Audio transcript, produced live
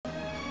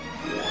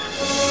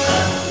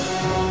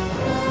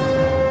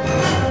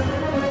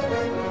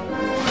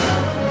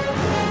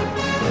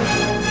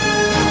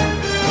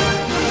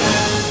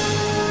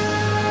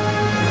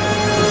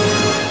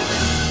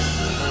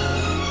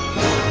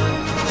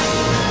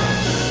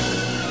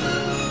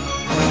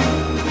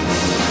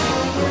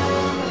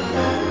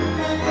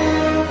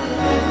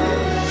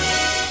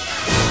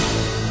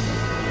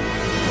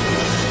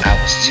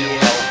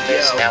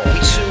now I'm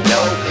too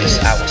hopeless.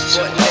 I was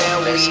too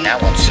hopeless,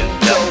 now I'm too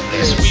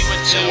dopeless. We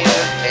were too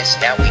hopeless,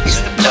 now we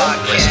too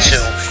dopeless.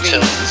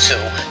 Too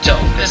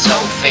dopeless,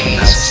 hope fiends.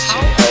 I was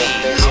too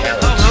hopeless,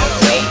 now I'm too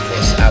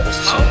hopeless. I was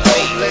too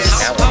hopeless,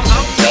 now I'm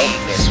too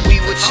dopeless. We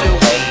were too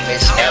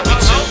hopeless, now we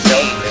too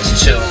dopeless.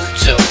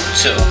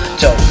 Too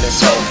dopeless,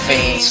 hope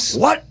fiends.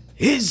 What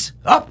is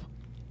up,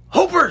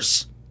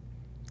 Hopers?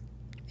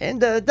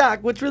 And Doc,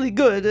 what's really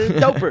good?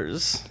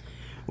 Dopers.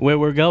 Where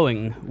we're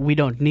going, we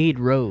don't need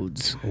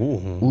roads.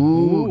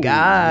 Ooh,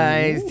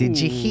 guys, did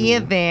you hear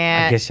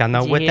that? I guess y'all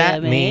know what Yeah,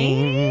 that man.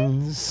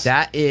 means.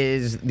 That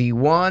is the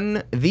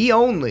one, the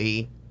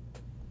only.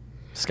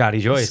 Scotty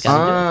Joyce. I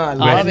I love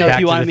don't know it. if Back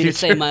you to wanted the me to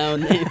Future. say my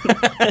own name.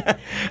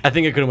 I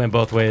think it could have went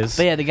both ways.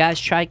 But yeah, the guys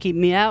try to keep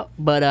me out,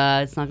 but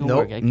it's not gonna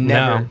Nope, work.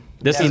 never. No.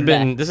 This has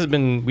been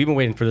we've been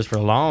waiting for this for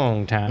a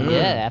long time.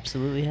 Yeah,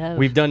 absolutely have.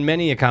 We've done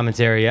many a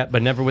commentary yet,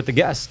 but never with the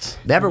guests.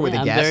 Never with Yeah,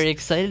 a I'm guest. very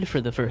excited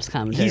for the first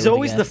commentary. He's with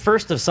always the guest.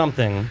 first of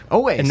something.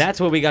 Always. And that's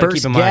what we got to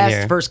First keep in guest, mind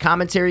here. First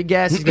commentary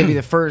guest. He's going to be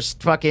the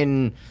first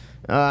fucking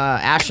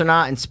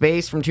astronaut in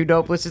space from Two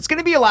Dopeless. It's going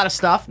to be a lot of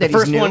stuff that The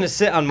first he's new. one to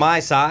sit on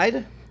my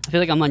side. I feel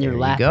like I'm on your There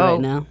you lap go.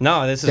 right now.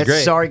 No, this is That's,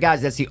 great. sorry,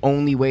 guys. That's the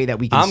only way that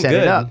we can I'm set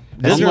good. it up.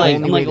 That's Doesn't the really-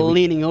 only I'm way like that we-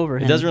 leaning over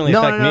him. It doesn't really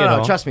No, affect no, me no, at no.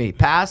 all. Trust me.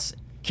 Pass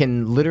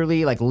can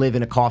literally like live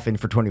in a coffin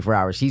for 24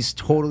 hours. He's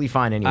totally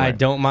fine anywhere. I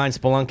don't mind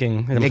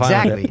spelunking. I'm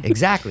Exactly. Fine with it.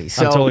 Exactly.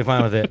 So I'm totally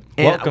fine with it.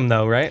 And Welcome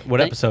though, right?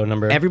 What Thank- episode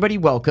number? everybody,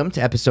 welcome to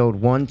episode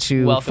 1,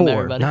 2, Welcome, 4.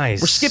 everybody.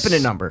 Nice. We're skipping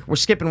a number. We're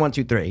skipping 1,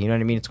 2, 3. You know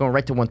what I mean? It's going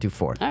right to 1 through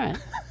 4. All right. You know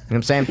what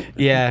I'm saying?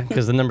 Yeah,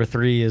 because the number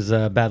 3 is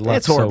bad luck.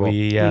 It's horrible. So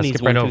we Who needs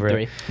skip right 1 through over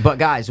 3? it. But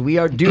guys, we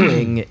are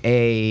doing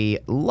a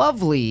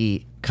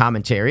lovely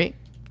commentary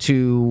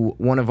to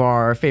one of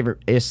our favorite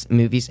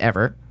movies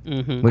ever,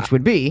 which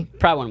would be,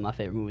 Probably one of my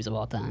favorite movies of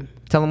all time.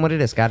 tell them what it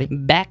is, Scotty.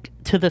 Back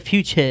to the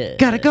Future.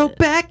 Gotta go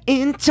back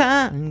in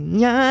time.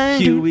 Yeah.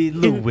 Huey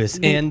Lewis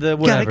and the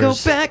Gotta go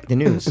whatevers. back. The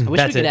news. I wish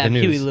That's we could it, have the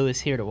Huey news. Lewis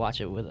here to watch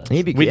it with us.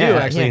 He'd be- We do yeah,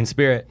 actually yeah. in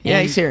spirit.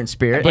 Yeah, he's here in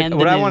spirit. And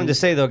What the I wanted to news.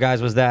 say though,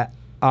 guys, was that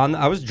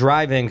I was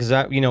driving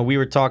because we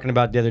were talking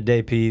about the other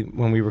day, Pete,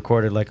 when we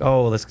recorded, like,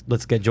 oh,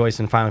 let's get Joyce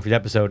in Final Feud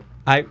episode.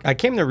 I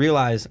came to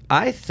realize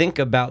I think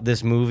about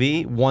this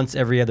movie once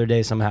every other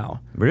day somehow.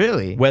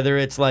 Really? Whether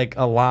it's like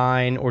a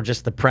line or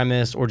just the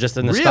premise or just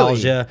the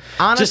nostalgia. Really?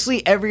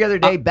 Honestly, every other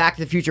day, Back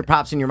to the Future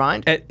pops in your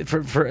mind.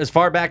 For as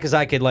far back as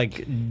I could,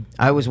 like,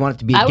 I always want it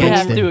to be I would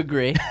against have to it.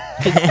 agree.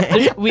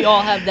 'Cause we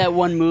all have that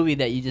one movie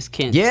that you just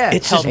can't Yeah,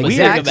 it's help just but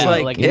weird. think It's about.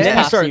 like, Like and it then you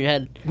pops start, in your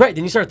head. right?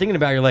 Then you start thinking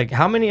about it, you're like,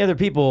 how many other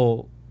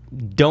people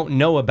don't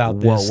know about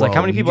this? Whoa, like,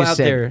 how many you people just out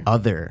said there?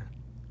 Other.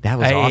 That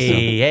was Hey, awesome.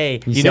 hey. You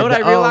You said know what the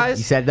I O. realized?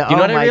 You said the You know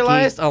O, what I Mikey.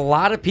 realized? A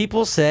lot of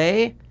people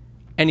say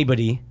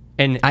anybody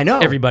and I know.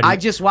 everybody. I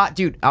just watched,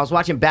 dude. I was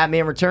watching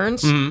Batman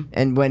Returns, Mm-hmm.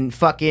 and when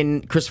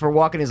fucking Christopher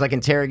Walken is like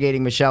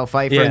interrogating Michelle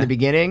Pfeiffer Yeah. in the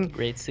beginning,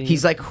 Great scene.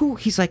 He's like, who?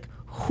 He's like,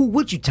 who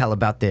would you tell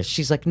about this?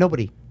 She's like,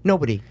 nobody.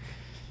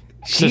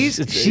 She's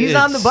it's-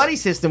 on the buddy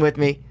system with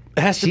me.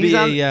 It has to She's be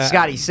on, a,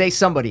 Scotty. Say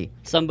somebody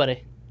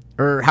Somebody.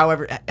 or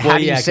however. How well,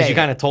 do yeah, you say? you it?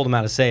 kind of told him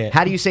how to say it.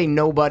 How do you say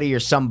nobody or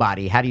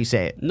somebody? How do you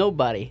say it?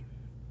 Nobody.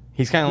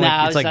 He's kind of Nah, like,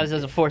 I it's was, like I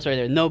was a force right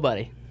there.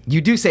 Nobody. You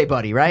do say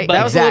buddy, right? But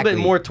that was a exactly.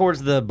 little bit more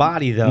towards the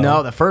body, though.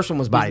 No, the first one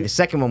was buddy. The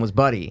second one was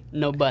buddy.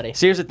 Nobody.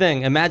 So here's the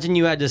thing. Imagine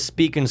you had to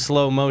speak in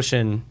slow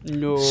motion.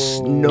 No.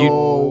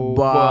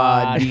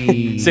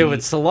 Nobody. So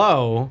it's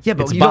slow. yeah,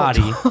 but it's you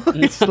body. don't talk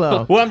it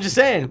slow. Well, I'm just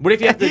saying. What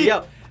if you have to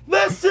yell,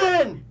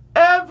 listen,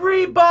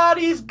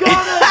 everybody's gonna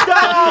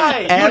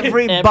die.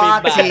 Everybody.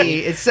 Everybody.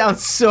 It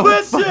sounds so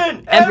Listen,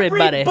 fun.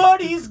 Everybody.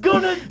 everybody's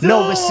gonna die.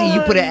 No, but see,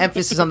 you put an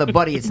emphasis on the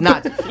buddy. It's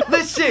not.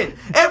 Listen,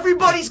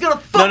 everybody's gonna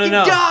fucking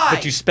no. die.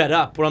 But you sped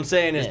up. What I'm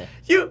saying is,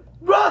 Yeah.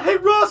 hey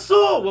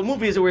Russell. What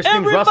movie is it where it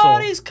screams Russell?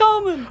 Everybody's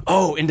coming.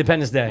 Oh,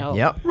 Independence Day. Oh.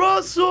 Yep.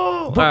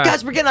 Russell. But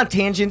guys, we're getting on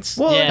tangents.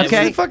 Well, Yeah, it's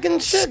okay. the fucking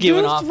shit. Skewing dude.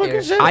 It's off the fucking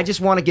here. shit. I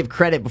just want to give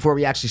credit before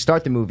we actually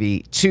start the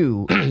movie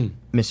to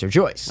Mr.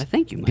 Joyce. Why,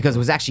 thank you, Michael. Because it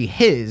was actually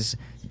his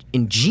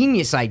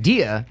ingenious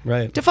idea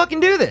Right. to fucking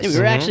do this. Yeah, we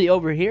were actually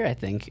over here, I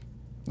think.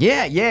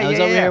 yeah. I was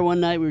over here one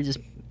night. We were just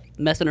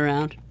messing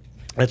around.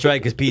 That's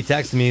right, because Pete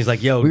texted me. He's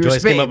like, yo, We were Joyce came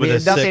spitting. up with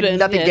a nothing, sick...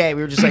 nothing Yeah. gay.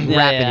 We were just like rapping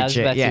I and was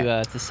shit. about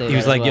Yeah. to say He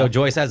was that as like, yo, well.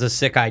 Joyce has a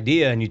sick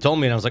idea, and you told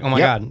me, and I was like, oh my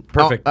Yep. God,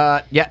 perfect.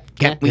 Yeah.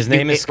 Yeah. We His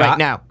name do is it Scott. right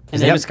now. His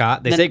And name then- is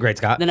Scott. They then- say Great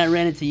Scott. Then I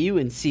ran into you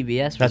in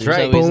CBS. That's where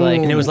right. there's always Boom.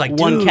 like, And it was like,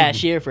 one dude.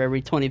 cashier for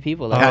every 20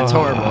 people. Like, It's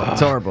horrible.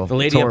 It's horrible. The It's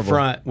lady up horrible.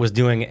 front was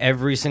doing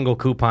every single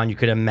coupon you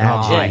could Oh,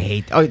 imagine. I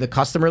hate. Oh, the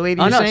customer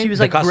lady. Oh you're no, saying? she was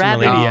The like customer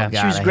grabbing. lady, yeah. Oh,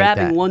 God, she was I hate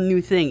grabbing that. one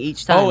new thing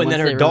each time. Oh, and then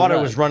once her they daughter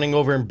rolled was up. running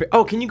over and...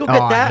 Oh, can you go Oh,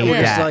 get I that? hate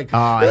We're just that. like... Oh,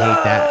 I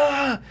hate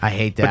that. I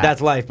hate that. But that's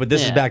life. But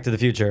this is Yeah. Back to the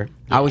Future.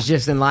 I was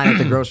just in line at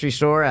the grocery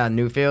store at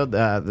Newfield,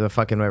 the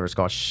fucking whatever it's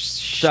called.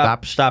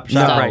 Shop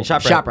No, right.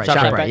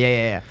 ShopRite.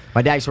 Yeah.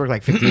 My dad used to work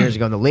like 50 years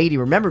ago, and the lady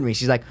remembered me.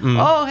 She's like,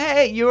 "Oh,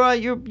 hey,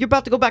 you're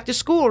about to go back to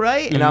school,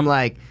 right?" And I'm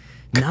like,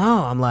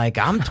 No, I'm like,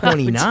 I'm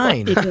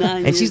 29.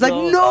 29 And she's years like,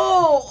 old. no,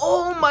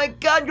 oh my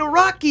God, you're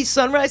Rocky's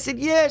son, right? I said,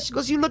 yeah. She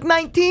goes, you look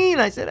 19.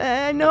 I said,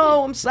 I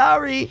know, I'm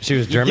sorry. She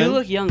was You German. do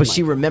look young, But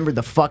she Mike. remembered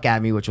the fuck out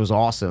of me, which was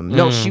awesome.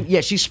 No,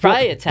 she's Probably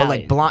but like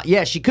Italian. blonde.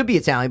 Yeah, she could be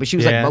Italian, but she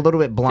was Yeah. like a little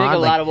bit I think blonde. a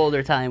like, lot of older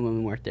Italian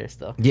women worked there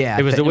still. yeah,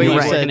 It was the way you're you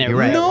right, said, you're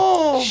right.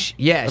 no.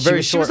 Yeah, A she very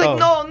was like,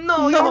 short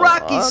no, you're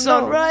Rocky's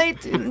son, right?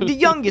 The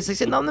youngest. I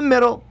said, no, I'm the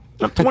middle.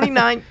 I'm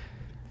 29.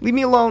 Leave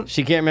me alone.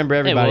 She can't remember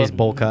Hey, well, everybody's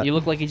bowl cut. You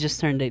look like you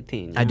just turned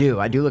 18. I do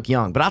look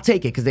young, but I'll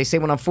take it because they say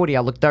when I'm 40,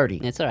 I'll look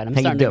 30. It's all right. I'm How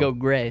you starting to do? go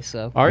gray,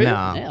 so. Are you?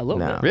 No, Yeah, a little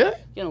no. bit. Really?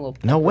 Getting a little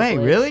No purple way,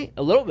 place. really?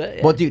 A little bit.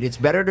 Yeah. Well, dude, it's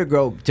better to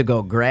go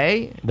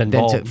gray Than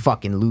than to bald.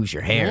 fucking lose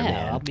your hair, yeah,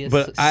 man. I'll be a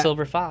But I-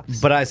 silver fox.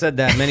 But I said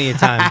that many a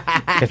time.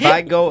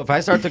 If I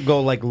start to go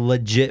like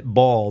legit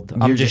bald,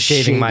 I'm You're just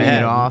just shaving my shaving it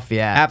head off,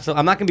 yeah. Absolutely.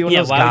 I'm not gonna be one Yeah,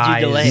 of those why would you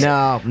guys. delay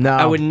it? No.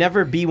 I would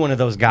never be one of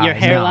those guys. Your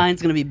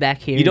hairline's gonna be back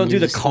here. You don't and do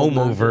the just hold comb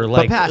on to over it.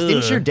 like. But Pass,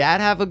 didn't ugh. your dad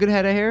have a good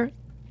head of hair?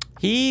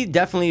 He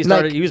definitely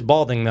started. Like- He was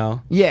balding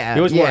though. Yeah. He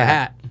always wore a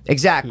hat.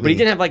 Exactly. But he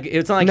didn't have like.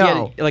 It's not like he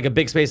No. had like a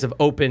big space of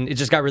open. It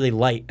just got really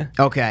light.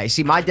 Okay.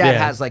 See, my dad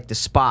Yeah. has like the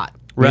spot.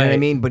 You know what I Right.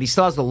 mean? But he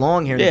still has the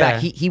long hair in the Yeah.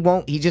 back. He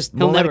won't. He just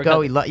He'll won't let never it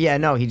go. cut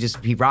it.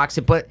 He rocks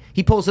it, but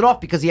he pulls it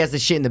off because he has the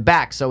shit in the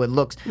back, so it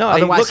looks. No, he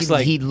otherwise looks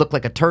like- he'd look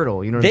like a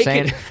turtle. You know what I'm They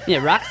saying? could.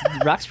 Yeah,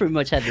 Rock's pretty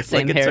much had the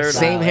same a turtle. hairstyle.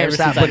 Same ever hairstyle,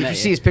 since I but if met you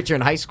see his picture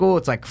in high school,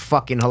 it's like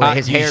fucking hilarious.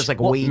 His You hair's sh-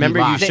 like well, wavy. Remember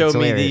you locks. showed It's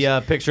me hilarious.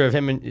 the picture of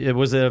him and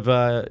was it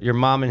of your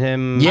mom and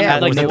him? Yeah,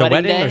 at, like was the it the wedding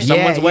wedding day? or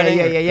someone's Yeah, wedding?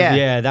 yeah.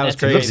 Yeah, that was That's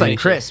crazy. It looks like Crazy.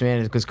 Chris,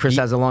 man, because Chris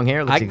has the long hair.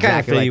 It looks I kinda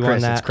exactly feel like you on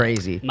Chris. that. It's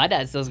crazy. My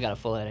dad still's got a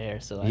full head of hair,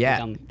 so I Yeah.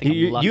 think I'm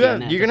You, lucky you in have,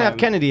 that you're gonna have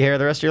department. Kennedy hair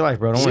the rest of your life,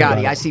 bro. Don't worry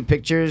Scotty, about I it. see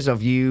pictures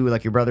of you,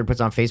 like your brother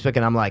puts on Facebook,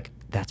 and I'm like,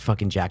 that's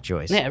fucking Jack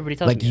Joyce. Yeah, everybody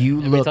tells like me that. you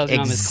Everybody look tells me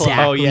I'm his clone.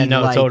 exactly Oh, yeah,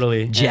 no, like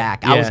totally.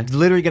 Jack. Yeah. I was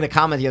literally gonna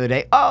comment the other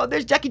day. Oh,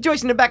 there's Jackie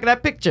Joyce in the back of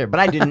that picture, but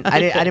I didn't. I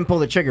didn't pull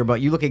the trigger.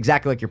 But you look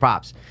exactly like your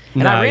pops.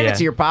 And I No, ran yeah.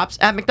 into your pops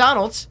at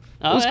McDonald's.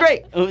 It Oh, was yeah?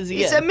 great. What was he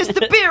He getting? said,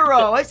 "Mr.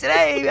 Biro." I said,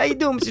 "Hey, how you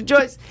doing, Mr.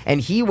 Joyce?"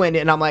 And he went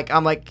in, and I'm like,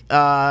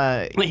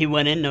 Wait, he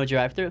went in, no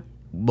drive-through.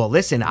 well,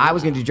 listen, I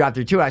was going to do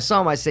drive-through too. I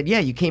saw him. I said, yeah,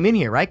 you came in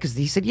here, right? Because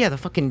he said, yeah, the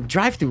fucking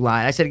drive-through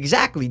line. I said,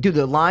 exactly. Dude,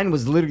 the line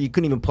was literally, you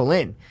couldn't even pull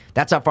in.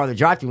 That's how far the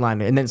drive-through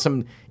line. And then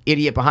some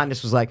idiot behind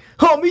us was like,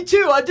 oh, me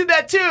too. I did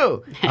that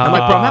too. I'm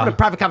like, bro, I'm having a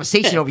private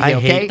conversation over I here,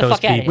 okay? hate those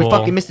Fuck outta here. people. With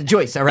fucking Mr.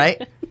 Joyce, all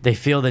right? They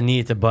feel the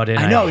need to butt in.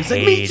 I know. He's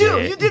like, me hate too.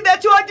 it. You did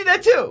that too. I did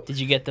that too. Did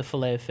you get the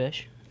fillet of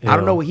fish? I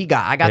don't know what he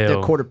got. I got the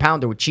Ew. quarter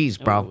pounder with cheese,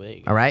 bro. Oh, there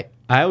you go. All right?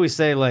 I always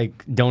say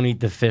like, don't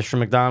eat the fish from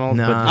McDonald's,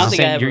 No. but I it's don't the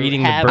think I same, you're ever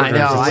eating the have. burgers. I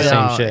know, It's the I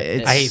same know. shit.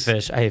 It's- I hate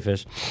fish. I hate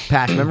fish.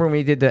 Pat, remember when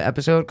we did the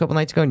episode a couple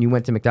nights ago and you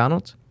went to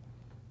McDonald's?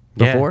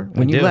 Yeah, Before?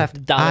 When I you do.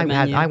 left, Dollar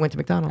menu. I went to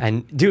McDonald's.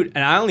 And dude,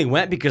 and I only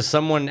went because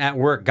someone at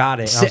work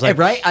got it. And I was like,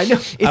 right? I know.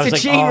 It's was a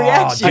like, chain oh,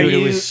 reaction. dude, it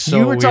you, was so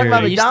you were talking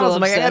about weird. You still McDonald's.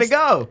 I'm like, I gotta obsessed?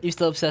 go. You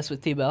still obsessed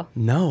with T-Bell?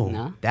 No.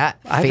 No? That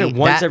I have it fate-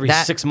 once that- every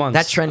that- 6 months.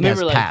 That trend has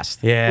Remember, like,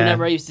 passed. Yeah.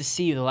 Whenever I used to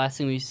see you, the last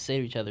thing we used to say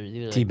to each other is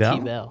either like T-Bell?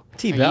 T-Bell.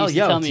 T-Bell? Or you used to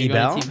Yo, tell me you're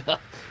going to T-Bell? T-Bell.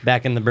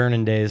 Back in the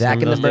burning days. Back in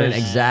the Remember those burn,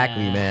 days?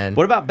 exactly, man.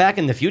 What about back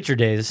in the future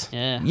days?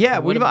 Yeah. Yeah,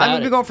 What I about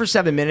mean, it? we're going for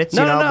 7 minutes.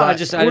 No, you know, no, no. but I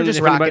just, I we're didn't- just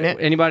if rocking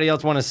anybody, it. Anybody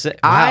else want to say?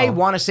 I Wow.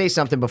 want to say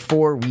something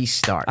before we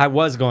start. I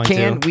was going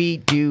Can to. we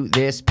do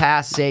this?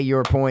 Pass, say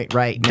your point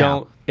right now.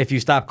 Don't. If you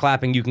stop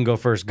clapping, you can go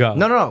first. Go.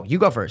 No. You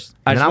go first.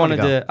 I and just then wanted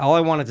wanna go. to. All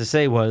I wanted to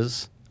say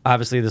was,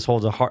 obviously, this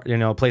holds a heart,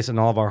 a place in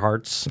all of our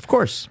hearts. Of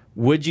course.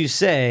 Would you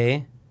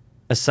say,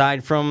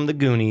 aside from the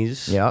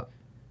Goonies, Yep.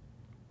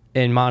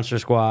 and Monster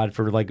Squad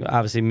for like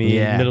obviously me,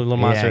 Yeah. Middle Little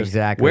Yeah, Monsters,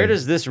 exactly. where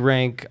does this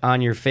rank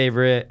on your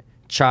favorite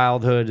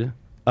childhood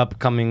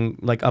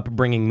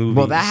upbringing movies?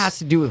 Well, that has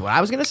to do with what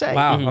I was going to say.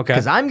 Wow, okay.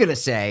 Because I'm going to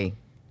say,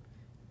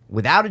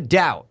 without a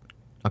doubt,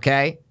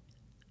 okay,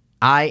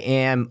 I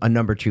am a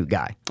number 2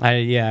 guy.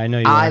 I know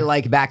you. I are.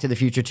 like Back to the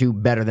Future 2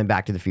 better than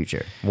Back to the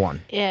Future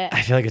 1. Yeah.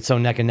 I feel like it's so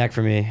neck and neck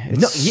for me.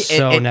 It's No,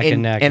 so neck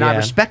and neck. and I yeah.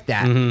 respect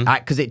that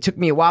because it took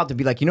me a while to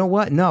be like, you know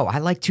what? No, I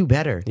like 2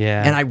 better.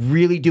 Yeah. and I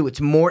really do.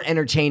 It's more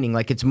entertaining.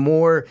 Like it's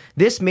more.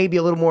 This may be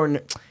a little more.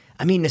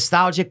 I mean,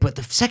 nostalgic, but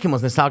the second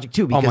one's nostalgic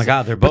too. Because, my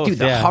God, they're but both, dude,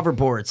 the yeah.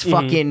 hoverboards,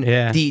 fucking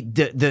Yeah.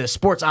 the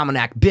sports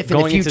almanac, Biff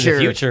Going in the into future.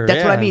 the future,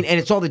 That's what I yeah. mean, and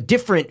it's all the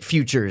different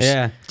futures.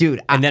 Yeah,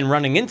 dude. and then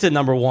running into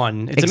number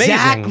 1. It's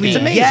exactly. amazing. It's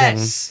amazing.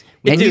 Yes.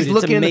 And Dude, he's it's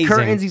looking in the amazing.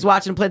 curtains. He's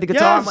watching him play the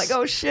guitar. I'm Yes. like,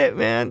 oh shit,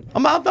 man.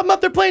 I'm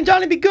out there playing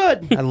Johnny Be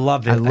Good. I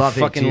love it. I love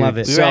it, fucking dude. love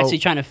it. We were So- actually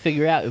trying to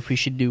figure out if we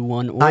should do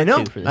 1 or I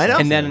know, 2 for this I know.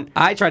 episode. And then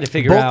I tried to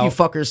figure Both out. you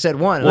fuckers said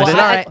 1. Well, I said,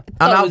 all I right, thought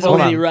I'm it out was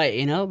voting. only right,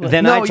 you know? But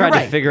Then No, I you're tried to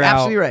right. figure out.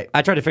 Absolutely right.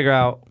 I tried to figure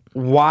out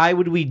why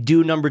would we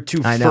do number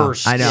 2 I know.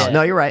 first. I know. Yeah.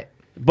 No, you're right.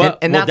 But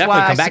and we'll that's definitely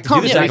why come I back said to do the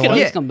yeah, we second can one.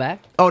 always come back.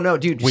 Oh no,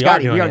 dude, We are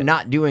Scotty, doing we are it.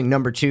 not doing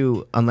number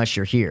 2 unless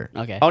you're here.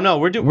 Okay. Oh no,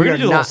 we're gonna are do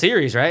the whole not-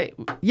 series, right?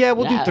 Yeah,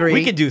 we'll Yeah. do 3.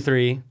 We could do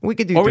 3. We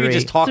could do or we 3. could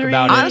just talk 3.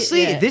 about it.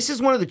 Honestly, Yeah. this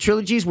is one of the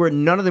trilogies where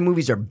none of the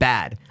movies are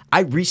bad.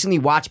 I recently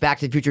watched Back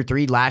to the Future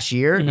 3 last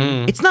year.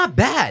 It's not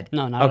bad.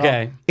 No, not at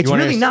Okay. all. It's You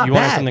wanna really hear- not You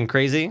want to bad. hear something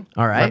crazy?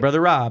 All right. My brother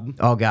Rob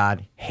Oh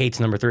God. hates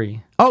number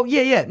 3. Oh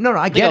yeah. No, I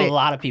I think get a it.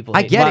 lot of people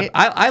I hate get But it.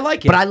 I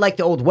like it. But I like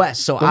the Old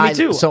West, so Well, me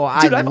too. So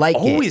Dude, I I've like it.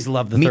 always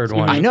loved the third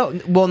one. I know.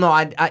 Well, no,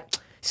 I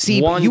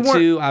see. 1, you weren't,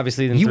 2,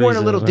 obviously. Then you weren't a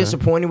three's little the-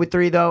 disappointed with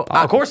 3 though.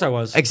 Of course I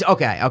was.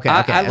 Okay. I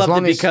As loved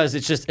long it as- because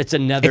it's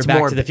another It's Back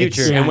more- to the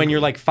Future, exactly. and when you're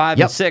like 5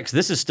 Yep. and 6,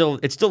 it's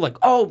still like,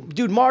 oh,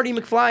 dude, Marty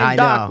McFly I and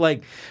Doc, know.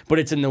 like, but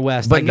it's in the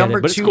West. I But get number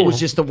it, but it's 2 cool. was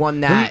just the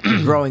one that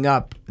growing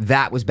up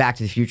that was Back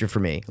to the Future for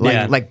me.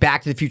 Yeah. Like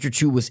Back to the Future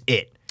 2 was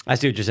it. I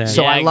see what you're saying.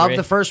 So Yeah, I I love agree.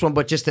 the first one,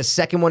 but just the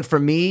second one for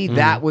me,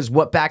 that was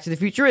what Back to the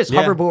Future is.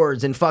 Yeah.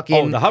 Hoverboards and fucking.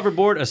 oh, the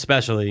hoverboard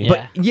especially.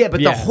 But Yeah. but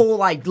Yeah. the whole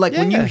like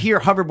when you Yeah. hear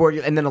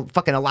hoverboard and then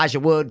fucking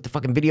Elijah Wood, the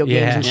fucking video games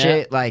Yeah. and Yeah.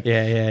 shit, like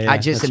Yeah, I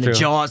just that's and the true.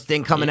 Jaws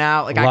thing coming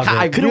out, like Love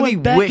I it. Could have really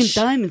went back wish.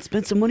 in time and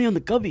spent some money on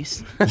the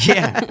Gubbies.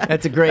 Yeah,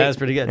 that's a great. That's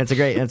pretty good. That's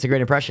a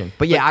great impression.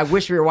 But yeah, I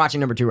wish we were watching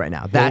number 2 right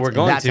now. Well, That's we're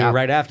going that's to how-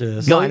 right after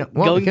this. No, I know.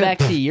 Well, Going we could. back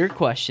to your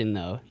question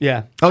though.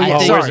 Yeah. Oh, yeah,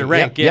 where's sorry. it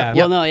rank? Yep, Yeah. yep,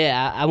 Well, no,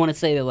 yeah, I want to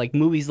say that like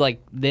movies like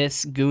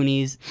this,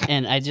 Goonies,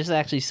 and I just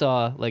actually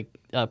saw like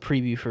a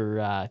preview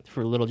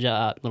for Little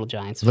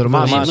Giants, Little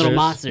Monsters. Little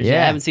Monsters.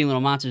 Yeah. I haven't seen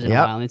Little Monsters in Yep.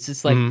 a while. And it's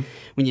just like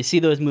when you see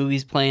those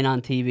movies playing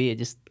on TV, it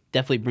just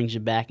definitely brings you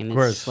back, and it's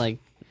course. like.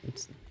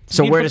 It's a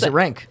So where beautiful does it thing.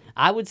 rank?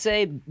 I would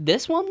say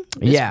this one.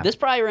 Yeah. This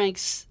probably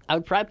ranks. I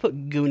would probably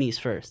put Goonies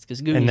first because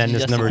Goonies. And then is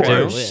this just number a two?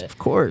 horrible- Of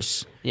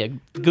course. Yeah,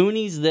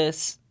 Goonies.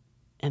 This.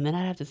 And then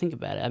I'd have to think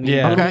about it. I mean,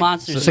 Yeah. Little Okay.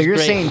 Monsters. So is you're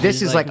great. saying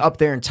this It's is like up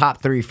there in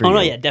top 3 for you? Oh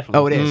no, yeah, definitely.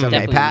 Oh, it is. Okay,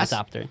 Definitely pass. in my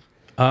top 3.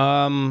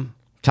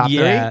 Top 3.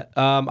 Yeah.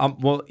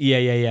 Well,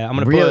 yeah. I'm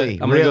gonna Really?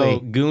 put. I'm gonna Really? go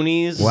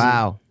Goonies.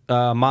 Wow.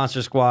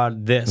 Monster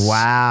Squad. This.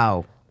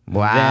 Wow.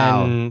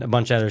 Then a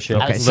bunch of other shit.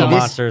 Okay, Okay, so Little this,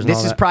 Monsters. and this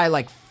all is that. probably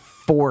like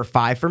 4 or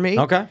 5 for me.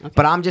 Okay.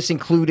 But I'm just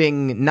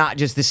including not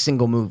just this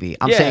single movie.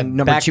 I'm Yeah, saying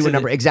number Back 2 to and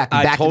number the- exactly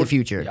I Back to told- the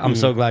Future. I'm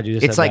so glad you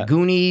just It's said like that.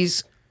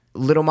 Goonies,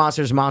 Little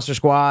Monsters, Monster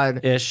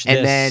Squad, Ish, and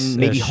this, then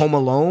maybe ish. Home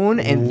Alone,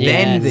 and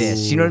then Yes.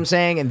 this. You know what I'm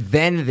saying? And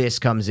then this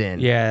comes in.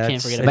 Yeah. Can't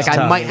it's- forget it's Like about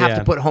I tough, might have yeah.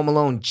 to put Home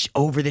Alone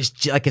over this,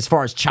 like as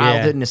far as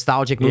childhood Yeah.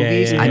 nostalgic Yeah,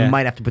 movies, yeah, I yeah.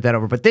 might have to put that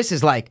over. But this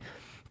is like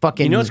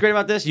fucking. You know what's great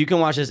about this? You can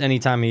watch this any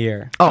time of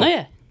year. Oh, Oh,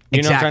 yeah.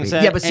 You know what I'm exactly. trying to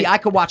say? Yeah, but see, And- I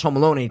could watch Home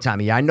Alone any time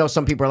of year. I know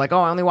some people are like,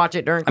 "Oh, I only watch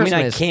it during I mean,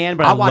 Christmas." I can,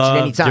 but I'll I watch love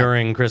it anytime.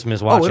 during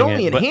Christmas Oh, watching it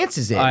only but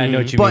enhances it. I know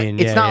what you but mean.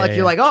 it's Yeah, not yeah, like yeah.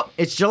 you're like, "Oh,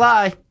 it's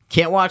July,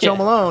 can't watch Home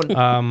Alone." You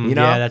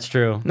know? Yeah, that's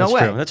true. No That's way.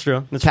 True. That's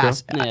true. That's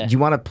Pass. true. Yeah. Do you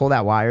want to pull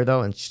that wire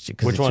though? And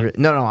Which one?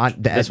 No.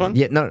 This one?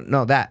 Yeah,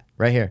 no, that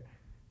right here,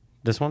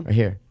 This one? right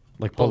here,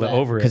 Like pull Pull it that.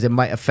 over because it. it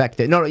might affect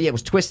it. No, yeah, it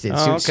was twisted.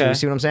 Oh, See okay.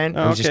 what I'm saying?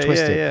 Oh, It was just okay,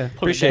 twisted. Yeah. We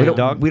Appreciate don't, it,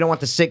 dog. we don't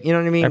want the sick. You know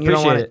what I mean? I You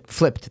don't want appreciate it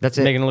flipped. That's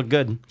it. Making it look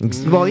good.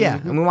 Well, yeah,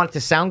 and we want it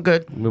to sound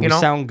good. We You know?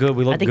 sound good.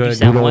 We look I think good. you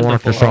sound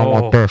wonderful.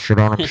 this. You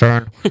know what I'm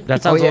saying?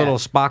 That sounds Oh, yeah. a little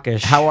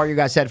Spockish. How are you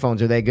guys'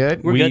 headphones? Are they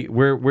good?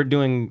 We're We're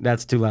doing.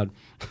 That's too loud.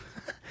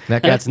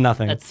 That good? That's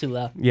nothing. That's too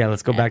loud. Yeah,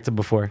 let's go back to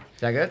before.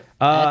 Is that good?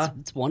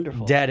 It's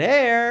wonderful. Dead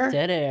air.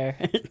 Dead air.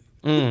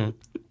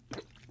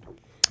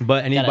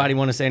 But anybody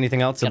want to say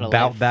anything else gotta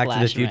about light Back to the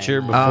flash right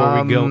Future now.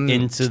 before we go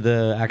into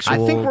the actual I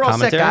think we're all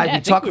set, commentary? guys. Yeah, I We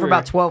think talked for we're-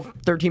 about 12,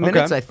 13 Okay.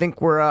 minutes. I think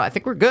we're good. I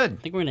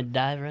think we're gonna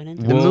dive right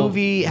into The it.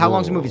 movie, how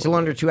long's the movie? It's a little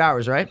under 2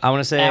 hours, right? I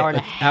want to say Hour and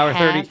a hour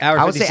 30, half. hour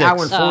I would say 56.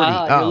 hour and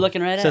 40. You're Oh.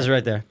 looking right at Says it.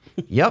 right there.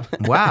 Yep.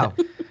 Wow.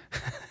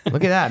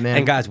 Look at that, man.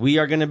 And guys, we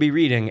are going to be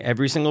reading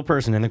every single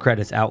person in the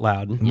credits out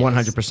loud.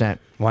 100%.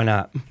 Why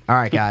not? All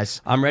right,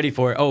 guys. I'm ready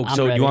for it. Oh, I'm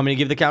so ready. you want me to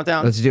give the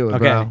countdown? Let's do it, okay.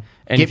 bro.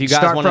 And if you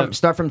guys want to,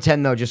 start from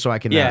 10 though, just so I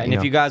can. yeah, and you if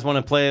know. you guys want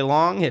to play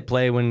along, hit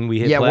play when we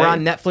hit Yeah, play. we're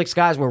on Netflix,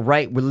 guys. We're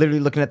literally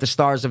looking at the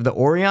stars of the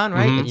Orion,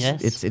 right? It's,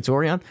 Yes. it's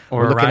Orion.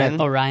 Or we're looking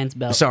Orion. Orion's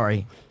belt.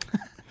 Sorry.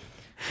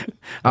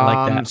 I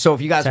like that. So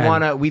if you guys 10,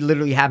 wanna, we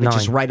literally have it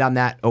just 9, right on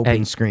that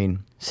open 8. screen.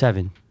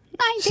 7,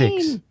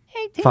 19, 6,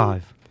 18.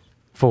 5,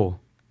 4,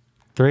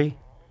 3,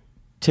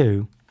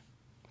 2,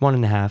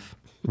 1.5,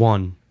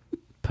 1.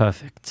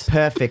 Perfect.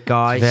 Perfect,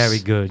 guys. Very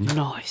good.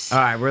 Nice. All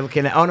right, we're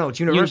looking at. Oh no, it's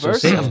Universal.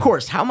 See, Universal? of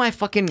course. How am I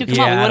fucking? Dude, come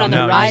Yeah, on, we I went on don't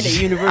the know. ride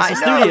at Universal I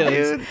know,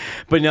 Studios. dude.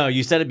 But no,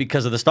 you said it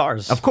because of the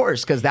stars. Of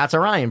course, because that's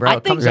Orion, bro. I It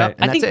think, comes up,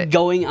 and I that's think it.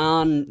 going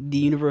on the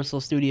Universal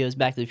Studios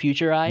Back to the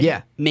Future ride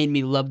Yeah. made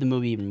me love the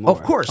movie even more.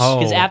 Of course. Oh.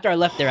 Because after I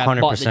left there, I bought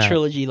the 100%.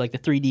 trilogy, like the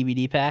 3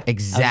 DVD pack.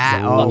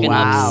 Exactly. I was Oh fucking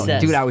wow,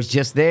 obsessed. dude! I was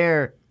just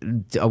there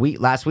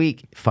last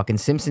week. Fucking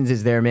Simpsons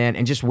is there, man,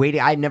 and just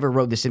waiting. I never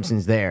rode the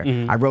Simpsons there.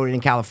 I rode it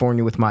in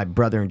California with my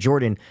brother and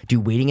Jordan.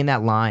 Dude, waiting in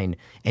that line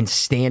and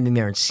standing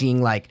there and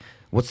seeing like.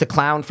 What's the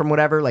clown from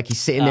whatever? Like he's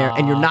sitting there,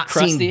 and you're not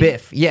seeing Krusty?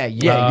 Biff. Yeah, Oh,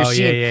 you're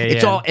seeing. yeah,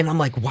 It's yeah. all, and I'm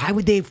like, why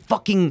would they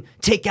fucking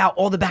take out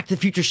all the Back to the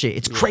Future shit?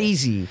 It's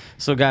crazy.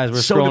 So guys,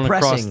 we're So scrolling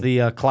across depressing.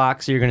 the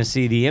clock, so you're going to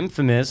see the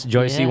infamous.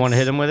 Joyce, you Yes. want to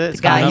hit him with it?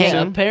 It's guy coming up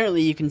hang- soon.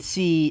 Apparently, you can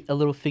see a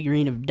little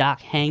figurine of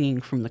Doc hanging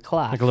from the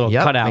clock. Like a little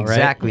Yep, cutout,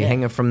 exactly, Yeah.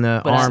 hanging from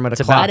the But arm of it's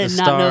the about clock. I the did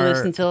not know this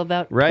star until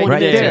about right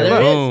 20 minutes there. ago.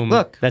 There it is. Boom.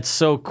 Look. That's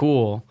so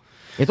cool.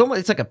 It's almost.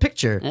 It's like a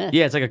picture. Yeah.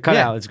 Yeah, it's like a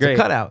cutout. Yeah, it's great.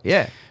 a cutout.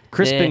 Yeah.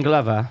 Crispin Yeah.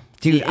 Glover.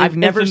 Dude, The I've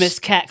never infamous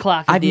cat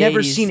clock. Of I've the never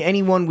 80s. seen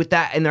anyone with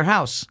that in their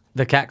house.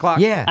 The cat clock.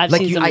 Yeah, I've like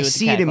seen somebody I with the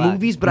see cat it in clock.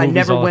 movies, but I Movies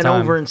never all the went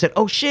time. over and said,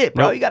 "Oh shit,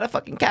 bro, Nope. you got a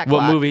fucking cat What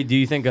clock." movie do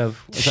you think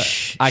of? What's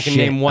that? I can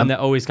Shit. name one that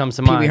always comes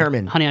to Pee mind. Wee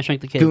Herman. Honey, I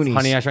Shrunk the Kids. Goonies.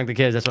 Honey, I Shrunk the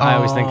Kids. That's what I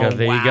always think Oh, of.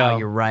 There you wow, go.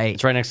 you're right.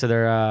 It's right next to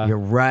their You're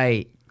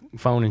right.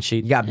 phone and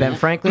sheet. You got Ben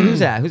Franklin. Who's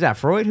that? Who's that?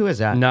 Freud? Who is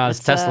that? No, it's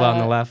That's, Tesla on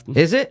the left.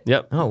 Is it?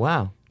 Yep. Oh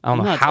wow. I don't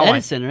know No, it's how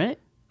Edison, right?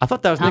 I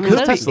thought that was Thomas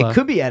Nikola Edison. Tesla. It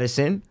could be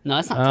Edison. No,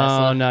 it's not Oh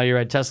Tesla. no, you're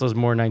right. Tesla's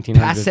more 1900s.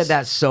 Pat said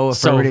that so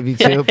affirmative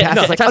too. Pat's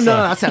No, like, Tesla. oh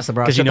no, that's Tesla,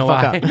 bro. Because Shut you know the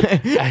why? fuck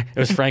up. It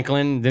was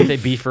Franklin. Didn't they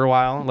beef for a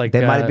while? Like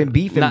They might have been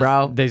beefing,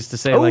 bro. They used to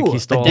say like Ooh, he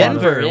stole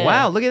Denver. Yeah.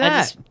 Wow, look at I that.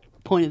 just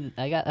pointed.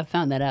 I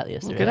found that out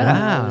yesterday. Look at I didn't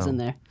know that. it was in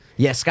there.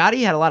 Yeah,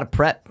 Scotty had a lot of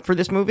prep for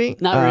this movie,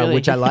 Not really.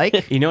 which I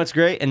like. You know what's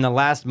great? In the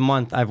last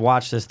month, I've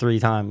watched this 3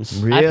 times.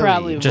 Really? I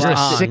probably Just You're a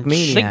on. sick I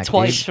maniac. think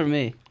twice dude. for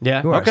me.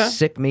 Yeah. You are Okay. a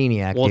sick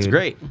maniac. Well, it's dude.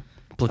 great.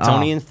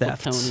 Plutonian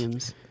thefts.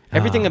 Plutoniums.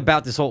 Everything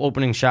about this whole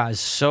opening shot is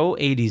so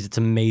 80s. It's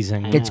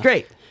amazing. It's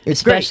great. It's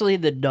Especially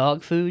the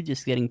dog food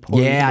just getting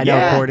poured. Yeah, I in. know,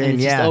 Yeah. poured in. And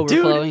it's Yeah, just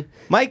overflowing. Dude,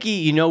 Mikey,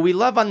 you know we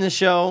love on this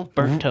show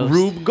Burnt toast.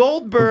 Rube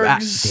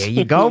Goldberg's. There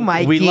you go,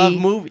 Mikey. We love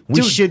movie. We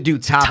Dude, should do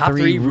top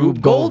three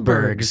Rube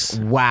Goldbergs.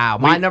 Wow,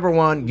 my number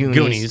one Goonies.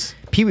 Goonies.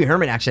 Pee Wee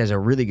Herman actually has a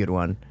really good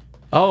one.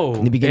 Oh,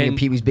 In the beginning and of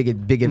Pee Wee's Big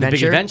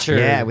Adventure. Adventure.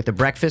 Yeah, with the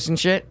breakfast and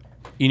shit.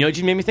 You know what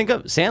you made me think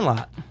of?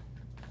 Sandlot.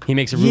 He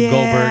makes a Rube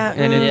Goldberg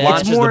and it yeah.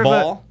 launches it's more the of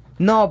a- ball.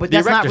 No, but The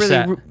that's not erector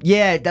really. set.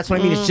 Yeah, that's what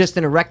I mean. It's just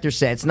an erector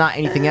set. It's not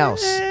anything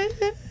else.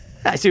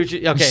 I see what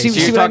you. Okay, See- so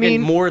see you're what I talking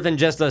mean? more than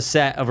just a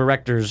set of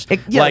erectors.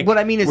 Yeah, like, what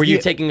I mean is where you're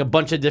the- taking a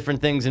bunch of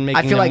different things and making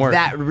I feel them like work.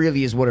 that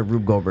really is what a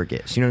Rube Goldberg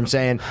is. You know what I'm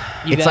saying?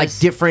 You It's like guys-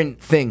 different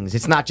things.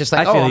 It's not just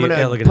like, I feel oh, I'm you. gonna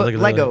Yeah, look at it, put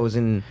look at it, Legos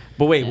and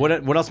But wait, what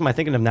else am I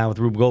thinking of now with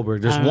Rube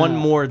Goldberg? There's I don't one know.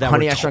 more that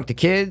Honey, we're I Shrunk the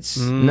Kids.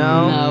 No, No,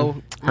 I don't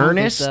think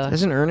Ernest. so.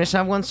 Doesn't Ernest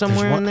have one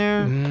somewhere one-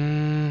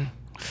 in there?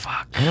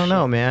 Fuck. I don't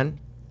know, man.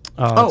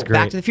 Oh, Oh, that's great.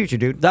 Back to the Future,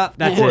 dude. That's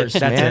of course, it.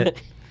 That's man. it.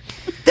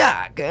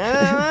 Doc.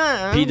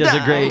 He does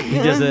a great.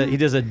 He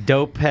does a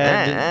dope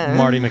head.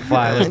 Marty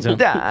McFly. Listen to him.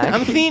 Doc.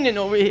 I'm fiending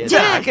over here.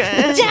 Doc. Doc.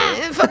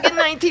 Fucking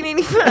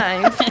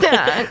 1985.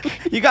 Doc.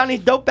 You got any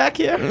dope back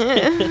here?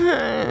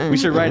 We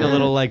should write a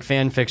little like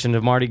fan fiction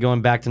of Marty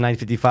going back to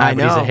 1955. I When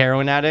he's know. a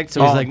heroin addict,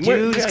 so he's Oh, like,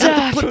 dude, it's "Where-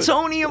 got the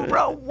plutonium,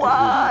 bro.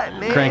 What,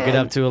 man? crank it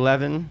up to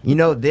 11. You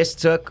know, this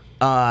took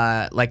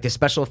like the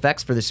special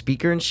effects for the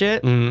speaker and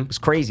shit. It was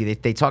crazy.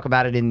 They talk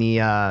about it in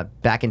the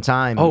Back in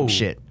Time Oh.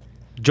 shit.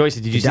 Joyce,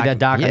 did you see that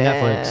doc on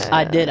Yeah. Netflix?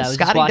 I did. I was just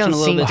Scotty watching done a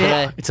little seen bit it.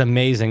 today. It's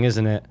amazing,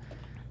 isn't it?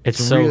 It's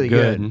It's so really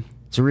good.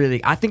 It's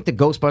really. I think the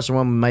Ghostbuster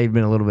one might have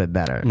been a little bit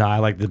better. No, I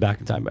like the Back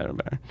in Time better.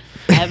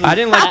 I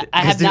didn't like.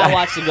 I have not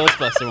watched the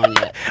Ghostbuster one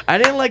yet. I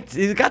didn't like.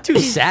 It got too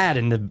sad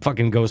in the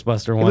fucking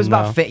Ghostbuster one. It was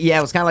about though. yeah,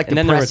 it was kind of like And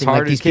then the depressing.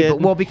 Like retarded these people.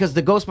 kid. Well, because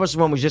the Ghostbusters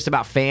one was just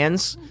about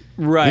fans.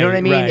 Right. You know what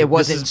I mean? right. It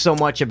wasn't This is- so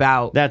much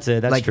about. That's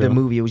it, that's like true. the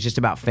movie. It was just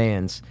about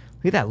fans.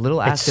 Look at that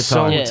little ass It's so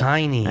guitar. Yeah.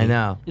 tiny. I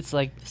know. It's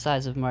like the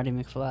size of Marty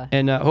McFly.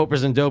 And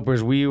Hopers and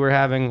Dopers,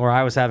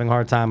 I was having a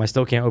hard time. I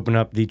still can't open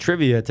up the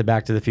trivia to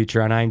Back to the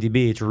Future on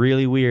IMDb. It's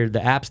really weird.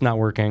 The app's not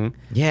working.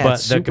 Yeah, but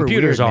it's the super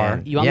computers weird, are.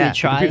 man. You want Yeah, me to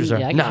try? computers are-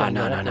 Yeah, I can No, try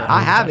no, it no, up no. there.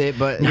 I have it,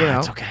 but you know.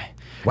 It's okay.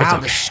 Wow, It's the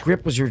okay.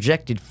 script was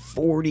rejected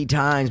 40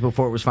 times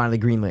before it was finally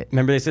greenlit.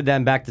 Remember they said that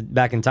in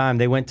Back in Time.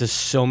 They went to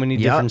so many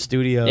Yep. different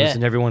studios Yeah.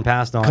 and everyone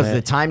passed on Because it.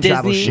 the time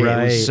travel Disney- shit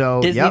Right. was so.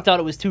 Disney yep.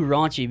 thought it was too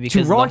raunchy because Too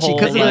of the raunchy whole,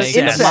 because of like, the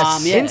incest,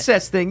 mom, yeah.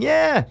 incest thing.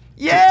 Yeah.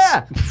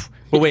 Yeah.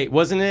 But wait,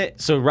 wasn't it?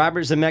 So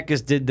Robert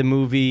Zemeckis did the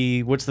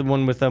movie. What's the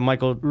one with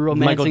Michael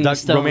Romancing the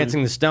Stone.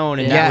 Romancing the Stone,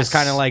 and Yeah. that was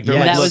kind of like they're Yes.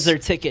 like, That look- was their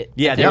ticket.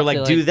 Yeah, I they think were like,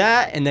 they're do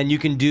that, and then you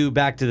can do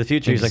Back to the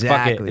Future. He's like,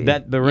 fuck Exactly. it.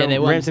 That the Yeah, they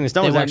went, Romancing the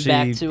Stone they is went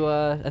actually back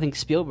to I think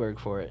Spielberg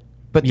for it.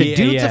 But the Yeah,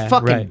 dude's yeah, a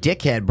fucking right.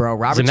 dickhead, bro.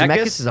 Robert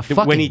Zemeckis is a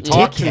fucking when he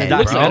talks in the dickhead,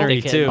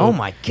 documentary bro. too. Oh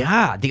my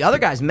god, the other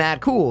guy's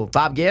mad cool.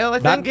 Bob Gale, I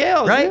think. Bob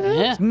Gale, right?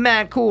 yeah. He's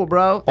mad cool,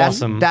 bro. That's,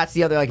 Awesome. That's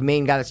the other like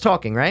main guy that's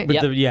talking, right? But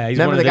Yep. yeah, he's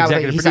Remember one of the guy with,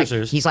 executive he's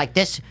producers. Like, he's like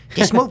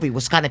this movie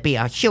was gonna be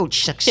a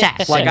huge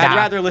success. Like And, I'd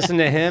rather listen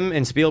to him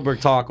and Spielberg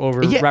talk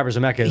over Yeah, Robert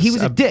Zemeckis. He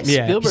was a diss.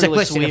 Yeah. Spielberg He's like, looks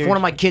listen, if weird. one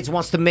of my kids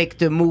wants to make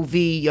the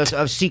movie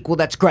a sequel,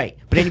 that's great.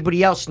 But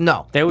anybody else,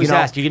 no. They always You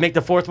know? ask, you can make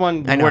the fourth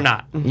one? I know. We're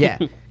not. Yeah.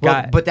 Well,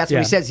 Got- but that's what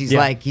yeah. he says. He's Yeah.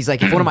 like,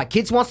 if one of my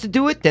kids wants to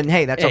do it, then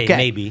hey, that's Hey, okay.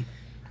 maybe.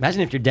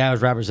 Imagine if your dad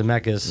was Robert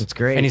Zemeckis. It's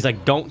great. And he's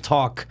like, don't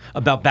talk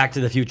about Back to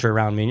the Future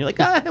around me. And you're like,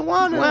 I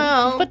want to.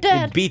 Well, But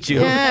Dad, He'd beat you.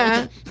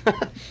 Yeah.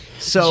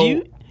 So,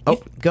 You-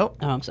 go.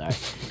 oh, I'm sorry.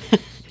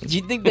 Do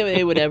you think that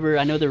they would ever?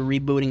 I know they're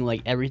rebooting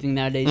like everything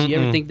nowadays. Do you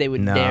ever think they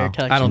would No. dare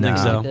touch? I don't think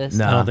anything so. like this?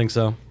 No. I don't think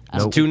so.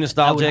 It's Nope. too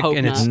nostalgic I would hope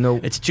and it's not.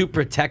 Nope. it's too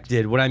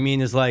protected. What I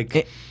mean is like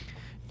It-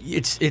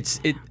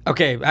 it's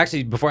okay,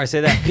 actually before I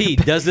say that,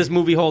 Pete, does this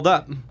movie hold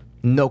up?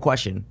 No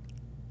question.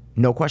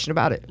 No question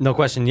about it. No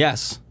question,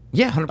 yes.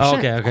 Yeah, 100%. Oh,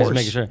 okay, of okay, just course.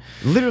 making sure.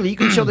 Literally, you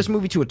can show this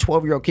movie to a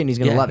 12-year-old kid and he's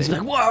going to love it. He's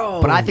like, whoa.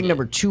 But I think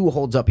number 2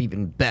 holds up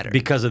even better.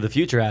 because of the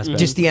future aspect.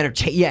 Just the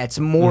entertain. Yeah, it's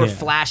more Yeah.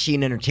 flashy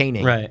and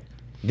entertaining. right.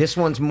 This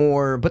one's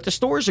more, but the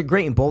stories are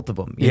great in both of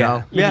them. You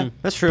know? Yeah,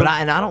 that's true. But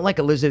I don't like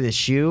Elizabeth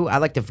Shue. I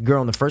like the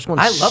girl in the first one.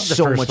 I love the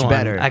so first much one.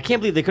 better. I can't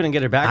believe they couldn't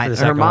get her back for the her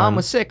second mom one.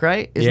 was sick,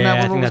 right? Isn't Yeah, I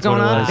that think what was that's what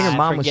going it on? was. I think her I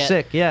mom was forget.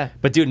 sick. Yeah.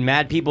 But dude,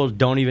 mad people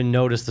don't even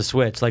notice the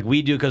switch. Like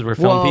we do because we're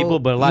film Well, people.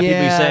 But a lot of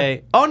people yeah.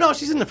 say, "Oh no,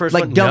 she's in the first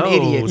Like one." dumb No,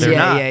 idiots. they're Yeah,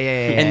 not. yeah,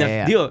 yeah, yeah, And the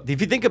yeah. deal,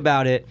 if you think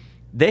about it,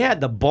 they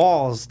had the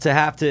balls to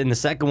have to in the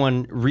second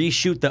one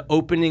reshoot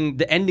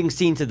the ending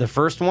scene to the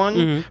first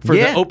one for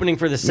Yeah. the opening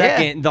for the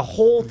second. Yeah. The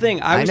whole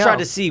thing. I was know. trying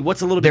to see what's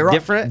a little bit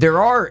different.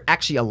 There are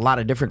actually a lot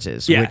of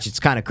differences, Yeah. which is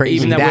kind of crazy.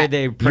 Even the way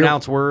they you're-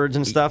 pronounce words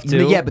and stuff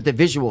too. Yeah, but the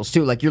visuals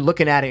too. Like you're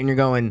looking at it and you're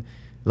going,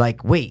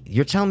 like, wait,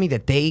 you're telling me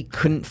that they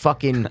couldn't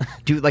fucking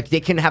do like they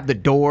couldn't have the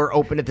door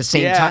open at the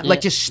same Yeah. time? Like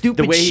just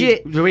stupid the way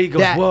shit. the way he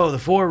goes, that- whoa, the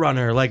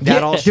Forerunner, like that. Yeah,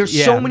 all there's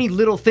yeah. so many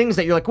little things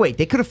that you're like, wait,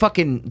 they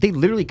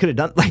literally could have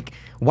done. Like,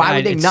 why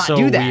would they It's not so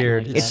do that?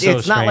 Weird. It's so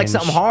not like strange.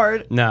 something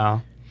hard.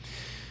 No.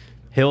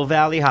 Hill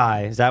Valley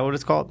High. Is that what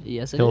it's called?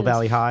 Yes, it Hill is.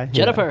 Valley High.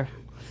 Jennifer.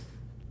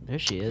 There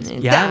she is.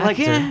 Yeah, I liked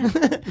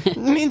her.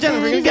 Me and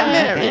Jennifer we got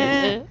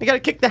married. We got to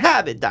kick the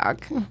habit,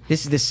 Doc.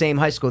 This is the same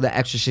high school that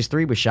Exorcist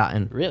 3 was shot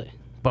in. Really?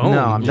 Boom.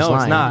 No, I'm just no,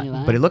 lying. it's not. You're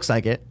lying. But it looks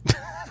like it.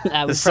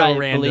 I would It's so probably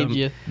random. believe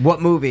you.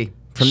 What movie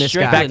from this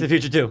Strickland. guy? Back to the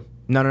Future too.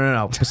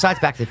 No. Besides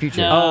Back to the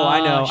Future. No. Oh,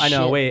 I know.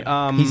 shit. Wait.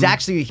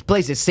 He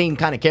plays the same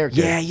kind of character.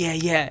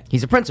 Yeah.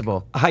 He's a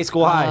principal. High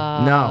School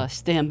High. No.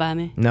 Stand by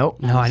me. Nope.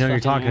 no, I know what you're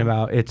fucking talking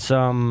around. about. It's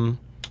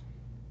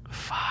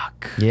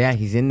fuck. Yeah,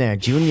 he's in there.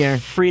 Junior.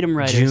 Freedom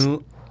Writers.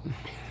 June.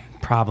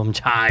 Problem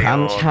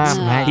Child.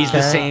 He's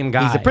the same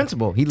guy. He's the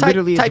principal. He Type-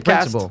 literally is the typecast.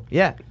 principal.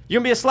 Yeah. You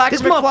gonna be a slacker,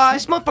 This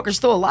McFly? motherfucker's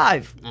still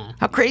alive.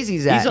 How crazy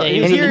is that? He's,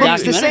 he was and he in the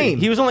looks the documentary. same.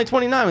 He was only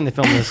 29 when they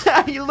filmed this.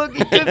 You look,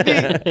 he could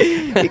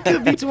be. He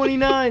could be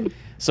 29.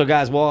 So,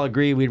 guys, we'll all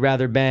agree we'd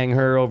rather bang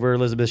her over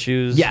Elizabeth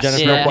Shue's Yes, Jennifer.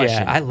 Yeah. no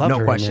question. Yeah, I love no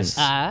her in question.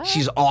 this.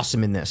 She's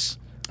awesome in this.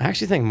 I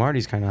actually think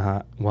Marty's kind of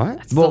hot. What?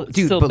 Well, Still-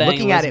 dude, still but bang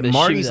looking at it, Elizabeth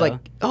Marty's Shue,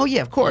 like, though. oh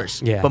yeah, of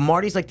course. Yeah. But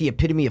Marty's like the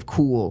epitome of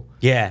cool.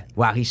 Yeah.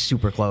 Wow, he's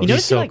super close. You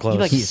notice so he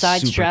close. He He's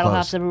side super straddle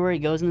close. hops everywhere he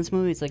goes in this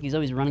movie. It's like he's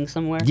always running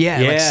somewhere. yeah,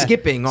 like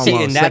skipping almost.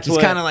 See, and that's like he's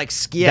what- kind of like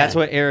yeah. That's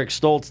what Eric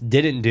Stoltz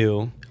didn't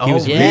do. He Oh,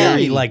 was yeah.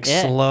 very like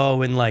Yeah.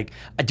 slow and like,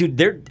 dude,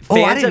 their fans Oh, I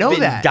have didn't know been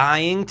that.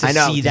 dying to I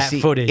know, see to that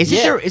footage.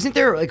 Isn't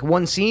there like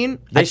one scene?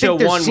 They I show think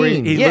there's one where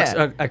scene. he yeah.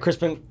 looks at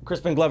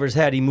Crispin Glover's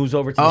head. He moves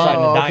over to the side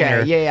of Oh, the okay.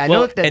 diner. Yeah, I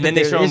Well, know that. and then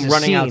they there show is him a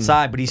running scene.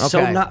 outside, but he's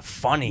so Okay. not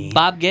funny.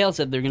 Bob Gale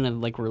said they're gonna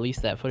like release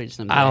that footage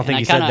someday. I don't think And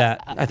he said kinda-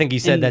 that. I think he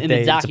said that in the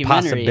it's a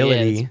documentary, yeah,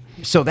 possibility.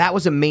 it's- So that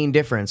was a main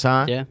difference,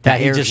 huh? Yeah. That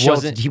he Eric just Schultz,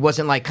 wasn't- he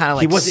wasn't like kind of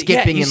He like wasn't-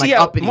 yeah, skipping you and see like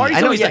how uppity. Marty's I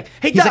know always he's like,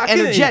 "Hey, he's Doc, like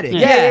energetic.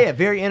 yeah. Yeah,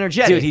 very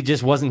energetic. Dude, he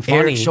just wasn't funny.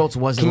 Eric Schultz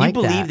wasn't Can like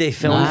you believe that. they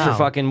filmed for Wow.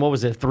 fucking, what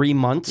was it, 3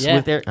 months Yeah.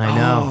 with their... I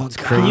know. Oh, It's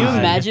God. Can you God.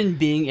 imagine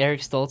being Eric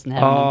Stoltz and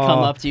having him come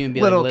up to you and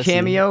be Little like, listen,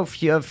 cameo of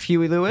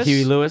Huey Lewis.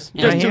 Huey Lewis?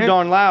 Yeah. Just too Right here?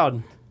 darn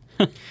loud.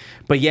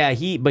 But yeah,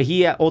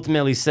 he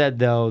ultimately said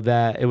though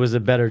that it was a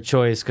better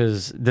choice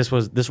because this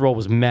role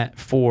was meant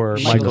for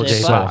Michael Michael J. J.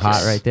 so Fox.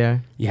 hot right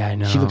there. Yeah, I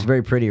know. She looks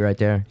very pretty right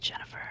there.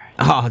 Jennifer.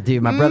 Oh,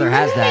 dude, my brother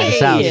has that in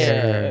his house.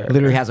 Yeah.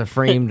 Literally has a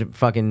framed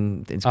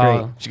fucking. It's great.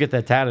 Oh, you should get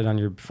that tatted on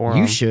your forearm.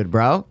 You should,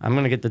 bro. I'm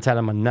gonna get the tat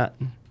on my nut,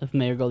 Of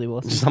Mayor Goldie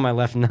Wilson. just on my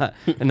left nut,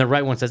 and the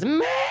right one says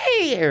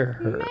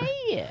Mayor.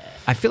 Yeah.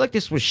 I feel like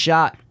this was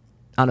shot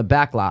on a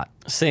back lot.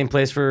 Same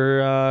place for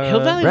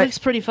Hill Valley right. looks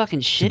pretty fucking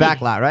shitty.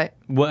 Back lot, right?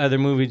 What other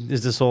movie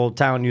is this whole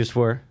town used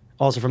for?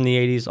 Also from the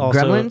 80s. Also,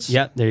 Gremlins?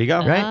 Yep, there you go.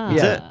 Right? Ah.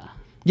 That's Yeah. it.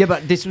 Yeah,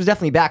 but this was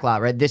definitely back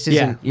lot, right? This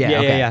isn't. Yeah,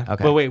 Okay.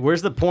 Okay. But wait,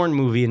 where's the porn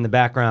movie in the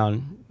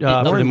background for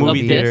the porn movie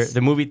movie. theater? This?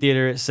 The movie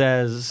theater it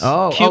says.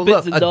 Oh,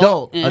 Cupid's look,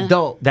 adult. Yeah.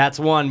 adult. That's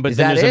one, but Is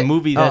then that there's it? a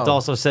movie that Oh.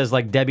 also says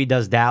like Debbie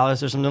Does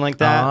Dallas or something like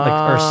that,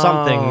 like, or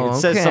something. It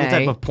says some okay.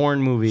 type of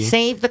porn movie.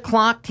 Save the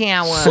clock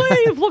tower.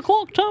 Save the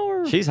clock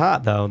tower. She's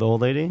hot though, the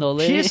old lady. The old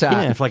lady. She is hot.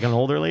 Yeah, if like an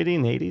older lady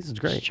in the 80s, it's She's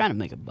great. trying to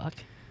make a buck.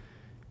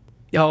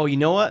 Oh, you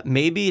know what?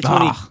 Maybe it's when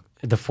Ah.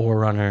 the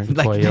Forerunner, the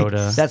Like,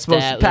 Toyota. That's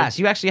supposed That- to pass.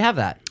 You actually have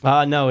that.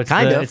 No, it's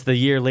Kind the, of. it's the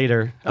year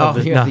later. Oh,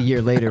 you have no. the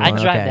year later. I'd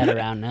one. drive okay. that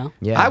around now.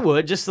 Yeah. I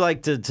would just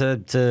like to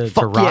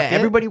Fuck rock yeah! it.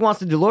 Everybody wants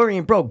the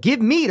DeLorean, bro.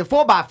 Give me the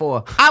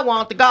 4x4. I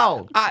want the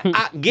gold. I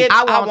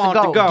want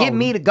the gold. Give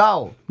me the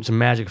gold. It's a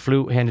magic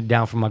flute handed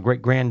down from my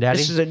great granddaddy.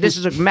 This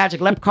is a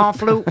magic leprechaun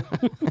flute.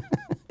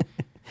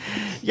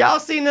 Y'all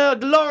seen the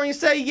DeLorean?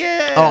 Say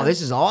yeah. Oh,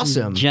 this is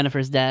awesome.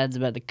 Jennifer's dad's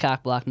about to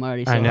cock block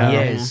Marty. So I know. hard,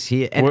 Yes,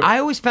 and We're- I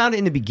always found it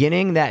in the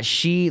beginning that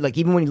she, like,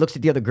 even when he looks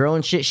at the other girl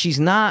and shit, she's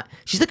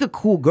like a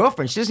cool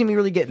girlfriend. She doesn't even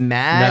really get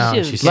mad.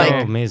 No, She she's was so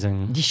like-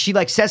 amazing. She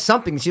like says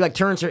something. She like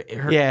turns her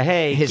Yeah,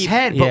 hey, his keep-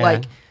 head, but yeah.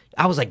 like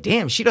I was like,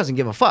 damn, she doesn't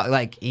give a fuck.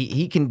 Like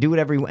he can do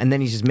whatever, and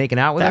then he's just making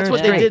out with That's her. what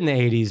It's they great. did in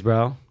the 80s,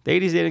 bro. The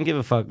 80s, they didn't give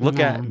a fuck. Look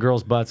at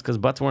girls' butts, because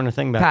butts weren't a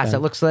thing back Pass. then. That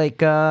looks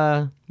like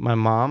My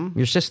mom.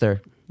 your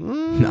sister.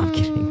 No, I'm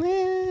kidding.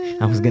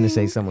 I was gonna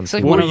say someone's. It's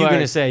like What one were of you our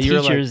gonna say? You were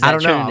like- teachers I at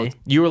don't know. Trinity.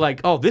 You were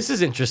like, oh, this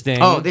is interesting.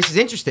 Oh, this is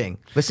interesting.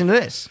 Listen to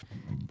this.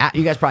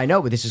 You guys probably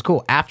know, but this is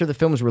cool. After the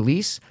film's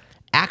release,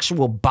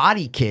 actual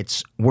body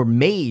kits were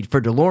made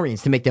for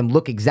DeLoreans to make them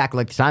look exactly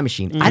like the time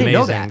machine. I didn't know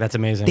Amazing. that. That's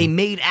amazing. They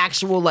made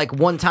actual like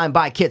one-time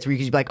buy kits where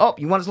you could be like, oh,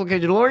 you want us to look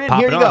at a DeLorean? Pop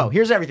Here it you go. on.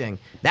 Here's everything.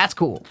 That's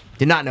cool.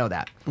 Did not know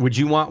that. Would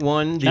you want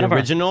one, the Kind of a-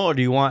 original, or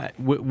do you want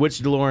which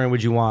DeLorean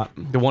would you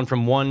want? The one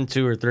from 1,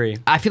 2, or 3?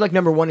 I feel like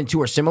number 1 and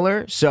 2 are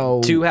similar.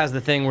 So 2 has the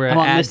thing where it I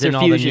want adds Mr. in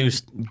all the Fusion.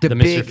 new the the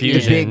big, Mr.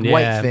 Fusion, the big yeah.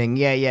 white thing.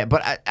 Yeah.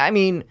 But I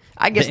mean,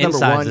 I guess The number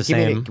inside's 1. the Give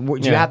me same. the,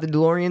 do you Yeah. have the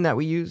DeLorean that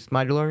we used?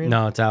 My DeLorean?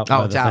 No, it's out. Oh,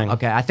 by it's the out. thing.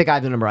 Okay, I think I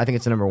have the number. I think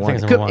it's the number 1. I think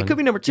it's It number could, 1. it could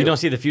be number 2. You don't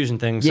see the Fusion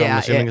thing, so I'm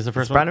assuming it's the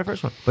first it's probably one. the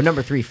first one. But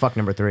number 3, fuck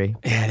number 3.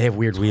 Yeah, they have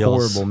weird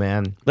wheels. Horrible,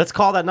 man. Let's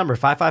call that number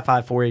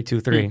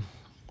 555-4823.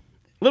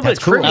 A little That's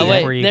bit of trivia cool. Oh,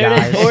 wait, for you there it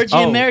guys. is. Orgy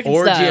American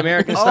Orgy style.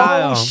 American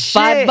style. Oh,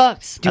 shit.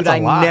 $5. Dude, That's a I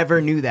lot. never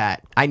knew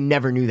that. I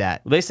never knew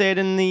that. They say it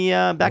in the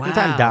Back in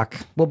Time Wow. doc.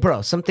 Well,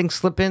 bro, something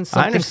slip in, I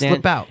something understand.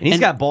 slip out. And he's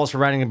And- got balls for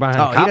riding behind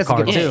Oh, a he cop doesn't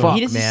car give a too. fuck. He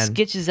just man.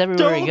 sketches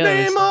everywhere he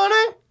goes. money.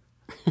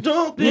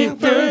 Don't need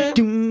friends.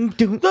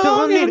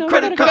 Don't need a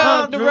credit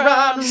card to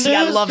ride in See,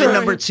 I this love it. train.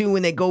 Number 2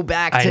 when they go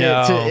back I to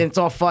know. and it's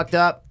all fucked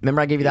up.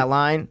 Remember I gave you that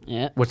line?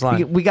 Yeah. Which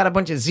line? We got a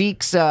bunch of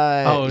Zeke's.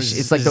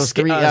 It's like those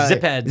 3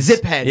 Zip heads.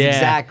 Zip heads, Yeah.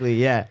 exactly.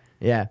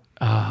 Yeah.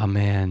 Oh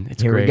man,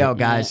 it's Here great. we go,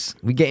 guys.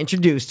 We get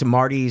introduced to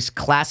Marty's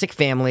classic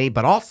family,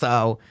 but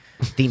also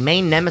the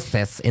main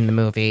nemesis in the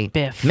movie,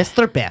 Biff.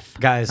 Mr. Biff.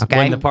 Guys, okay?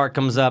 when the part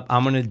comes up,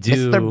 I'm gonna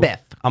do. Mr.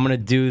 Biff. I'm gonna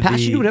do Pass,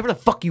 you do the. whatever the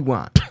fuck you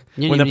want.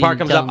 You When didn't the part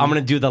even comes up, tell I'm me.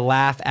 gonna do the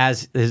laugh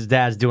as his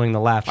dad's doing the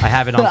laugh. I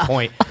have it on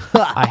point.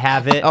 I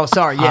have it. Oh,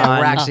 sorry. Yeah, on-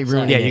 we're actually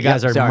ruining Yeah, it. you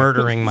guys Yep, are sorry.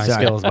 murdering my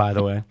Sorry. skills, by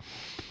the way.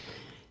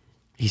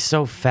 He's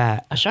so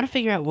fat. I was trying to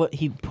figure out what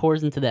he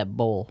pours into that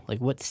bowl. Like,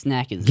 what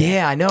snack is that?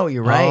 Yeah, I know.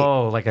 You're right.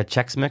 Oh, like a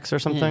Chex Mix or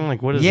something? Yeah.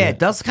 Like what is yeah, it? it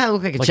does kind of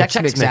look like a Like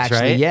Chex Mix, actually.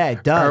 right? Yeah,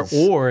 it does.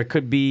 Or it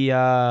could be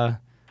the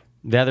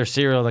other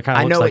cereal that kind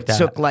of I looks know like it that.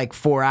 took like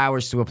 4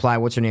 hours to apply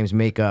what's her name's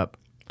makeup.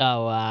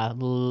 Oh,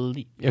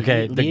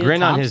 Okay, the Leah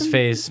grin on his Thompson?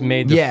 face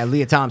made the Yeah,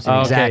 Leah Thompson. Oh,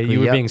 okay, exactly. you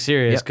were yep. being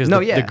serious Yep. because no,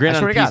 the, yeah, the grin I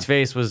on swear to Pete's God.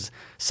 face was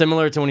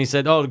similar to when he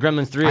said, "Oh, the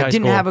Gremlins 3 I high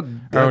didn't school." have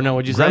a- or no,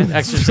 what'd you say? Gremlins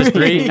Exorcist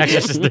 3. 3.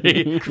 Exorcist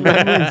 3.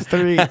 Gremlins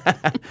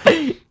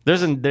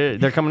 3.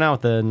 They're coming out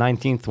with the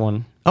 19th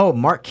one. Oh,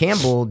 Mark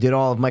Campbell did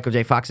all of Michael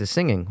J. Fox's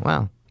singing.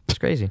 Wow, that's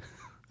crazy.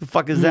 The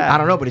fuck is that? I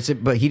don't know,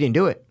 but he didn't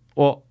do it.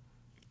 Well,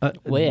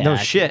 Well, yeah, no I-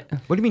 shit.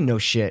 What do you mean, no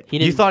shit? He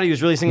You didn't. thought he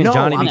was really singing no,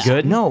 Johnny I'm, Be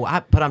Good? No,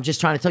 but I'm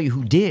just trying to tell you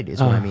who did.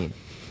 Is what I mean.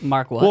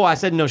 Mark what? Well, I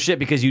said no shit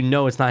because you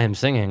know it's not him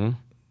singing.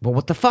 Well,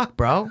 what the fuck,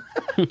 bro?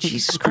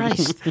 Jesus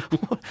Christ!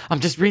 I'm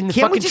just reading the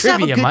Can't we fucking just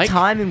trivia, have a good Mike.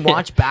 time and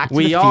watch Back to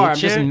We the are. I'm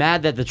Future? just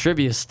mad that the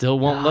trivia still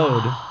won't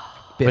load.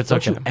 Biff, it's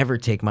don't okay. you ever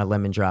take my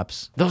lemon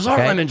drops? Those are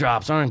okay? lemon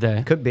drops, aren't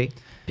they? Could be.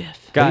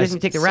 Biff. He Guys, doesn't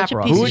take the such a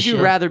wrapper off. piece who of would you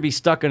shit. rather be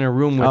stuck in a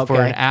room with for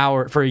Okay. an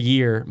hour, for a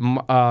year?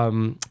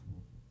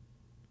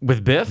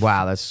 With Biff?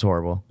 Wow, that's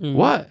horrible.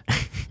 What?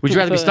 Would you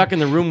rather be stuck in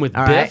the room with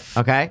All right, Biff?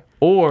 okay.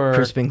 Or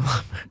Crispin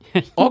Glover.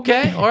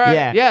 Okay, all right.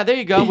 Yeah. Yeah, there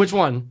you go. Which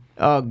one?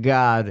 Oh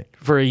God.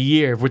 For a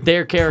year with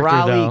their character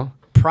though.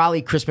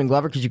 Probably Crispin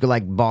Glover because you could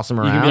like boss him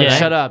You around. can be like, right?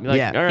 shut up. You're like,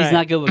 Yeah. all right. He's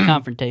not good with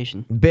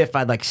confrontation. Biff,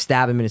 I'd like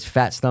stab him in his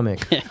fat stomach.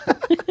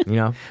 You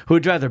know, Who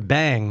would you rather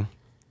bang?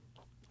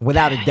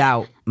 without a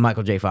doubt,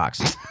 Michael J.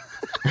 Fox.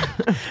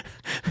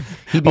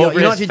 He'd be, Over you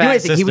don't have his to do fat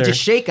anything. He would sister.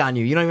 just shake on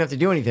you. You don't even have to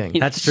do anything.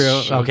 That's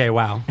true. Shit. Okay,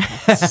 wow.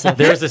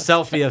 There's a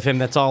selfie of him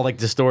that's all like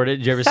distorted.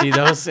 Did you ever see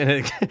those?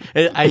 And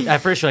at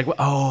first you're like,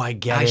 oh, I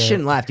get I it.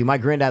 shouldn't laugh, dude. My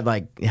granddad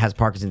like has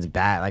Parkinson's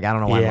bad. Like I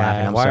don't know why I'm Yeah,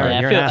 laughing. I'm why are sorry. Yeah,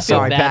 You're I feel, an I feel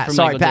asshole. bad Sorry, for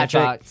sorry, Michael J.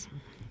 Patrick. Fox.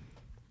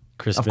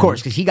 Crispin. Of course,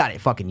 because he got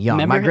it fucking young.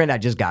 Remember My him-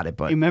 granddad just got it,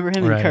 but You remember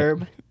him Right. in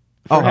Curb?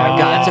 oh my Oh.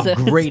 god, that's a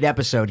Episodes. great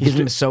episode. He gives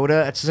him a soda.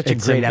 That's such a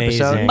It's great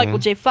amazing. episode. Michael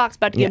J. Fox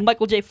about to get Yeah.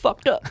 Michael J.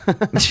 fucked up.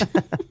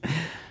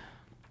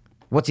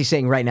 What's he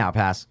saying right now,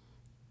 Pass?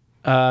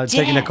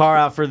 Taking the car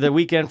out for the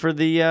weekend for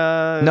the.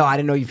 No, I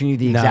didn't know if you knew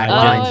the exact No,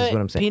 lines. wait, Is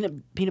what I'm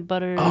saying. Peanut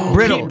butter.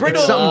 Brittle.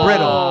 It's something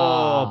brittle.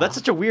 Oh, that's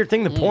such a weird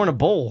thing to pour in a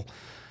bowl.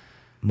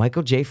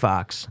 Michael J.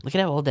 Fox. Look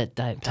at all that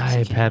Diet Pepsi.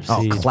 Diet can. Pepsi.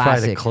 Oh, It's probably the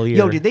classic. Clear.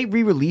 Yo, did they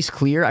re-release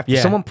Clear? After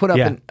Yeah, someone put up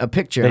yeah. a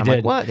picture. They I'm did.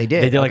 like, what? They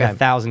did. They did like Okay.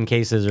 1,000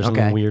 cases or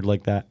something Okay. weird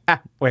like that.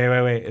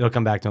 Wait. It'll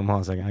come back to him. Hold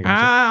on a second. I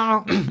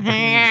got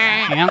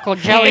you. Uncle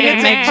Joey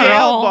didn't make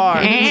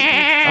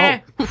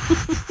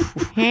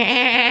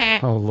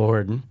Oh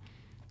Lord.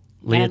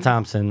 Leah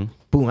Thompson.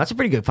 Boom. That's a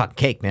pretty good fucking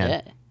cake, man.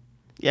 Yeah.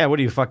 Yeah, what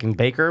are you, fucking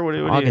baker? What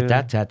are I'll you? get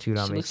that tattooed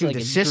on She me. looks Dude, like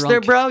the a sister,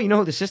 drunk- bro. You know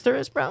who the sister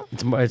is, bro?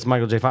 It's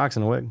Michael J. Fox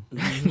in a wig.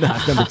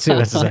 That's number two.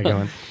 That's the second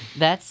one.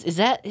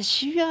 Is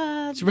she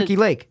It's Ricky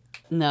Lake.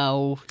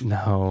 No.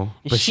 No.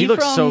 Is But she she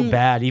looks so from-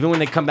 bad. Even when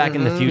they come back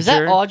in the future. Is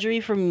that Audrey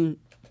from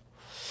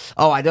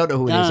Oh, I don't know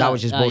who it is. No, That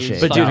was just no, you bullshit.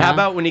 just But dude, Fuck. how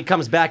about when he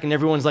comes back and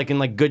everyone's like in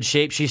like good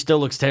shape? She still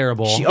looks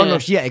terrible. yeah,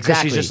 'Cause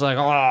exactly. she's just like,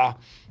 oh,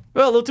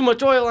 well, a little too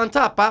much oil on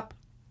top, Pop.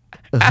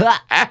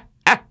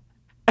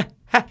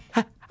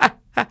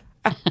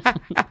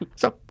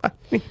 So,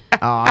 oh,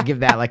 I'll give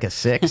that like a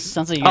 6.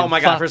 sounds like oh my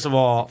God! First of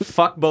all,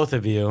 fuck both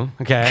of you.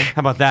 Okay, how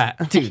about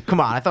that? Dude, come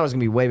on. I thought it was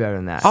gonna be way better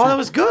than that. Oh, that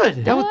was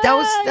good. that was All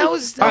right,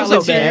 was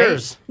let's hear okay.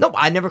 yours. No,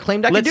 I never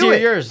claimed I Let's could do hear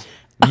it. yours.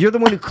 You're the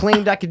one who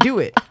claimed I could do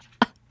it.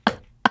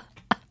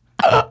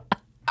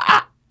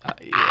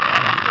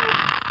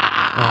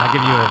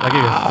 I'll give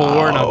you a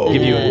 4, and I'll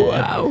give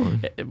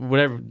you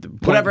whatever.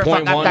 Whatever,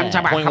 Point fuck, one.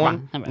 that- Point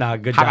one. Haba. Nah,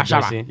 good job, Haba,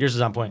 shaba. Josie. Yours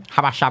is on point.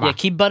 Haba shaba. Yeah,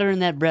 keep buttering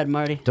that bread,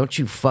 Marty. Don't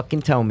you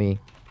fucking tell me.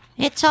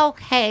 It's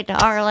okay,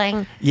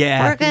 darling.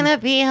 Yeah. We're gonna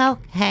be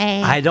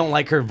okay. I don't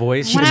like her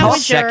voice. When The I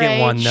was your second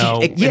one, age.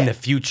 though, Yeah, in the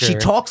future. She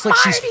talks like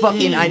she's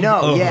fucking. I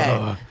know.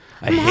 Yeah.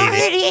 I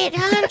hate Marty,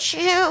 don't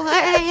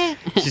you?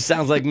 it. She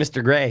sounds like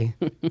Mr. Gray.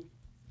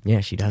 Yeah,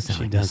 she does sound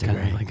She like does Mr. kind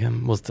of Gray. like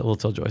him. We'll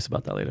tell Joyce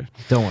about that later.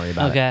 Don't worry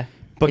about it. Okay.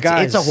 But It's,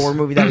 guys, it's a horror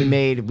movie that we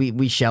made.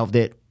 We shelved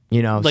it.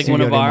 You know, Like studio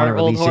one of didn't wanna our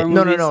old release horror it.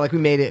 No, movies? like we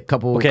made it a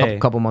Okay.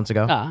 couple months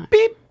ago. Ah.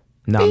 Beep.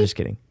 No, I'm just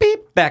kidding. Beep.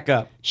 Back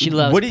up. She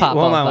loves What do you, Pop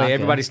hold Off on, wait. vodka.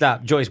 Everybody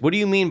stop. Joyce, what do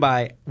you mean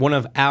by one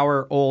of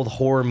our old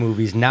horror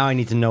movies? Now I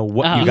need to know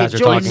what Oh, you guys are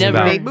Joyce talking never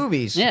about. made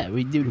movies. Yeah,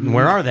 we do.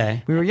 Where are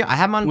they? We were. Yeah, I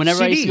have them on Whenever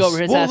CDs. I used to go over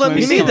his Well, house, let whenever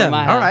me he see used to go them.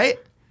 over my All house. right.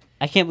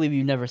 I can't believe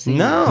you've never seen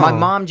No. them. My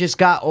mom just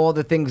got all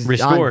the things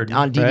Restored,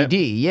 on DVD. right?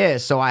 Yeah,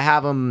 so I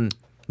have them.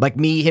 Like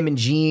me, him, and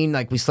Gene.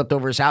 Like we slept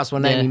over his house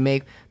one night Yeah. and we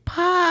make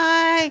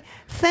pie.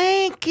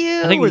 Thank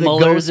you. I think Where the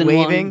Muller's ghost in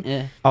waving. one.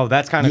 Yeah. Oh,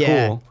 that's kind of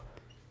Yeah. cool.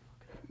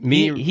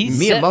 Me, He me and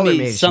sent Muller me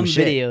made some some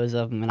shit. videos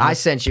of him, and I I was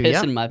sent you,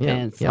 pissing yeah, my yeah,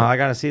 pants. yeah. Oh, I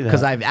gotta see that.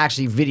 Because I've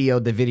actually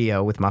videoed the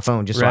video with my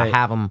phone just so I Right.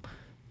 have them.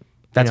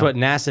 That's you know. what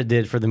NASA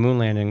did for the moon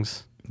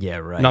landings. Yeah,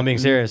 right. No, I'm being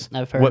serious.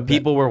 I've heard What of that.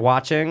 people were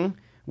watching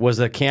was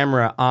a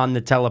camera on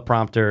the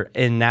teleprompter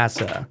in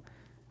NASA.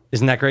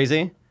 Isn't that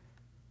crazy?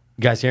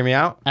 You guys hear me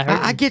out? I heard.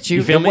 I get you.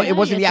 You feel me? It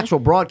wasn't the actual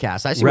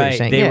broadcast. I see what you're Right.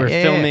 saying. They Yeah, were yeah,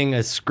 yeah. filming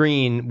a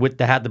screen with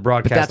had the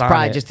broadcast But that's on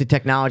probably it. just the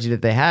technology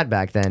that they had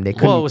back then. They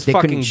couldn't. Well, it was they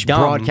fucking couldn't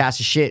dumb. broadcast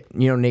a shit,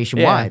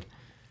 nationwide.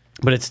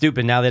 But it's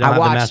stupid now. They don't I have the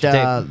watched master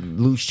tape.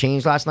 Loose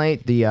Change last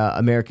night, the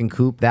American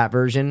Coupe, that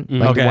version,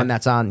 like Okay. the one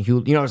that's on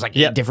Hulu. You know, it's like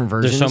Yep. 8 different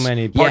There's versions. so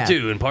many. Part Yeah.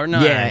 2 and part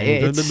 9. Yeah,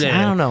 it's, Blah, blah,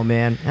 blah. I don't know,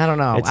 man. I don't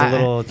know. It's a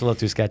little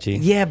too sketchy.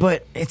 Yeah,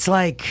 but it's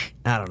like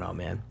I don't know,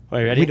 man.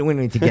 Wait, ready? We don't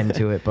need to get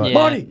into it, but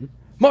Yeah.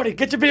 Marty,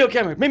 get your video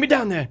camera. Meet me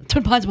down there.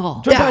 Twin Pines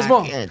Mall. Twin Pines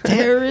Mall.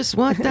 Terrorists,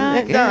 what the?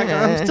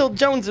 I'm still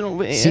jonesing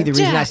over here. See, the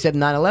reason I Jack. said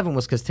 9/11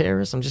 was because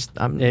terrorists.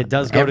 It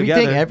does go everything,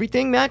 together.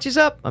 Everything matches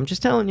up. I'm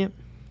just telling you.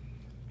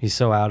 He's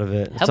so out of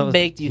it. How So-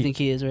 baked do you think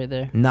he is right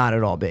there? Not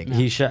at all big.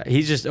 He's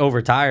just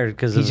overtired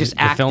because He's of just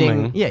the acting.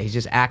 filming. Yeah, he's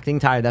just acting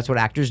tired. That's what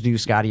actors do,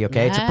 Scotty.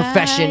 Okay, it's a Ah,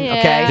 profession. yeah.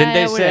 Okay. Didn't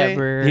they say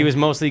Whatever. he was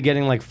mostly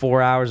getting like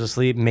 4 hours of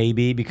sleep,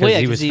 maybe because Well, yeah,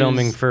 he 'cause was he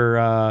filming was-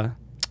 for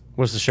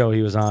what's the show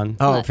he was on?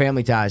 Oh,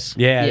 Family Ties.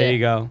 Yeah, there Yeah. you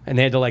go. And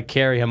they had to like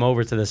carry him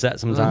over to the set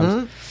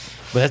sometimes.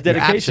 But that's You're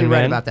dedication, absolutely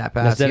right man. about that,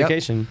 That's Paz. Yep.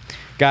 dedication.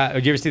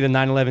 Did you ever see the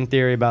 9/11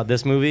 theory about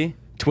this movie?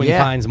 Twin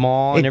Yeah. Pines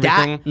Mall and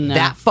everything. No.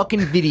 That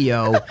fucking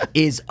video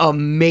is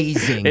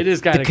amazing. It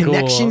is kinda The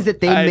connections cool. that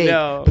they I make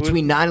know.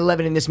 between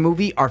 9/11 and this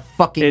movie are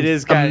fucking It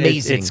is kind of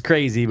amazing. it's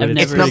crazy, but I've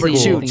it's It's never number pretty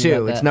seen cool. two anything too.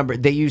 about It's that. number.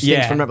 They use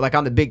Yeah. things from like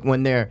on the big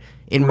when they're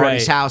in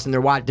Marty's Right. house and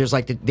they're watching. There's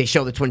like they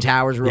show the Twin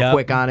Towers real Yep.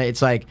 quick on it.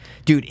 It's like,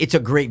 dude, it's a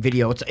great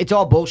video. It's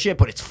all bullshit,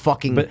 but it's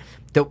fucking. But-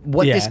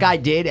 what this yeah. guy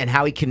did and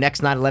how he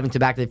connects 9/11 to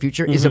Back to the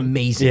Future is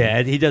amazing.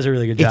 Yeah, he does a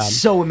really good job. It's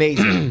so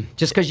amazing.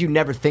 Just because you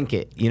never think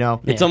it, you know.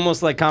 It's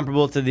almost like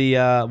comparable to the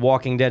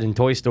Walking Dead and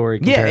Toy Story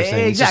Yeah, comparison.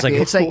 exactly.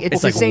 It's like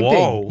it's the like, same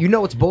whoa. thing. You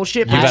know, it's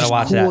bullshit, but You it's gotta just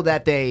watch cool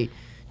that. that they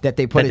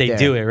put that it they there.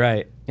 do it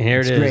right. And here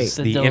It's it is,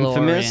 great. the The DeLorean.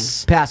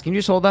 infamous. Pass, can you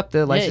just hold up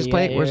the license yeah,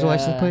 plate? Where's the yeah.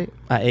 license plate?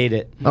 I ate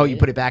it. Oh, you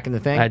put it back in the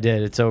thing? I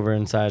did. It's over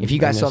inside. If you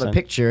guys on saw this the end.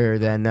 picture,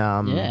 then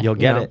Yeah. You'll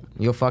get it.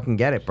 You'll fucking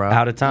get it, bro.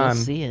 Out of You'll time.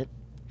 see it.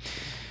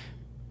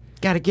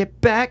 Gotta get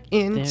back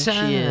in There she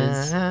time.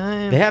 is.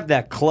 They have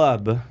that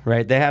club,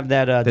 right? They have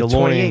that The DeLorean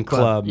 28 Club.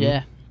 club.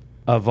 Yeah.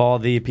 Of all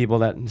the people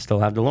that still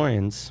have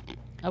DeLoreans.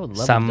 I would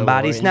love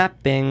Somebody a DeLorean.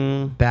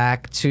 snapping.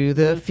 Back to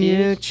the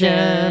future.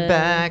 future.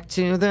 Back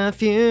to the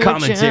future.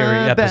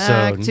 Commentary Back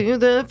episode. to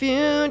the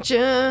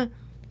future.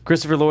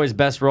 Christopher Lloyd's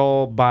best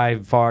role by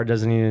far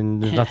doesn't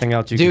even. There's nothing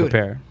else you can Dude.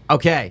 compare.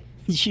 Okay.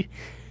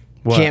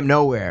 What? Camp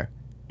Nowhere.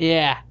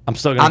 Yeah. I'm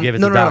still gonna give it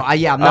no, to no, Doc.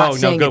 yeah, I'm not Oh, no,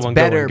 saying good it's one,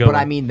 good better, one, good but I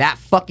one. mean that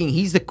fucking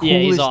he's the Yeah,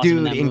 he's coolest awesome in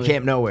dude that in movie.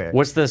 Camp Nowhere.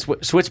 What's the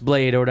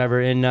Switchblade or whatever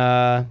in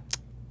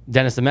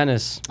Dennis the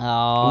Menace?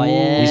 Oh,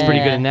 yeah. He's pretty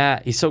good in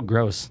that. He's so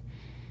gross.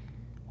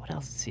 What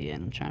else is he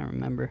in? I'm trying to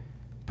remember.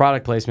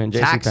 Product placement,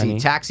 Taxi.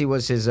 JCPenney. Taxi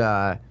was his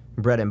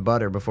bread and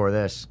butter before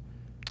this.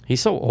 He's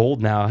so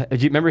old now. Do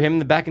you remember him in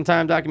the Back in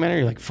Time documentary?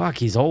 You're like, fuck,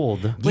 he's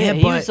old. Yeah,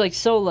 he but- was like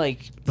so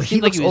like. but Seemed he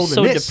like looks he was old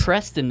so in this.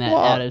 depressed in that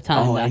out of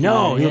time. Oh, I know.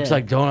 documentary, He looks yeah.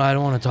 like, I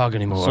don't want to talk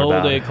anymore So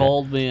about they it.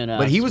 called me and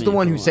But he asked was the me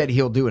one if who I said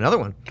he'll do another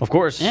one. Of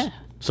course. Yeah.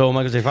 So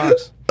Michael J.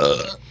 Fox.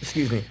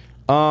 Excuse me.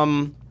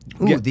 um,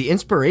 Ooh, Yeah. the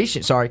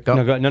inspiration. Sorry, go.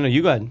 no,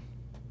 you go ahead.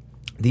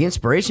 The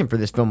inspiration for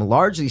this film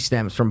largely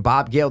stems from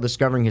Bob Gale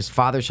discovering his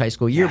father's high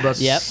school yearbook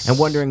Yep. and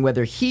wondering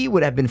whether he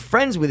would have been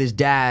friends with his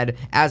dad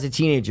as a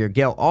teenager.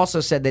 Gale also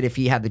said that if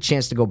he had the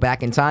chance to go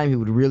back in time, he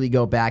would really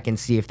go back and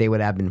see if they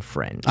would have been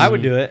friends. I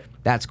would do it.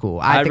 That's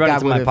cool. I'd run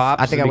into my would've-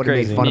 pops, I think I it'd be would have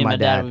made crazy. fun Me of and my my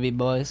dad dad. would be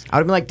boys. I would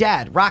have been like,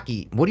 Dad,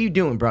 Rocky, what are you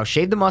doing, bro?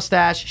 Shave the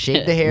mustache,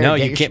 shave the hair. No,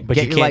 get you your- can't. But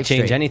get you your can't life change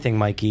straight. anything,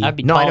 Mikey. I'd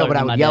be No, I know, taller but I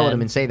than would my yell at dad.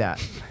 him and say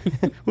that.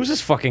 Who's this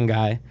fucking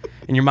guy?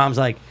 And your mom's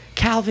like,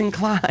 Calvin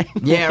Klein.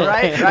 Yeah,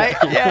 right.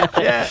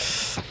 Yeah.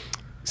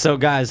 So,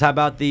 guys, how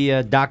about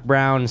the Doc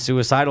Brown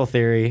suicidal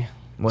theory?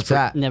 What's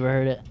that? Never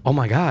heard it. Oh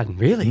my God,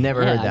 really?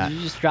 Never heard that.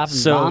 You're just dropping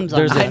So bombs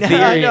there's on a me.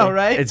 theory. I know,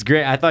 right? It's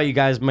great. I thought you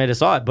guys might have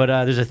saw it, but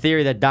there's a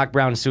theory that Doc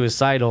Brown is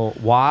suicidal.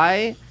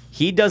 Why?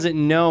 He doesn't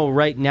know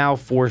right now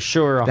for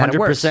sure, That it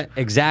works. 100%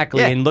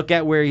 exactly. Yeah. And look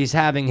at where he's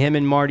having him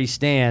and Marty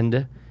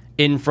stand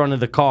in front of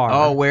the car.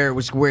 Oh, where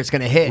it's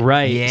gonna hit?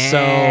 Right, Yeah. so-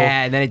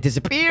 and then it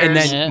disappears. And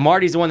then Yeah.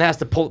 Marty's the one that has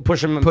to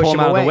push him Push pull him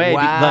him out of the away. way.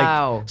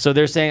 Wow. Like, so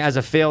they're saying as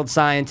a failed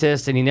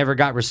scientist and he never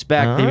got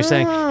respect, they were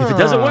saying, if it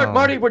doesn't work,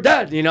 Marty, we're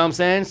dead. You know what I'm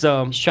saying?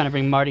 So He's trying to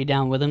bring Marty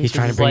down with him. he's 'cause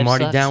trying to his bring life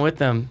Marty sucks. down with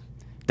them.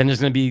 Then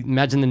there's going to be,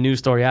 imagine the news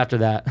story after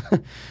that.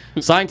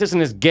 Scientist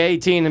and his gay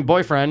teen and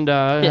boyfriend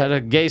had a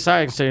gay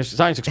science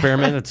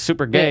experiment that's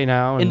super gay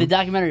now. In the and-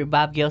 documentary,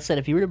 Bob Gale said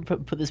if you were to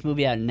put this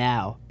movie out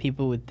now,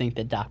 people would think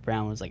that Doc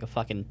Brown was like a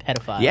fucking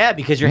pedophile. yeah,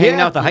 because you're hanging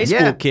out with a high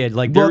school kid.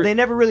 Like, well, they're- they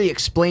never really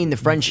explained the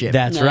friendship.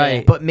 that's No, right.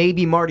 yeah. But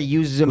maybe Marty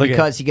uses him Look at-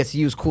 because he gets to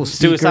use cool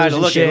speakers Suicidal.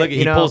 and Look shit. at, you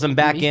he know? pulls him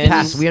back in.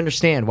 Pass, we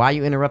understand. Why are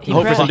you interrupting He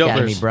the probably- fuck out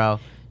of me, Dopers. bro?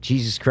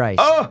 Jesus Christ.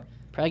 Oh!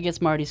 Probably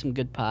gets Marty some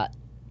good pot.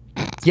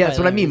 yeah, that's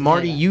what I mean. Yeah.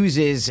 Marty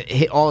uses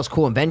all his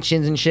cool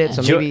inventions and shit.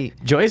 So maybe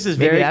Joyce is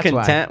maybe very that's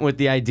why. content with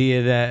the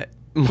idea that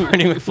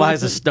Marty McFly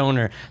is a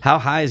stoner. How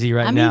high is he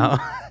right I mean, now?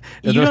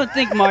 You don't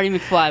think Marty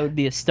McFly would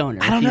be a stoner?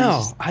 I if don't he was know.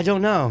 just- I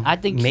don't know. I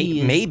think he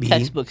is maybe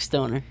textbook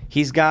stoner.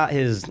 he's got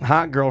his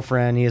hot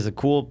girlfriend. He has a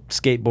cool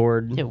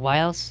skateboard. Yeah, why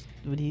else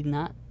would he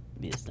not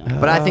be a stoner?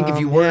 But I think if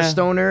you were yeah. a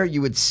stoner,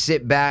 you would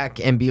sit back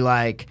and be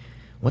like,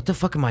 "What the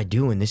fuck am I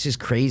doing? This is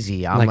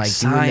crazy." I'm Like like,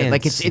 doing it.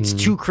 Like science it's and-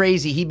 too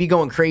crazy. He'd be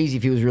going crazy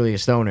if he was really a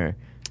stoner.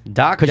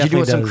 Doc Because you're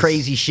doing definitely some does-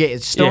 crazy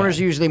shit. Stoners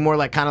Yeah. are usually more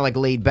like kind of like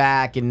laid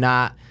back and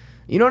not,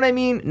 you know what I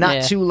mean? Not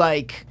Yeah. too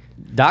like.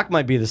 Doc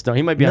might be the stoner.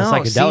 He might be on No,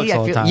 psychedelics see,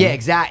 all the time. yeah,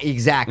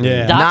 exactly.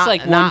 Yeah. Doc's Not-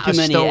 like one not too a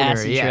many stoner,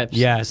 acid yeah. trips.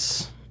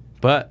 Yes,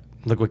 but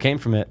look what came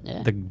from it.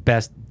 Yeah. The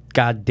best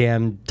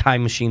goddamn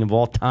time machine of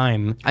all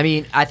time. I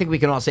mean, I think we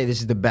can all say this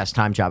is the best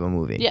time travel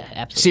movie. Yeah,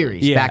 absolutely.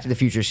 Series, Yeah. Back to the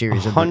Future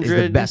series is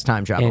the best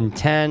time travel.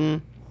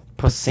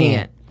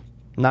 110%.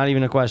 Not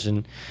even a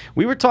question.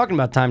 We were talking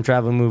about time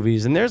travel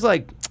movies, and there's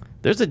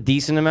a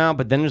decent amount,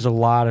 but then there's a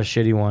lot of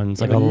shitty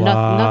ones. Like But a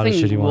lot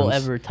nothing of shitty will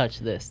ones. ever touch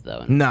this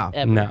though. No.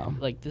 Ever. No.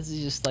 Like this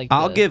is just like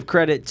I'll the- give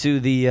credit to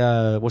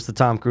the what's the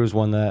Tom Cruise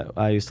one that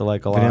I used to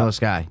like a lot. Vanilla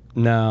Sky.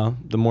 No,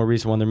 the more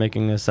recent one they're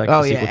making a second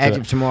Oh sequel yeah, to Edge it.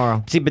 of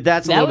Tomorrow. See, but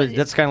that's a That little was- bit.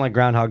 That's kind of like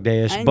Groundhog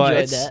Day-ish. I but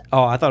enjoyed it's, that.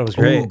 oh, I thought it was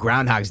great. Ooh,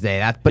 Groundhog's Day.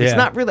 But it's Yeah.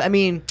 not really. I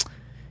mean,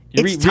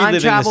 it's Re- time reliving the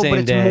travel, same but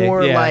it's day,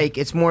 more yeah. like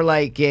it's more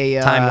like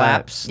a Time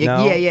lapse.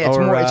 No? Yeah. It's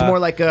Or, more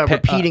like a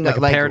repeating like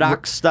a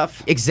paradox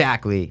stuff.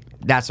 Exactly.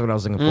 That's what I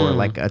was looking for.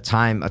 Like a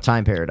time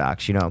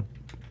paradox. You know.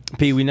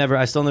 P,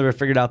 I still never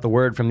figured out the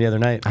word from the other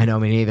night. I know,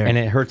 me neither. And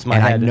it hurts my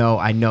and head.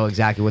 I know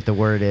exactly what the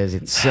word is.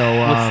 It's so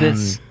What's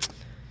this?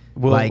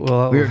 Well, like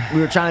well, we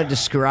were trying to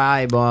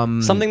describe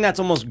something that's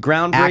almost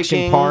groundbreaking,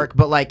 Action Park,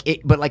 but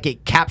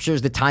it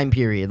captures the time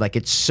period. Like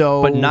it's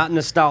so, but not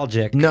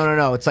nostalgic.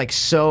 No. It's like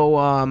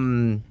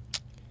so.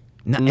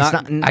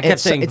 Not- I kept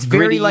saying it's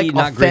very gritty, like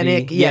not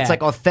authentic. gritty. Yeah, it's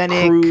like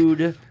authentic.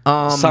 crude,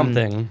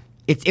 something.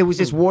 It was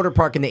this water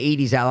park in the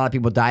 80s that a lot of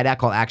people died at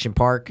called Action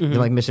Park. Mm-hmm. And,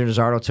 like Mr.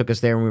 Nazardo took us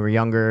there when we were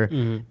younger.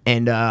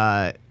 And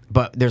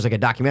but there's like a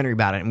documentary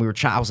about it, and we were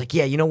trying. I was like,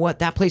 yeah, you know what?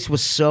 That place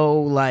was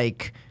so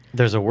like.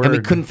 There's a word. And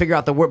we couldn't figure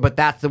out the word, but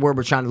that's the word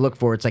we're trying to look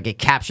for. It's like it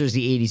captures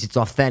the 80s. It's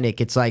authentic.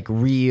 It's like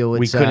real. We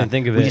It's, couldn't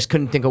think of it. We just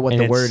couldn't think of what And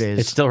the it's- word is.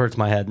 It still hurts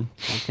my head,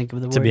 Can't think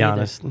of the to word be either.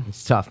 honest.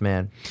 It's tough,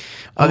 man.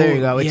 Oh, there Oh,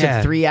 you go. It yeah.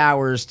 took 3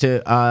 hours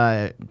to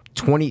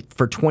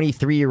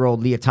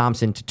 23-year-old Leah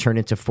Thompson to turn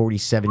into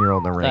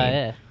 47-year-old Lorraine.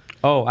 Yeah.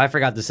 Oh, I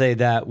forgot to say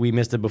that we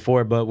missed it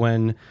before, but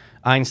when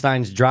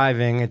Einstein's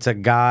driving, it's a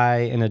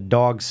guy in a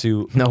dog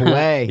suit. No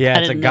way. Yeah,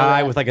 I it's a didn't know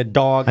guy that. with like a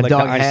dog, A like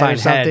dog the head or Einstein head.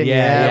 something?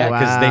 Yeah, Yeah,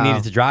 because they wow.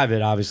 needed to drive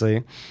it,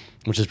 obviously,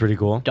 which is pretty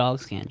cool.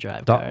 Dogs can't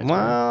drive cars.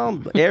 Well,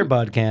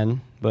 Airbud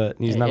can, but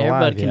he's not Airbud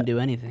alive can yet. do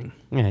anything.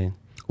 Yeah.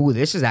 Ooh,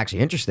 this is actually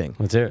interesting.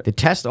 Let's hear it. The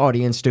test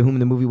audience to whom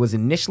the movie was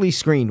initially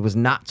screened was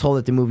not told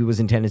that the movie was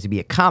intended to be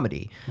a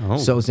comedy. Oh.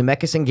 So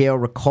Zemeckis and Gale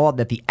recalled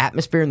that the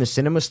atmosphere in the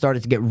cinema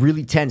started to get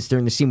really tense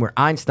during the scene where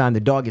Einstein, the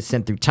dog, is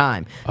sent through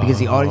time because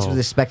the audience was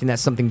expecting that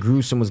something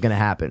gruesome was going to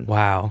happen.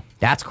 Wow.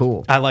 That's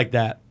cool. I like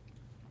that.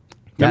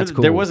 That's Remember,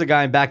 cool. There was a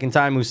guy Back in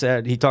Time who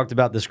said he talked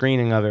about the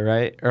screening of it,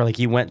 right? Or like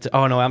he went to.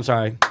 Oh no, I'm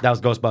sorry. That was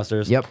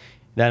Ghostbusters. Yep.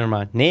 Never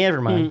mind. Never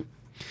mind.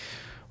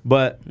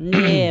 But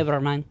Never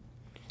mind.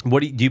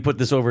 what do you put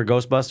this over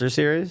Ghostbusters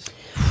series?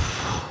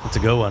 It's a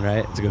good one,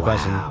 right? It's a good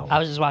question. I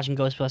was just watching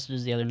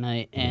Ghostbusters the other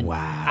night, and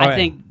Wow. I Alright.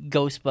 think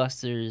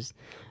Ghostbusters.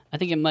 I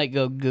think it might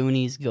go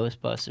Goonies,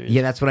 Ghostbusters.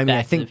 Yeah, that's what I mean.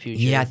 Back I think to the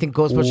Future. yeah, I think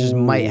Ghostbusters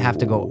might have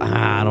to go.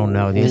 I don't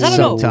know. Dude. Because It's I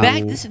don't so know. tough.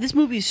 Back this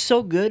movie is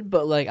so good,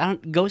 but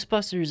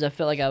likeGhostbusters, I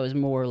felt like I was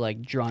more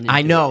like drawn into.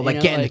 I know, it, like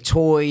you getting the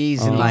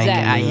toys and like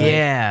Exactly.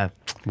 yeah.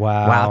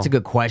 Wow. Wow, that's a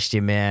good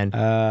question, man.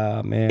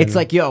 Man. It's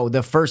like, yo,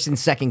 the first and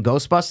second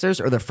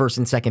Ghostbusters or the first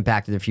and second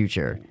Back to the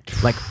Future?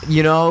 Like,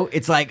 you know,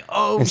 it's like,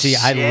 oh, And see,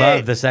 shit. I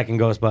love the second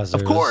Ghostbusters.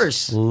 Of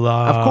course.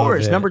 Love Of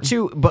course. it. Number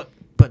two, but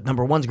but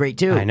number one's great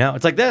too. I know.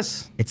 It's like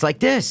this. It's like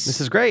this.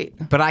 This is great.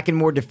 But I can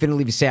more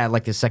definitively say I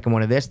like the second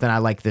one of this than I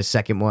like the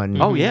second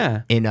one. Oh,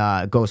 yeah. In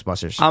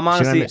Ghostbusters. I'm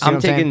honestly, See what I'm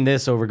saying? taking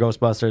this over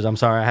Ghostbusters. I'm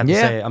sorry, I have to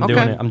say it. I'm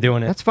doing it. I'm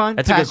doing it. That's fine.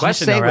 That's a Pass, good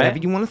question, Say though, right? whatever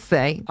you want to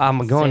say. I'm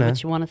Say going what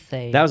to. you want to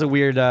say. That was a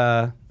weird.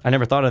 I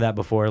never thought of that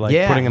before. Like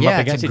putting them up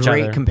against it's each a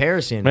great other.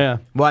 comparison. Yeah.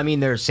 Well, I mean,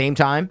 they're same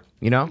time.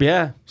 You know.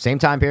 Yeah. Same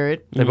time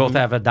period. They both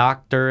have a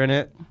doctor in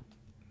it.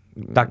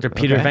 Dr.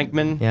 Peter Okay.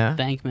 Venkman. Yeah.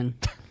 Bankman,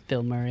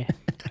 Bill Murray,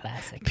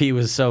 classic. P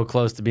was so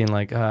close to being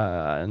like,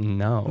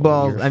 no.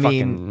 Well, you're I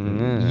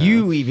mean,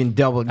 you even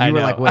doubled. You I were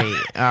know. like, wait,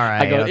 all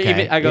right. I go. okay.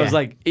 Even, I goes Yeah.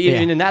 like,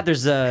 even Yeah. in that,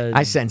 there's a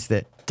I sensed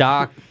it.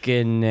 doc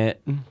in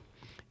it.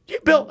 You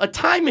built a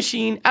time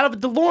machine out of a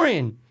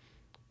DeLorean.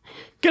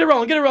 Get it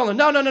rolling. Get it rolling.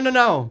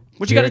 No.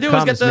 What you got to do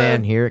comes, is get the.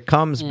 man. Here it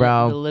comes, Yeah,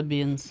 bro. the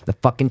Libyans. The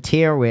fucking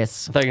tear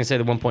whisk. I thought you were gonna say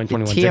the 1.21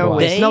 Tear gigawatts.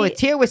 whisk. No, They- the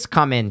tear whisk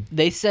coming.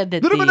 They said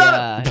that Do the the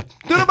banana.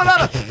 Do the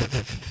banana.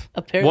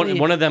 apparently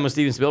One of them was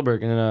Steven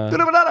Spielberg, and Do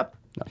the banana.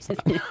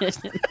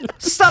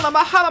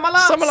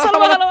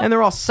 And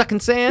they're all sucking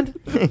sand.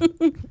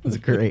 It's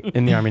great.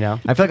 in the army now.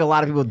 I feel like a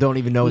lot of people don't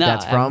even know what No,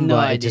 that's I have from, no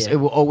but idea. it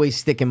will always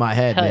stick in my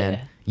head, Hell man. yeah.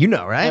 You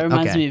know, right? that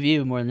reminds okay. me of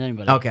you more than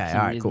anybody. Okay, for all some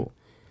right, reason. cool.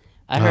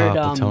 I heard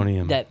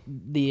plutonium. that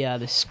the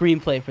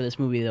screenplay for this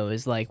movie though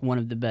is like one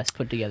of the best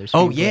put together.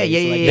 Oh, yeah, screenplays. yeah,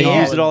 yeah, Like, yeah, They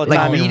yeah. use it all the Like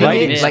time in reading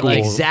writing it, like school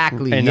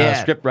exactly, and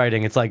yeah. script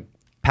writing. It's like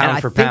pound And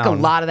I for think pound.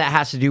 a lot of that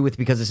has to do with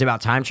because it's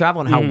about time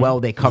travel and how well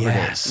they covered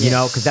Yes. it. You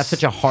know, because that's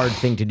such a hard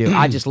thing to do.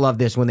 I just love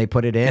this when they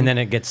put it in. and then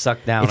it gets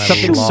sucked down. it's I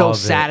something so love it.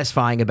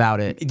 satisfying about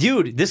it.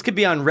 Dude, this could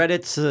be on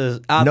Reddit's No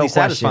oddly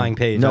satisfying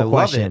question. page. No I love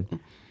question. it.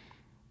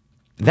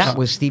 That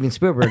was Steven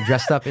Spielberg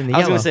dressed up in the I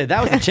was yellow. gonna say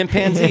that was the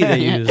chimpanzee they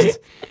used.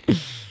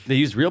 They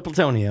used real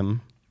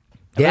plutonium.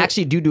 They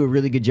actually do a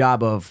really good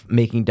job of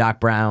making Doc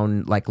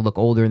Brown like look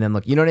older and then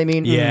look. You know what I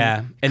mean? Yeah.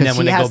 And then Because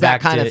when he they has go that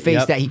back kind to of face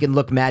yep. that he can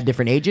look mad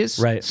different ages.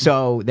 Right.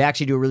 So they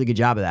actually do a really good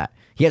job of that.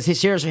 He has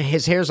his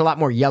hair's a lot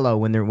more yellow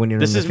when you're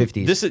This in is the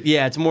 50s. This is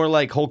it's more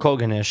like Hulk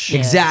Hogan-ish.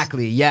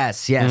 Exactly.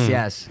 Yes.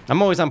 Yes.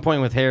 I'm always on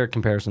point with hair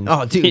comparisons.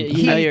 Oh, dude,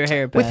 You know your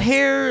hair with pass.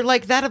 hair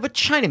like that of a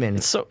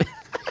Chinaman. so.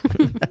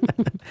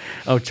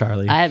 Oh,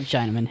 Charlie. I have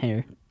Chinaman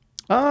hair.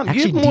 Actually,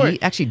 you have more.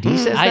 D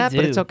says I that,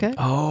 but do. it's okay.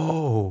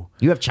 Oh.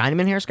 You have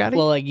Chinaman hair, Scotty?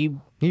 Well, like you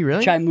you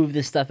really? try and move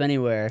this stuff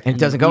anywhere, And it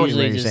doesn't go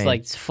usually anywhere, you're just saying?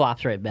 like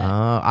flops right back.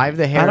 I have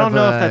the hair. I don't of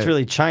know a- if that's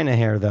really China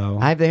hair though.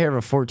 I have the hair of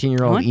a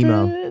 14-year-old What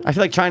emo. the- I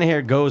feel like China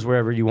hair goes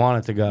wherever you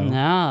want it to go.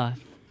 No,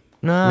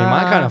 No, I mean,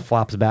 mine kind of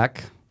flops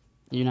back.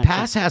 you're not.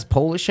 Pass has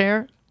Polish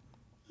hair.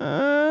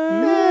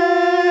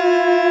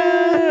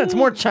 It's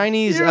more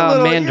Chinese You're a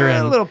little, Mandarin.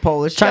 You're a little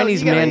Polish.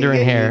 Chinese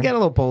Mandarin hair. You got a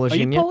little Polish Are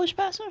you in you. Polish,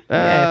 Pastor?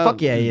 Yeah,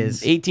 fuck yeah, he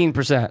is.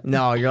 18%.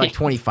 No, you're like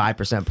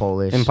 25%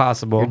 Polish.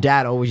 Impossible. Your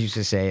dad always used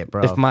to say it,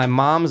 bro. If my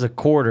mom's a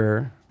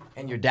quarter,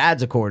 and your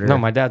dad's a quarter. no,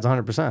 my dad's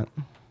 100%.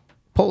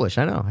 Polish.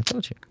 I know. I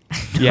told you.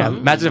 Yeah,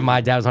 imagine if my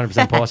dad was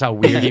 100% Polish, how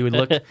weird he would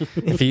look.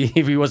 If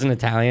he wasn't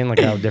Italian, like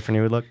how different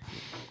he would look.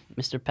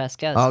 Mr.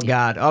 Pascal. Oh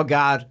God. Oh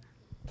God.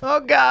 Oh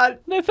God.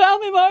 They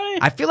found me, Marty.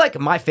 I feel like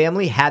my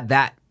family had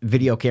that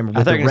video camera with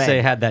I thought the you were going red. to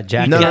say had that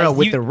jacket. No, no, Guys, no,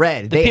 with you- the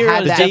red. The They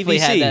had Pyros that. definitely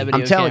had JVC. that video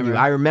I'm telling camera. you,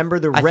 I remember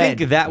the I red.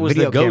 think that was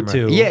the video camera.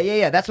 go-to.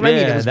 Yeah. That's what I mean.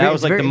 Yeah, It was that very,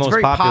 was, like, it's the most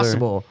very popular.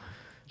 possible.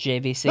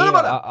 JVC Get 'em or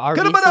up.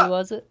 Get 'em RVC up.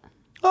 was it?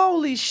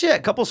 Holy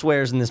shit. Couple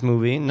swears in this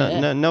movie. No,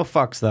 Yeah. no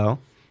fucks, though.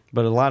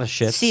 But a lot of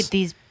shits. See if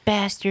these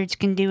bastards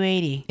can do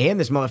 80. And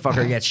this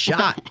motherfucker gets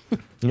shot.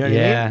 You know what I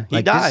Yeah, mean? he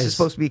Like, This dies. is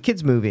supposed to be a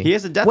kid's movie. He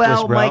has a death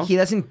well, wish, bro. Mike, he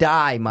doesn't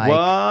die, Mike.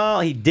 Well,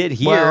 he did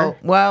here.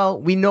 Well,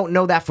 we don't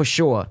know that for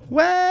sure.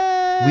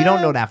 Well, We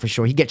don't know that for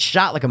sure. He gets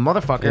shot like a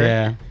motherfucker.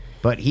 Yeah.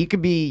 But he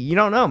could be, you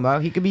don't know, Mo.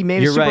 He could be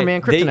made You're of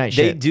Superman right. kryptonite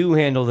They shit. do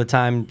handle the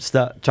time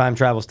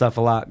travel stuff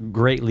a lot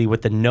greatly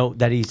with the note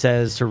that he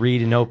says to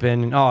read and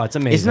open. Oh, it's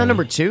amazing. Isn't that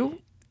number 2?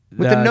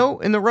 With the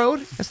note in the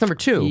road? That's number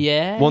 2.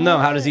 Yeah. Well, no.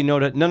 How does he know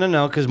that?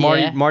 No. Because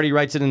Yeah. Marty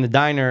writes it in the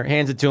diner,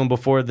 hands it to him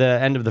before the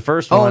end of the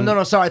first Oh, one.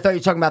 no, sorry. I thought you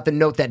were talking about the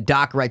note that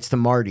Doc writes to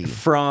Marty.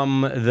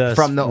 From the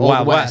Old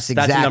Wild West.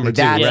 Exactly. That's number 2.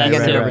 That's Yeah, the end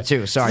that's of it. number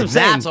 2. Sorry. That's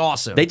what I'm saying. That's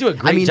awesome. They do a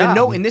great I mean, job. the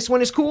note in this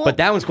one is cool. But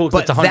that one's cool 'cause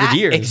but it's 100 that-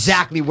 years.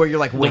 Exactly where you're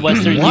like, wait,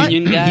 Western what?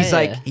 Union guy, He's yeah.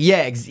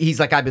 like,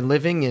 he's like, I've been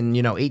living in,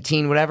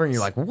 18, whatever. And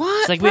you're like, what?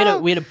 It's like bro?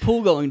 we had a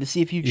pool going to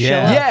see if you'd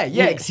Yeah. show up.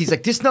 Yeah. 'cause he's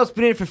like, this note's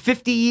been in for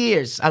 50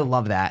 years. I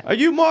love that. Are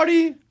you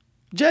Marty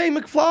J.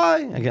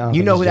 McFly?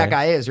 You know who that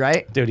guy is,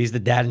 right? Dude, he's the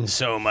dad in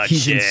so much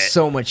He's shit. in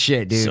so much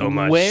shit, dude. So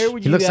much. Where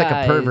would He you looks like a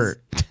guys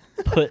pervert.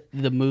 put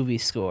the movie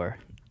score?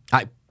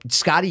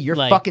 Scotty, you're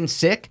Like- fucking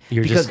sick.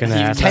 You're because just gonna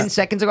ask 10 that?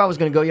 seconds ago, I was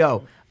going to go,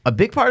 yo, a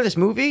big part of this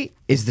movie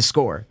is the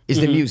score, is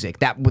Mm-hmm. the music.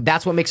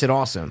 That's what makes it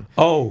awesome.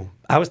 Oh,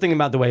 I was thinking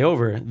about the way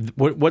over.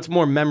 What's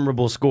more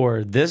memorable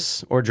score,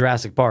 this or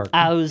Jurassic Park?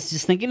 I was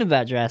just thinking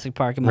about Jurassic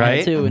Park in my Right?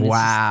 head too. And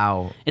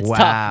Wow. It's wow.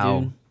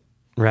 tough, dude.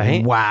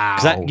 Right? Wow.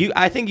 'Cause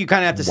I think you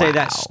kind of have to say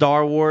that Wow.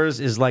 Star Wars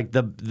is like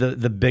the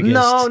biggest.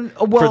 No,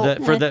 well,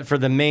 for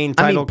the main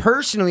I title. mean,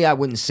 personally, I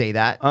wouldn't say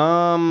that.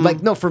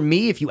 Like, no, for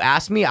me, if you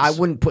ask me, I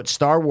wouldn't put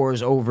Star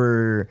Wars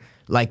over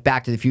like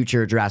Back to the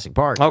Future or Jurassic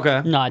Park.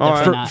 Okay. No, All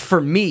definitely right. not.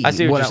 For me, I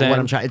see what you're saying.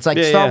 I'm trying. It's like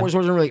Yeah, Star yeah. Wars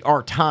wasn't really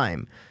our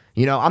time.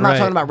 You know, I'm not Right.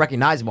 talking about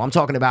recognizable. I'm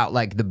talking about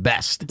like the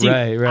best. Dude,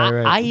 Right,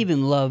 right. I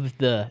even love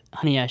the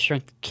Honey I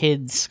Shrunk the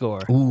Kids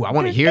score. Ooh, I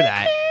want to hear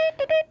that.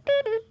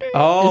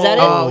 Oh, Is that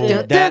it? Oh,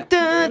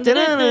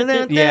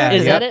 Yeah,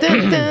 Is that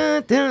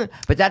it?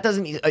 But that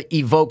doesn't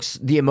evokes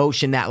the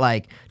emotion that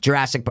like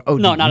Jurassic. Oh,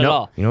 No, dude, not you at know,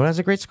 all. You know what has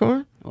a great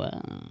score?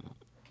 Well,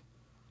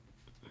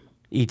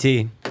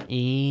 E.T.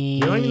 You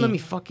don't even let me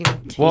fucking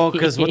Well,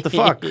 because what the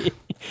fuck?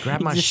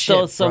 grab my just shit,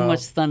 stole so bro.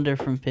 much thunder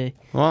from P.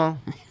 Well,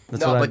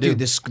 that's No, what I but do. dude,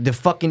 the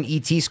fucking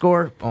ET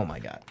score. Oh my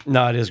god.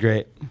 No, it is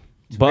great.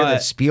 But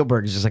But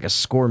Spielberg is just like a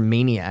score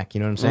maniac. You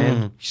know what I'm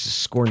saying? He's just a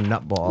score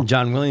nutball.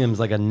 John Williams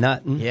like a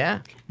nut. Yeah.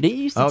 Didn't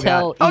you used to Oh,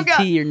 tell God. Oh, E.T.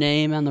 God. your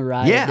name on the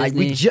ride? Yeah, at like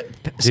we Disney?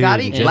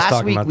 Scotty, just last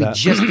talking week about we that.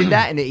 just did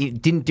that and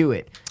it didn't do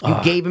it. You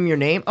gave him your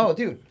name. Oh,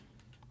 dude,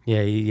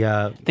 Yeah, he,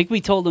 I think we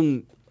told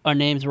him our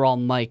names were all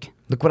Mike.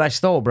 look what I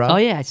stole, bro. Oh,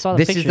 yeah, I saw the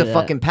This picture is the of that.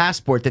 fucking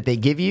passport that they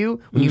give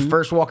you when you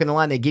first walk in the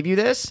line. They give you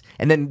this,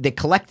 and then they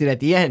collect it at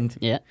the end.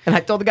 Yeah. And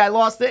I told the guy I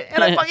lost it,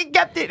 and I Yeah. fucking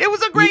kept it. It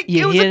was a great.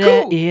 You it was hear a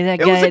that? coup. You hear that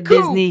It was guy a at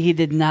coup. Disney? He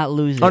did not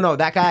lose it. Oh no,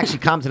 that guy actually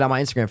commented on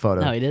my Instagram photo.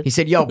 No, he did? He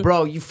said, "Yo,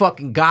 bro, you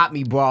fucking got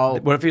me, bro.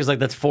 what if he was like,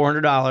 that's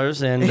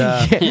 $400 and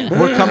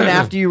We're coming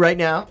after you right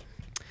now."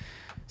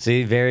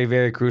 see, very,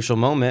 very crucial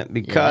moment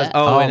because Yeah.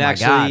 oh, Oh and my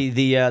actually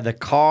the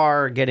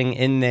car getting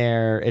in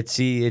there,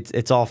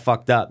 it's all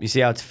fucked up. You see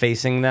how it's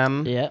facing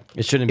them? Yeah.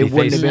 It shouldn't It be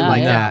wouldn't have facing been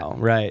like them that. now.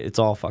 Right. It's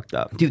all fucked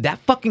up. Dude, that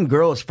fucking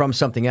girl is from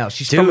something else.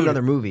 She's from Dude,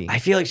 another movie. I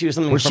feel like she was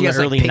something where from she the has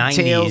early like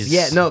pigtails. 90s.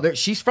 Yeah, no,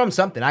 she's from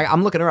something.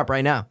 I'm looking her up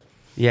right now.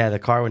 Yeah, the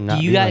car would not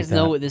Do you be guys like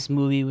know that. what this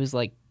movie was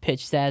like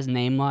pitched as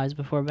name-wise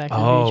before Back to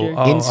Oh, the Future?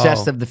 oh.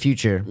 Incest of the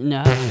Future.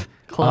 No,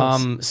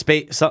 close.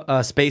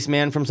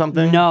 Spaceman from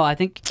something? No, I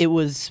think it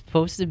was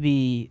supposed to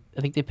be.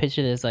 I think they pitched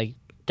it as like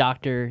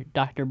Dr.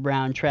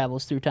 Brown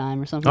travels through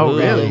time or something. Oh, It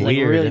was, really? like,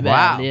 Weird. really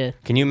bad. Wow. Yeah.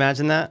 Can you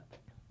imagine that?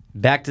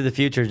 Back to the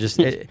Future, just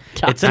it's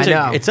I such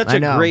know, it's such I a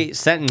know. great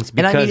sentence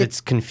And I because mean, it's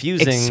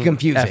confusing. It's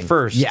confusing at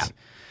first. Yeah.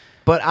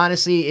 But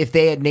honestly, if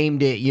they had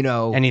named it, you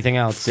know, Anything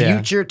else? Yeah.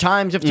 Future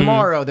Times of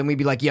Tomorrow, then we'd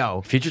be like,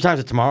 yo, Future Times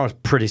of Tomorrow is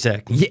pretty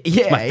sick. yeah,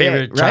 It's my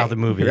favorite right? childhood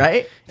movie.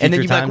 right? And then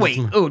Future you'd be like, Times wait,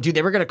 of oh, dude,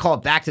 they were gonna call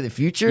it Back to the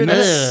Future.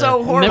 That's Ugh.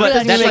 so horrible. Remember But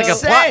that that's like a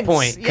makes plot sense.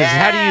 point because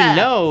how do Yeah. you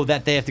know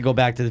that they have to go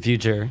back to the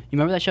future? You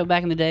remember that show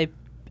back in the day?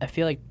 I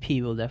feel like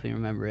P will definitely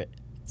remember it.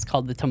 It's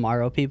called The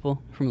Tomorrow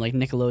People from like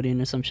Nickelodeon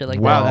or some shit like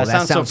Wow, Whoa,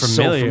 that sounds so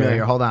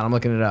familiar. Hold on, I'm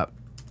looking it up.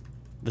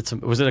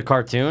 Was it a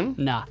cartoon?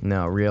 that. Nah.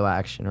 No, real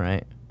action,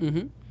 right?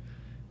 Mm-hmm.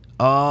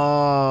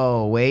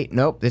 Oh, wait,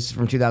 nope. This is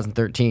from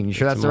 2013. You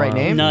sure that's the right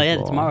Tomorrow. name? No, yeah, The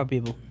People. Tomorrow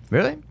People.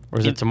 Really? Or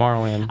is it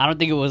Tomorrowland? I don't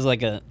think it was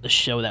like a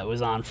show that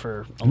was on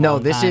for a No,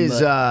 long this time, is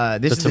but-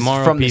 this The is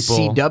Tomorrow from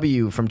People. the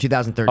CW from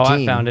 2013. Oh,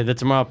 I found it. The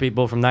Tomorrow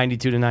People from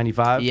 92 to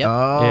 95. Yep.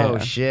 Oh Yeah.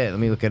 shit! Let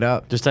me look it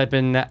up. Just type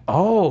in that.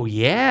 Oh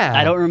yeah.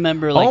 I don't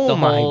remember like oh the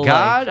my whole.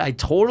 god! I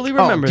totally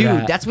remember oh, dude,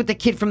 that. that's what the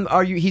kid from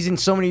Are You? He's in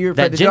so many years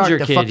That Afraid of the Dark. ginger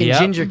The kid, fucking yep.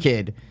 ginger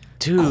kid.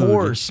 Dude. Of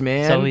course,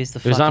 man. So he's the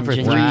It was on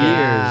fucking for 3 ginger kid. years.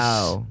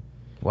 Wow.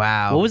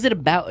 Wow. What was it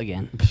about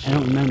again? I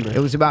don't remember. It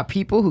was about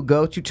people who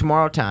go to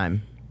tomorrow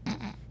time.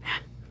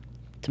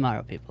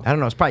 Tomorrow People. I don't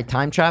know. It's probably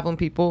time traveling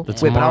people. The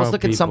Wait, but I was Tomorrow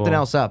looking something People.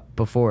 else up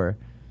before.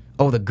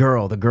 Oh, the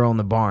girl in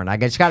the barn. I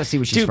just got to see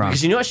what she's Dude, from.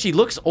 because you know what? She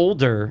looks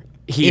older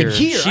here. In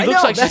here, She I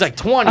looks know, like she's that's- like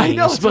 20. I know, She's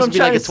that's what supposed to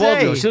be I'm like a trying to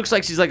 12-year-old. say. She looks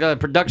like she's like a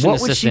production What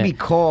would she assistant. be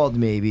called?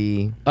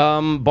 Maybe.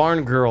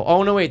 Barn Girl.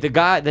 Oh no, wait.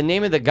 The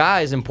name of the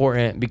guy is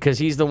important because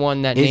he's the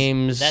one that Is-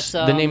 names That's,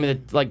 the name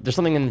of the like. There's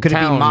something in the Could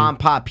town. it be Mom,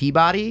 Pop,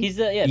 Peabody? He's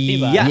the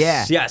Peabody.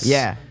 Yes, Yeah,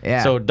 yes,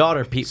 yeah. So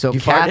daughter Pete. So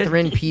you farted?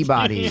 Catherine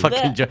Peabody.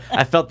 Fucking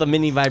I felt the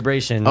mini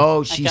vibration.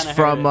 Oh, she's kinda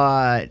from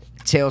heard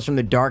Tales from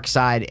the Dark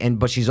Side,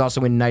 but she's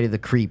also in Night of the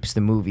Creeps,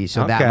 the movie.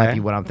 So that Okay. might be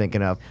what I'm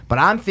thinking of. But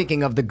I'm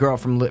thinking of the girl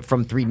from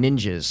Three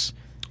Ninjas.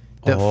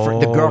 The Oh,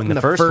 girl in from the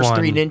the first first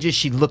Three one. Ninjas.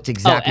 She looked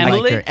exactly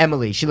Emily? like her.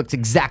 Emily. She looked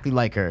exactly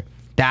like her.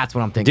 That's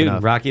what I'm thinking dude,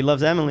 of. Rocky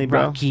loves Emily,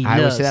 bro. Rocky I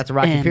would loves say that's a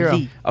Rocky Piero.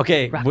 Emily.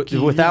 Okay, Rocky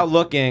without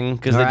looking,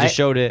 because they All right. just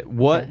showed it.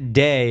 What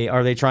day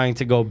are they trying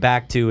to go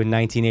back to in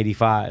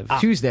 1985?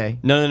 Tuesday.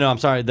 No. I'm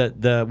sorry.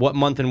 The what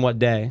month and what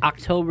day?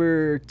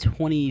 October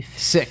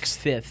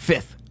 25th.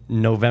 5th.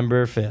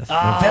 November 5th.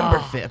 November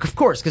 5th. Of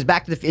course, because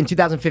back to in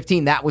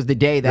 2015, that was the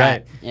day that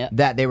Right. Yeah.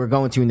 that they were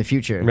going to in the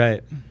future.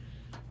 Right.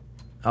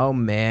 Oh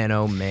man,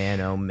 oh man,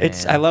 oh man.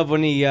 I love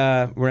when he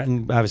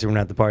obviously we're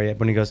not at the party yet.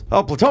 When he goes,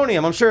 oh,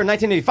 plutonium. I'm sure in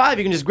 1985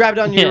 you can just grab it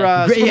on your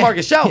Yeah. Great, yeah.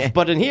 supermarket shelf, Yeah.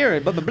 but in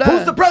here, blah blah blah.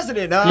 Who's the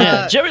president?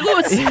 Yeah, Jerry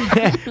Lewis.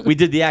 We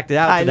did the acted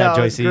out to I that,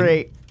 know, it's Joycey.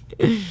 great.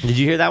 Did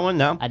you hear that one?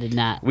 No. I did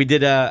not. We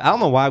did. I don't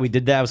know why we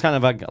did that. It was kind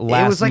of like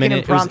last was like an minute.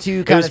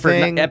 impromptu it was kinda for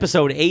thing.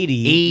 episode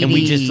 80, and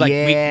we just like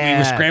we yeah.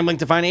 were scrambling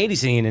to find an 80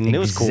 scene, and it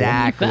was cool.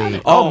 Exactly.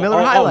 Oh,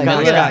 Miller High Life. guys,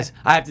 Look at guys, that.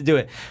 I have to do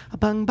it.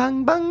 Bang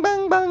bang bang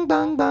bang bang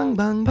bang bang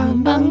bang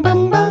bang bang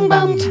bang bang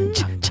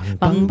bang.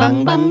 Bang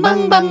bang bang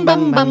bang bang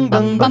bang bang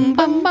bang bang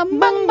bang bang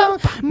bang bang.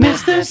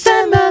 Mr.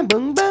 Sandman,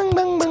 bang bang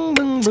bang bang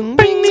bang bang.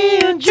 Bring me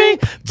a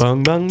drink.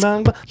 Bang bang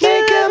bang bang.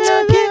 Make up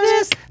the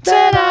gifts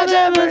that I've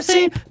ever ever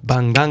seen.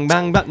 Bang, bang,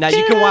 bang, bang. Now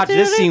you can watch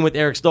this scene with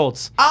Eric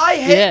Stoltz. I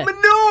hate Yeah.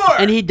 manure.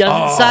 And he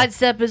doesn't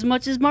sidestep as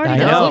much as Marty I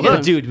does. know, Look at but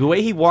him. dude, the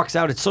way he walks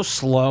out, it's so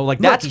slow. Like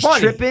Look, that's he's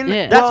funny. tripping.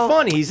 Yeah. That's Well,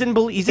 funny. He's in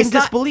it's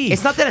not, disbelief.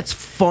 it's not that it's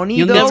funny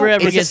You'll though. never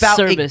ever it's get about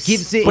service it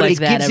gives it, like it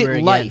that gives ever it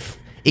again. life.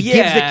 It gives the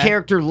Yeah.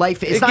 character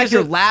life. It's It not like gives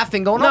you're it-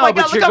 laughing, going, "Oh No, my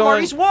but god, you're look how going,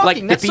 Marty's walking."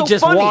 Like That's if he so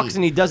just funny. walks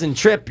and he doesn't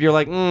trip, you're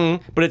like,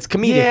 but it's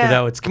comedic Yeah.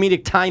 though. It's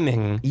comedic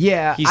timing.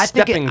 Yeah, he's I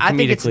think stepping I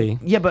think it's comedically.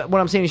 yeah, but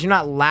what I'm saying is you're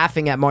not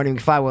laughing at Marty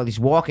McFly while he's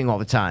walking all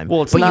the time.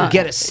 Well, it's but not- you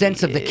get a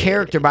sense of the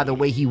character by the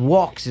way he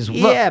walks. Is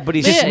Yeah, but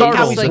he's just Yeah, look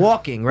how he's he's like-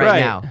 walking right, Right.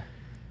 now.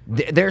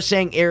 They're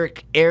saying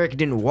Eric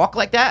didn't walk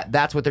like that.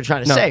 That's what they're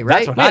trying to No, say, that's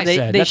right? what No, I they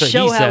said. they That's what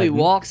show he how he said.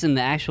 walks in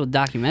the actual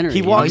documentary. He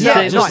you know? walks It's yeah,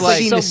 out just just I've like-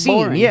 seen so the scene.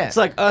 boring. Yeah, It's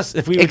like us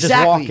if we were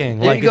exactly. just walking.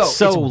 There Like you go. it's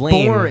so it's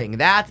lame. boring.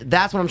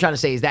 That's what I'm trying to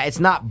say. Is that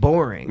it's not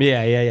boring.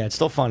 Yeah. It's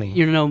still funny.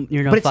 You're no But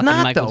it's fucking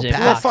not, Michael though, J. Pat.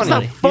 Well, Fox, It's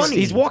funny. not buddy. funny.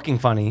 He's walking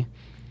funny.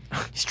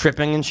 He's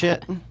tripping and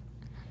shit.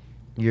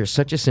 You're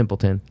such a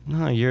simpleton.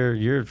 No,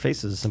 your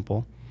face is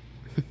simple.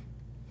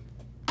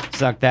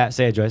 Suck that,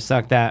 say it, Joyce.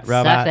 Suck that, Suck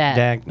robot. that.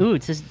 Dag. Ooh,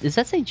 does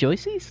that say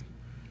Joyce's?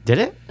 Did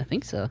it? I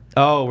think so.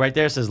 Oh, right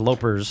there it says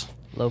Lopers.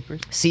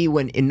 Lopers. See,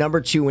 when in number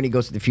 2, when he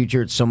goes to the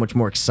future, it's so much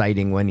more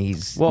exciting when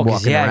he's Well, 'cause,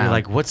 walking yeah, around. you're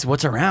like,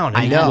 what's around?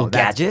 I Any know little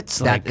that's- gadgets.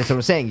 that's what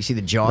I'm saying. You see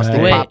the Jaws Right.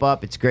 thing Wait. pop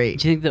up. It's great.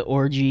 Do you think the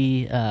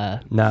orgy? nah,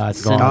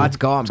 it's Cinema. gone. Oh, it's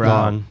gone,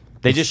 bro.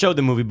 They just showed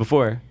the movie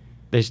before.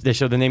 They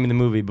showed the name of the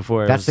movie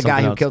before. It That's was the guy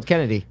something who else. killed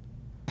Kennedy.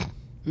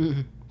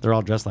 They're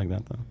all dressed like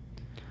that though.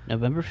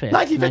 November 5th.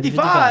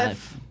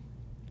 1955.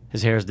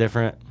 His hair's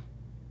different.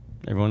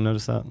 Everyone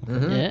noticed that?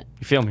 Yeah.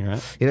 You feel me,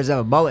 right? He doesn't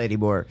have a mullet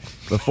anymore.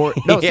 Before,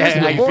 no, Yeah,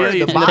 seriously, I before feel you. the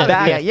In the bottom.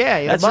 back. Yeah, he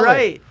had a That's mullet.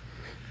 right.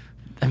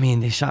 I mean,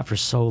 they shot for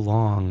so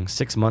long.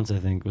 6 months, I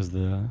think, was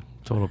the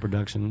total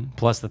production,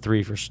 plus the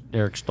 3 for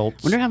Eric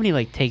Stoltz. Wonder how many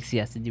like takes he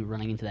has to do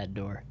running into that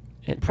door.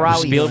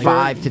 Probably Spielberg,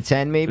 5 to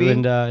 10, maybe.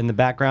 And in the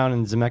background,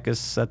 and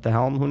Zemeckis at the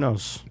helm. Who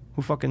knows?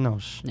 Who fucking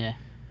knows? Yeah.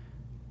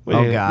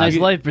 Oh, God. Nice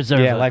life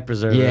preserver. Yeah, life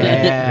preserver.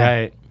 Yeah.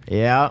 Right.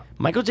 Yeah.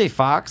 Michael J.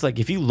 Fox, like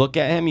if you look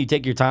at him, you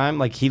take your time,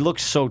 like he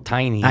looks so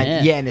tiny.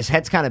 Yeah, and his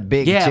head's kind of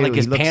big, yeah, too. like He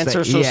his looks pants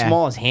like- are so yeah.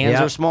 small, his hands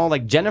Yeah. are small.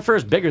 Like Jennifer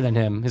is bigger than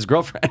him, his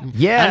girlfriend.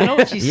 Yeah. I don't know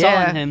what she saw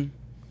Yeah. in him.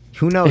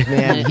 Who knows,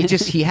 man?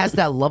 he has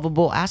that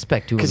lovable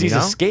aspect to him. Because he's you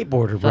a know?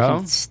 skateboarder, bro.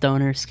 Fucking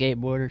stoner,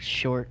 skateboarder,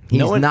 short. He's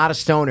No one- not a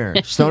stoner.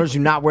 Stoners do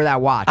not wear that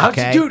watch.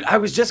 Okay, Dude, I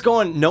was just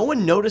going. No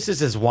one notices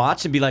his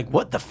watch and be like,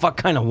 "What the fuck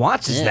kind of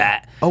watch is Yeah.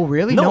 that?" Oh,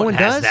 really? No, No one one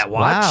has does? that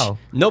watch. Wow.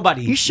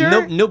 Nobody. You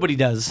sure? Nobody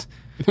does.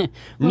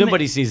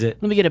 Nobody sees it.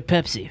 Let me get a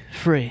Pepsi,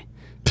 free.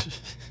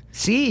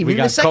 See, even We in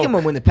the got second Coke.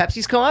 one, when the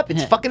Pepsis come up,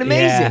 it's fucking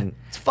amazing.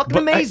 Yeah. It's fucking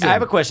But amazing. I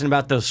have a question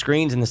about those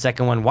screens in the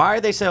second one. Why are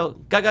they so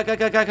guy?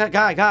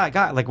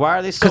 Like, why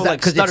are they so like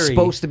Because it's stuttery?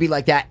 supposed to be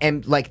like that,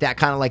 like that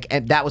kind of like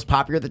that was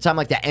popular at the time,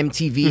 like that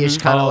MTV-ish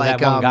kind of Oh, like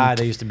that one guy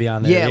that used to be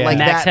on there. yeah, like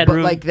Max that, but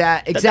Headroom. like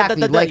that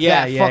exactly, like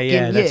yeah, that yeah, fucking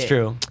yeah, that's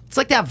true. It's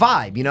like that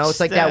vibe, you know. It's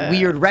like that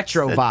weird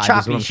retro the vibe. is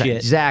choppy what I'm saying. shit.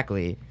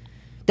 Exactly.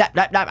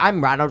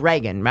 I'm Ronald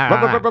Reagan.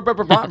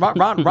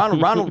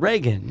 Ronald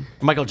Reagan.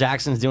 Michael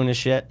Jackson's doing his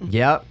shit.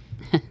 Yep.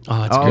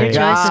 Oh, it's Oh, great.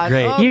 God. It's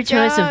great. Oh, Your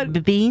choice God.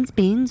 of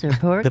beans or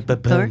pork?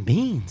 pork?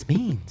 Beans.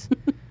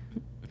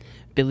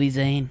 Billy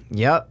Zane.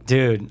 Yep.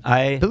 Dude,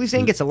 Billy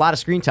Zane gets a lot of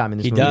screen time in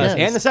this he movie. does. does.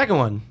 And the second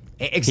one.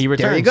 He He There you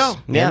returns. go.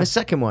 Yeah. And the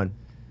second one.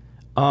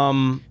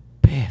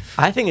 Biff.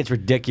 I think it's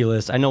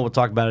ridiculous. I know we'll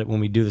talk about it when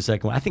we do the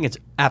second one. I think it's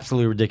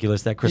absolutely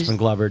ridiculous that Crispin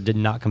Glover did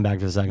not come back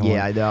to the second one.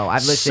 Yeah, I know.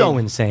 I've So listened-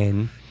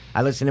 insane.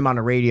 I listened to him on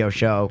a radio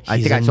show. I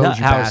He's think I a told nut.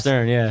 you. Howard Pat.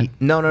 Stern, yeah.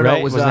 No. Right?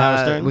 It was Was it Howard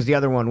Stern? was the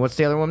other one. What's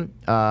the other one?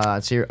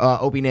 It's here.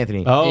 Opie and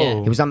Anthony.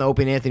 Oh. He was on the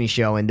Opie and Anthony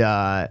show and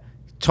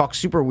talks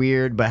super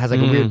weird, but has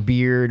like a weird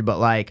beard. But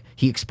like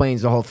he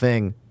explains the whole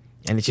thing,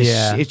 and it's just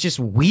Yeah. it's just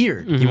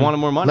weird. He wanted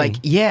more money.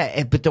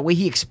 Like but the way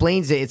he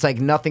explains it, it's like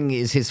nothing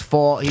is his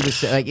fault. He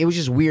was like it was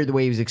just weird the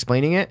way he was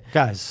explaining it.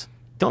 Guys,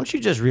 don't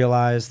you just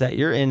realize that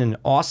you're in an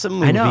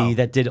awesome I know. movie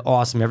that did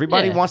awesome?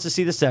 Everybody Yeah. wants to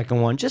see the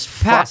second one. Just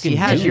Pass. fucking He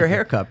has do your it.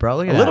 haircut, bro.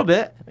 Look at A that. little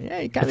bit.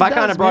 Yeah, he kinda If I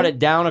kind does, of brought man. it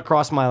down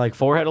across my like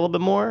forehead a little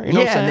bit more, you know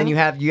what I'm Yeah, saying? and then you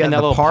have And the that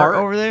little part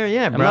over there.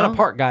 Yeah, I'm bro. not a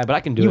part guy, but I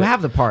can do it. You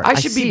have the part. I I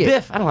should see be it.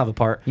 Biff. I don't have a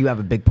part. You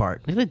have a big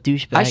part. Look at the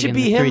douchebag. I should in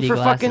be the him 3D for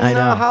glasses. fucking I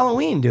know.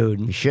 Halloween,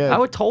 dude. You should. I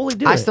would totally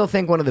do it. I still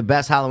think one of the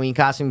best Halloween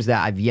costumes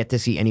that I've yet to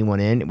see anyone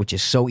in, which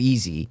is so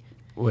easy.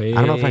 Wait. I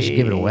don't know if I should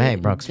give it away,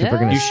 bro, because people are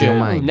gonna You steal should.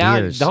 my Now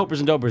ideas. the hopers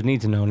and dopers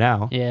need to know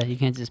now. Yeah, you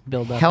can't just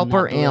build up. and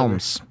Helper not deliver.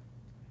 Elms.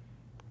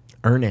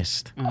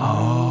 Ernest.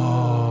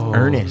 Oh.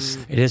 Ernest.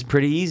 It is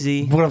pretty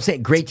easy. What I'm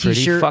saying, great It's pretty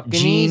t-shirt, fucking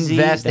jeans, easy.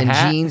 vest, The and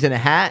hat. jeans and a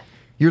hat.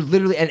 You're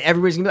literally, and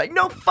everybody's gonna be like,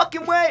 no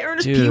fucking way,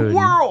 Ernest P. Dude.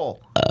 Whirl.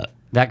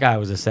 That guy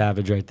was a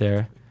savage right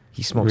there.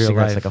 He smokes Real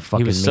cigarettes life. like a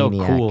fucking He was so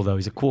maniac. cool though.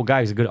 He's a cool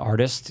guy. He's a good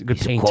artist, a good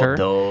painter.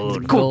 Cool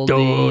dude. Cool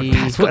Goldie. dude.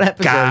 That's what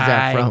episode is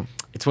that from?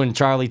 It's when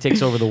Charlie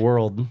takes over the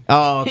world.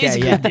 Oh, okay, He's a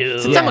yeah. good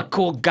dude. Since Yeah. I'm a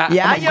cool guy.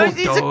 Yeah, I'm a yeah, cool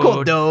he's a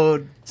cool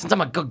dude. Since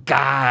I'm a good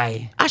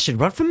guy. I should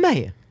run for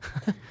mayor.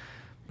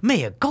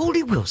 Mayor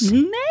Goldie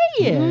Wilson.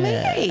 Yeah.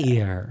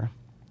 Mayor.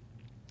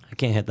 I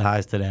can't hit the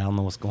highs today. I don't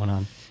know what's going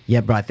on.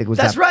 Yeah, bro. I think it was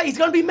That's that. right. He's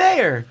gonna be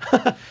mayor.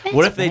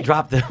 What if they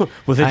drop the?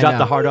 What if they I drop know.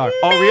 the hard R?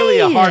 Oh, really?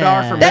 A hard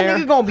R for That mayor?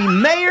 nigga gonna be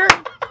mayor?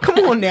 Come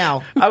on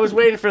now. I was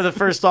waiting for the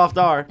first soft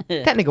R.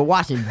 That nigga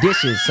washing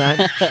dishes,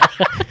 son.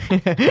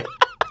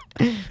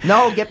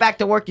 No, get back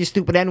to work, you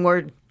stupid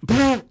N-word.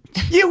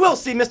 You will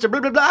see, Mr. Blah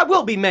blah blah. I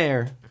will be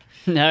mayor.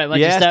 No, like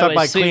Yeah, you start start by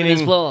by sweeping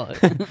this cleaning-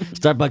 floor.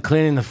 Start by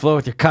cleaning the floor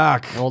with your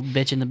cock. Old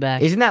bitch in the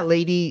back. Isn't that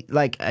lady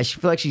like? I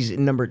feel like she's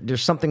number.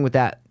 There's something with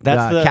that.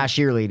 That's the-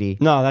 cashier lady.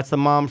 No, that's the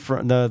mom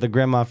from the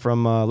grandma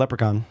from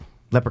Leprechaun.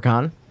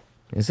 Leprechaun.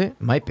 Is it?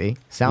 Might be.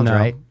 Sounds No.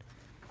 right.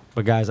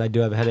 But guys, I do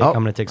have a headache. Oh, I'm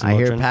gonna take some I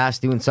hear Motrin. Pass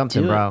doing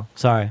something, Do it. bro.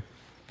 Sorry.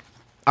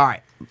 All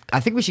right. I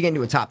think we should get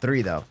into a top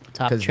 3 though,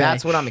 Top because three.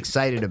 that's what I'm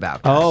excited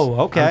about. guys.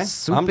 Oh, okay. I'm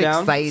super I'm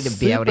down. excited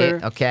about it.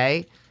 Super.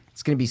 Okay.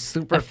 It's gonna be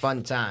super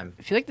fun time.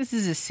 I feel like this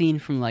is a scene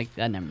from like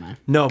never mind.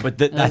 No,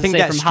 but I I think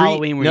that from street.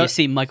 Halloween where no, you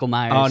see Michael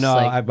Myers. Oh no,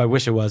 like, I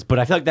wish it was. But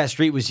I feel like that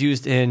street was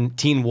used in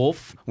Teen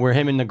Wolf, where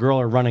him and the girl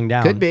are running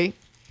down. Could be.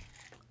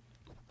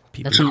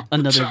 that's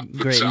another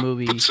great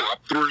movie. Top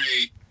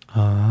 3.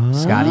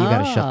 Scotty, you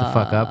gotta shut the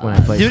fuck up when I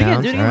play Do it again.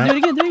 sounds. Do it all again. right? Do it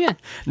again. Do it again.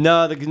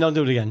 No, no,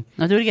 do it again.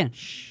 No, do it again.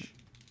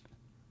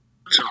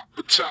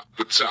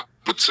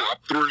 Top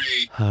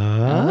 3.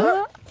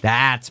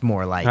 That's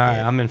more like All right,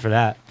 it. I'm in for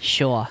that.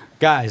 Sure.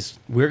 Guys,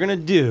 we're gonna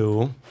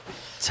do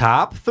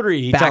top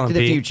 3. Back Tell to him, the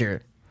Pete.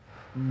 Future.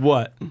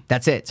 What?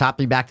 That's it. Top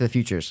 3 Back to the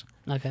Futures.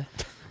 Okay.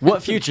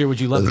 What future would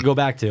you love to go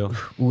back to?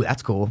 Ooh,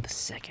 that's cool.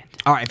 Second.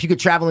 All right, if you could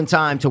travel in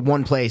time to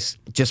one place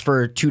just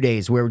for 2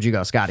 days, where would you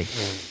go, Scotty?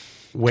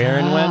 Where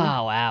and when?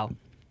 Oh wow.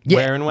 Yeah,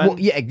 Where and when? well,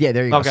 yeah,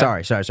 there you go. Okay.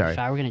 Sorry. If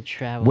I were gonna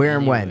travel. Where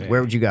and when? anywhere,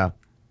 Where would you go?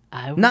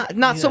 I would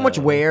Not so much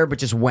go- where, but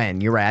just when.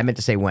 You're right. I meant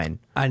to say when.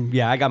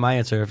 Yeah, I got my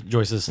answer. If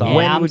Joyce is Yeah, stalling.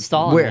 When I'm would-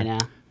 stalling where? right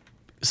now.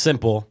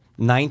 Simple.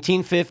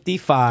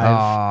 1955,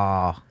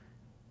 Oh,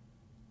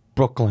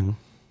 Brooklyn.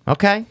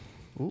 okay.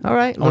 All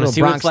right. I want Little to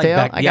see what Bronx it's like Tale.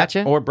 back. I got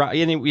you. Or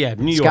New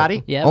York.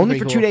 Scotty? Yeah, Only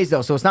pretty for 2 cool. days,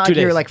 though, so it's not 2 like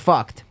you're days. like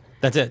fucked.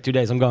 That's it. 2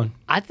 days. I'm going.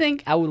 I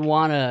think I would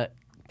want to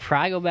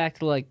probably go back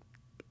to like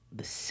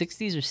the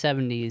 60s or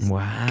 70s.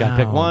 Wow.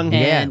 Gotta pick one.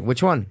 Yeah. And-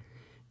 Which one?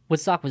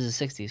 Woodstock was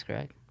the 60s,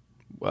 correct?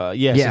 Yeah,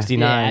 Yeah.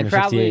 69 I'd or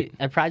probably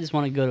 68. just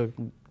want to go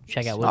to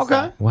check out Woodstock.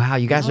 Okay. Wow,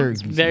 you guys are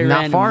very not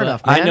random, far but-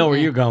 enough, man. I know where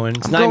you're going.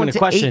 It's I'm not going even a to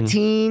question.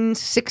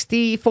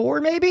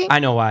 1864, maybe? I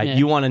know why. Yeah.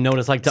 You want to know what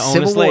it's like to own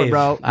Civil a slave.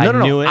 War, bro. I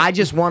No, knew it. I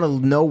just want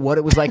to know what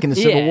it was like in the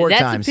Civil Yeah, War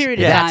that's times. the period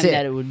of That's time it.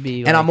 that it would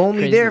be. And I'm like,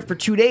 only crazy. there for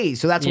 2 days,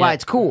 so that's why Yeah.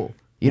 it's cool.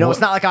 You know, What-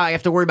 it's not like I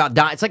have to worry about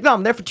dying. It's like, no,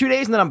 I'm there for 2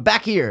 days and then I'm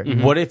back here.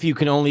 What if you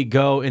can only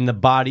go in the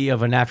body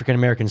of an African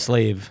American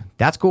slave?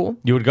 That's cool.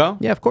 You would go?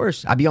 Yeah, of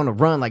course. I'd be on a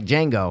run like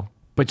Django.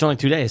 But it's only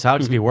 2 days. So I would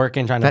just be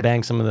working, trying to That-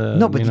 bang some of the.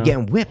 No, but you you're know?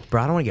 getting whipped,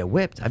 bro. I don't want to get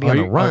whipped. I'd be Are on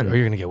you, a run. Or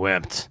you're gonna get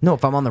whipped. No,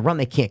 if I'm on the run,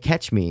 they can't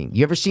catch me.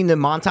 You ever seen the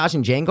montage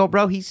in Django,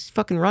 bro? He's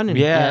fucking running.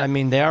 Yeah, Yeah. I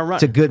mean they are running.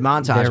 It's a good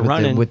montage They're with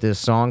running. with the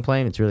song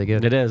playing. It's really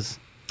good. It is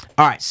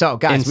All right, so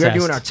guys, we are Incest.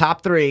 doing our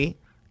top 3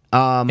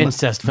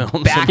 incest films.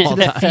 Back of to all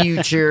the time.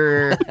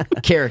 Future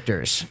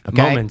characters.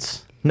 Okay?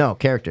 Moments. No,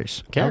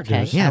 characters.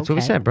 Characters. Yeah, that's what we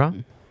Okay. said, bro.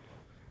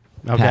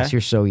 Okay. Pass, you're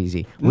so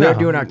easy. We No. are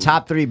doing our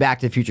top 3 Back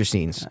to the Future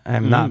scenes.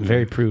 I'm not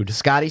very prude.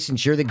 Scotty,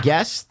 since you're the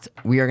guest,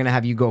 we are going to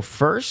have you go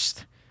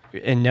first.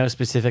 In no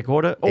specific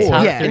order.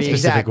 Top yeah, three. in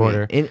specific exactly.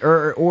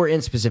 order. Or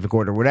in specific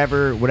order,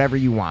 whatever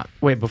you want.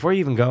 Wait, before you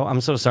even go, I'm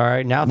so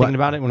sorry. Now thinking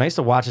about it, when I used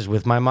to watch this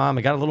with my mom,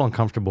 it got a little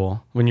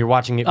uncomfortable when you're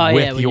watching it Oh, yeah,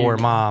 with when your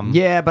you're- mom.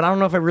 Yeah, but I don't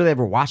know if I really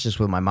ever watched this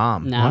with my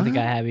mom. No, I don't think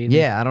I have either.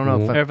 Yeah, I don't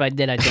know if Or if I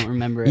did, I don't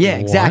remember it. Yeah,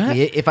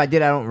 exactly. If I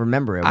did, I don't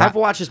remember it. I've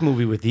watched this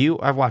movie with you.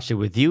 I've watched it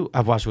with you.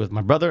 I've watched it with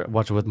my brother. I've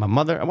watched it with my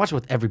mother. I watched it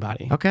with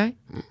everybody. Okay.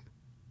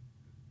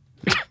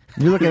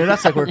 You're looking at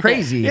us like we're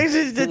crazy.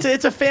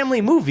 It's a family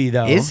movie,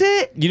 though. Is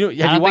it? You know? I Have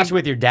you don't watched think- it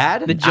with your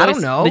dad? The Joyce, I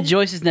don't know. The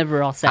Joyces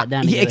never all sat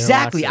down. Yeah, together and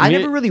exactly. watched I it.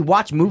 never really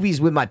watched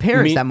movies with my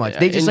parents Me- that much.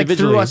 They just like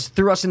individually.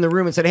 threw us in the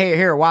room and said, "Hey,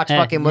 here, watch Eh,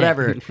 fucking yeah.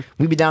 whatever."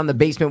 We'd be down in the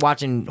basement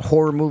watching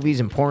horror movies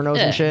and pornos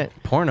Yeah. and shit.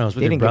 Pornos with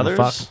They your didn't give a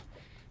brothers. fuck.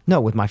 No,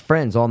 with my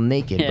friends, all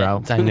naked, Yeah.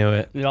 bro. I knew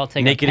it. We'd all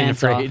take our naked and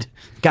pants off. afraid.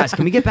 Guys,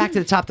 can we get back to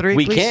the top 3?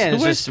 We please? can. It's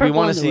Who wears just we purple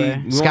want to see underwear?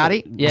 we wanna-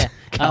 Scotty? Yeah,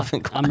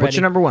 Calvin Klein. I'm What's ready.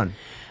 your number 1?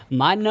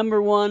 My number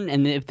 1,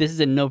 and if this is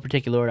in no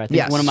particular order, I think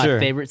Yes, one of my sure.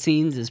 favorite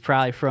scenes is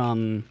probably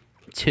from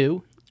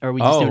 2. Or we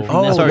just do it from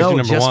Oh, this sorry, no, do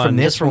number just one. from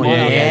this Just from one. one,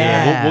 Yeah.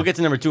 okay. We'll get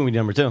to number 2 when we do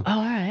number 2. Oh, all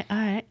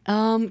right.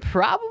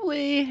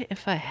 Probably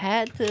if I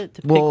had to pick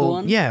Well,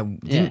 one. yeah.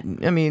 Yeah.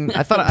 I mean,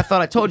 I thought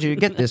I told you to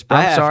get this, bro.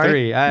 I I'm have sorry.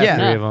 3. I have yeah.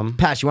 3 of them.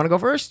 Pass, you want to go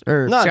first?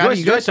 Or No, Scotty, Joyce,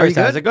 you good? Joyce Are you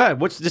has good? it. Go ahead.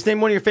 Just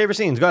name one of your favorite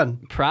scenes. Go ahead.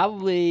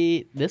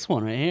 Probably this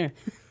one right here.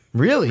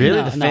 Really?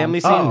 Really? The family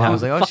scene? Oh, I No.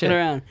 was like, oh, Fucking shit.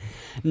 around.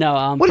 No,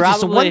 What is probably.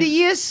 this, a Wonder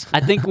Years? I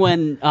think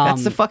when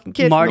That's the fucking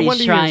kid from the Marty's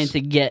Wonder trying Years.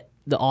 to get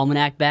the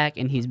almanac back,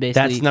 and he's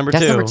basically That's number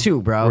That's 2. number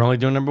 2, bro. We're only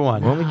doing number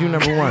 1. We're only doing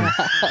number 1.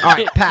 All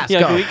right, pass,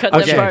 Yeah, go. can we cut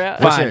that Okay, part out?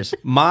 What's fine. yours?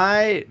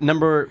 My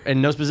number,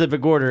 in no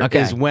specific order,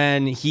 Okay. is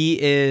when he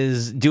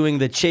is doing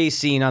the chase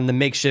scene on the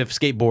makeshift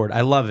skateboard.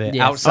 I love it.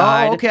 Yes.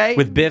 Outside Oh, okay.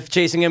 with Biff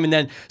chasing him and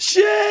then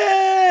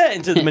shit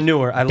into the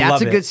manure. I That's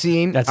love a it. good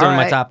scene. That's All in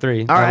my right. top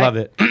 3. All I right. love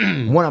it.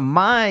 One of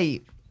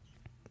my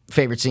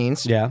favorite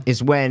scenes Yeah.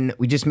 is when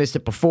we just missed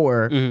it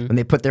before when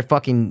they put their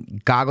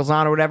fucking goggles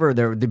on or whatever.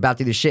 They're about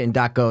to do the shit, and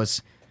Doc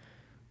goes,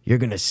 "You're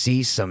gonna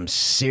see some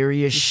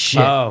serious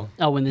shit." Oh.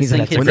 when this He's thing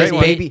like, hits when the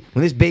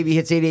this gate. baby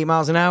hits 88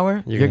 miles an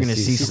hour, you're gonna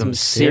see some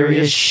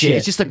serious shit.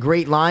 It's just a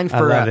great line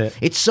for. love it.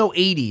 It's so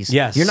 80s.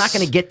 Yes. You're not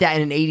gonna get that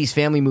in an 80s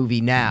family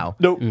movie now.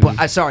 Nope.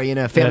 But sorry, in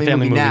a family,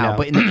 family movie, movie now. now.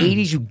 But in the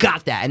 80s, you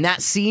got that, and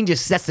that scene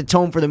just sets the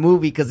tone for the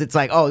movie because it's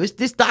like, oh,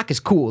 this Doc is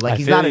cool. Like I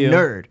he's feel not a you.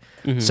 nerd.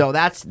 So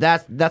that's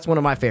one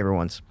of my favorite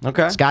ones.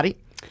 Okay. Scotty.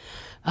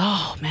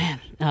 Oh man,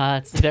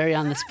 it's very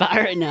on the spot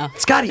right now.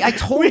 Scotty, I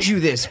told you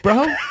this,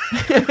 bro.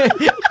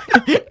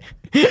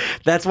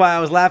 That's why I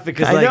was laughing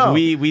because I know.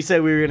 we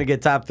said we were gonna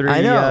get top 3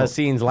 I know.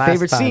 scenes last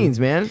favorite time. scenes,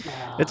 man.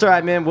 It's all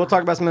right, man. We'll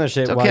talk about some other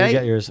shit while you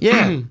get yours.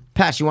 Yeah.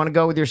 Pass. You want to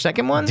go with your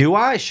second one? Do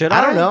I? Should I?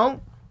 I don't know.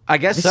 I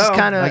guess This so. is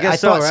kind of. I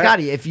guess thought, so, right?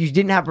 Scotty, if you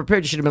didn't have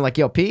prepared, you should have been like,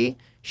 "Yo, P,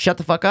 shut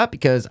the fuck up,"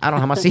 because I don't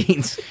have my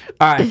scenes.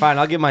 All right, fine.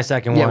 I'll give my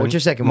second Yeah, one. what's your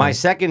second My one?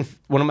 second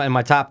one of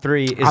my top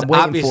 3 is I'm waiting for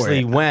obviously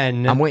it.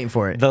 when I'm waiting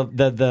for it.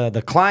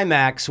 The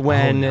climax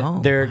when Oh, no.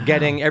 they're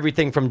getting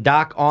everything from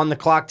Doc on the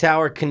clock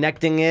tower,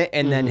 connecting it,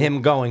 and then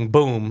him going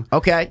boom.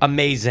 Okay.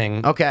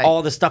 Amazing. Okay.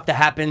 All the stuff that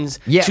happens.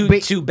 Yeah,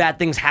 but- two bad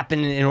things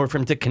happen in order for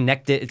him to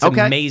connect it. It's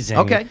Okay. amazing.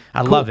 Okay.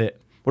 I Cool. love it.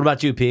 What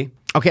about you, P?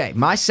 Okay,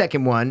 my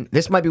second one.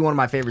 This might be one of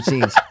my favorite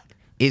scenes.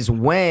 Is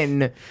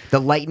when the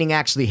lightning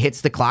actually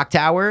hits the clock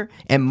tower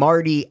and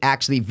Marty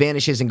actually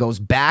vanishes and goes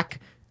back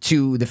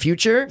to the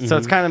future. So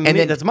it's kind of And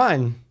then- that's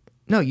mine.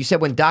 No, you said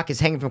when Doc is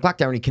hanging from the clock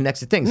tower and he connects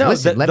the things. No,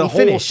 Listen, let the me whole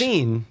finish.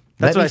 scene.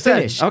 That's Let what me I said.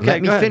 finish. Okay,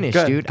 Let me go ahead, finish, go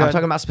ahead, dude. go I'm ahead.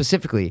 talking about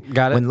specifically.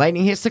 Got it. When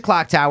lightning hits the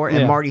clock tower and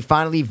Yeah. Marty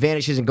finally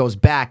vanishes and goes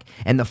back,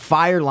 and the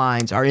fire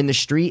lines are in the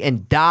street,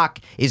 and Doc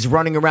is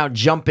running around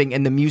jumping,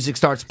 and the music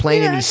starts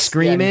playing, and he's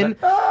screaming.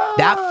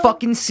 That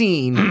fucking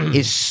scene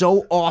is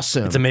so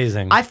awesome. It's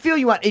amazing. I feel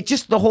you on it.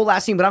 Just the whole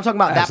last scene, but I'm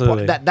talking about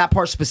Absolutely. that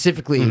part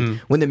specifically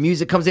when the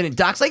music comes in and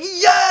Doc's like,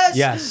 yes,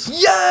 Yes.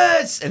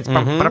 yes. And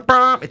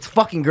it's, it's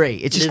fucking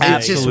great. It's just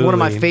one of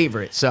my Absolutely.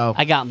 favorites. So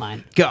I got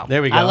mine. go.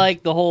 There we go. I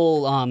like the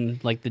whole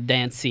like the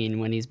dance scene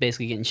when he's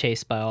basically getting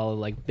chased by all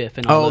like Biff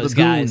and all Oh, those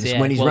the guys. goons Yeah.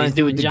 when he's Well, running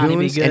through doing the Johnny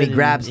B. goons and he Good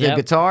grabs the yep,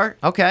 guitar.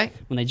 Okay,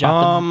 when they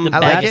drop the I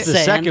bag like of it. That's the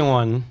sand. second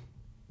one.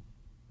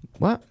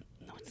 what?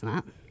 No, it's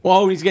not.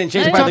 Whoa, he's getting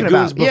chased What by are you the talking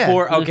goons about? Yeah.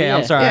 before. Okay,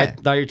 I'm Yeah. sorry. I Yeah.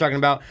 thought you were talking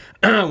about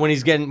when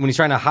he's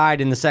trying to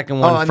hide in the second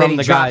one Oh, and from then he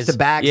the drops guys. the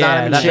bags yeah, on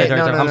him and that's shit. right,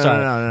 No, I'm no, sorry.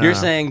 no, no, You're no.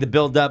 saying the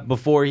build up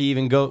before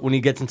when he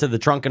gets into the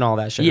trunk and all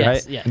that shit,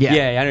 Yes, right? yeah. Yeah.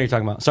 yeah, I know what you're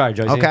talking about. Sorry,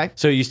 Joyce. Okay.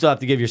 So you still have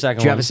to give your second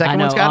Do you one. have a second I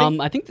know. one, Scotty?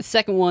 I think the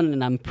second one,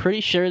 and I'm pretty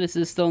sure this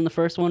is still in the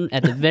first one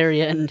at the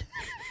very end,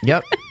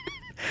 Yep.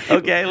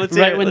 Okay, let's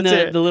hear right it. when Let's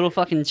hear the it. little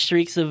fucking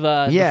streaks of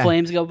Yeah. the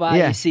flames go by.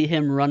 Yeah. You see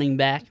him running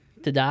back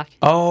to Doc.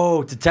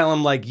 Oh, to tell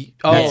him like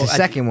oh, That's the I-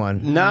 second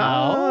one. No,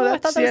 I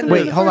that's thought that the was end in of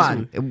Wait, the hold first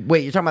on. one.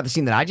 Wait, you're talking about the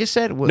scene that I just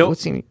said? Nope. What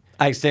scene?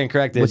 I stand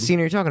corrected. What scene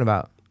are you talking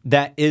about?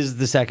 That is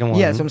the second one.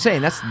 Yeah, that's what I'm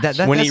saying. That's when that's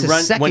he the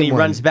second when he one.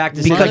 runs back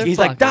to because he's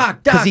like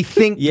Motherfucker. Doc, because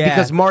he yeah.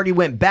 because Marty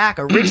went back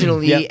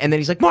originally, Yep. and then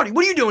he's like, Marty,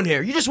 what are you doing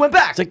here? You just went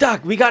back. It's like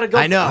Doc, we gotta go.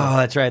 I know. Oh,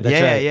 that's right. That's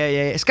yeah,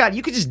 right. yeah. Scott,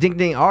 you could just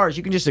ding ours.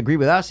 You can just agree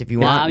with us if you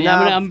No, want. I mean, No.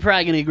 I'm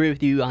probably gonna agree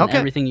with you on Okay.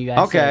 everything you guys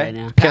say Okay. right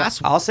now. Pass.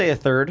 I'll say a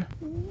third.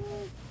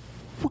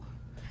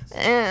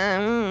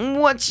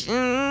 What's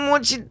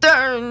your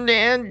third,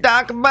 then,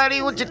 Doc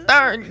Buddy? What's your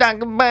third, Doc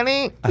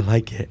Buddy? I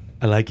like it.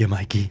 I like it,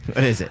 Mikey.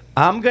 What is it?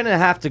 I'm gonna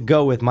have to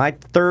go with my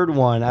third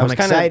one. I'm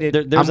excited.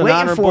 There's I'm an waiting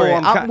honorable. for it.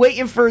 I'm ki-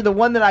 waiting for the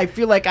one that I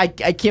feel like I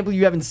can't believe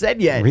you haven't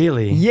said yet.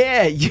 Really?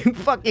 Yeah, you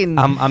fucking.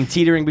 I'm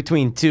teetering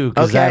between two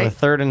because I Okay. have a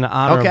third and an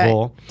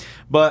honorable.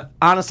 But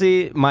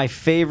honestly, my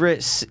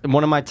favorite,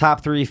 one of my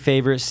top 3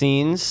 favorite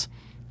scenes,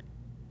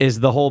 is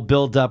the whole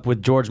build up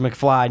with George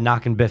McFly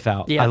knocking Biff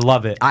out. Yeah. I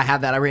love it. I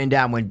have that. I written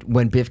down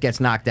when Biff gets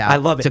knocked out. I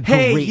love it. It's a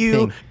Hey, great you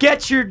thing.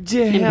 get your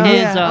damn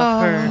Hands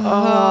off her.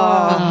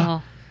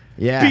 Oh.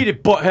 Yeah. Beat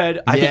it, butthead.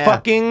 I Yeah.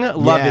 fucking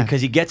love Yeah. it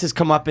because he gets his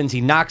comeuppance,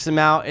 he knocks him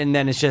out, and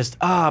then it's just,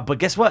 but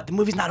guess what? The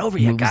movie's not over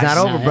yet, Movie's guys. not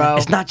over, bro.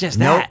 It's not just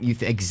nope,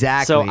 that.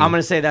 Exactly. So I'm going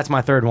to say that's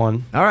my third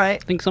one. All right.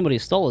 I think somebody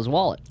stole his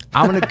wallet.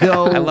 I'm gonna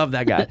go. I love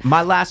that guy.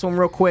 My last one,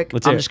 real quick.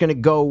 Let's I'm hear just it. gonna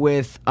go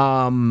with.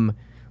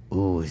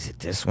 Ooh, is it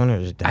this one or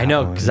is it that I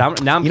know, one? 'cause now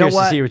I'm You know curious to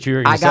what? see what you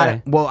were gonna I got say.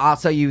 it. Well, I'll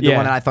tell you the Yeah,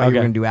 one that I thought you okay.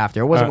 were gonna do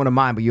after. It wasn't All right. one of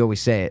mine, but you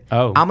always say it.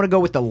 Oh. I'm gonna go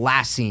with the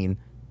last scene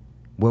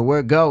where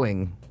we're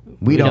going.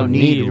 We don't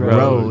need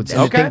roads.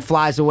 And Okay. the thing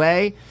flies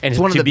away. And it's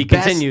one to of the be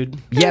best. continued.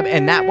 Yeah,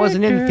 and that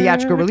wasn't in the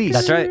theatrical release.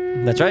 That's right.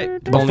 That's right.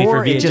 Only Before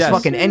for VHS. it just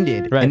fucking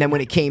ended, Right. and then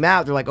when it came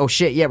out, they're like, "Oh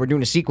shit, yeah, we're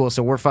doing a sequel,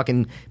 so we're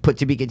fucking put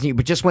to be continued."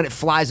 But just when it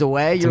flies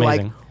away, you're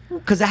like, amazing.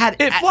 because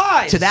It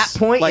flies! to that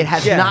point, Like, it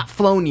has yeah. not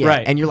flown yet,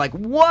 Right. and you're like,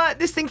 "What?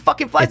 This thing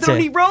fucking flies? It's They don't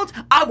a- need roads?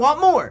 I want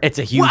more. It's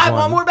a huge I one.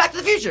 want more Back to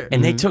the Future."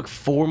 And they took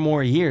 4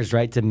 more years,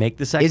 right, to make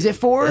the second. Is it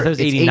 4? I thought it was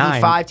It's 89.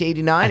 85 to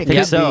 89. I It think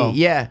could so. be.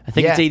 Yeah. I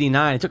think it's yeah.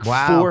 89. It took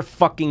Wow. 4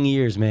 fucking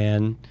years,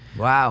 man.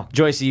 Wow.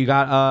 Joyce, you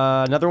got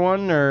another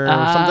one or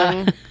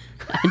something?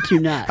 I do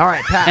not. All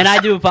right, pass. And I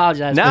do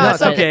apologize. No, for that's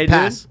that. okay, dude.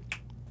 Pass.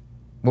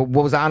 What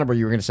was the honorable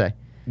you were gonna say?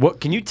 What?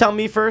 Can you tell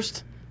me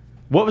first?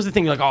 What was the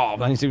thing? You're like,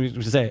 oh, I need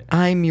to say it.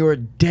 I'm your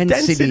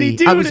density.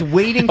 Dude. I was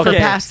waiting for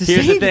Pass to say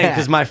that. Here's the thing,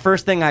 because my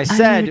first thing I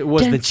said your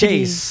was the density.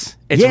 chase.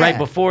 It's Yeah. right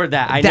before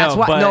that. I That's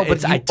know, why, but, no, but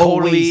it's, I you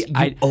totally,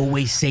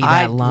 always say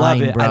I that love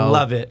line, it. bro. I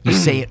love it. You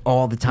say it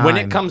all the time. when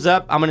it comes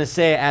up, I'm gonna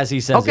say it as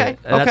he says Okay, it.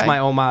 And That's okay. my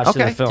homage to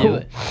the Okay, film. do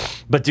it.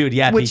 But dude,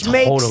 yeah, which he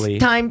makes totally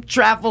time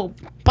travel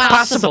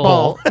Possible.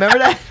 possible. Remember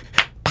that?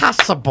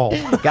 possible.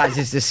 Guys,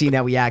 it's the scene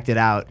that we acted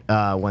out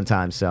one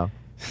time. So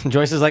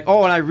Joyce is like,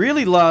 oh, and I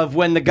really love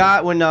when the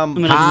guy when I'm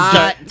gonna Hot.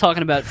 start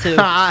talking about too.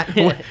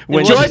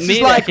 when Joyce is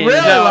like, really?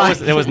 No,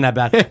 Like- it wasn't that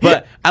bad.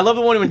 But I love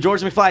the one when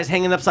George McFly is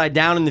hanging upside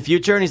down in the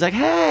future, and he's like,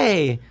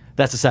 hey.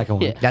 That's the second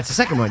one. Yeah. that's the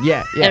second one.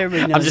 Yeah, yeah.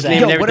 Everybody knows I'm just that.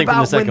 naming Yo, what everything from the about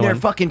when second they're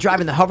one. fucking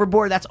driving the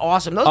hoverboard? That's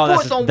awesome. Those Oh,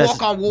 boys don't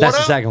walk on water. that's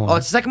the second one. Oh,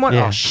 it's the second one?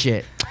 Yeah. Oh,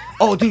 shit.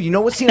 Oh, dude, you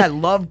know what scene I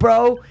love,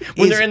 bro?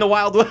 When Is they're in the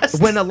Wild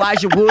West. when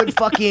Elijah Wood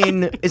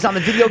fucking is on the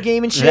video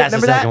game and shit. That's the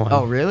Remember that? second one.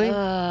 Oh, really?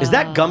 Is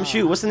that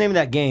Gumshoe? What's the name of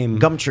that game?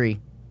 Gumtree.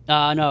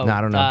 No. No,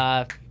 I don't know.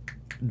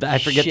 I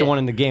forget the Shit. one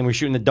in the game. We're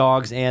shooting the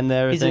dogs and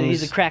their He's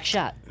things. a crack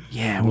shot.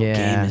 Yeah, what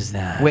game is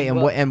that? Wait,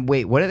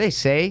 wait, what do they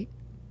say?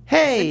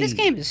 hey, This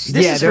game is.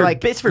 This yeah, is they're for-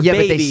 like it's for yeah, but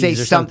they babies say or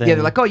something. something. Yeah,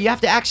 they're like, oh, you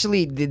have to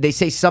actually. They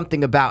say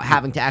something about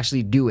having to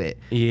actually do it.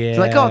 Yeah. They're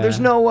like, oh, there's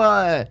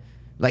no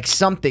like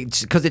something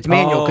because it's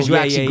manual because you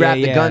actually grab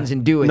the guns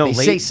and do it. No, they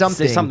say say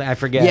something. something. I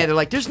forget. Yeah, they're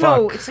like, there's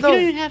no. Fuck. It's You don't no.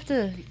 even have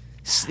to.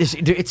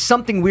 It's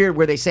something weird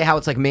where they say how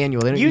it's like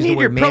manual. They don't You use the need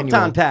your word manual.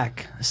 proton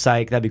pack.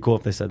 Psych. That'd be cool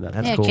if they said that.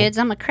 That's Yeah, cool. kids,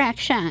 I'm a crack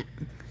shot.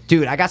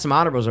 Dude, I got some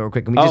honorables real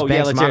quick. Can we Oh, just bang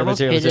yeah, some let's hear it, honorables? let's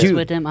hear it, Hit let's us Dude,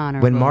 with them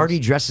honorables. when Marty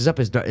dresses up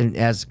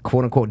as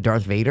quote unquote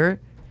Darth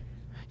Vader,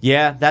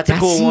 Yeah, that's a that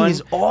cool scene one.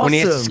 is awesome. When he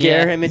has to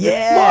scare him into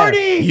yeah,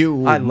 Marty.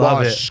 you I love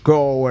must it.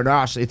 go and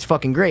us. It's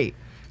fucking great.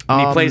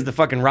 And he plays the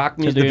fucking rock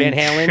music, the doing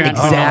Van Halen.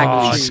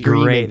 Exactly. Oh, it's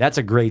Screaming. great. That's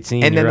a great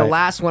scene. And then you're the right.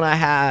 last one I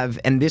have,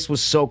 and this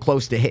was so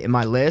close to hitting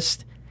my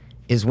list,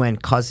 is when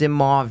Cousin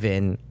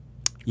Marvin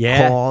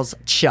Yeah. calls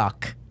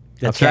Chuck.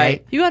 That's okay?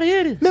 right. You gotta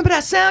hit it. Remember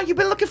that sound you've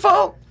been looking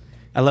for?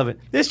 I love it.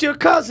 This your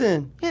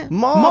cousin. Yeah.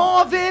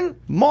 Marvin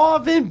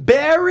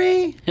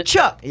Barry.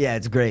 Chuck. Yeah,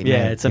 it's great.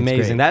 Yeah, man. it's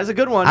amazing. great. That is a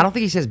good one. I don't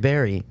think he says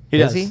Barry. He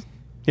does does. he?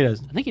 He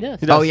does. I think he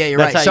does. He does. Oh, yeah, you're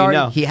That's right. how you Sorry,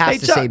 know. he has Hey,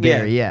 to Chuck, say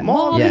Barry, yeah.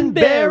 Marvin Yeah.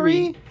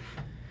 Barry.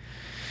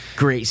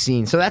 Great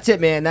scene. So that's it,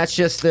 man. That's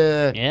just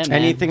the. Yeah, man.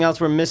 Anything else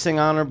we're missing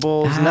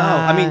honorables? No.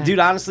 I mean, dude,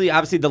 honestly,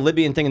 obviously the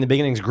Libyan thing in the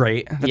beginning is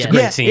great. That's Yeah. a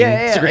great Yeah, scene.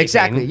 yeah, It's a great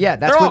exactly. scene. Yeah, that's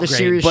They're where all the great,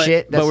 serious but,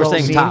 shit. That's but we're the whole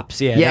saying scene.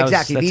 tops. Yeah, yeah, that was-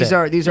 exactly. that's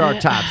These it. are our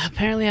tops.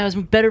 Apparently, I was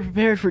better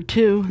prepared for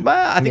two.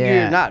 Well, I think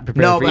Yeah. you're not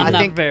prepared No, for but either. I not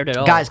think, prepared at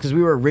all. guys, because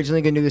we were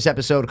originally going to do this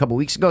episode a couple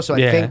weeks ago, so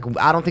Yeah.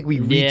 I don't think we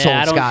Yeah, retold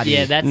I don't. Scotty.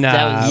 Yeah, that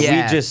Nah, was.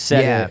 Yeah. we just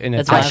said yeah. it in a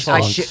That's touch. my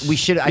fault. I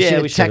should Yeah,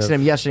 have we texted should've.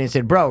 him yesterday and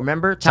said, bro,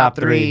 remember top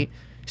three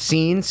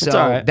scenes? So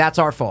all right. that's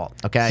our fault.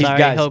 Okay. See, Sorry,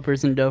 guys.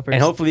 hopers and dopers.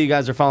 And hopefully you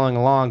guys are following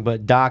along,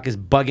 but Doc is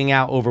bugging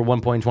out over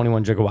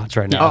 1.21 gigawatts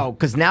right now. Oh,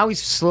 because now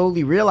he's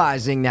slowly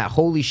realizing that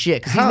holy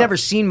shit, because he's Huh. never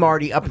seen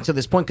Marty up until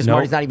this point, because Nope.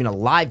 Marty's not even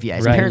alive yet.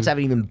 His Right. parents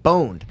haven't even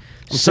boned.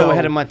 I'm so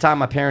ahead of my time.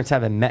 My parents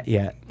haven't met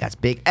yet. That's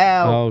Big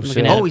L. Oh,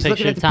 shit. Oh, Looking he's at a looking at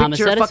picture the of Thomas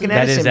picture of fucking Edison?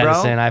 That Edison, is bro.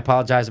 Edison. I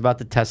apologize about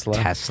the Tesla.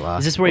 Tesla.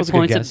 Is this where he That was a good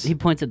points? guess. He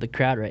points at the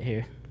crowd right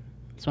here.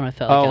 That's when I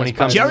felt. Oh, like I when was he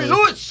comes- Jerry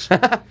Lewis.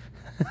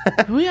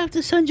 We have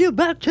to send you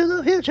back to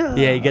the future.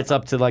 Yeah, he gets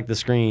up to like the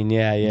screen.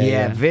 Yeah.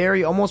 Yeah,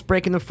 very almost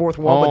breaking the fourth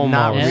wall, but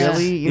not Almost.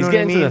 really. You He's know what I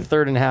getting mean? to the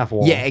third and a half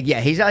wall. Yeah,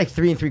 he's at like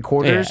 3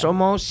 3/4 Yeah.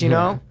 almost. You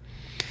know.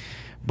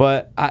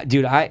 But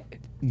dude,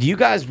 do you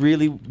guys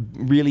really,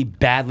 really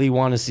badly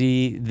want to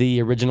see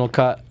the original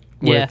cut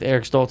with Yeah.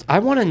 Eric Stoltz? I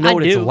want to know I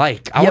what do. it's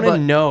like. I Yeah, want to but-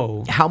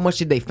 know. How much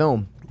did they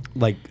film?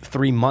 Like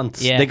 3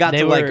 months. Yeah, they got they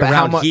to like were- But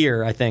how around mu-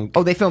 here, I think.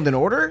 Oh, they filmed in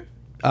order.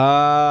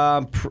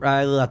 I'll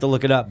have to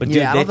look it up. But dude,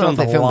 Yeah, I they don't know if filmed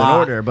they a filmed in lot.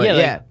 order, but Yeah,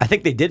 yeah. like- I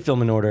think they did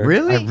film in order.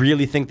 Really? I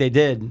really think they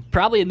did.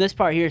 Probably in this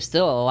part here,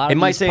 still a lot of It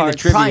might these say in the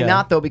parts. trivia. Probably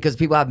not though, because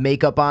people have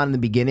makeup on in the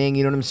beginning.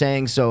 You know what I'm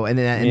saying? So and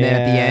then at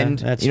the end,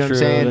 that's you know true.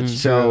 what I'm saying?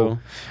 That's so true.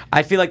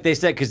 I feel like they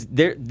said because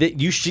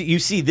you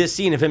see this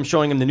scene of him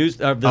showing him the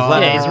news of the Oh,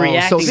 letter. Yeah, he's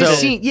reacting So to this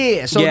it. scene,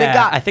 yeah. So Yeah, they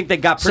got. I think they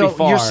got pretty so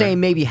far. you're saying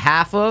maybe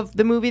half of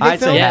the movie they I'd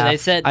say filmed? Yeah, half. they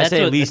said I'd that's say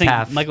what at least I think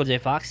half. Michael J.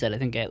 Fox said. I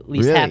think at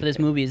least Really? half of this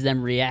movie is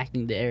them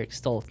reacting to Eric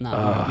Stoltz, not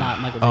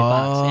Michael J.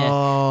 Fox.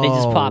 Yeah, they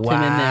just popped him in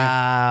there.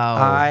 Wow.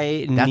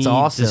 I That's need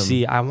awesome. to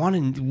see. I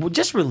want to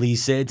just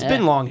release it. It's Yeah.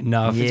 been long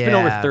enough. It's been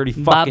over Yeah. 30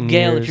 fucking Bob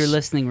Gale, years. if you're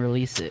listening,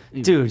 release it,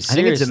 dude. I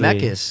think it's Seriously.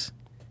 Zemeckis.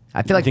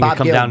 I feel like think it Bob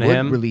come Gale down to would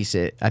him? release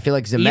it. I feel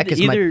like Zemeckis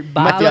either might.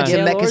 Bob I feel like Gale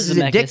or Zemeckis is a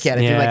Zemeckis. dickhead.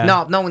 I feel like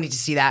Yeah. no one needs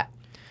to see that.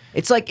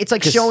 It's like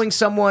showing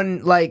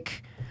someone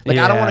like I don't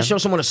Yeah. want to show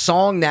someone a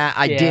song that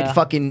I did Yeah.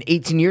 fucking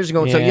 18 years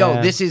ago and say, Yeah.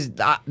 yo,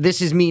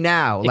 this is me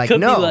now. It like could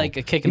no, be like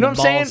a kick in you know the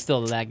what balls I'm saying?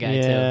 still to that guy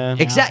Yeah.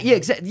 too.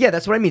 Exactly. Yeah,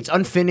 that's what I mean. It's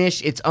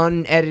unfinished. It's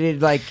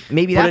unedited. Like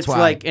maybe But that's it's why.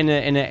 like in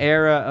an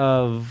era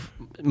of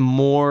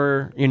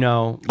more,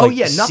 Oh like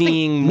yeah,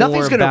 seeing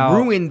nothing's more gonna about-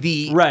 ruin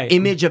the Right.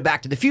 image of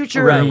Back to the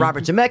Future or Right.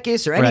 Robert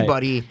Zemeckis or Right.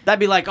 anybody. That'd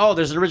be like, oh,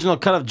 there's an original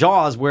cut of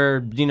Jaws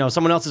where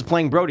someone else is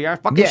playing Brody. All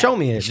right, fucking Yeah, show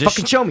me it. Just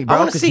fucking show me, I bro.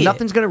 wanna Because see it.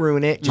 nothing's gonna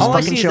ruin it. Just All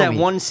I fucking see is show that me.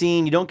 one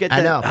scene. You don't get that.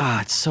 I know.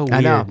 It's so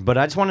I know. weird. But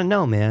I just want to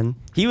know, man.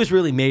 He was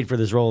really made for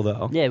this role,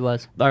 though. Yeah, it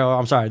was. Oh,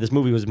 I'm sorry. This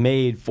movie was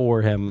made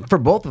for him. For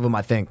both of them,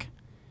 I think.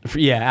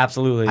 Yeah,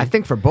 absolutely. I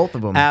think for both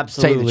of them. To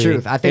Absolutely. tell you the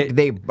truth, I think It-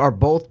 they are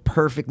both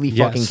perfectly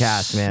Yes. fucking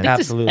cast, man. I think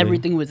Absolutely.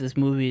 everything with this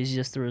movie is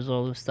just the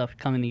result of stuff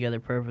coming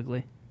together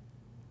perfectly.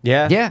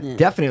 Yeah. Yeah,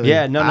 definitely.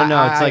 Yeah, no.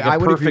 It's like I a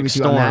would agree perfect with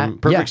you on storm.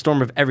 that. Perfect Yeah.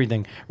 storm of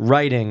everything.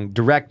 Writing,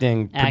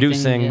 directing, Acting,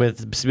 producing yeah.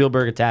 with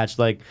Spielberg attached,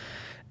 like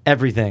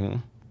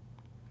everything.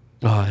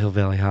 Oh, Hill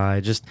Valley High.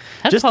 Just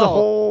How the tall-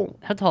 whole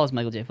How tall is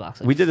Michael J. Fox?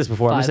 Like we did this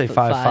before. I'm gonna say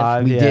 5'5".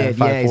 5'5". We yeah, did.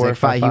 5'4", Yeah, he's like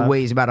 5. He 5'5".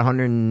 weighs about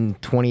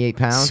 128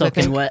 pounds. I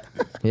Soaking think. wet.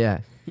 Yeah.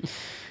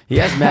 He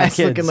has mad That's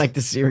kids. looking like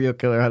the serial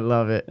killer. I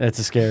love it. That's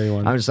a scary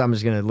one. I'm just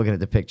gonna looking at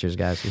the pictures,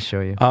 guys, to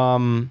show you.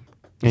 And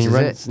This he is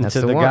runs it. That's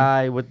into the the one.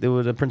 guy with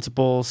the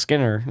principal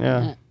Skinner.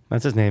 Yeah,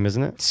 that's his name,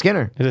 isn't it?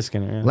 Skinner, It is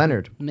Skinner. Yeah.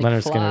 Leonard.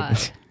 Leonard McFly.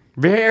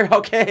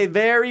 Skinner.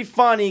 Very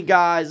funny,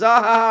 guys.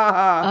 Ah, ha, ha,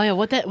 ha. Oh yeah,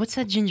 what's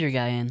that ginger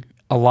guy in?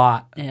 A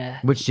lot. Yeah.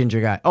 Which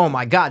ginger guy? Oh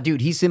my god,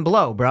 dude, he's in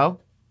Blow, bro.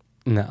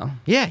 No.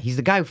 Yeah, he's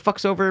the guy who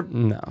fucks over.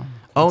 No.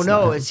 Oh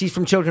no, he's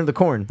from Children of the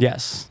Corn.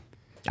 Yes.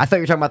 I thought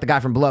you were talking about the guy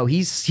from Blow.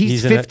 He's in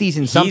a- 50s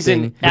and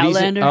something. but he's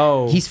in- Outlander?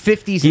 oh. He's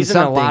 50s and He's in a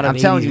something. lot of I'm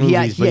telling 80s you,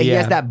 movies, but he yeah.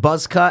 has that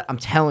buzz cut. I'm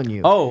telling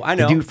you. Oh, I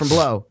know. The dude from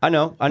Blow. I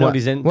know What? what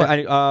he's in. What?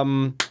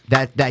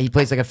 That he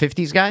plays like a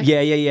 50s guy.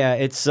 Yeah.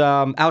 It's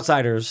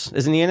Outsiders.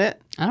 Isn't he in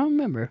it? I don't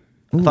remember.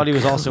 I thought he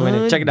was also in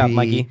it. Check it out, Could be.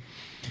 Mikey.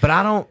 But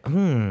I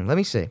don't. Let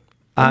me see.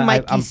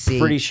 I'm see.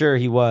 pretty sure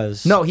he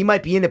was. No, he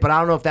might be in it, but I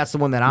don't know if that's the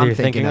one that I'm you're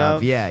thinking thinking of.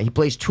 of? Yeah, he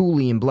plays Thule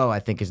in Blow. I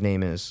think his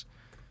name is.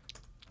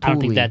 I don't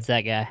think Thule. that's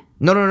that guy.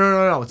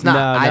 No. It's not.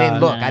 No, I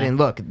didn't no, look. no. I didn't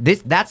look.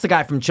 That's the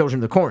guy from Children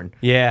of the Corn.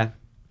 Yeah.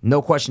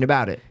 No question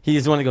about it.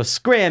 He's the one that goes,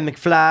 "Scram,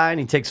 McFly," and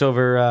he takes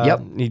over.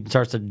 Yep. He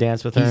starts to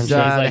dance with her. He's and shit.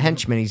 the like-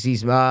 henchman.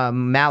 He's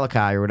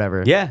Malachi or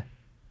whatever. Yeah.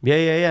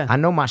 I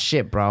know my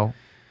shit, bro.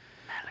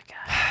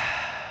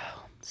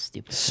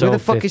 Stupid. So Where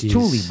the fuck is 50s.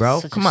 Thule, bro?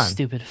 Such Come a on.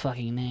 stupid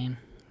fucking name.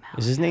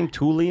 Is his name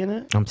Thule in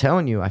it? I'm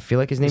telling you. I feel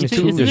like his name is Isn't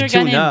Thule. there a There's guy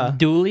tuna. named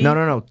Dooley?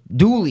 No.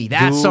 Dooley.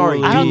 That's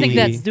sorry. I don't Dooley. think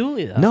that's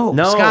Dooley though. No,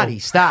 No. Scotty,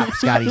 stop.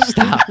 Scotty,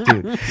 stop,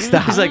 dude.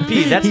 Stop. He's like,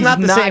 Pete, that's He's not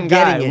the same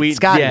guy. getting it.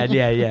 Scotty.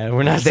 Yeah.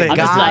 We're not The saying I'm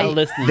just guy, not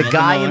listening. the I don't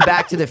guy know. in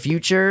Back to the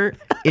Future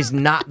is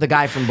not the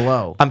guy from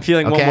Blow. I'm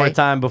feeling one Okay? more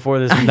time before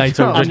this night's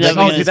over. I'm Just never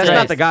like, gonna dude, that's say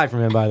not it. the guy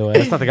from him, by the way.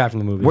 That's not the guy from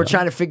the movie. We're though.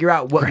 trying to figure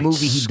out what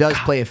movie he does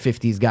play a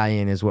 50s guy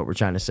in, is what we're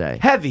trying to say.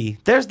 Heavy.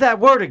 There's that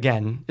word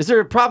again. Is there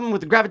a problem with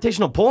the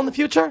gravitational pull in the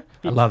future?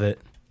 I love it.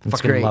 It's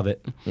Fucking great. love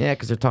it. Yeah,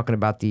 because they're talking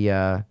about the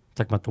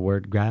Talking about the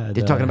word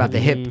they're talking about the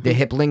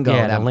hip lingo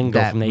Yeah, the that, lingo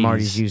that from the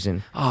Marty's 80s.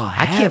 using. Oh,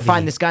 I can't heavy.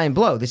 find this guy in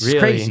Blow. This is Really?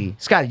 crazy.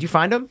 Scott, did you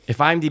find him? If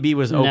IMDb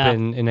was No.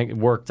 open and it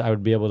worked, I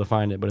would be able to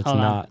find it, but it's Hold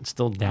on. not. It's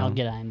still I'll down.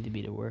 get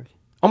IMDb to work.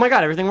 Oh my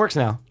god, everything works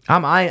now.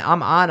 I'm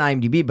on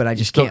IMDb, but I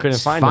just Still can't couldn't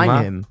find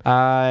him. Huh?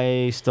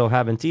 I still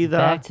haven't either.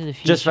 Back to the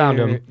Future. Just found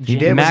him. You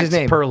did? What's Max his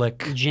name?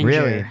 Perlich. Ginger.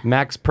 Really?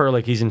 Max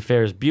Perlich. He's in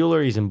Ferris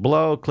Bueller. He's in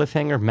Blow,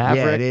 Cliffhanger,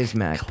 Maverick. Yeah, it is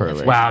Mac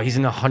Perlich. Wow, he's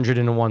in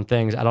 101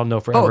 things. I don't know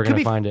if we're Oh, ever it could gonna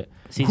be- find it.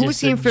 He's Who just was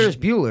he in the- Ferris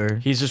Bueller?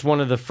 He's just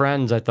one of the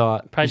friends. I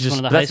thought. Probably He's just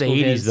one of the that's high the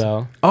school 80s kids.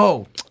 though.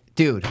 Oh,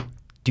 dude,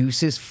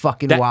 Deuce is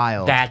fucking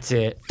wild. That's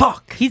it.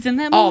 fuck. He's in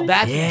that movie. Oh,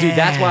 that's dude.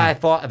 That's why I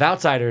thought of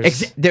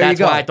Outsiders. There that's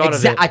you go. why I thought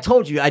of it. I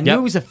told you. I knew Yep.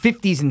 it was a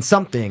 50s and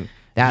something.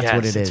 That's Yes,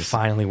 what it it's is.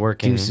 finally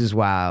working. Deuce is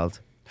wild.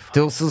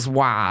 Deuce is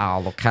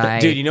wild. Okay,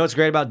 Dude, you know what's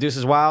great about Deuce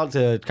is Wild?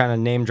 To kind of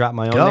name drop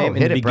my own Go, name.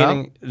 In hit the it, bro.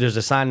 beginning, there's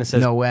a sign that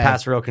says No way.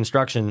 Pass Row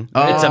Construction.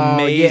 Oh, It's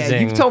amazing. Yeah,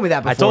 you've told me that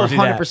before. I told you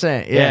that.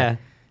 100%. Yeah. Yeah.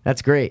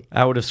 That's great.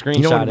 I would have screenshot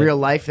You know, in it. real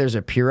life, there's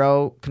a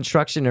Puro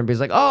construction. Everybody's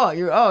like,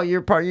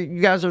 you're part.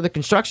 You guys are the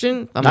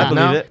construction. I'm I like,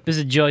 believe no. it. This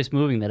is Joyce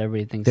moving that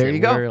everybody thinks. There that you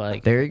go. We're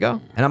like, There you go.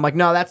 And I'm like,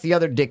 no, that's the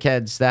other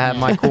dickheads that have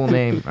my cool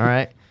name. All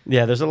right.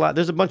 Yeah, there's a lot.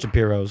 There's a bunch of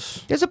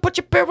Piros. There's a bunch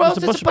of Puros.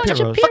 There's a bunch of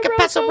Puros. fucking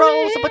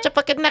Passeros. A bunch of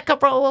fucking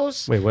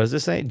Neckaros. Wait, what does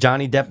this say?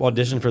 Johnny Depp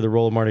auditioned for the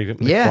role of Marty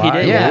McFly. Yeah, he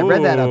did. Yeah, I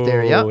read that up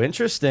there, yep. Ooh,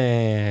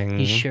 interesting.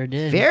 he sure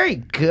did. Very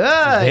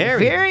good.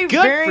 Very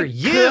good very for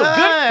you. Good.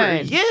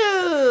 Good for you.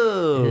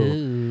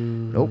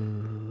 Ooh. Nope.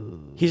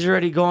 She's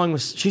already going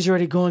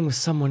with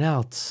someone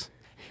else.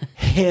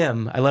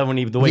 Him. I love when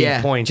the way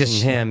he points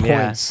just and him.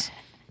 points.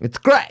 It's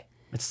great.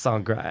 Yeah, it's so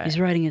great. He's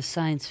writing his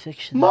science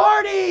fiction.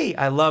 Marty.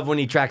 I love when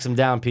he tracks him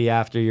down. P.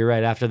 After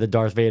the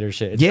Darth Vader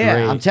shit. It's Yeah,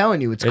 great. I'm telling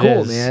you, it's It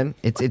cool, is. man.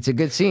 It's a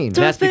good scene.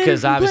 That's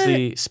because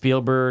obviously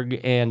Spielberg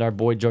and our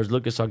boy George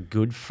Lucas are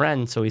good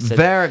friends. So he said,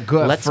 Very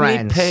good Let's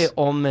friends. me pay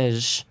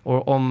homage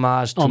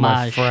to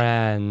my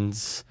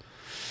friends.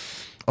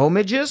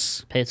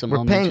 Homages? Paid some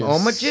We're paying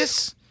homages.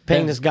 homages?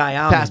 Paying this guy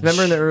homage. Past,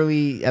 remember in the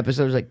early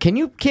episodes, like, can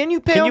you pay Can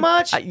you-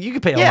 homage? You can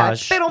pay yeah,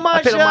 homage. I paid homage.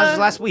 I paid homage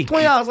last week.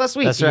 $20 last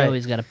week. That's You right.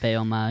 always got to pay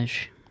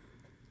homage.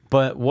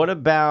 But what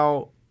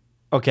about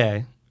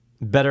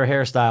better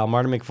hairstyle,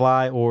 Marty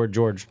McFly or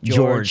George?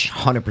 George,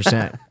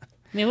 100%.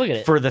 I mean, look at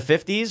it. For the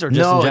 50s or just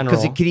No, in general?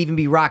 because it could even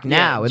be rock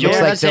now. It looks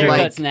Jordan's like some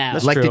haircuts now.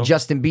 That's like the true.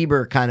 Justin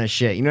Bieber kind of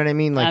shit. You know what I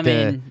mean? Like I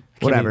mean,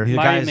 whatever. The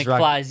Marty guy's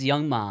rock- McFly's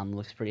young mom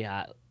looks pretty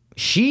hot.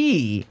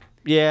 She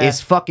Yeah.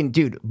 is fucking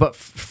dude. But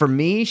for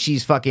me,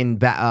 she's fucking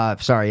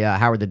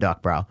Howard the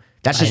Duck, bro.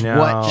 That's just know.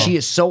 what she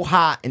is so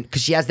hot, and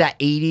because she has that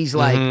 '80s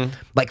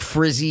like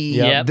frizzy,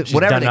 Yep. the- She's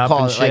whatever done they up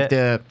call and it, like shit.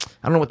 the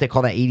I don't know what they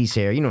call that '80s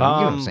hair. You know what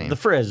I'm saying? the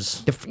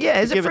frizz.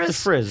 Yeah, is it Give frizz? it the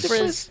frizz.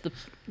 Frizz,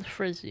 the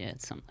frizz, yeah,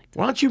 it's something like that.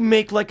 Why don't you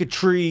make like a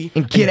tree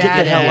And get the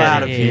out hell of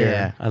out of here. here?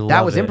 Yeah. I love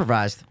That was it.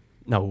 improvised.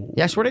 No.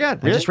 Yeah, I swear to God,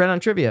 I Really? just read on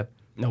trivia.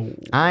 No.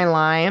 I ain't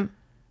lying,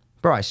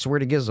 bro. I swear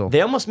to Gizzle.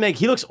 They almost make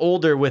he looks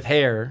older with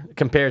hair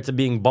compared to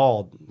being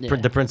bald. Yeah.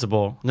 The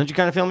principal, don't you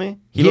kind of feel me?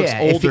 He looks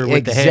if older he-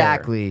 with the hair.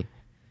 exactly.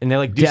 And they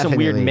like do some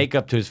weird Definitely.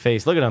 makeup to his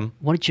face. Look at him.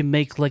 Why don't you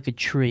make like a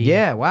tree?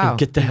 Yeah, wow.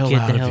 Get the hell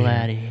Get out the of hell here.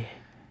 out of here.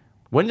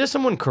 When does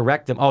someone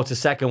correct him? Oh, it's the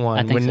second one.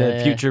 I think When so, the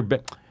yeah. future.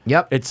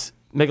 Yep. It's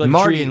make like a tree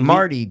Marty and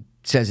Marty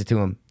says it to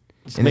him.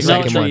 In the make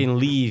like a second tree one. and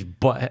leave.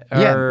 But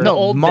Yeah, or no.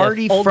 Old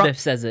Marty Biff, old from- Biff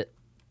says it.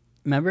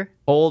 Remember?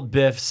 Old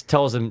Biff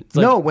tells him. It's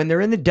like, No, when they're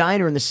in the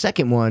diner in the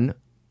second one,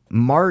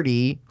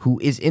 Marty, who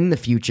is in the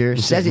future,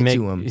 he says it make-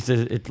 to him. He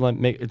says it's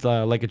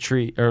like a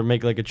tree or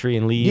make like a tree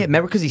and leave. Yeah,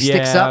 remember because he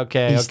sticks Yeah, up.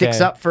 Okay, he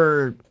sticks up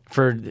for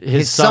for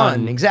his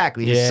son.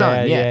 Exactly, his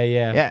son. Yeah,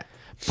 yeah.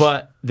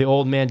 But the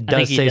old man think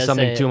does he say does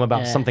something say to him it,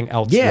 about yeah. something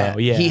else. Yeah, though.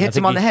 Yeah. he I hits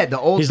think him on the head. The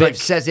old he's Biff like-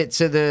 says it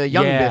to the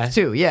young Yeah. Biff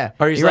too. Yeah,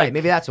 Or he's you're like- right.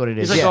 Maybe that's what it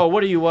is. He's like, yeah. oh,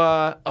 what are you?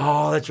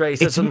 Oh, that's right. He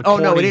said It's, some oh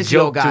no, it corny is the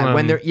old joke to guy.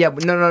 When him.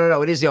 they're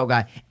no, it is the old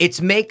guy. It's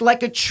make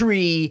like a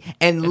tree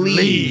and leave.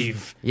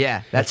 leave.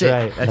 Yeah, That's it.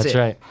 right. That's it.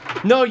 right.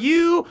 No,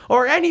 you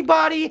or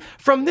anybody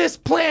from this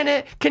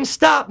planet can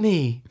stop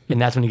me.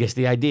 And that's when he gets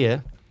the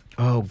idea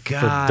Oh for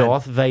God,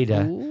 Darth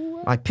Vader.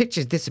 my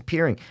picture's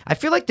disappearing. I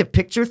feel like the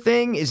picture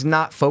thing is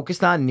not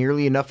focused on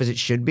nearly enough as it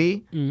should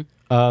be.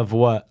 Of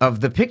what? Of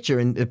the picture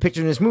in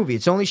this movie.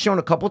 It's only shown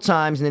a couple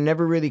times, and they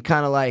never really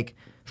kind of like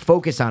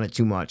focus on it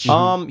too much.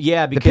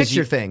 Yeah, the because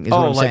picture thing is what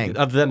I'm like saying.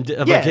 of them.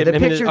 Of yeah, like him, the him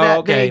and picture his- that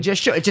okay. they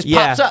just show. It just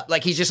Yeah. pops up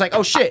like he's just like,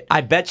 oh shit.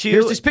 I bet you,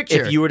 Here's this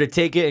picture. if you were to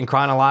take it in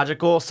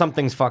chronological,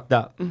 something's fucked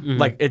up.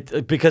 Like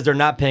it because they're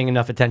not paying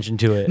enough attention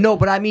to it. No,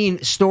 but I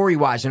mean, story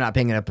wise, they're not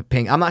paying it up.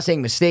 I'm not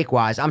saying mistake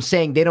wise. I'm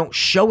saying they don't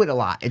show it a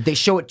lot. They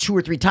show it 2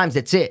 or 3 times.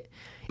 That's it.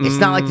 It's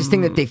not like this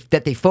thing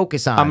that they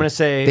focus on. I'm gonna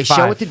say they show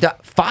 5. it to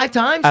 5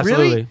 times.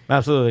 Absolutely, Really?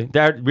 absolutely.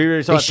 We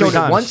already saw They it 3 showed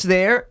times. it once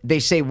there. They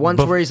say once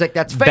Bef- where he's like,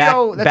 "That's back,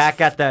 Fego." That's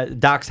back at the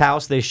Doc's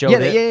house. They showed yeah,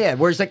 it. yeah.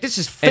 Where he's like, "This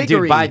is And dude,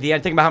 Figgery." by the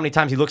end, think about how many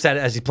times he looks at it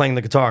as he's playing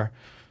the guitar.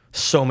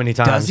 So many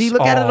times. Does he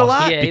look at it a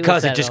lot? Yeah, he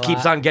because looks it at it just a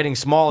keeps lot. on getting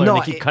smaller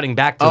and they keep cutting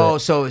back to Oh, it.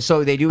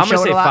 so they do I'm show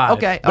gonna it say a lot. 5.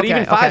 Okay, but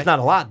even okay, 5's okay. not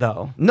a lot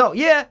though. No,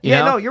 yeah, You yeah,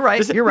 know? no, you're right.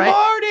 Just- You're right.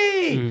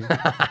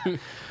 Marty.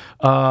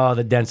 Oh,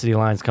 the density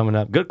line's coming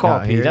up. Good call,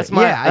 Oh, Pete. here- That's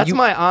my yeah, that's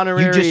my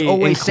honorary You just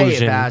always say it,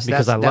 inclusion Bass.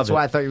 because I love that's it.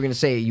 why I thought you were gonna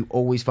say it. You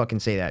always fucking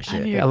say that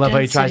shit. here. I love how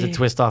he tries to Density.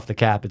 twist off the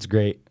cap. It's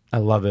great. I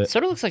love it.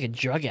 Sort of looks like a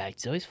drug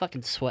addict. He's always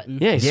fucking sweating.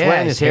 Yeah, he's Yeah,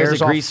 sweating. His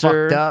hair's a all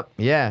greaser. fucked up.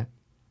 Yeah.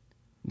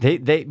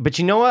 But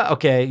you know what?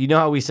 Okay, you know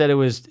how we said it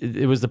was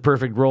the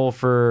perfect role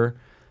for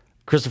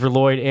Christopher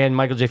Lloyd and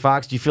Michael J.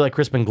 Fox. Do you feel like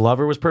Crispin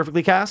Glover was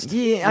perfectly cast?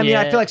 Yeah, I mean,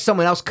 I Yeah. feel like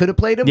someone else could have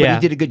played him, but Yeah.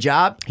 he did a good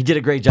job. He did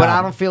a great job. But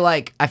I feel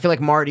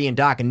like Marty and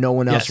Doc and no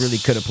one else Yes. really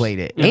could have played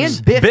it. Yes.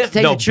 And Biff, to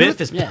tell you the truth,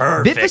 Biff is Yeah.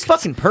 perfect. Biff is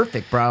fucking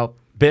perfect, bro.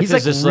 Biff He's is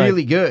like just like-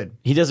 really good.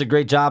 He does a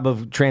great job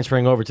of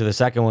transferring over to the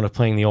second one of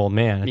playing the old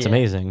man. It's Yeah.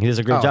 amazing. He does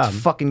a great Oh, job. it's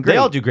fucking They great.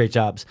 all do great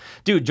jobs.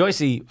 Dude,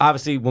 Joycey,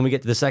 obviously, when we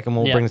get to the second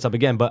one, we'll Yeah. bring this up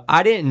again. But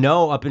I didn't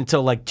know up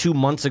until like 2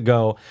 months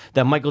ago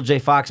that Michael J.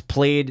 Fox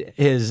played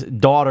his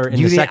daughter in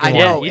You the didn't, second I one.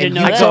 Yeah, know. you didn't and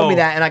know you that? told me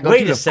that, and I go, Wait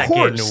dude, a of second,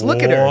 course.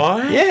 Look at her.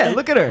 what? Yeah,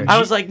 look at her. I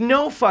was like,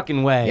 no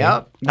fucking way.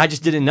 Yep. I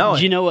just didn't know Do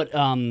it. you know what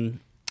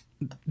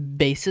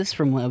bassist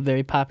from a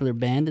very popular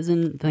band is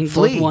in? I think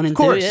Flea, both 1 and of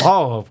course. 2. Yeah.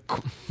 Oh, Of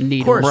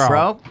course, Bro.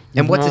 bro.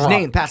 And what's his Bro.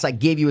 name? Pass, I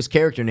gave you his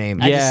character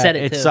name. I yeah, just said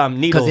it, it's too. Because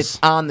Needles. it's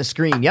on the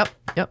screen. Yep.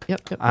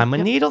 I'm a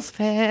Needles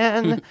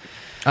fan.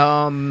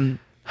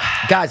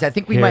 Guys, I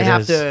think we Here might it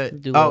have is. to.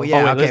 Do Oh it.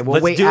 yeah. wait, Okay. We'll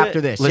let's wait do after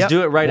it. this. Let's Yep.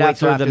 do it right We'll wait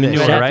after till the this. manure,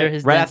 Right right? after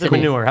his Right after the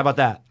density. manure. How about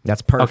that?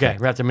 That's perfect. Okay,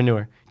 right after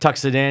manure.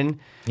 Tucks it in.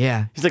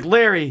 Yeah. He's like,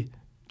 Larry,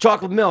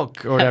 chocolate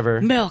milk or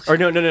whatever. Milk. Or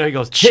no. He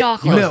goes,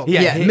 Chocolate. He goes, Milk. Yeah,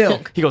 hit-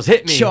 milk. He goes,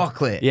 hit me.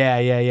 Chocolate.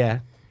 Yeah.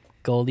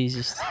 Goldie's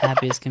just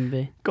happy as can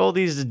be.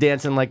 Goldie's just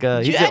dancing like a.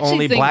 Do He's you the actually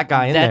only think black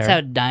guy in that's there. how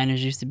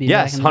diners used to be.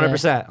 Yes, back in the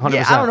day? 100%. 100%.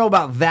 Yeah, I don't know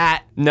about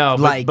that. No,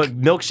 like, but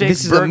milkshakes,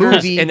 this is burgers, a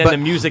movie, and then but the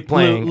music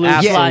playing. Lou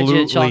slides Absolutely.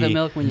 you chocolate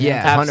milk when you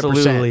Yeah. 100%.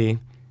 Absolutely.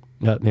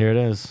 Yep, here it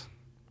is.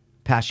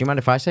 Pass, you mind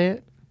if I say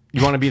it?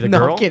 You want to be the No,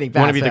 I'm girl? kidding. You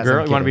want to be Pass, the pass, girl?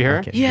 I'm You want to be kidding, her?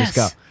 I'm kidding. Yes.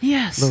 Just go.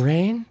 Yes.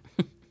 Lorraine?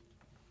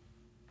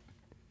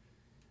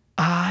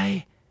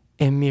 I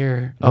am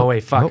your. Oh,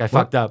 wait, fuck. Nope, I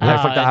fucked up. Oh, I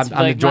fucked up. it's I'm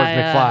the like George my,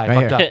 McFly. I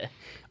Right fucked here. up.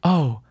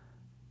 Oh.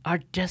 Our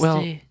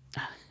destiny.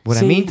 What I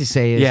See? mean to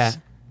say is, Yeah.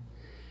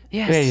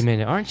 yes. Wait a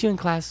minute. Aren't you in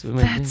class?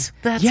 That's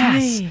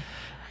yes. me.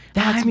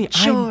 That's I'm me.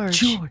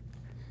 George. I'm George.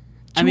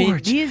 I mean,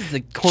 George. he is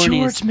the George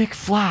corniest.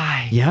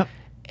 McFly. yep.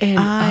 And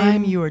I'm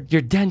I'm your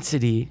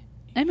density.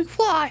 Hey,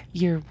 McFly.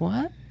 Your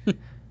what?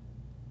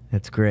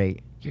 That's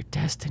great. Your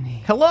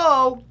destiny.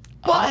 Hello,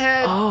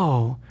 butthead.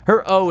 Oh,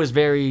 her O is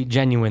very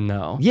genuine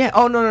though. Yeah.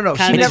 Oh no.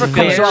 Kind She of never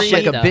comes off very-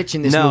 like a No. bitch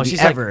in this No, movie.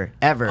 she's like,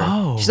 ever.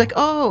 oh. She's like,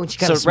 oh, and she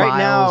kind So of smiles. right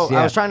now, yeah.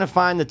 I was trying to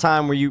find the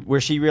time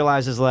where she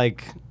realizes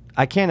like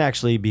I can't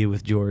actually be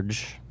with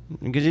George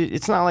because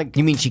it's not like.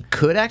 You mean she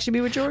could actually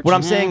be with George? What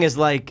I'm saying is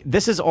like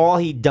this is all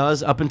he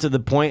does up until the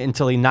point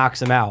until he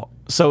knocks him out.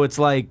 So it's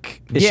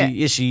like,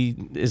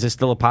 is it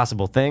still a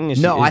possible thing?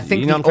 No, I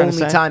think you know the what I'm trying to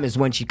only say? time is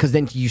when because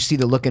then you see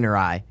the look in her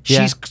eye.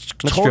 Yeah, She's that's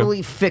true.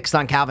 totally fixed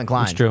on Calvin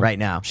Klein It's true right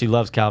now. She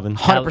loves Calvin.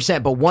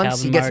 100%. But once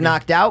Calvin he gets Martin.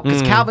 knocked out,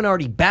 because Calvin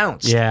already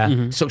bounced.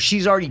 Yeah. So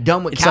she's already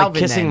done with It's Calvin. like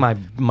kissing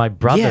then. my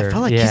brother. Yeah, it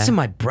felt like kissing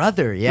my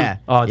brother. Yeah.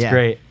 Oh, it's Yeah.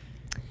 great.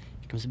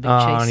 Comes a big Oh,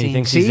 chase and he scene.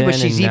 thinks See, he's but in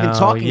she's and even no.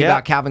 talking Yep.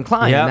 about Calvin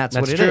Klein, Yep, and that's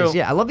what it true. is.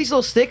 Yeah, I love these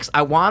little sticks.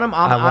 I want them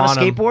on I a want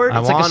 'em. skateboard. I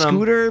It's like want a 'em.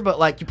 scooter, but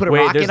like you put a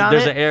Wait, rocket on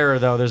there's it. an error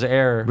though. There's an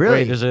error. Really?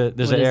 Wait, there's What an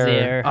is the error.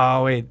 error?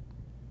 Oh wait.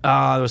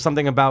 There was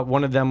something about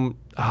one of them.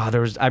 I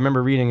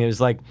remember reading it. It was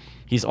like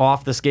he's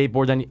off the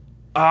skateboard. Then,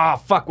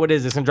 fuck, what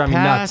is this? It's gonna drive me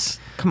nuts.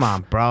 Come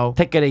on, bro.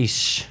 Take it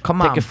easy.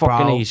 Come on, Take a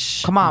fucking bro.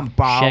 easy. Come on,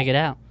 bro. Check it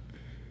out.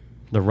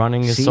 The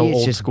running is See, so it's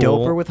old just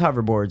school. doper with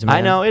hoverboards, man.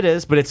 I know it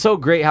is, but it's so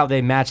great how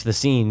they match the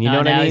scene. You Oh, know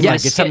what now I mean? he's Yes,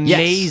 Like it's yes.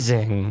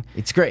 amazing.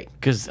 It's great.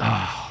 Because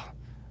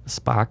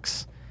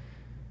Spock's.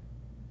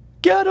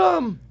 Get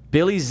him!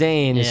 Billy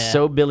Zane is Yeah.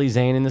 so Billy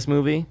Zane in this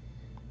movie.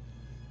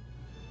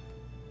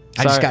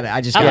 I just Sorry. got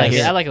I just I got like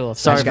hear it. I like a little.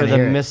 Sorry just for gotta the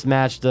hear it.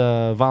 mismatched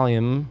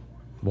volume.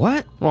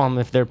 What? Well,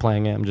 if they're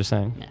playing it, I'm just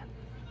saying. Yeah.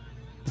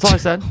 That's all I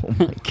said. Oh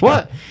my god.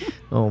 What?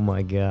 Oh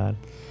my god.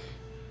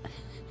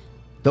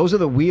 Those are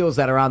the wheels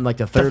that are on like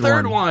the third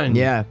third one.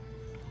 Yeah.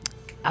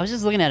 I was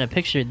just looking at a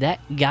picture. That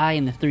guy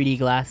in the 3D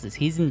glasses.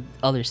 He's in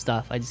other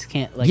stuff. I just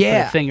can't like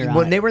Yeah. put a finger on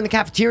when it. they were in the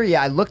cafeteria,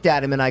 I looked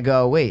at him and I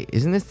go, "Wait,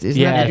 isn't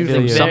Yeah, that I the dude feel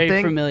from you. something?"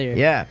 Very familiar.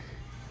 Yeah.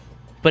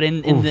 But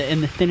in the they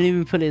didn't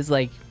even put his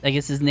like I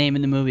guess his name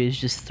in the movie is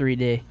just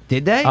 3D.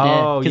 Did they?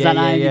 Oh, Because yeah, on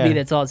yeah, IMDb yeah.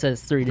 that's all it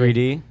says 3D.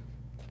 3D.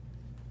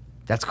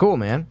 That's cool,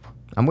 man.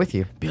 I'm with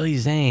you. Billy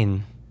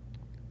Zane.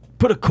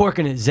 Put a cork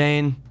in it,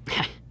 Zane.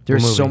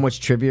 There's movie. so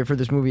much trivia for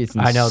this movie. It's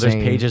insane. I know. There's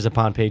pages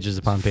upon pages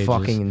upon It's pages.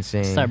 fucking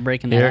insane. Start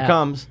breaking that Here out. it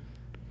comes.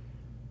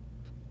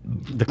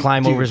 The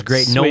climb Dude, over is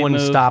great. No sweet one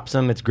move. stops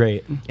him. It's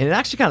great. And it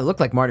actually kind of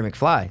looked like Marty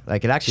McFly.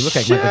 Like it actually looked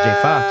like Michael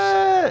J.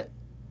 Fox.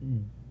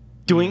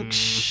 Doink.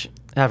 Shh.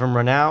 Have him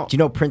run out. Do you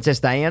know Princess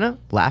Diana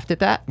laughed at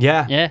that?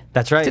 Yeah. Yeah.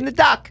 That's right. It's in the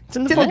doc. It's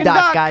in the fucking doc,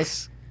 doc.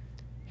 guys.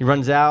 He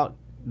runs out.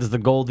 Does the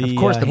Goldie? Of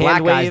course, the hand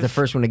black guy is wave, the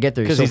first one to get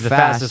there. because so he's the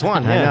fast. fastest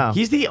one. I Yeah. know.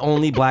 He's the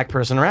only black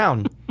person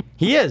around.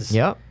 He is.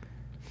 Yep.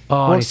 Oh,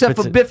 Well, and he except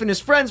for spits it. Biff and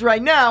his friends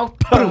right now.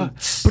 Boom.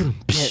 Yeah,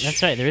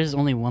 that's right. There is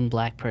only one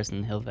black person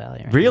in Hill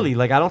Valley. Right Really?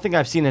 Like I don't think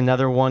I've seen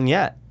another one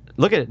yet.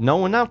 Look at it. No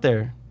one out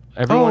there.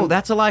 Everyone. Oh,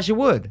 that's Elijah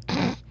Wood.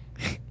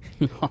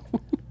 I'm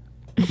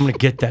gonna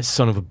get that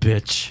son of a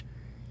bitch.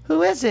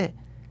 Who is it?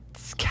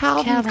 It's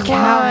Calvin Klein.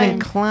 Calvin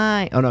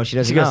Klein. Oh no, she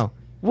doesn't She goes, know.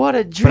 What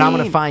a dream. But I'm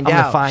gonna find I'm out.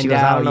 Gonna find She goes,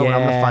 out. I don't know, but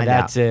I'm gonna Yeah, find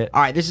that's out. it.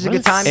 All right, this is a What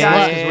good time, a guys,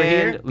 slut. because we're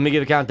here. Let me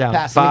give a countdown.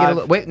 Pass. Let me get a Five.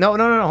 little, wait, no.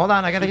 Hold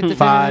on. I gotta get the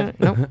 5.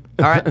 Nope.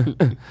 All right,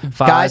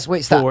 Five, guys.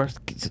 Wait, stop. 4.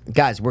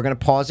 Guys, we're gonna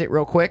pause it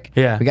real quick.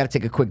 Yeah. We gotta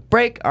take a quick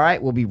break. All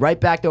right, we'll be right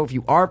back though. If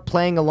you are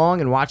playing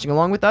along and watching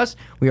along with us,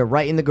 we are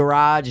right in the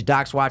garage.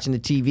 Doc's watching the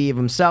TV of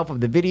himself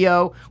of the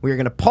video. We are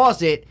gonna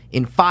pause it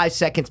in 5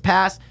 seconds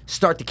past.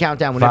 Start the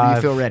countdown whenever you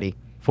 5, feel ready.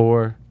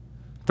 4,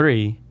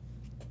 3,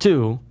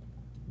 2,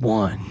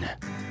 1.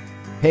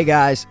 Hey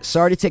guys,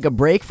 sorry to take a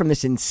break from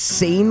this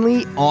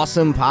insanely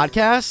awesome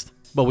podcast.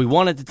 But we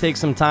wanted to take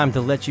some time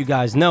to let you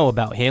guys know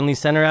about Hanley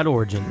Center at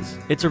Origins.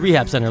 It's a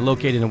rehab center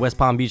located in West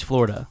Palm Beach,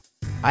 Florida.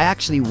 I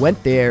actually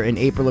went there in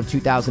April of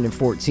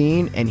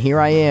 2014, and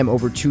here I am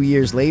over 2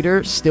 years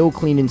later, still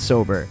clean and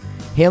sober.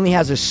 Hanley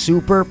has a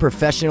super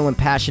professional and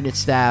passionate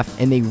staff,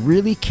 and they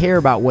really care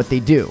about what they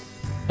do.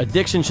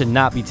 Addiction should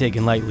not be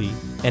taken lightly,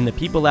 and the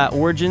people at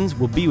Origins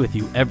will be with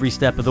you every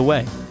step of the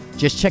way.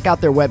 Just check out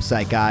their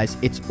website, guys.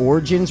 It's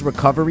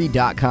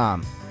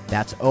originsrecovery.com.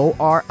 That's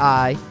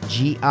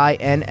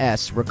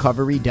ORIGINS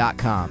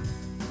recovery.com.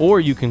 Or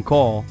you can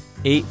call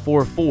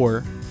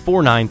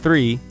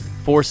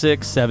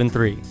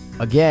 844-493-4673.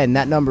 Again,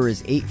 that number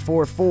is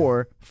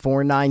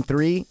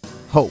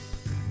 844-493-HOPE.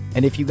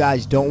 And if you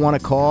guys don't want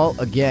to call,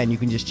 again, you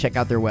can just check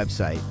out their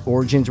website,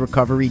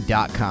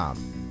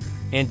 originsrecovery.com.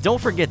 And don't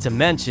forget to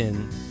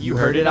mention you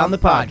heard it on the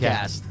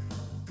podcast.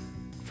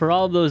 For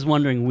all of those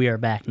wondering, we are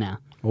back now.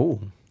 Oh.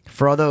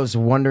 For all those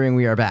wondering,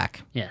 we are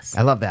back. Yes.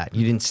 I love that.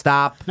 You didn't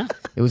stop.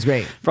 It was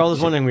great. For all those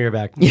wondering, we are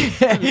back.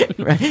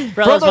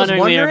 For all those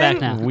wondering, we are back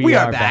now. We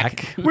are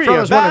back. We For are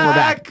those wondering, we're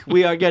back.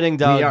 We are getting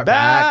Doug We are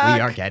back.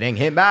 We are getting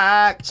him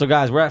back. So,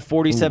 guys, we're at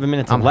 47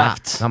 minutes I'm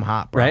left. hot. I'm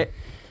hot, bro. Right?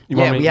 You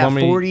Yeah, want me- we have want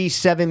me-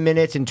 47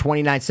 minutes and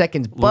 29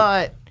 seconds,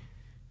 but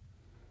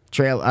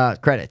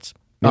credits.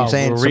 You know what I'm Oh,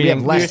 saying? we're So we have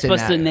reading- less You're than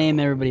supposed that. to name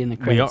everybody in the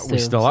We, credits we too,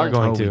 still are so-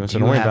 going Oh, to, we so do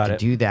don't worry have about to it.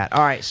 do that.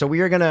 All right, so we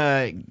are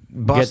gonna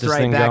bust this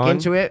right thing back going.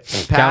 into it.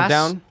 Pass.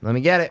 Countdown? Let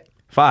me get it.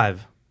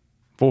 5,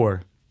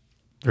 4,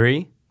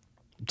 3,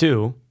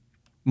 2,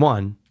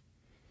 1.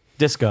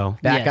 disco.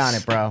 Back Yes. on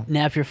it, bro.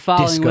 Now, if you're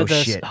following Disco with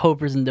us, shit.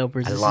 Hopers and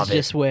Dopers, this love is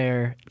just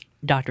where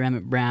Dr.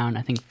 Emmett Brown,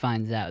 I think,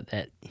 finds out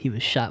that he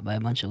was shot by a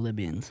bunch of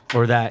Libyans.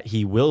 Or that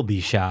he will be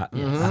shot.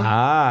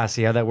 Ah,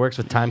 see how that works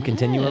with time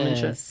continuum and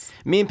shit? Yes.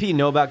 Me and Pete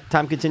know about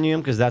time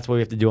continuum because that's what we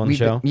have to do on the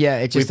show. Yeah,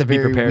 it's We just have a to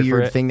be very prepared for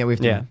weird it. thing that we have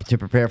to, Yeah. to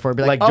prepare for.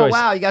 Be like, Like oh Joyce-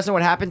 wow, you guys know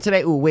what happened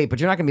today? Ooh, wait, but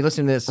you're not gonna be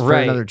listening to this for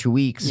Right. another 2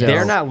 weeks. So.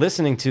 They're not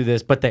listening to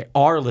this, but they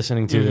are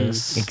listening to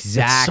this.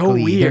 exactly. It's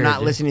so weird. They're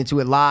not listening to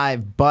it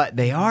live, but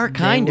they are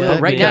kind will of.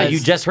 But right now, Because- you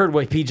just heard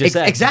what Pete just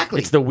said. Exactly.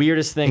 It's the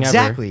weirdest thing ever.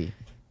 Exactly.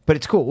 But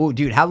it's cool. Ooh,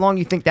 dude, how long do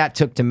you think that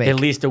took to make? At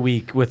least a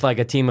week with like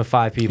a team of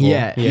 5 people.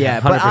 Yeah,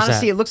 yeah. But 100%.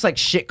 honestly, it looks like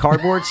shit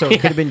cardboard, so it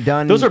could have been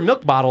done. Those are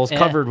milk bottles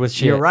covered with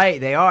shit. You're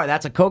right. They are.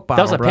 That's a Coke That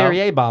bottle. was a bro.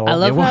 Perrier bottle. I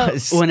love It how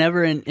was.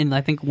 whenever in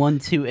I think 1,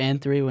 2,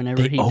 and 3,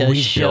 whenever They he does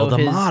always show build a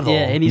his model.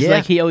 and he's Yeah.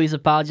 like he always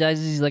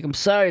apologizes. He's like, I'm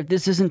sorry if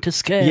this isn't to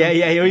scale. Yeah,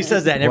 he always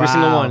says that in every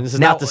single Wow. one. This is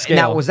now, not the scale.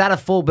 Now, was that a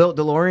full built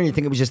DeLorean? Or you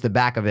think it was just the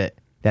back of it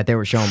that they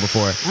were showing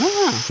before? You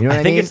know what I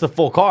I think mean? it's the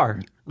full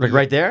car. Like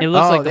right there. It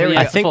looks Oh, like there we yeah, go.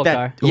 I it's a think full that.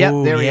 car. Yep,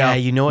 Ooh, there we yeah, go.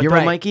 you know what, You're though,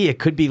 right. Mikey? It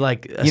could be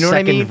like a You know what I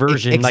second mean?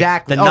 version,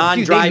 Exactly. like the Oh,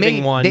 dude, they non-driving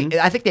made- one.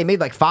 I think they made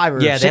like 5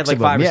 or Yeah, 6 they had like of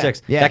them. 5 or Yeah,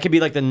 6. Yeah. That could be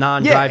like the yeah,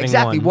 non-driving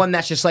exactly. one. One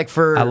that's just like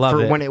for, I love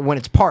for it. when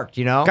it's parked.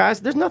 You know. Guys,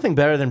 there's nothing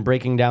better than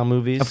breaking down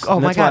movies. Oh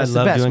and my that's why god, I it's the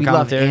love best. doing We love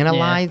commentary.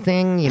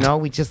 analyzing. You know,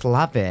 we just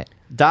love it.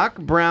 Doc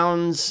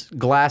Brown's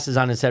glasses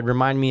on his head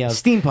remind me of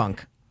Steampunk.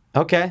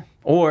 okay.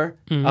 Or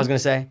I was gonna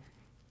say,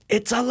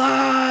 it's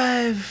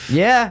alive.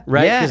 Yeah.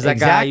 Right, Yeah. because that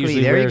guy exactly.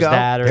 usually there you wears go.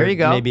 that, or there you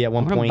go. maybe at I'm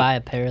one gonna point. buy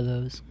a pair of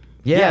those.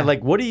 Yeah,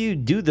 like what do you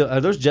do?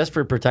 Are those just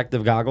for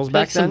protective goggles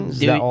back then? Is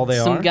that all they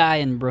some are? guy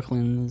in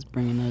Brooklyn is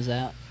bringing those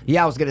out.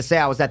 Yeah, I was gonna say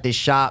I was at this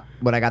shop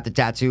when I got the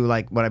tattoo,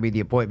 like when I made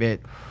the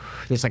appointment.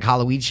 This like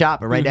Halloween shop,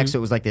 but right next to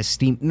it was like this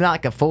not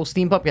like a full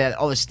steampunk, yeah,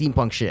 all the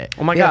steampunk shit.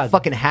 Oh my They had God. a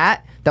fucking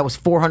hat that was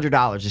 $400,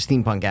 a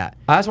steampunk hat.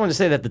 I just wanted to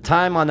say that the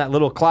time on that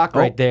little clock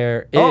right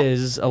there Oh.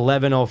 is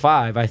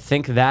 11:05. I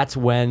think that's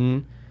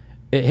when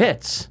it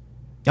hits.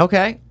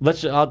 Okay.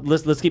 Let's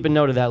keep a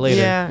note of that later.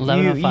 Yeah,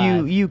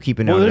 11:05. you keep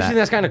a note Well, of don't that. you think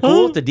that's kind of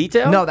cool? The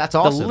detail? No, that's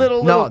awesome. The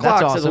little No, that's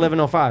clock awesome. says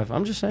 11:05.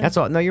 I'm just saying. That's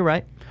all. No, you're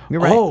right. You're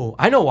right. Oh,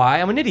 I know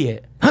why. I'm an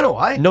idiot. I know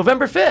why.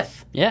 November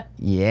 5th. Yeah.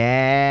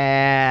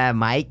 Yeah,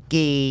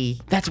 Mikey.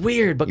 That's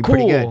weird, but You're cool.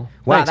 pretty good.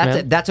 Wow,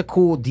 Thanks, that's a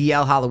cool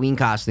DL Halloween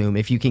costume.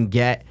 If you can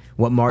get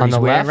what Marty's the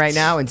wearing left? right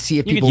now and see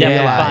if You people could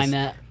definitely realize. find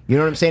that. You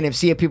know what I'm saying? If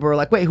see if people are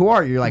like, wait, who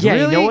are you? You're like, Yeah,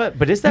 really? you know what?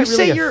 But is that You say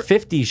really a you're-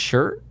 50s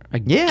shirt?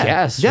 I Yeah,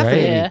 guess,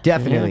 definitely, right? Yeah.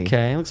 definitely.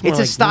 Okay, looks more it's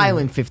a like-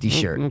 styling 50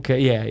 shirt. Okay,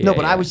 yeah. No,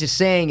 but yeah. I was just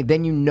saying.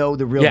 Then you know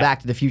the real Yeah.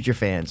 Back to the Future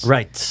fans,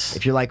 right.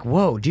 If you're like,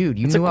 whoa, dude,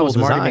 you It's a knew I cool was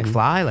Marty design.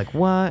 McFly. Like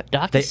what?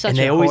 Doc They, is such and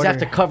they a always hoarder. have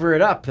to cover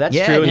it up. That's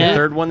Yeah, true. And yeah. the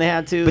third one they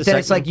had to. But then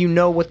it's like you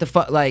know what the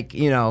fuck, like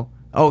you know.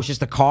 Oh, it's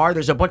just a car.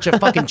 There's a bunch of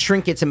fucking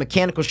trinkets and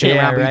mechanical shit Yeah,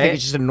 around, but you think right?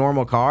 it's just a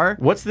normal car.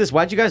 what's this?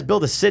 Why'd you guys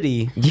build a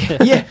city? Yeah.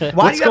 Why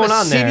What's do you have going a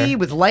on city there?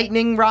 with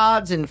lightning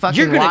rods and fucking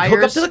You're gonna wires?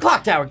 hook up to the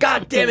clock tower.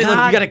 God damn it!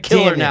 God you gotta kill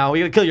damn her it. now.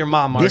 You gotta kill your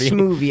mom, Marty. This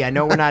movie, I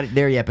know we're not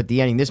there yet, but the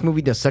ending. This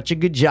movie does such a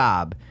good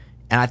job,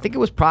 and I think it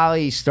was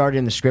probably started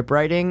in the script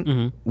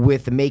writing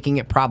with making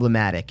it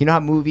problematic. You know how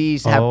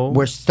movies have Oh.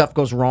 where stuff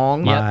goes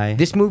wrong. My.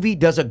 This movie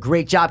does a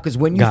great job because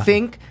when you God.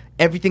 think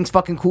everything's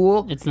fucking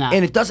cool, It's not.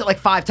 and it does it like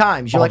 5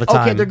 times. You're All like, the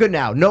okay, time. they're good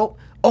now. Nope.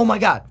 Oh my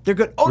god, they're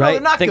good. Oh no, Right?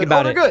 they're not Think good.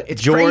 about oh, it. they're good.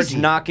 It's George crazy.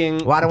 knocking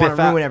Well, I don't want Biff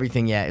to out. ruin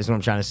everything yet. Is what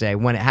I'm trying to say.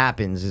 When it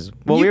happens, is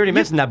well, we already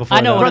mentioned that before.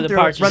 I know though. one Run of the through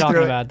parts it, you're run talking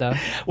through it. about, though. when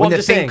Well, I'm the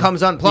just thing saying.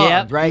 comes unplugged,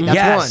 Yep. right? That's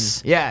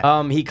yes. one.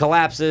 Yeah. He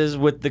collapses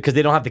with because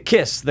they don't have the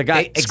kiss. The guy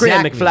Exactly.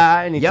 Scram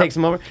McFly and he Yep. takes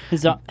him over.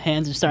 His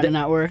hands are starting to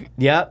not work.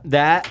 Yep.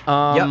 That.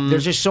 Yep.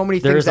 There's just so many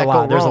things There's that a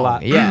lot. go There's a wrong.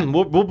 lot. Yeah.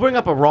 We'll bring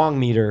up a wrong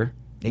meter.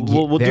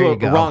 We'll there do you a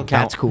go. wrong count.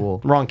 That's cool.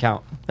 Wrong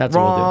count. That's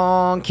what we'll do.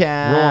 Wrong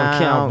count. Wrong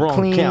count, wrong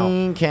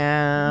Clean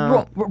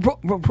count.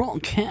 Wrong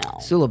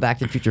count. Still a Back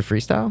to the Future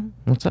freestyle.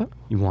 What's up?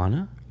 You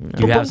wanna?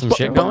 Do you have some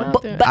shit going?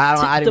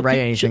 I didn't write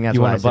anything. That's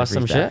You why wanna I said bust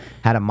some freestyle. shit?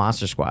 Had a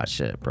Monster Squad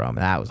shit, bro.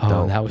 That was Oh,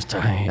 dope. that was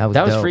tight. That was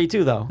That was dope. free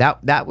too, though.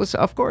 That was,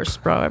 of course,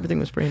 bro. Everything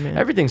was free, man.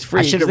 Everything's free.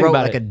 I should have Think wrote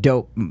about like it. a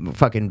dope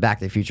fucking Back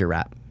to the Future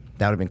rap.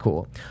 That would have been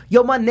cool.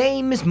 Yo, my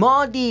name is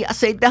Marty. I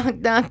say doc,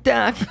 doc,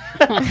 doc.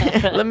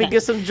 Let me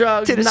get some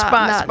drugs. To the Nah,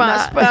 spot, nah,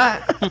 spot,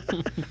 nah.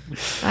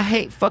 spot. I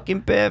hate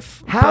fucking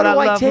Biff. How but do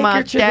I love take my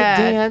her to dad.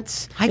 the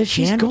dance I if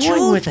she's can't going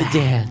do with that. the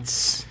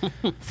dance?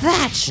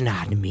 That's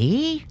not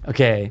me.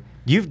 Okay,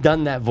 you've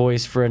done that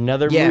voice for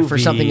another movie. Yeah, for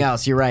something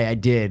else. You're right. I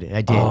did.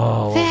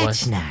 Oh, what That's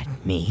was-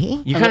 not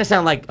me. You kind of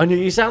sound like.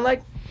 You sound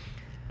like.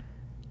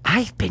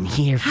 I've been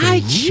here for Hi,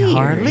 years.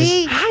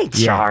 Charlie. Hi,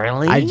 Yeah.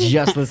 Charlie. I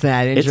just listened to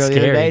that It's intro the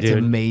other scary, day. It's dude.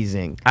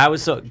 amazing. I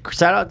was so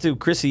shout out to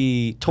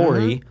Chrissy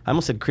Torrey. Mm-hmm. I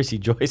almost said Chrissy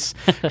Joyce.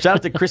 Shout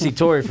out to Chrissy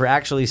Torrey for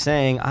actually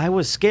saying I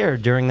was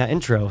scared during that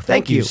intro.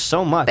 Thank you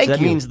so much. Thank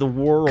that you. means the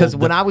world. Because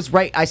when I was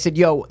I said,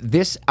 "Yo,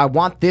 I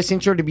want this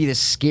intro to be the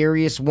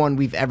scariest one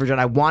we've ever done.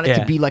 I want it Yeah.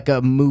 to be like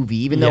a movie,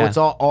 even though Yeah. it's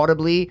all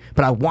audibly,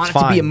 but I want It's it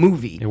to be a fine.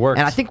 movie." It works.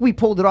 and I think we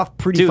pulled it off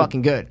pretty Dude,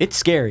 fucking good. It's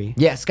scary.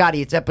 Yeah,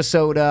 Scotty, it's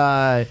episode.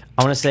 I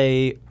want to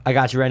say I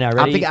got you right now.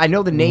 Ready? I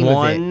know the name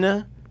of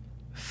it.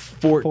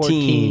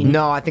 114.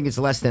 No, I think it's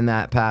less than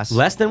that. Pass.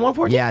 Less than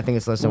 114? Yeah, I think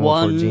it's less than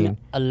 114.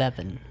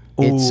 111.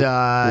 It's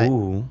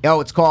Ooh.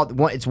 it's called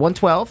it's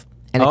 112,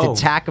 and it's Oh.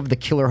 Attack of the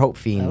Killer Hope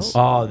Fiends.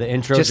 Oh, the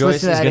intro, Just Joyce,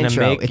 listen to is that going to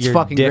intro. make It's your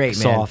fucking dick great,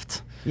 man.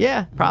 soft.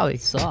 Yeah, probably,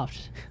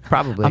 Soft.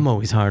 probably. I'm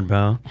always hard,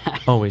 bro.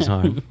 Always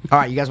hard. All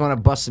right, you guys want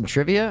to bust some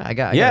trivia? I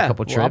got Yeah. a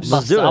couple Well, I'll trips.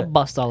 Let's do it. I'll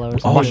bust all over.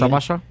 Oh, some yeah.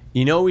 shit.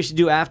 You know what we should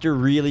do after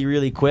really,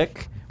 really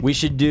quick? We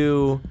should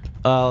do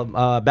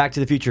Back to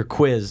the Future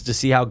quiz to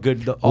see how good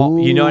you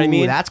know what I Ooh,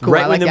 mean? that's cool.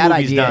 Right I when like the that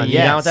movie's idea. done. You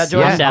Yes. down with that, Joyce?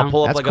 Yeah. I'm down. I'll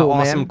pull up That's like cool, an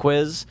awesome man.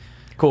 quiz.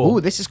 Cool.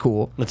 Ooh, this is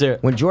cool. Let's hear it.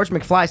 When George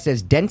McFly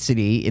says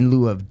density in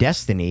lieu of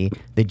destiny,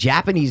 the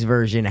Japanese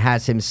version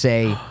has him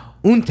say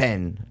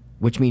unten,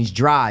 which means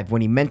drive,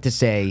 when he meant to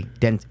say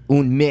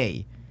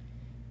unmei.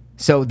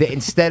 So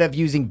instead of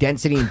using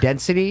density and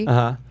density,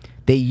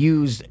 they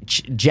used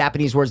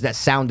Japanese words that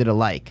sounded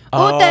alike.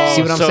 Oh,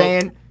 See what I'm so-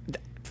 saying?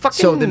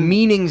 So the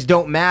meanings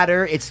don't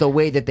matter; it's the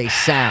way that they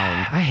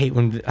sound. I hate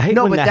when that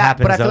But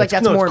happens. but I feel though. like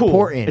that's No, more it's cool.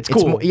 important. It's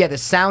cool. Yeah, the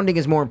sounding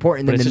is more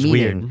important But than it's the just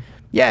meaning. weird.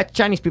 Yeah,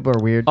 Chinese people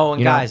are weird. Oh, and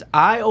you know? guys,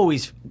 I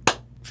always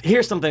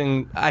here's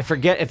something I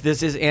forget if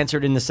this is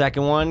answered in the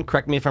second one.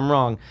 Correct me if I'm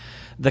wrong.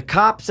 The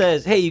cop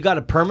says, "Hey, you got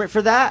a permit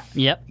for that?"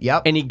 Yep.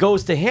 Yep. And he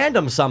goes to hand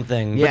him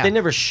something, but Yeah. they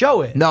never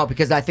show it. No,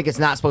 because I think it's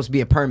not supposed to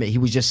be a permit. He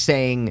was just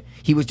saying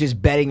he was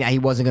just betting that he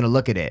wasn't going to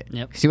look at it.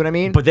 Yep. See what I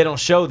mean? But they don't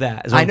show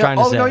that. Is what I I'm know. trying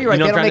to Oh say. no, you're right. You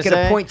know They what I'm don't trying make it to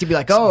a say? point to be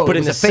like, oh, But it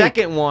in was the a fake.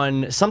 second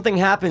one, something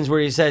happens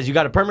where he says, "You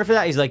got a permit for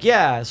that?" He's like,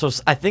 "Yeah." So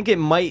I think it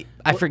might.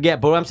 I forget.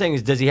 But what I'm saying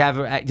is, does he have?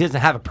 He doesn't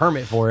have a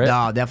permit for it.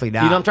 No, definitely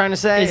not. You know what I'm trying to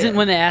say? Isn't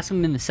when they ask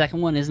him in the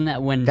second one? Isn't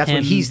that when That's when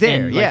him he's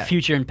there, and, yeah. like,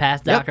 future and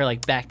past Yep. Doc are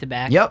like back to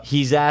back? Yep.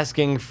 He's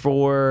asking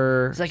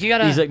for. It's like, you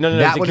gotta- He's like, no. That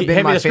He's like, would've been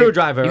hand me my the favorite-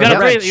 screwdriver. You got or a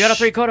the three. wrench. You got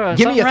a 3/4.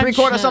 Give me a wrench?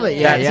 3/4 something.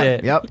 Yeah, That's yeah.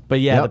 it. Yep. But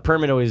yeah, Yep. the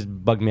permit always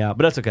bugged me out.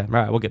 But that's okay. All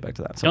right, we'll get back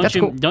to that. So. Don't That's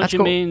you? cool. Don't That's you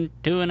cool. mean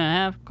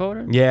 2.5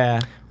 quarter?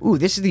 Yeah. Ooh,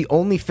 this is the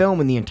only film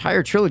in the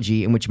entire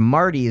trilogy in which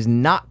Marty is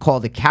not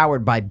called a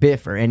coward by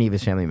Biff or any of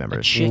his family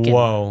members. Chicken.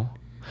 Whoa.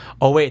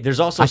 Oh wait, there's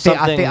also I think,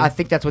 something. I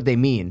think that's what they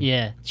mean.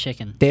 Yeah,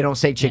 chicken. They don't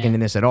say chicken Yeah. in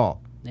this at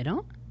all. They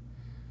don't.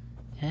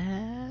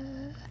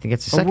 I think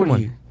it's the Oh, second what are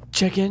one. you,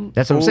 chicken?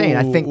 That's what I'm saying.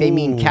 I think they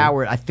mean Ooh.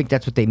 coward. I think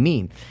that's what they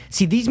mean.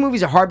 See, these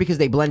movies are hard because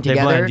they blend They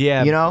together. blend,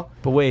 yeah. You know?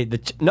 But wait,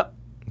 no.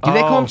 Do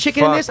they call him Oh,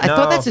 chicken in fuck, this? I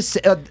thought no.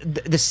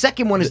 that's the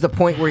second one is the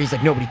point where he's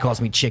like, nobody calls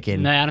me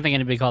chicken. No, I don't think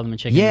anybody called them a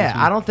chicken. in Yeah, this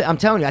one. I don't think. I'm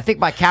telling you, I think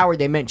by coward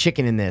they meant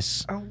chicken in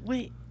this. Oh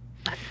wait.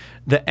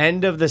 The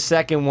end of the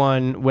second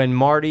one when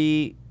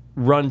Marty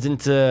runs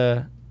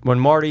into. When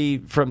Marty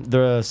from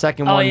the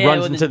second Oh, one yeah,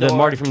 runs with into the the door.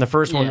 Marty from the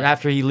first one Yeah.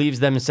 after he leaves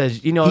them and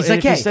says, you know, He's like,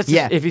 if, he "Hey, sets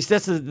yeah." if he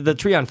sets the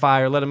tree on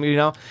fire, let him, you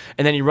know,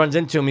 and then he runs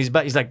into him. He's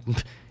like,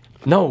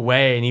 no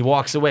way, and he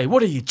walks away.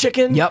 What are you,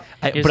 chicken? Yep.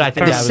 Here's But I the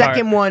think The that was,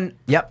 second one.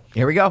 Yep.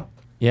 Here we go.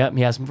 Yep,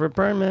 he asked him for a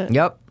permit.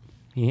 Yep.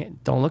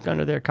 Don't look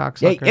under there, Hey,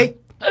 cocksucker.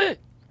 hey.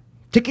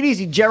 Take it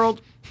easy,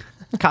 Gerald.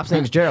 Cop's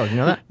name's Gerald. You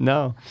know that?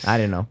 No. I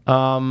didn't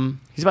know.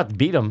 He's about to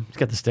beat him. He's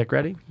got the stick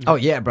ready. Oh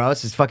yeah, bro.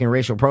 This is fucking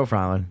racial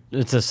profiling.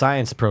 It's a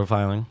science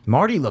profiling.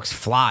 Marty looks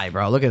fly,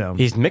 bro. Look at him.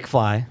 He's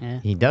McFly. Yeah.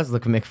 He does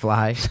look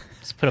McFly.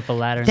 Just put up a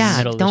ladder in Dad, the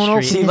middle of don't the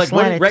open street. See, like This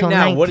letter right till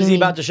now, what is he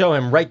 19. about to show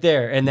him right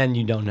there? And then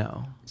you don't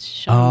know.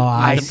 Show Oh,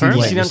 him I the see You what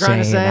permit. see you're what I'm trying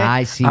to saying. say?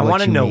 I see I what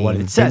wanna you know mean. what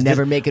They it says.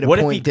 never make it a what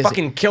point. if he to-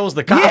 fucking kills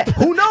the cop? Yeah,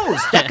 who knows?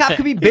 That cop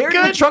could be buried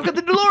in the trunk of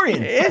the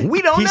DeLorean.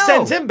 We don't He know.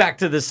 sends him back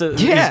to the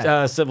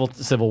Yeah.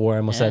 Civil War. I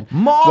almost said Western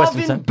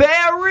Marvin Sen-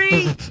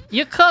 Berry.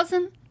 Your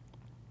cousin?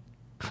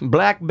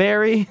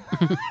 Blackberry.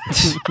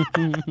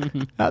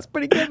 That's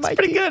pretty good, Mike.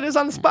 Pretty good. It's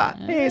on the spot.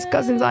 Hey, his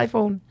cousin's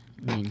iPhone.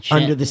 Enchant-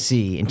 Under the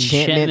Sea.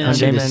 Enchantment Under the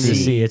Enchantment Under the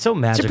Sea. Sea. It's so It's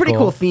magical. a pretty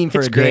cool theme for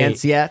It's a great.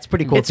 dance. Yeah, it's a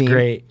pretty cool It's theme.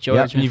 great.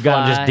 George You've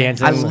got him just McFly.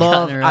 dancing. I Cut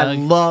love, the I rug.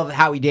 love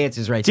how he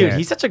dances right Dude, there.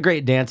 he's such a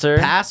great dancer.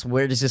 Pass.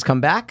 Where does this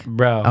come back,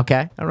 Bro.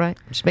 Okay, all right.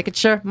 Just making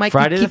sure, Mike.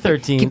 Friday the keep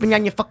it- 13th. Keeping you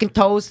on your fucking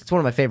toes. It's one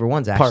of my favorite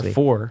ones, actually. Part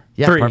 4.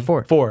 Yeah, Three. part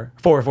 4. Four.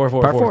 Part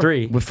 4.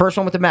 3. The first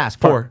one with the mask.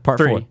 Four. Part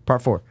Three. 4.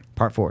 Part 4.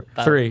 Part 4.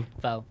 Foul. 3.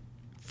 Foul.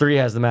 3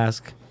 has the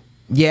mask.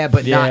 Yeah,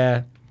 but not.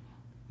 Yeah.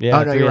 Yeah.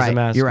 Oh no, 3 you're has the right.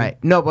 mask. You're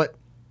right. No, but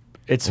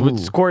It's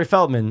with Ooh. Corey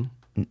Feldman.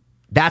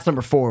 that's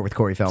number 4 with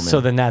Corey Feldman. So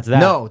then that's that.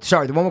 No,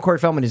 sorry. The one with Corey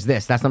Feldman is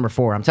this. That's number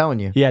 4. I'm telling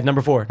you. Yeah,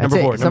 number 4. Number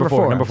it. 4. It's Number number 4.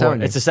 four, Number I'm 4. telling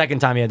you. It's the second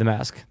time he had the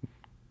mask.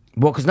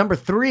 Well, because number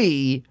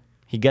 3,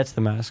 He gets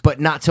the mask. but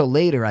not till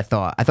later. I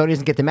thought he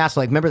doesn't get the mask.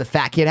 Like, remember the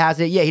fat kid has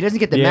it? Yeah, he doesn't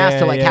get the mask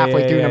till like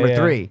halfway through number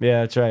 3.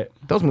 Yeah, that's right.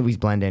 Those movies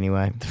blend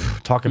anyway.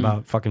 Talk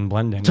about fucking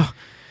blending.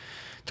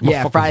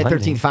 Yeah, fucking Friday the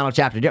blending. 13th final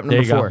chapter. Yep, There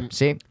number you go. 4.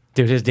 See?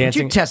 Dude, his Would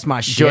dancing. you test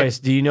my shit? Joyce,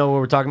 do you know what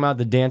we're talking about?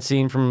 The dance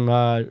scene from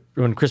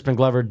when Crispin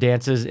Glover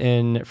dances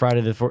in Friday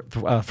the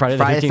 13th, Friday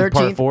the 13th,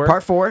 Part 4.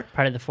 Part 4.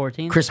 Part of the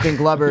 14th. Crispin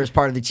Glover is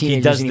part of the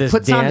teenagers. does and this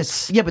puts on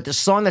dance. this. Yeah, but the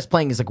song that's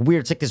playing is like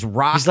weird. It's like this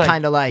rock He's like,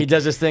 kind of like. he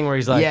does this thing where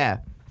he's like, yeah.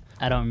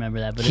 I don't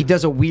remember that, but He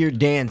does a weird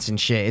dance and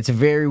shit. It's a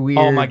very weird.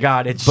 Oh my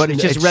God, it's- but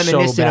it's just it's so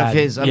reminiscent of bad.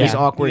 his Yeah. his you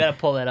awkward. gotta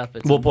pull that up.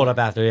 we'll pull it up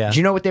after. Yeah. Do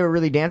you know what they were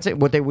really dancing?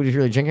 What they were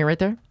really drinking right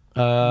there?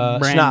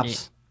 Brandy.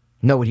 Schnapps,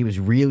 No, what he was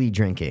really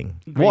drinking.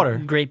 Grape- water.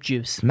 grape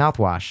juice.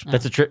 Mouthwash.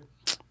 That's a trick.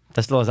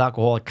 That still has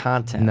alcoholic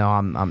content. No,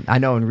 I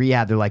know in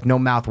rehab they're like no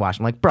mouthwash.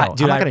 I'm like, bro,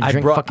 Dude, I'm not gonna I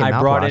drink brought, fucking I mouthwash.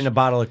 brought in a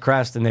bottle of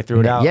Crest and they threw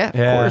it out. Yeah,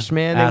 of course,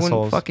 man. They wouldn't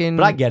Assholes. fucking.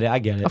 But I get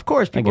it. Of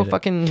course, I people get it.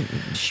 fucking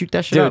shoot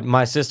that shit Dude, up.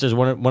 my sister's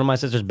one of my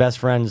sister's best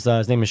friends.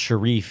 His name is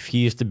Sharif. He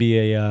used to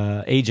be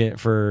a agent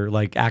for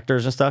like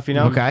actors and stuff. You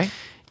know. Okay.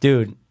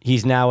 Dude,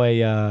 he's now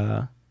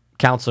a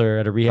counselor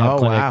at a rehab Oh,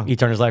 clinic. wow. He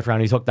turned his life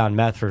around. He's hooked on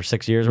meth for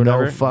 6 years or No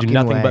whatever. fucking Do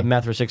nothing way. but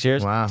meth for 6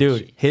 years. Wow.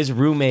 Dude, his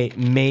roommate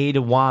made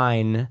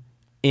wine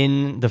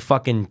in the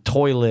fucking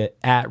toilet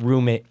at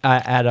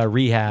a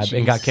rehab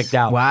and got kicked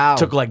out. Wow.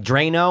 Took like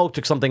Drano,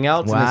 took something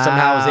else, and then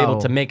somehow was able Wow.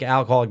 to make an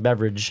alcoholic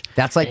beverage.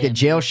 That's like the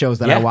jail shows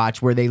that I Yeah.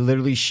 watch where they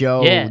literally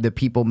show Yeah. the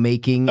people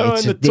making. Oh,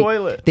 it's in the just-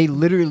 toilet. They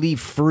literally leave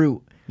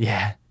fruit.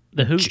 Yeah.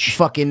 The hooch.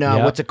 Fucking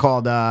Yep. what's it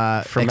called?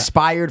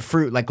 Expired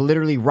fruit, like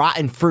literally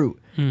rotten fruit.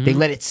 They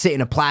let it sit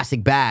in a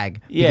plastic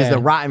bag because Yeah. the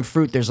rotten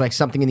fruit. There's like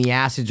something in the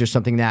acids or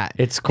something that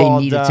It's they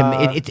called, needed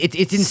to.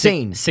 It's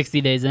insane. 60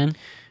 days in.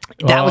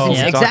 That was Oh, we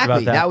talked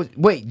exactly about that. was.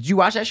 Wait, did you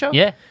watch that show?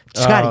 Yeah.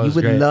 Scotty, Oh, it you was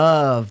would great.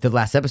 love the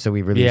last episode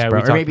we released, Yeah, bro.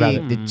 we Or talked maybe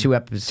about the 2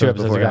 episodes, 2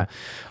 episodes before ago.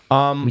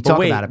 that. We But talk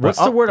wait, about it, bro. what's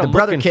the word the I'm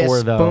brother looking for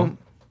kiss, though? boom.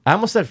 I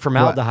almost said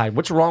formaldehyde.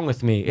 What's wrong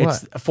with me?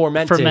 It's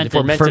fermented.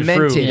 Fermented.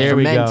 Fruit. There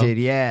we go. Fermented.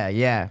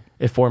 Yeah.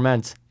 It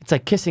ferments. It's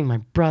like kissing my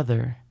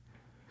brother.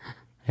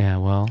 Yeah,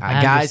 well,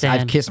 I Guys, I've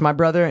understand. kissed my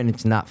brother and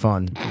it's not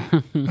fun.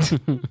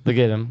 look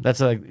at him.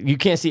 That's like you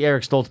can't see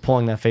Eric Stoltz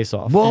pulling that face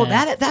off. Well,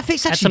 Yeah. that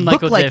face That's actually a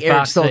looked Michael like J. Eric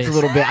Fox Stoltz face. a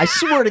little bit. I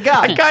swear to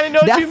God. I kinda know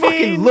what that you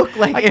fucking mean. looked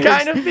like I Eric.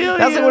 kinda feel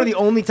That's like you. one of the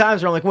only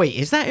times where I'm like, wait,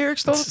 is that Eric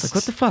Stoltz? Like,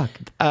 what the fuck?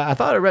 I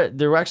thought I read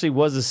there actually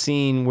was a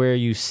scene where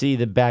you see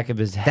the back of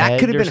his head. That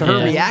could have or been her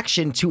something.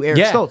 reaction to Eric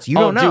Yeah. Stoltz. You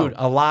don't know. Dude,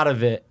 a lot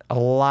of it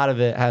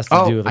has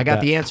to do with I got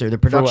that. the answer. The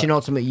production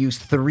ultimate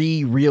used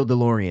 3 real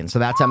DeLoreans, so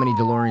that's how many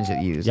DeLoreans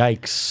it used.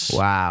 Yikes.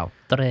 Wow.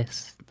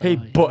 Tres. Hey,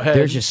 butthead.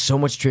 There's just so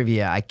much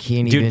trivia. I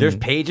can't Dude, even. there's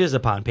pages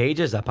upon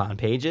pages upon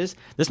pages.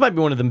 This might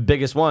be one of the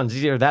biggest ones.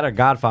 Either that or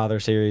Godfather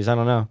series. I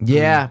don't know.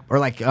 Yeah, or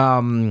like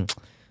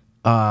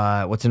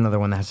what's another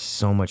one that has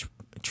so much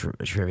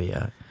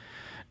trivia?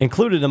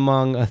 Included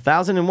among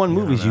 1,001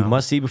 movies you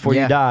must see before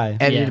you die.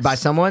 Edited Yes. by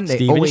someone. They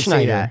Steven always say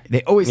Schneider. that.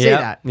 They always say Yep,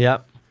 that.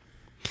 Yep.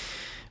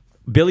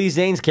 Billy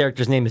Zane's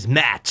character's name is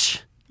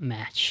Match,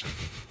 Match.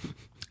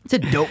 It's a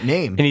dope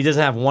name. and he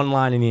doesn't have one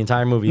line in the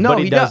entire movie. No, but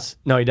he he does.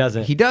 No, he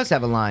doesn't. He does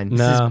have a line. No.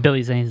 This is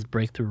Billy Zane's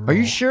breakthrough role. Are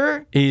you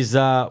sure? He's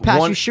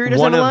you sure he doesn't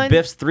one have a of line?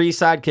 Biff's 3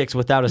 sidekicks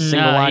without a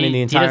single No, line in the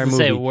he entire doesn't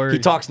movie. say a word. He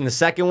talks in the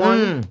second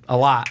one a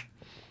lot.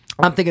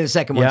 I'm thinking the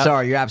second one. Yeah.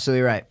 Sorry, you're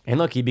absolutely right. And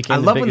look, he became I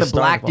the love when the biggest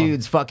star black of all.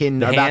 dudes fucking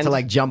The are about hand? to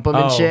like jump him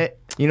and Oh. shit.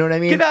 You know what I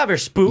mean? Get out of here,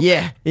 spook.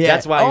 Yeah.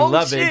 That's why you Oh,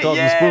 love it. shit, He calls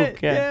him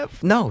spook. Yeah.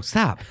 No,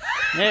 stop.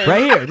 Yeah.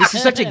 Right here. This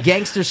is such a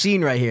gangster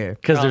scene right here.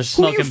 Because Oh, there's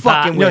Who you smoking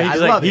fucking pot. with? No, I he's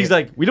love like, it. he's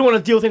like, we don't want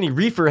to deal with any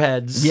reefer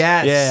heads.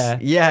 Yes. Yeah.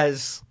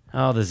 Yes.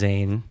 Oh, the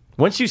Zane.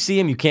 Once you see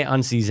him, you can't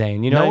unsee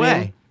Zane. You know No what I way.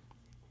 mean?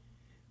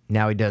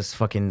 Now he does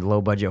fucking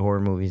low budget horror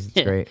movies. It's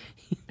Yeah. great.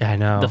 I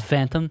know. The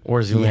Phantom.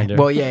 Or Zoolander.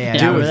 Well, yeah. That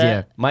Dude, was, that-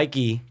 yeah.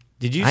 Mikey,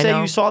 did you I say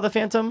know. you saw The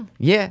Phantom?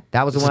 Yeah,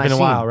 that was the This one has I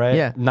been a seen. while, right?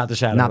 Yeah. Not The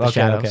Shadow. Not the Okay,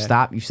 shadow. okay.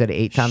 Stop. You've said it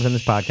 8 times on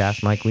this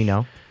podcast, Mike. We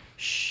know.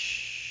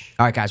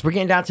 All right, guys, we're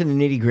getting down to the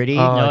nitty gritty.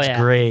 Oh, Oh, it's yeah.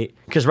 great.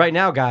 Because right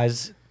now,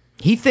 guys,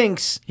 He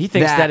thinks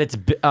that it's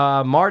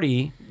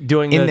Marty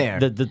doing In the, there.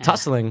 the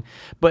tussling,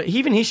 but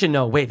even he should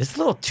know. Wait, this is a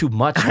little too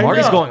much. I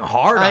Marty's know. going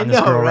hard I on this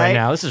know, girl right right?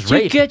 now. This is You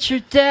rape. get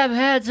your damn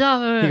heads off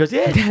her. He goes,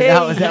 yeah,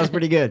 that was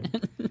pretty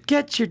good.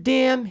 get your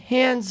damn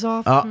hands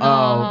off.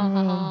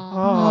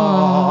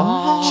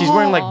 Uh-oh. She's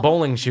wearing like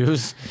bowling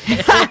shoes.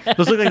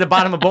 Those look like the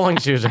bottom of bowling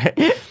shoes, right?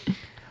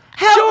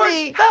 Help George,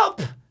 me.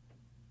 help!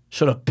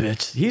 Shut up,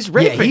 bitch. He's Yeah,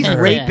 raping he's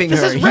her. raping This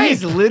her. is rape.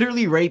 He's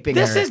literally raping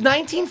This her. is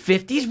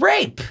 1950s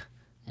rape.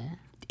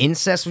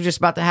 Incest was just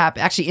about to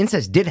happen. Actually,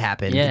 incest did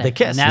happen. Yeah. They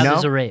kiss. Now No?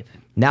 there's a rape.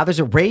 Now there's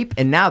a rape,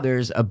 and now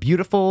there's a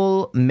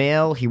beautiful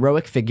male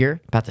heroic figure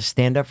about to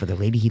stand up for the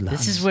lady he loves.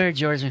 This is where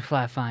George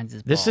McFly finds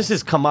his This balls. is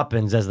his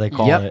comeuppance, as they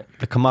call Yep. it.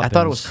 The comeuppance. I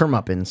thought it was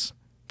Kermuppins.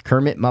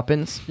 Kermit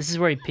Muppins. This is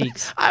where he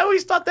peaks. I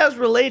always thought that was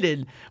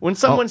related when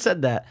someone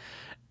said that.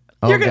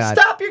 Oh, You're gonna God.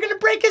 stop. You're gonna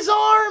break his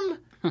arm.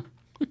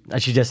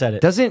 She just said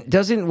it.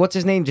 Doesn't what's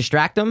his name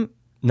distract him?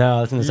 No,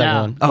 that's in the second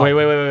No. one.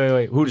 Oh.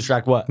 Wait. Who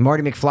distract what?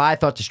 Marty McFly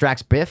thought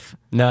distracts Biff.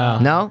 No.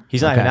 No?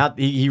 He's not Okay. even out.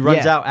 He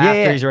runs Yeah. out Yeah, after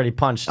yeah. he's already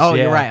punched. Oh,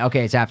 Yeah. you're right.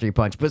 Okay, it's after he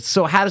punched. But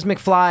so how does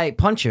McFly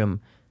punch him?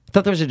 I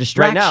thought there was a Right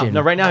distraction. now.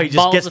 No, right now he just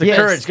Balls gets of the fist.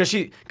 courage because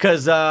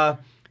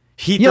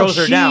he Yo, throws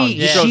her down.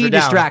 He throws she her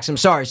down. distracts him.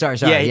 Sorry.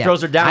 Yeah, he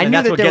throws her down. I and knew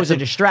that's that what there gets was a him.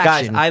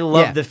 distraction. Guys, I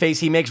love Yeah. the face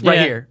he makes right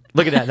Yeah. here.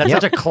 Look at that. That's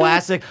such a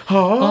classic.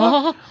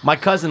 My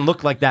cousin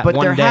looked like that But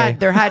one day.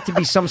 there had to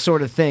be some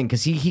sort of thing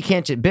because he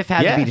can't. Biff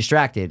had Yeah. to be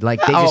distracted.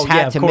 Like they just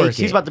had of to course. make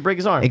it. He's about to break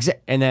his arm. Exa-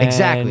 and then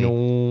exactly.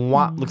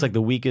 Looks like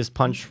the weakest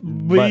punch,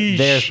 but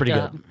there's pretty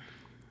Stop. good.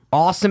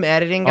 Awesome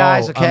editing,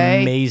 guys. Oh,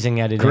 Okay, amazing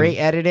editing. Great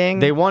editing.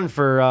 They won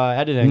for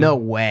editing. No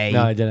way.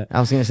 No, I didn't. I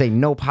was gonna say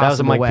no possible That was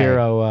a Mike way.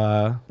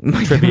 Pirro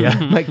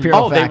trivia. Mike Pirro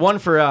Oh, they fact. won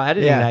for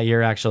editing Yeah. that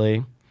year,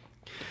 actually.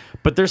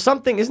 But there's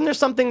something. Isn't there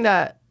something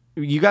that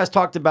you guys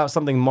talked about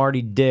something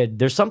Marty did.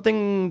 There's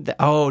something.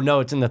 Oh no,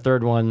 it's in the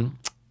third one.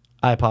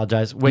 I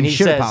apologize. When You he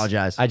should says,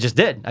 apologize. I just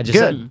did. I just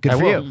Good. said. Good I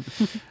for will. you.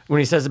 When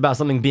he says about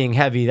something being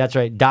heavy, that's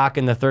right. Doc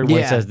in the third one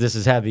Yeah. says this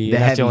is heavy. The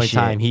And that's the heavy only shit.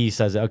 time he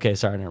says it. Okay,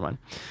 sorry, never mind.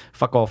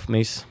 Fuck off,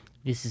 Mace.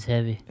 This is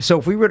heavy. So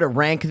if we were to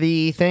rank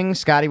the things,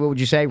 Scotty, what would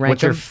you say? Rank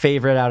What's your them?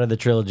 favorite out of the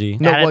trilogy?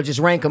 No, Out of- well, just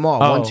rank them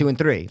all. Oh. 1, 2, and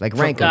 3. Like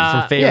rank them.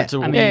 From favorite yeah,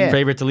 to I mean-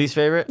 favorite to least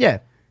favorite. Yeah.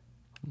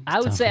 I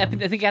would say I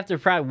think after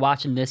probably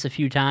watching this a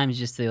few times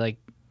just to like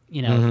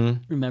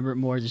remember it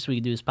more, just so we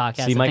could do this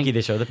podcast. See, I Mikey, think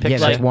they show the Yeah, picture.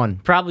 that's one.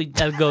 probably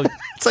I would go like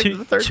two,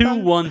 the third 2,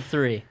 time. 1,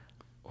 3.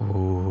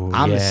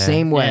 I'm the yeah.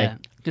 same way. Yeah.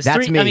 'Cause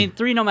That's 3, me. I mean,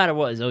 3 no matter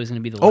what is always going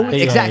to be the Oh, last.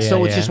 Yeah, exactly.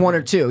 So it's yeah. just 1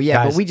 or 2. Yeah,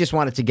 Guys. but we just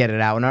wanted to get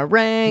it out in our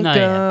rank. No,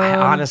 yeah. I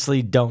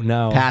honestly don't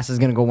know. Pass is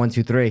gonna go 1,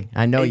 2, 3.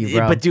 I know you,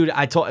 bro. But dude,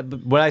 I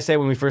told what I say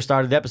when we first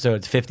started the episode.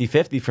 It's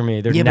 50-50 for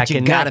me. They're yeah, neck but you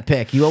and gotta neck.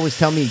 pick. You always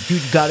tell me,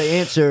 dude, you gotta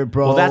answer,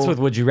 bro. Well, that's with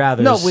Would You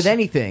Rather. No, with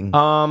anything.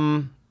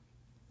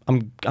 I'm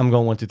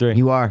going 1, 2, 3.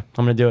 You are.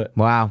 I'm gonna do it.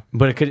 Wow.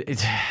 But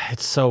it's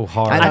so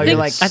hard. I know, I you're think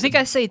like- I think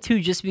I say 2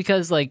 just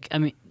because like I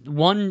mean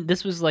 1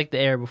 this was like the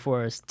era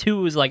before us.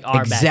 2 was like our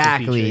Back to the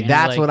Exactly. Future, you know,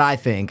 That's like, what I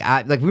think.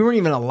 Like we weren't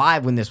even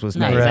alive when this was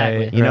No, made.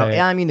 exactly. Right, You know, right.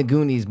 yeah, I mean the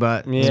Goonies,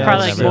 but Yeah, It's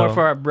probably like so- more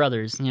for our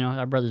brothers. You know,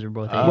 our brothers were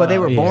both. well, they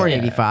were yeah. born Yeah.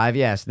 85.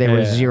 Yes, they were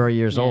Yeah. 0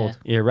 years Yeah. old.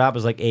 Yeah, Rob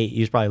was like 8. He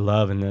was probably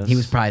loving this. He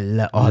was probably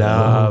all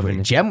Loving over.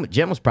 it.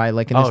 Jem was probably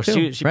liking Oh, this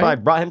too. she right?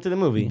 probably brought him to the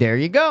movie. There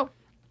you go.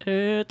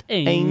 Earth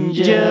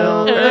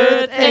Angel,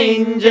 Earth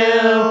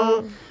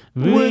Angel,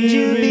 would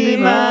you be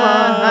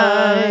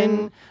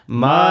mine?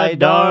 My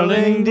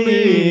darling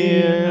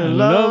dear,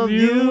 love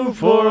you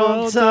for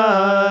all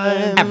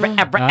time.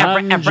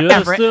 I'm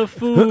just a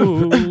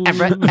fool. Yo,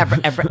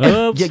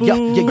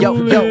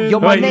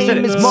 my Right, you said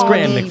name it. is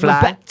Scram, Marty.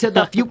 McFly. Back to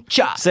the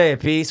future. Say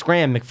it, P.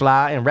 Scram,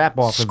 McFly, and rap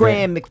off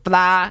Scram,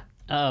 McFly.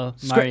 Oh,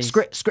 Scram,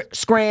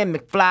 Scram,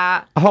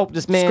 McFly. I hope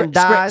this man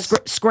dies.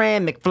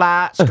 Scram,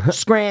 McFly.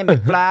 Scram,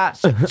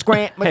 McFly.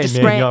 Scram, Hey, just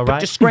man, scram, you all but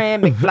right? just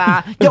scram,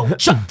 McFly. Yo,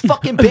 Chuck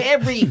fucking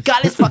Berry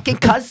got his fucking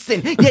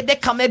cousin. Yeah, they're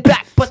coming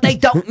back, but they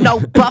don't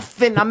know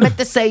Buffin. I meant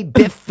to say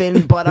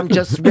Biffin, but I'm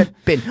just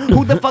ripping.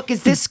 Who the fuck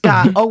is this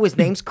guy? Oh, his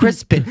name's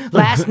Crispin.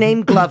 Last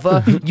name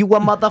Glover. You a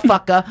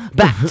motherfucker.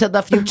 Back to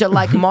the future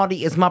like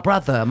Marty is my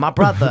brother. My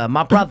brother,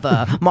 my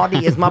brother.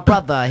 Marty is my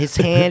brother. His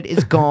hand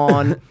is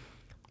gone.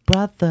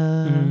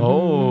 Brother.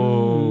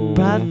 Oh.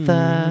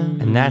 Brother.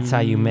 And that's how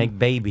you make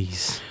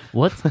babies.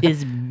 What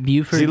is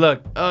Buford? See,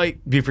 look,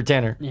 Buford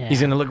Tanner. Yeah. He's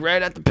gonna look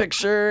right at the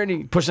picture, and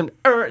he pushes him.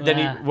 Then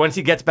Yeah. once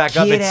he gets back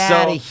up, Get it's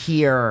out so. of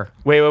here.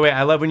 Wait.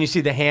 I love when you see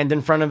the hand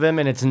in front of him,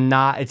 and it's a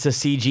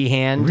CG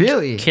hand.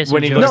 Really? Kiss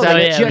When or he Joe. looks No, at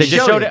they it, just they just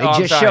showed showed it. it. They Oh,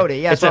 I'm just sorry. showed it.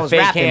 Yeah, it's that's what I a was fake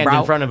rapping, hand bro.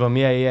 in front of him.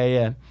 Yeah.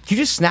 Did you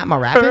just snap my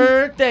rapping?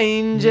 Earth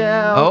Angel.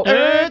 Oh.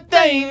 Earth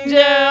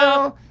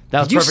Angel. That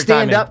was Did you perfect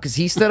stand timing. up because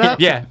he stood up?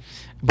 Yeah,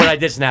 but I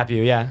did snap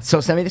you. Yeah. So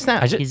send me the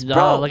snap. I just, He's-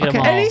 bro, look at okay.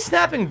 him all. Any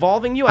snap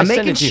involving you, I I'm sent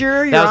making it to you.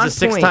 sure you're That was on the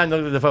sixth point. time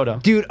look at the photo.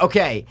 Dude,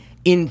 okay.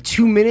 In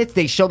 2 minutes,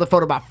 they showed the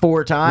photo about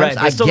 4 times. Right,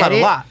 but I it's still get not it.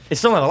 a lot. It's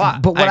still not a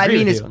lot. But what I agree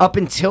mean with is, you. up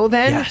until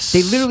then, Yes.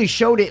 they literally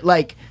showed it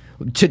like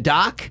to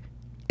Doc,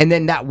 and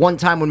then that one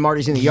time when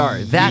Marty's in the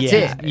yard. That's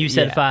Yeah. it. You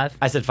said Yeah. 5.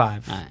 I said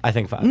 5. I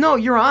think 5. No,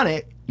 you're on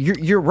it.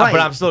 You're right.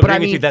 but I'm still I agreeing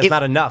with you mean, that's it-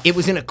 not enough. It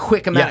was in a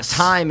quick amount Yes. of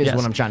time, is Yes.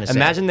 what I'm trying to say.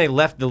 Imagine they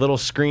left the little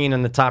screen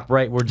on the top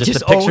right where just Just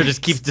the picture always-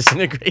 just keeps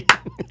disintegrating.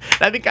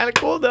 That'd be kind of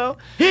cool, though.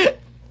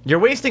 You're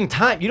wasting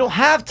time. You don't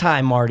have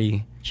time,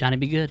 Marty. Johnny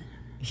be good.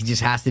 He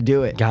just has to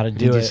do it. Gotta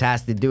do He just it.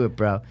 has to do it,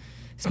 bro.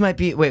 This might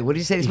be. Wait, what did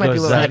you say? This He might be a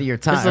goes, little ahead of your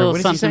time. There's a little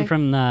What did he something say?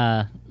 from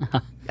the.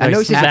 I know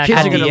he said At- the kids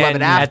at are gonna the love end-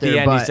 it at after, the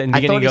end, he but said- in the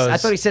I beginning thought he I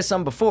goes- thought he said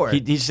something before.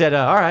 He said,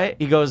 all right.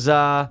 He goes,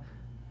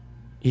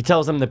 he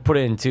tells them to put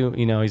it in tune.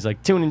 You know, he's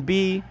like, tune and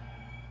B.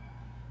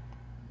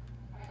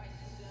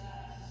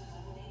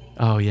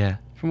 Oh, yeah.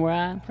 From where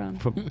I'm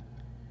from.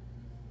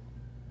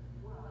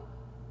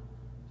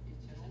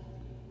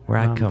 Where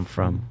I come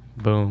from.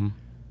 Boom.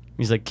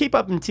 He's like, keep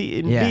up in T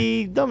and Yeah.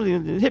 B. Don't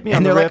hit me on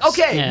And the they're like, riffs.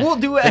 okay, Yeah. we'll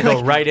do it. They go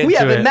Like, right we into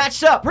have it it.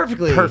 matched up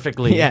perfectly.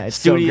 Perfectly. Yeah, it's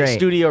studio, so great.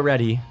 Studio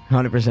ready.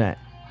 100%.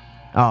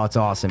 Oh, it's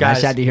awesome. I Guys,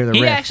 just had to hear the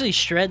He riff. actually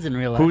shreds in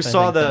real life. Who I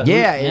saw think, the- though.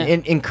 yeah,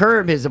 in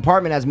Curb, his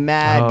apartment has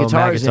mad Oh,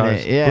 guitars mad in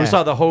it. Yeah. Who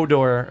saw the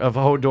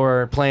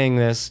Hodor playing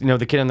this? You know,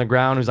 the kid on the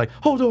ground who's like,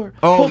 Hodor.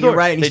 Oh, Hodor. you're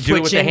right. And They he's do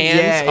it with the twitching.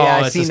 hands. Yeah, oh,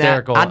 I've it's seen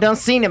hysterical. that. I done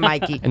seen it,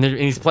 Mikey. And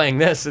he's playing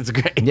this. It's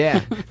great.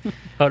 Yeah.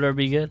 Hodor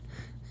be good.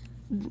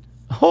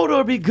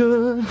 Hodor be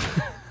good.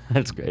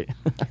 That's great.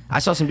 I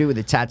saw some dude with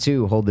a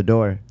tattoo hold the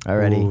door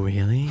already. Oh,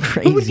 really?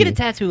 Crazy. Who would get a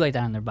tattoo like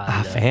that on their body?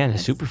 A though? fan, a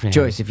super fan.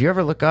 Joyce, if you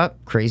ever look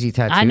up crazy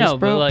tattoos, I know, but,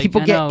 bro, like,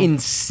 people I get know.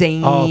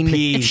 insane Oh,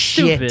 please. It's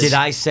shit. stupid. Did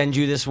I send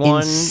you this one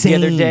the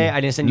other Insane. day?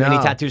 I didn't send you any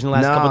No. tattoos in the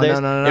last No, couple days.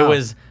 no. It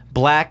was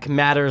Black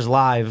Matters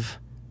Live.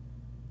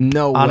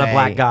 No on way. a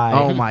black guy.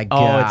 Oh my Oh,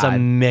 god. it's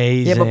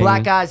amazing. Yeah, but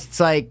black guys, it's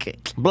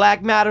like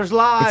Black Matters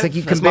Live. it's like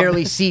you can That's my-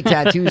 barely see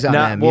tattoos on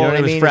No, them. You well, know what it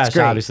I was mean? fresh, It's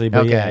great. obviously,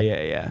 but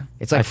okay. yeah.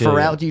 It's I like feel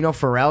Pharrell. you. Do you know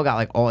Pharrell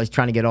got he's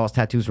trying to get all his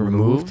tattoos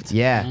removed?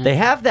 Yeah. They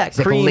have that It's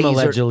like a cream laser-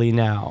 allegedly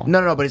now.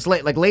 No, but it's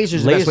like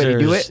laser's the best way to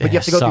do it. Lasers, But you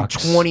have to go sucks.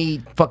 through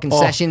 20 fucking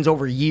Oh. sessions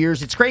over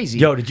years. It's crazy.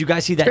 Yo, did you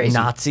guys see that crazy.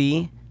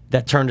 Nazi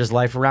that turned his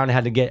life around and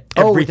had to get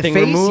Oh, with the everything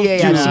face? removed? Yeah,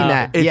 I've Dude, seen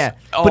that. it's- Yeah,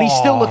 but he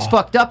still looks oh.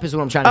 fucked up. Is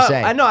what I'm trying to Oh,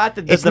 say. I know, at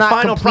the- it's the not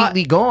final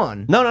completely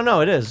gone. No,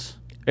 it is.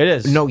 It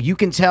is. No, you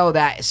can tell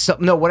that.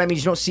 No, what I mean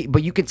is you don't see,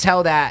 but you can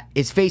tell that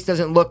his face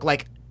doesn't look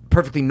like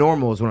perfectly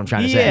normal. Is what I'm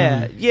trying to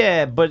say.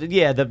 Yeah, but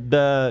yeah,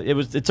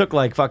 it took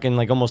like fucking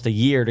like almost a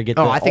year to get.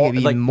 Oh, the, I think it'd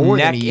be like more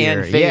than neck a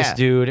year, and face, yeah.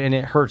 dude, and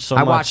it hurts so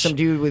I much. watched some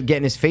dude with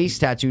getting his face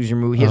tattoos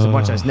removed. He has a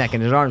bunch on his neck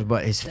and his arms,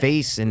 but his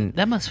face and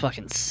That must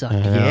fucking suck.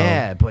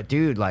 yeah, but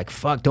dude, like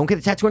fuck, don't get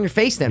a tattoo on your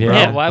face then, bro.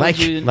 Yeah, why like,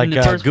 would you in like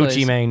the first Gucci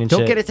place? Mane and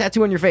don't shit. get a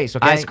tattoo on your face.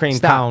 Okay, Ice cream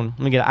Stop. cone.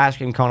 Let me get an ice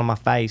cream cone on my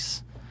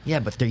face. Yeah,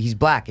 but he's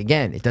black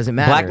again. It doesn't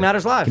matter. Black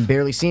Matters Live. You can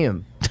barely see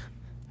him.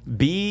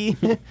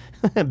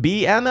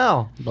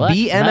 BML. Black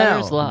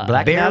Matters BML. Live.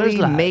 Black Barely Matters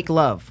Live. make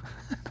love.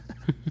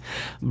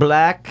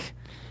 Black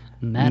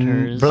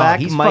Matters. Black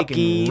he's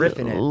Mikey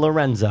fucking riffing it.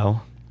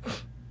 Lorenzo.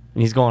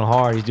 And he's going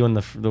hard. He's doing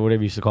the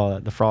whatever you used to call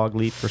that, the frog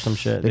leap or some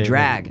shit. The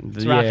drag.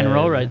 It's rock and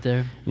roll right there.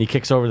 And he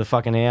kicks over the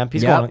fucking amp.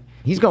 He's Yep. going.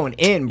 He's going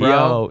in,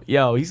 bro.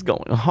 Yo, he's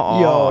going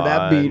hard. Yo,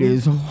 that beat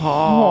is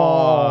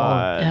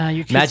hard. Yeah,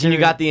 your kids Imagine you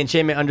are- got the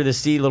enchantment under the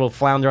sea, little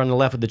flounder on the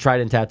left with the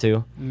trident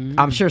tattoo.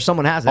 I'm sure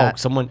someone has that. Oh,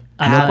 someone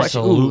No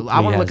question. absolutely Ooh,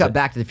 I want to has look up it.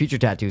 Back to the Future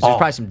tattoos. There's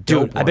probably some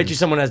dope dude. I bet you ones.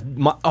 someone has.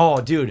 Oh,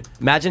 dude,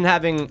 imagine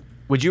having.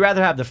 Would you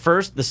rather have the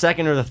first, the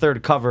second, or the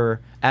third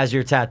cover as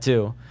your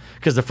tattoo?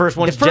 Because the first The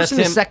one's first just and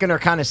the him. second are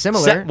kind of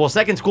similar. Well,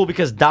 second's cool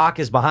because Doc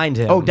is behind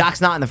him. Oh, Doc's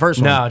not in the first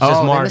one. No, it's just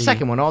then Marty. the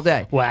second one all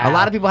day. Wow. A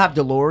lot of people have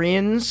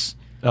DeLoreans.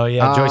 Oh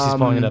yeah, Joyce is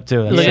pulling it up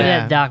too. That's Look sick. at Yeah.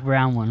 that Doc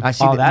Brown one. I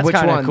see. Oh, that's which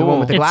kinda one? The one cool.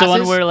 with the It's glasses. the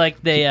one where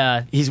like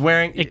they He's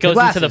wearing. it goes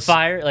into the glasses.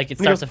 fire, like it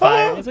he starts goes, a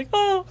fire. "Oh." It's like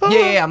oh.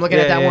 Yeah, I'm looking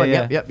at Yeah, that yeah, one.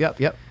 yeah.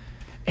 Yep.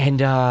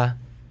 And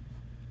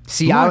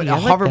See, Marty, a I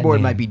like that hoverboard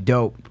name. might be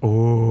dope.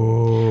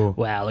 oh,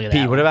 Wow, look at P.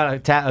 that. What one. about a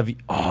tat of?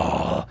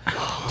 Oh,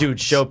 dude,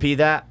 show P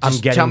that. I'm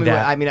Just getting tell me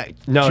that. what I mean.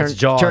 No, turn, it's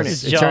Jaws. Turn it.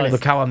 It's Turn Jaws. it.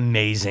 Look how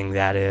amazing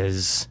that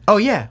is. Oh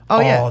yeah. Oh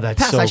yeah. Oh, that's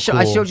Pass, so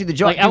I cool. showed you the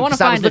Jaws. Like, I wanna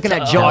because I was find looking the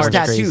at t- Jaws that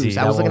one's tattoos. crazy. I was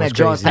That looking one at was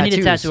Jaws crazy. I need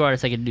a tattoos. tattoo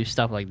artist that can do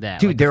stuff like that.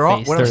 Dude, like they're the all.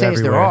 face. What I'm They're saying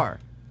is there everywhere. are.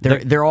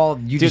 They're all.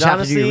 You Dude, just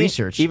have to do your honestly,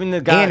 research. even the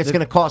guy and it's that-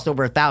 going to cost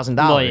over $1,000.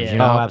 Well, yeah. You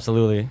know? Oh,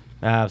 absolutely,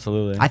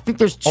 absolutely. I think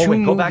there's two oh wait,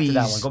 movies. go back to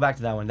that one. Go back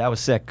to that one. That was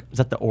sick. Is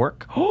that the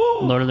orc?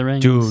 Lord of the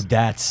Rings. Dude,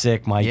 that's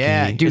sick, Mikey.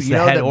 Yeah, dude. It's You the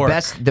know head the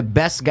orc.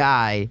 best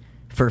guy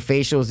for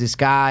facials. This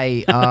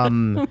guy,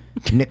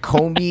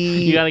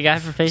 Nakomi. You got a guy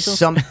for facials?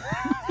 Some.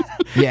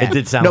 Yeah, It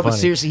did sound no, but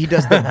funny. seriously, he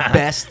does the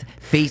best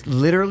face.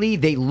 Literally,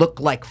 they look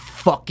like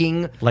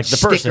fucking Like the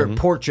sticker person.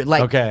 portrait,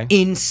 like Okay.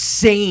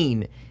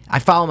 insane. I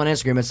follow him on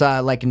Instagram. It's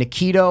like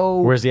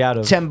Nikito. Where's he out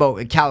of?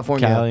 Tembo,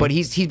 California. Cali? But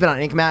he's been on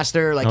Ink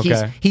Master. Like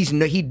Okay.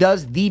 he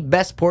does the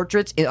best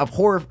portraits of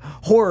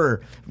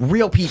horror,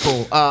 real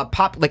people,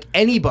 pop like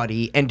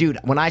anybody. And dude,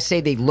 when I say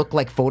they look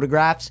like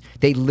photographs,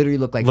 they literally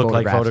look like Look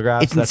like photographs.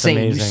 photographs? It's That's insane.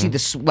 You amazing. see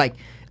this like.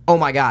 Oh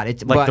my god!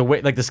 It's Like but the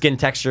way, like the skin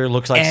texture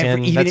looks like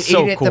skin. even, That's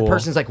so if cool. the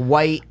person's like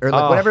white or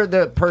like Oh. whatever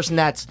the person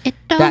that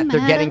don't they're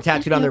matter getting if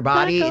tattooed on their you're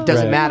body, black it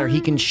doesn't or matter.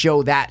 He can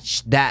show that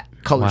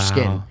color Wow.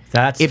 skin.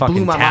 That's it blew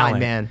fucking my talent. mind,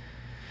 man.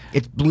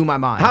 It blew my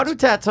mind. How do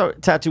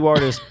tattoo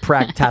artists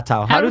practice?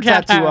 How do do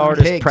tattoo tattoo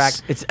artists pigs.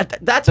 practice? It's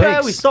that's what I Pigs.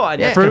 always thought.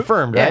 Yeah. Never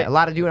confirmed, right? Yeah, a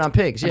lot of do it on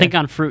pigs. I Yeah. think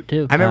on fruit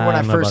too. I remember when I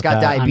I don't know first about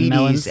got that. On diabetes,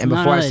 melons? and No,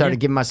 before no, I they started do.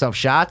 giving myself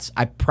shots,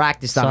 I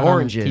practiced Saw on it on a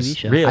oranges. TV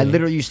show. Really? I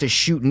literally used to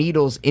shoot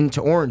needles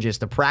into oranges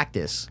to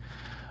practice.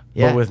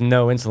 Yeah. But with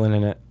no insulin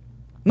in it.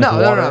 No,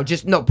 Like no, water? no,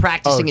 just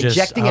practicing Oh, just-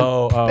 injecting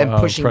oh, and oh,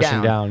 pushing pushing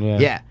down. down, yeah.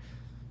 Yeah.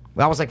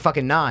 Well, I was like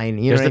fucking 9.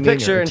 You There's know what the I mean?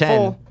 picture Or in 10.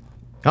 full.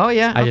 Oh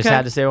yeah. I just okay.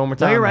 had to say it one more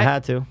No, time. you're right. I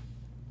had to.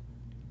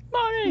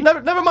 Marty.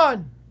 Never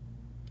mind.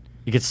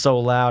 He gets so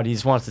loud. He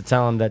just wants to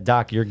tell him that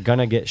Doc, you're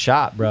gonna get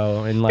shot,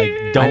 bro, and like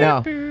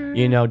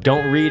don't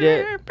don't read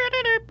it.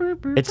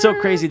 It's so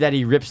crazy that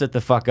he rips it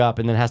the fuck up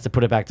and then has to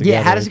put it back together.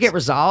 Yeah. How does it get It's-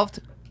 resolved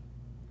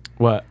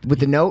What? with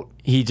the note?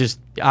 He just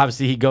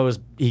obviously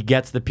he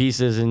gets the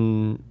pieces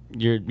and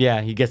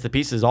he gets the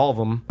pieces, all of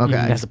them. Okay.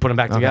 And has to put them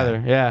back Okay.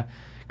 together. Yeah.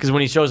 Because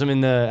when he shows them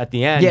at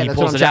the end, Yeah, he that's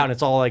pulls what it I'm out saying. and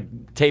it's all like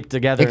taped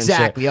together.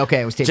 Exactly. And shit.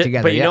 Okay, it was taped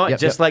together. But you Yep, know what? yep,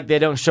 Just yep. like they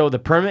don't show the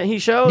permit he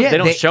shows, Yeah, they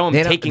don't they- show him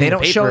they don't- taking they the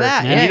don't paper. show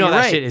that. And Yeah, you know you're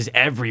that right. shit is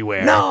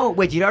everywhere. No.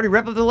 Wait, did you already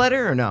rip up the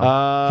letter or no? You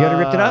already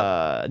ripped it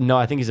up. No,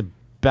 I think he's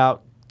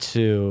about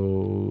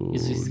to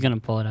He's gonna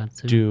pull it out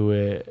too. do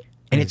it.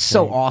 And it's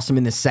so awesome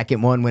in the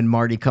second one when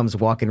Marty comes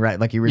walking right,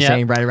 like you were Yeah.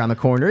 saying, right around the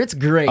corner. It's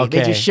great. They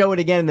Okay. just show it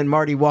again, and then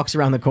Marty walks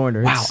around the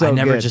corner. Wow, It's so I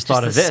never good. just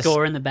thought the of this.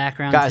 score in the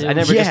background Guys, too. I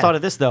never Yeah. just thought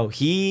of this though.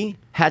 He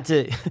had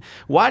to.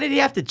 Why did he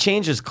have to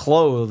change his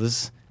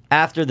clothes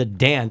after the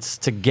dance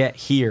to get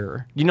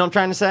here. You know what I'm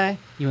trying to say?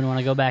 You wouldn't want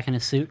to go back in a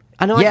suit?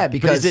 I know. Yeah, but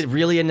because- is it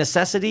really a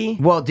necessity?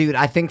 Well, dude,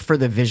 I think for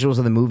the visuals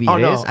of the movie, Oh,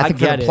 it no, is. I I think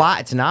for get the it. plot,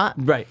 it's not.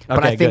 Right. But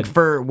Okay, I think good.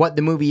 for what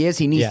the movie is,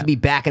 he needs Yeah. to be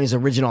back in his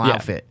original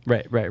outfit.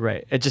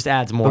 Right. It just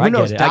adds more. But who I get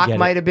knows? it. I Doc get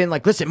might it. have been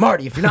like, "Listen,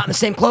 Marty, if you're not in the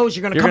same clothes,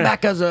 you're gonna You're come gonna-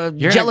 back as a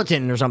you're-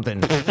 gelatin or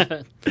something,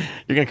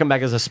 You're gonna come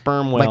back as a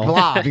sperm whale. like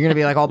blob. You're gonna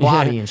be like all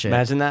blobby and shit."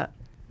 Imagine that.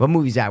 What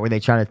movie's that where they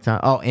try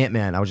to?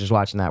 Ant-Man. I was just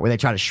watching that where they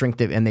try to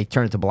shrink it and they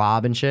turn it to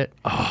blob and shit.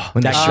 Oh,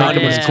 when That shrink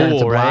shrinking it was and turn it to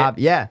cool, right? blob.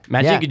 Yeah.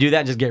 Imagine yeah. you could do that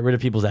and just get rid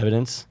of people's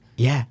evidence.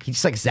 Yeah, he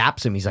just like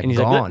zaps him. He's like And he's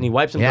gone. like, "Look," and he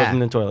wipes him, throws him in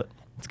the toilet.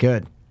 It's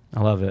good.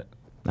 I love it.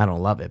 I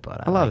don't love it,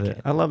 but I love like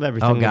it. I love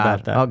everything Oh, God.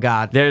 about that. Oh,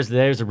 God. There's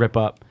a rip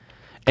up.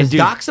 And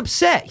Because Doc's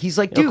upset. He's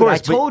like, of dude, course, I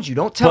told you,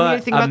 don't tell me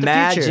anything about the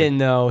future. Imagine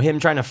though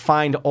him trying to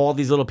find all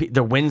these little.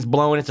 The wind's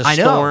blowing. It's a I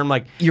know. storm.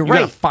 Like You're you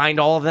gotta right. Find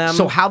all of them.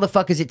 So how the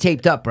fuck is it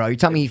taped up, bro? You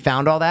telling me he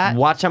found all that?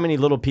 Watch how many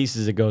little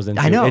pieces it goes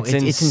into. I know, It's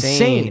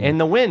insane. And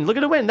the wind. Look at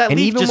the wind. That And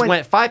leaf even just when-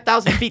 went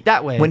 5,000 feet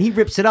that way. When he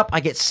rips it up, I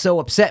get so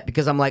upset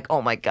because I'm like,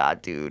 oh my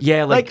god, dude.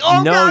 yeah, like,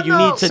 oh no, God, you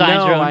no. need to Signs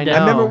know. your own I know.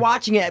 death. I remember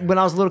watching it when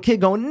I was a little kid,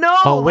 going, no.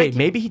 Oh wait, like,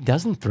 maybe he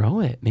doesn't throw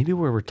it. Maybe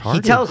we're retarded.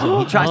 he tells him.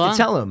 He tries Hold to on.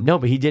 tell him. No,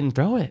 but he didn't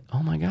throw it.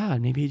 Oh my god,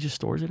 maybe he just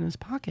stores it in his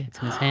pocket.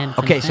 In his hand. It's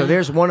in Okay, his so hand.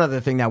 there's one other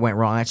thing that went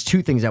wrong. That's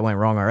two things that went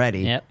wrong already.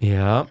 Yep.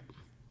 Yeah,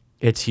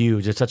 it's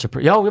huge. It's such a.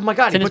 Oh my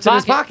god, It's he in puts his it in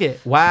his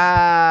pocket.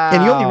 Wow.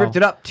 And he only ripped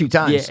it up 2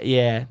 times.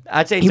 Yeah.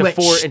 I'd say He into went,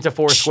 four "Shh, into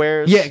 4 shh."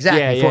 squares. Yeah,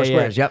 exactly, 4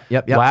 squares.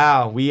 Yep.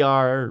 Wow, we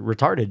are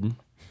retarded.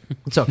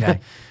 It's okay.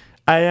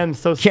 I am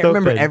so Can't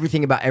remember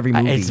everything about every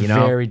movie, It's you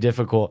know? very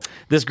difficult.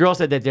 This girl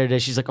said that the other day.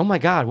 She's like, "Oh my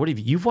god, what have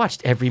you've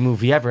watched every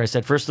movie ever?" I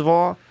said, first of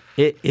all,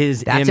 it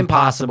is That's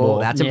impossible.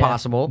 That's Yeah.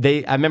 impossible.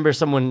 I remember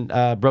someone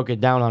broke it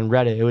down on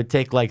Reddit. It would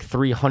take like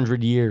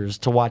 300 years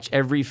to watch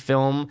every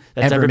film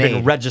that's Ever ever been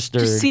made.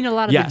 registered. Just seen a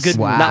lot of the yes. good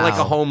Wow. Not like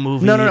a home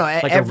movie. No.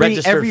 Like every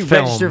a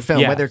registered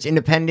film, Yeah. whether it's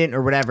independent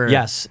or whatever.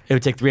 Yes, it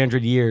would take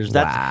 300 years.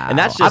 That's Wow. and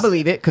that's just I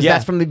believe it because yeah.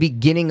 that's from the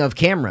beginning of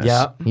cameras.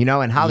 Yeah. You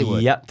know, in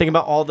Hollywood. Yep. Think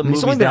about all the I mean, movies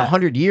it's only been that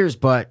 100 years,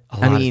 but I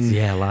lot of- mean,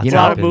 yeah, lots you of know,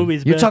 happened.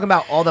 movies, You're man. talking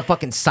about all the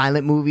fucking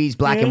silent movies,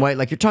 black and white.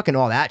 Like you're talking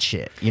all that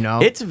shit. You know,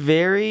 It's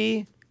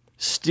very,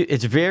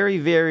 it's very,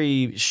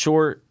 very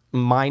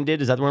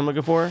short-minded. Is that the word I'm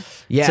looking for?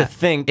 yeah, To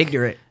think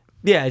ignorant.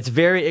 Yeah, it's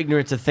very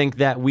ignorant to think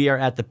that we are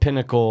at the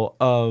pinnacle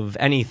of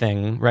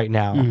anything right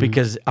now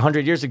because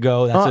 100 years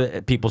ago, that's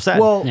what people said.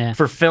 well- Yeah.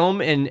 For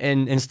film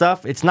and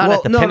stuff, it's not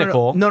at the no,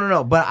 pinnacle.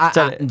 No. But It's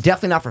at-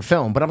 definitely not for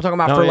film. But I'm talking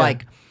about Oh, for yeah.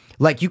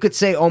 like you could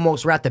say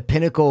almost we're at the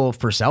pinnacle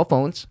for cell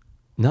phones.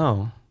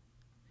 No.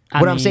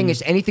 What I'm saying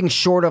is anything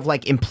short of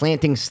like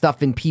implanting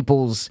stuff in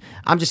people's.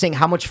 I'm just saying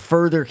how much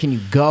further can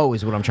you go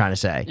is what I'm trying to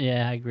say.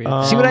 Yeah, I agree.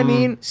 With See what I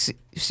mean? See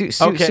Okay, what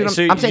so I'm saying you're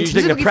saying the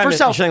specifically premise- for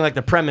cell you're saying like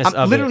the premise I'm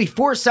of literally it.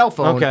 for cell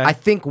phone. Okay. I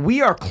think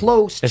we are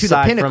close to the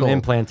Aside pinnacle. from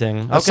implanting.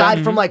 Okay.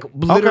 Aside from like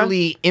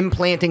literally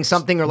implanting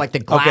something or like the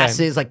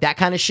glasses, like that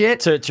kind of shit.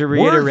 To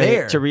we're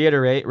there.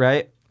 reiterate,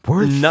 right?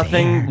 We're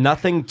there.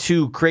 Nothing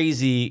too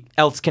crazy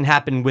else can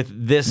happen with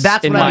this.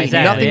 That's in what I mind.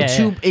 mean. Exactly, Nothing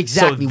yeah, too yeah.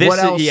 exactly. So this What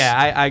is- else?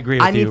 yeah, I agree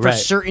with I you, mean, for right.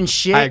 certain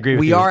shit, I agree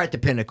with we you. are at the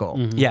pinnacle.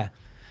 Yeah.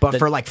 But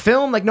for like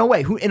film, like no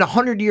way. Who in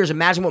 100 years?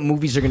 Imagine what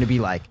movies are going to be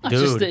like. It's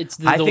just Dude,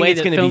 it's I the think way it's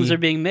that gonna films be- are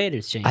being made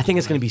is changing. I think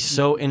it's going to be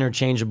so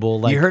interchangeable.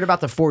 Like, You heard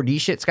about the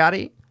 4D shit,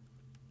 Scotty?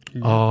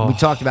 oh, We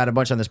talked about it a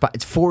bunch on this spot.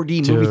 It's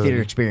 4D movie Dude.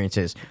 theater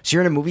experiences. So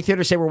you're in a movie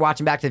theater. Say we're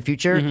watching Back to the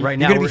Future. Right you're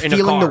now gonna we're be in a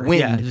feeling the car.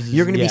 wind. Yeah.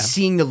 You're gonna Yeah.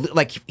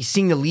 be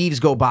seeing the leaves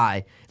go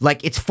by.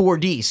 Like it's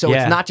 4D. So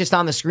Yeah. it's not just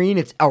on the screen.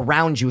 It's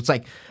around you. It's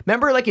like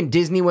remember like in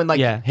Disney when like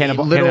Yeah, a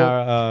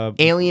little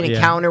alien yeah.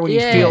 encounter when you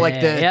Yeah, feel like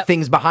the yep.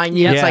 things behind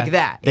you. Yep. It's like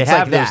that. They It's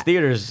have like those that.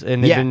 theaters,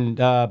 and they've Yeah.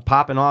 been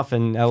popping off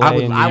in LA I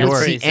would, and New I would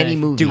York. see any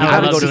movie. Dude, we I would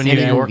gotta love go to to a see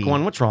New any York movie.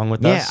 one. What's wrong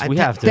with Yeah, us? We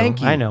have to.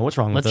 thank you. I know what's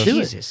wrong with Let's us. do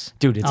it. Jesus.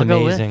 Dude, it's I'll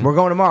go with. amazing. We're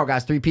going tomorrow,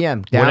 guys. 3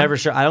 p.m. Down? Whatever.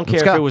 Sure. I don't care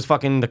Let's if go. it was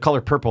fucking The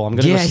Color Purple. I'm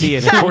gonna Yeah, go see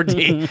it in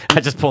 4D. I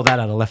just pulled that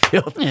out of left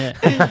field.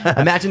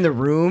 Imagine the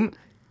room.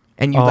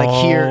 And you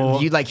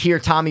like hear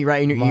Tommy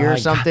right in your ear My or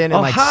something, God.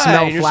 and like hi.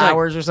 smell And you're just like-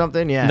 flowers or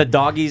something. Yeah, And the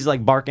doggies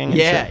like barking. And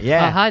yeah, shit.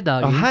 yeah. Hi,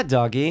 doggy. Oh, hi,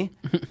 doggy.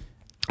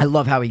 I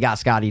love how he got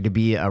Scotty to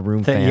be a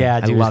room fan.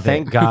 yeah, dude, I love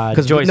thank it. God.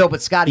 Because Joyce- no,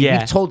 but Scotty, yeah.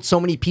 we've told so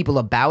many people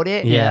about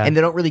it, Yeah. and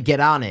they don't really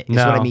get on it. Is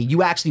No. what I mean.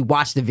 You actually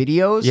watch the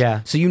videos, Yeah.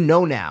 so you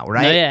know now,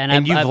 right? No, yeah,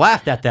 And you've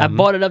laughed at them. I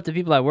brought it up to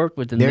people I worked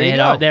with, and There you they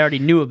go. already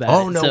knew about it.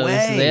 Oh, no so,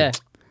 way. yeah.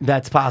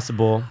 That's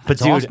possible. But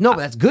That's dude, awesome. No, but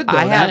that's good, though.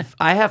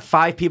 I have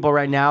 5 people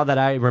right now that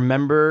I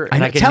remember, and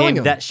know, I can telling name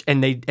them. that,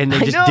 and they I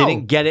just know.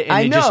 didn't get it, and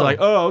I they just know. like,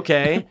 oh,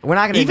 okay. We're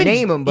not gonna even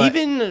name 'em, but-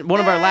 even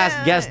one of our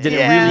last guests didn't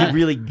Yeah.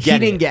 really get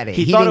it. He didn't get it.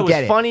 He He thought didn't it was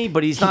get it. funny,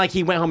 but he's not like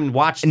he went home and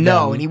watched.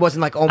 No, them. and he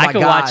wasn't like, oh my I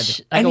could god.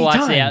 watch. I could watch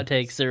the Anytime.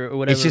 outtakes or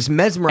whatever. It's just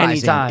mesmerizing.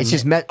 Anytime. It's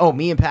just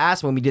me and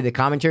Pass when we did the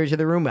commentary to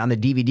the room on the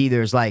DVD.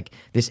 There's like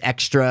this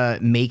extra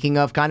making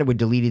of kind of with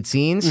deleted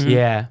scenes.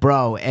 Yeah.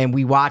 bro. And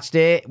we watched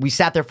it. We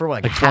sat there for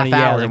like a like half 20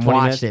 hour like and 20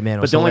 watched minutes. it, man. It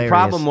But was the only hilarious.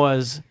 problem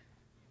was,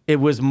 it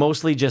was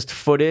mostly just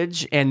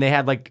footage, and they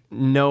had like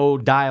no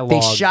dialogue.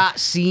 they shot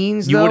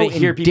scenes. You though, wouldn't in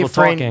hear people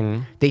different-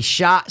 talking. They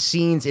shot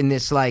scenes in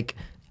this like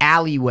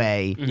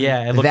alleyway.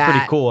 Yeah, it looked that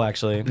pretty cool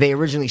actually. They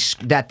originally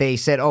that they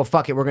said, "Oh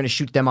fuck it, we're going to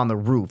shoot them on the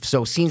roof."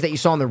 So scenes that you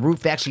saw on the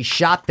roof, they actually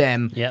shot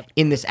them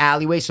in this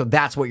alleyway. So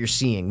that's what you're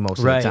seeing most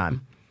of the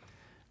time.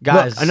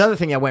 Guys, Look, another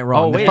thing that went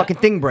wrong. The fucking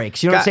thing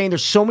breaks. You know what I'm saying?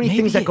 There's so many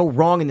things that go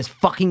wrong in this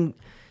fucking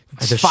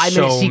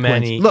 5-minute sequence.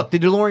 Many. Look, the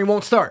DeLorean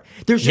won't start.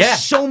 There's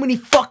just so many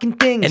fucking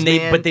things,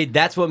 and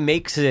that's what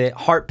makes it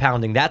heart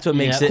pounding. That's what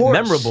makes it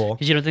memorable.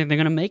 Because you don't think they're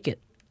gonna make it,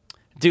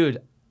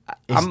 dude.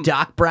 Is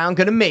Doc Brown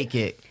gonna make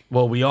it?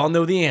 Well, we all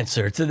know the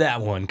answer to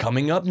that one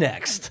coming up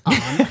next.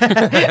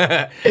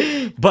 But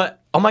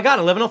oh my god,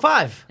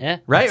 11:05. Yeah,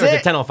 right? That's Or is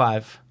it. it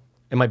 10:05?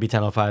 It might be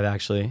 10:05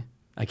 actually.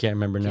 I can't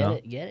remember now.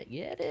 Get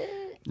it.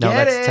 No,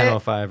 Get that's it.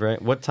 10:05,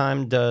 right? What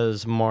time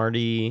does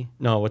Marty?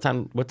 No, what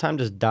time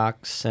does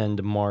Doc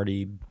send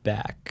Marty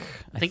back?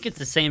 I think it's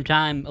the same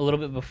time, a little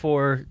bit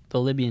before the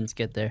Libyans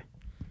get there.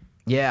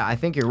 Yeah, I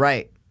think you're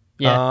right.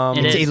 Yeah,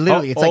 it It's is.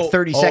 literally, it's like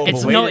 30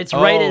 seconds. It's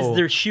right as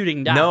they're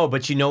shooting Doc. No,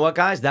 but you know what,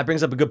 guys? That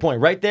brings up a good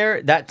point. Right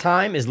there, that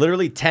time is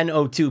literally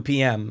 10:02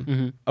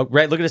 p.m. Oh,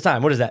 right, look at this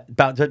time. What is that?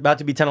 About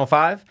to be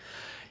 10:05?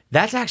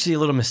 That's actually a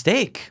little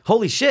mistake.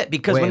 Holy shit!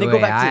 Because when they go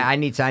back to I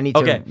need to okay,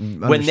 understand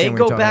when they what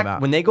go you're talking back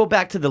about. when they go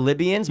back to the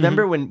Libyans,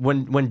 remember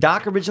when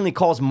Doc originally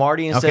calls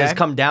Marty and says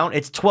come down,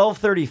 it's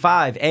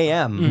 12:35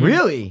 a.m.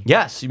 Really?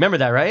 Yes, you remember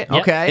that, right?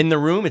 Yep. Okay. In the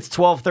room, it's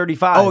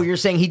 12:35. Oh, you're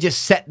saying he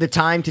just set the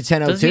time to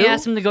 10:02? Doesn't he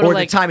ask him to go to or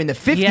like the time in the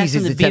 50s he asked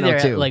him is to the be there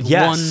 10:02? at like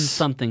Yes. 1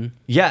 something.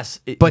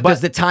 yes, But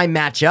does the time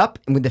match up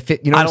with the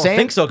you know what I I'm don't saying?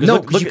 think so, 'cause No,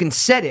 look because you at- can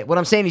set it. What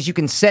I'm saying is you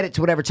can set it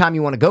to whatever time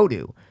you want to go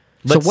to.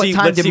 Let's so what see-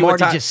 time let's did see what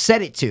Marty time- just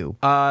set it to?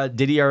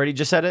 did he already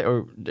just said it,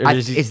 or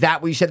Is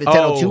that what you said the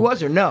 10:02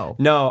 was, or no?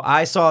 No,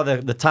 I saw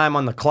the time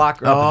on the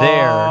clock up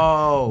there.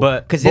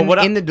 But because but what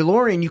I- in the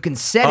DeLorean you can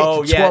set it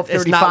to yeah, 12:35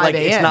 it's not like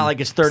a.m. it's not like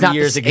it's 30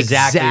 years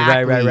exactly.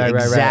 Right.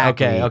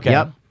 Exactly. Okay.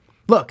 Yep.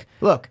 Look.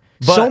 But-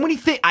 so many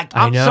things.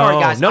 I'm know. sorry,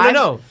 guys. No. I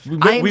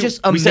am just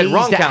we amazed said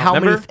wrong at count, how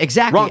many. remember?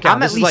 Exactly. Wrong count.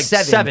 I'm at This is least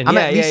like 7. I'm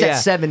at least at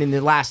 7 in the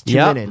last 2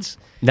 minutes.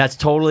 That's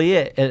totally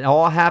it. It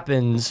all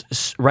happens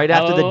right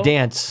after the Oh.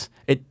 dance.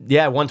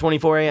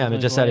 1:24 a.m. It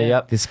just said it.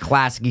 Yep. This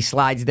classic, he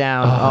slides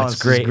down. Oh, this it's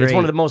is great. It's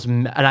one of the most,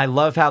 and I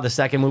love how the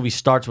second movie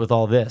starts with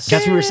all this.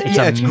 That's what we were saying.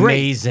 It's Yeah,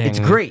 amazing. It's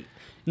great.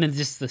 And then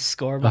just the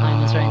score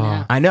behind us right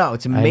now. I know.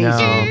 It's I amazing.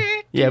 know.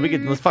 Yeah, we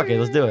could. Fuck it.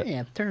 Let's do it.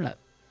 Yeah, turn it up.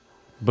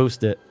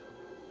 Boost it.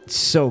 It's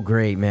so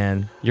great,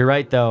 man. You're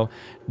right, though.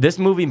 This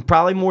movie,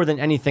 probably more than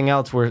anything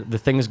else, where the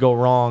things go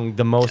wrong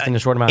the most in a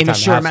short amount of time. In a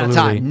short amount of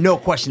Absolutely. time, no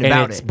question And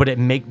about it.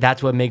 But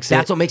that's what makes it.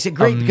 That's what makes it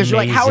great because you're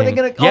like, how are they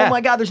amazing. gonna? Yeah. Oh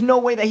my god, there's no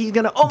way that he's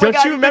gonna. Oh my Don't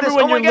god, you he did remember this.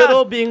 when Oh my you're God.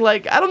 little, being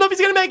like, I don't know if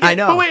he's gonna make it. I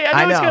know. But wait,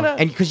 I know he's gonna.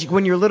 And because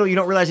when you're little, you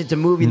don't realize it's a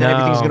movie and that No.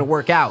 everything's gonna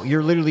work out.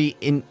 You're literally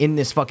in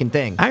this fucking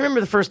thing. I remember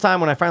the first time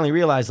when I finally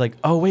realized, like,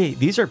 oh wait,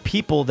 these are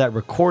people that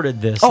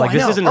recorded this. Oh, like, I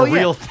this know. isn't Oh, a yeah.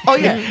 real thing. Oh,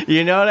 yeah.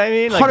 You know what I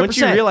mean? Like, once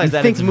you 100%. realize you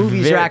that, think it's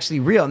movies very- are actually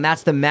real, and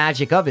that's the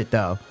magic of it,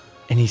 though.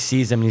 And he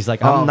sees him, and he's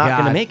like, I'm Oh, not God.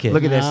 gonna make it.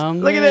 Look at this. Oh,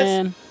 Look at this.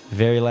 man.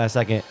 Very last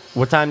second.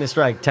 What time did it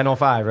strike?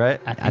 10:05,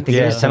 right? I think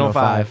yeah, it is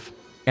 10:05.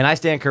 And I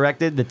stand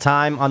corrected. The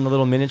time on the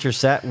little miniature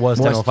set was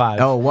 10:05.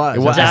 Oh, it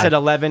was. I Doc- said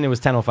 11. It was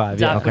 10:05.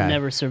 Yeah. Doc Okay. would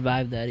never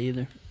survive that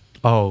either.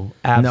 Oh,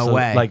 absolutely. No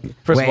way. Like,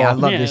 first Wait, of all, I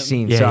love Yeah. this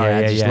scene. Yeah, Sorry, yeah,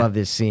 I just yeah. love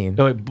this scene.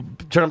 No,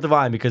 wait, turn up the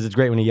volume because it's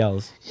great when he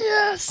yells.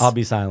 Yes. I'll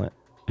be silent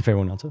if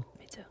everyone else will.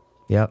 Me too.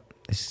 Yep,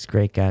 this is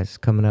great, guys.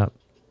 Coming up.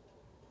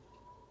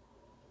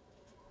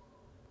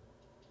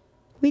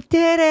 We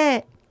did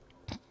it.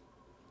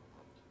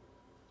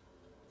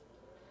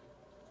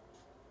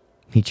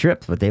 He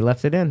tripped, but they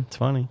left it in. It's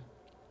funny.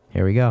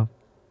 Here we go.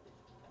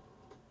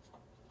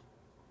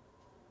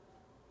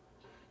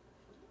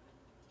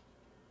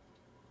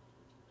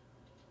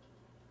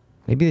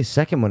 Maybe the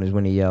second one is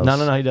when he yells.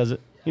 No. He does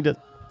it. He does.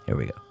 Here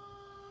we go.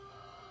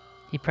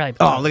 He probably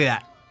Oh, look at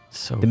that.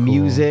 So The cool.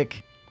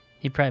 music,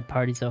 he probably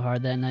partied so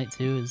hard that night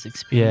too. His Yeah,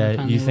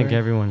 experience. you think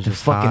everyone's the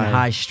just fucking high.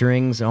 high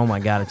strings. Oh my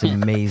god, it's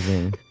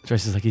amazing.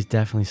 Joyce is like, he's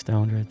definitely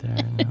stoned right there.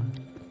 You know?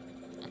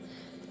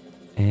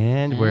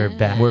 And we're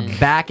back. We're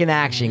back in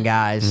action,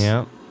 guys.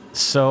 Yep.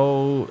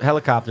 So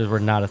helicopters were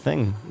not a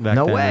thing back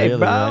No then, way, really,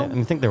 bro. Right? I mean,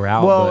 I think they were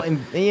out. Well, but and-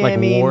 yeah, like I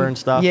mean, war and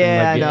stuff.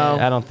 yeah, and like, I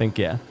know. I don't think.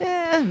 Yeah.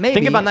 Maybe.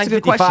 Think about It's a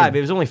good 1955. question.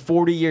 It was only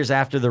 40 years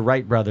after the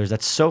Wright brothers.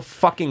 That's so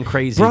fucking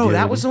crazy, Bro, dude.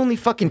 that was only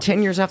fucking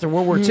 10 years after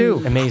World War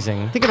II.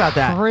 amazing. Think about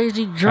that.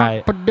 Crazy drunk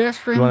Alright.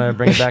 pedestrian. You want to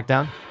bring it back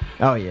down?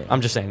 Oh, yeah. I'm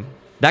just saying.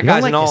 That You don't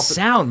guy's like in the all.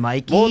 sound,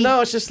 Mikey. Well,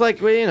 no, it's just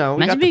like, well, you know,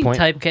 we Imagine got the being point.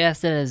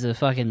 typecasted as a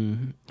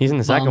fucking. He's in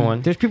the second bum.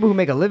 one. There's people who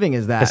make a living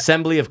as that.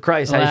 Assembly of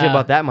Christ. How do you feel Wow.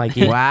 about that,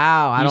 Mikey?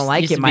 Wow, I don't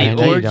like Used it, to be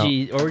Mikey. No,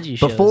 you orgy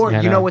shows. Before, Yeah,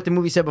 I you know. know what the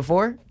movie said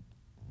before?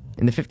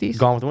 In the 50s?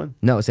 Gone with the Wind.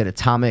 No, it said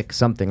atomic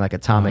something, like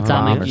atomic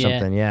bomb Atomic, or yeah.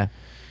 something, yeah.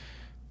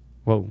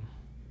 Whoa.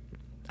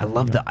 I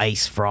love the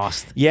ice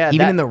frost. Yeah, even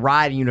that- in the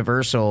ride at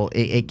Universal,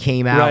 it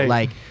came out Right.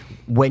 like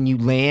when you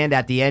land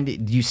at the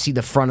end, you see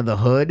the front of the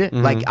hood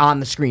like on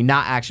the screen,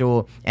 not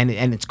actual, and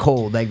it's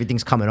cold. Like,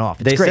 everything's coming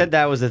off. It's They great. said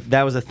that was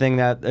a thing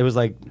that it was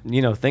like,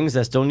 you know, things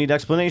that still need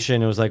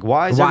explanation. It was like,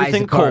 why is Why is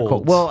everything the car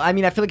cold? Well, I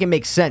mean, I feel like it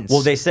makes sense.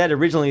 Well, they said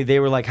originally they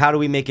were like, how do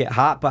we make it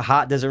hot? But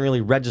hot doesn't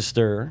really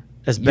register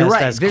as You're best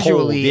right, as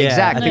visually, cold. Yeah,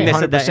 exactly, I think they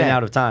said that in 100%.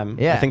 Out of Time.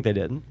 Yeah. I think they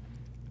did.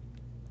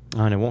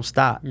 Oh, and it won't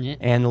stop. Yeah.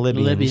 And the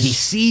Libyans. Libyans. He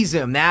sees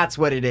him. That's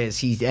what it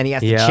is. And he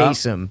has to Yeah.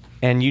 chase him.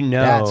 And you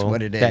know That's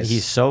what it that is.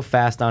 he's so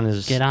fast on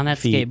his Get on that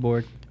feet.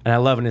 skateboard. And I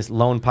love in his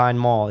Lone Pine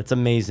Mall. It's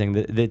amazing.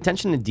 The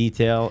attention to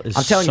detail is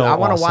I'm telling so you, I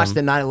want to watch awesome.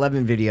 the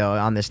 9/11 video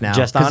on this now.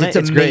 Just 'cause on it? It's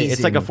It's amazing. great.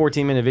 It's like a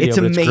 14-minute video, It's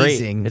but it's great.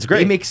 amazing. It's great.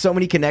 They make so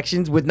many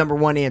connections with number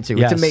 1 and 2.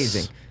 Yes. It's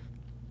amazing.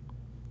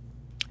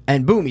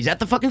 And boom, he's at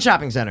the fucking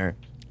shopping center.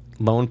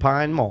 Lone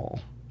Pine Mall.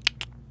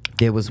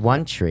 There was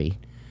one tree.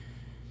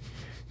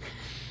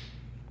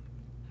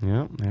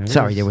 Yeah.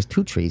 Sorry, there was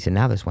 2 trees, and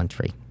now there's 1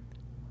 tree.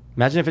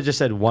 Imagine if it just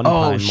said One Oh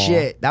Pine Mall.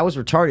 shit, that was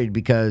retarded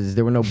because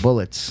there were no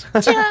bullets.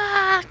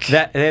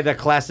 That they had that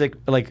classic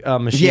like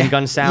machine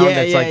gun sound. Yeah,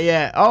 that's yeah, like,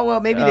 yeah. Oh well,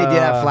 maybe they did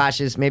have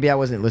flashes. Maybe I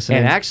wasn't listening.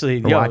 And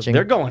actually, or yo, watching.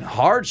 they're going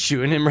hard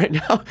shooting him right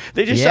now.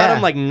 They just Yeah. shot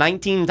him like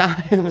 19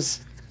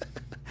 times.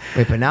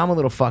 Wait, but now I'm a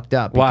little fucked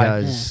up Why?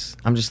 because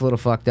I'm just a little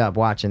fucked up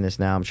watching this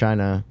now. I'm trying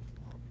to.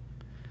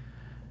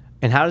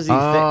 And how does he?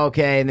 Oh,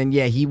 okay. And then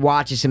he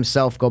watches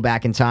himself go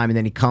back in time, and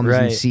then he comes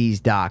and Right. sees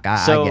Doc. I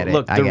So get it.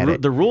 look, I get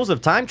it. the rules of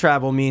time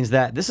travel means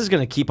that this is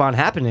going to keep on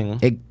happening.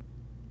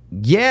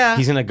 Yeah.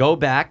 He's going to go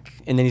back,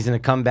 and then he's going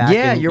to come back.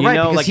 Yeah, and, you're you right.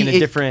 know, because like in a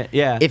different.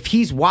 Yeah. If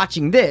he's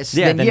watching this,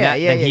 Yeah, then then yeah, that-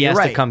 yeah, then yeah. he You're has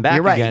to right. come back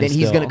You're right. again Then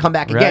he's still. going to come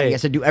back again. Right. He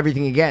has to do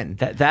everything again.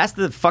 That's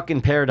the fucking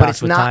But paradox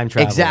it's with not time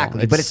travel.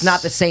 exactly. But it's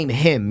not the same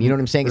him. You know what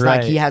I'm saying? It's not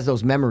like Right. he has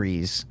those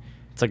memories.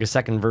 It's like a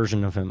second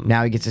version of him.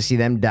 Now he gets to see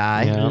them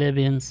die. Yeah.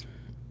 Libyans.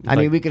 I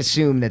mean, Like- we could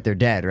assume that they're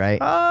dead, right?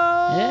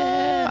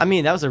 Yeah. I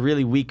mean, that was a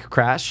really weak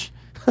crash.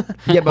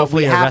 Yeah, but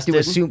Hopefully we have to arrested.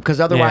 assume because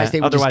otherwise Yeah,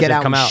 they would just otherwise get they'd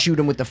out come and out. shoot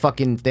him with the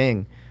fucking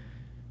thing.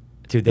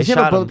 Dude, they Does he have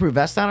a shot him bulletproof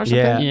vest on or something?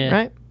 Yeah. Yeah.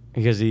 Right?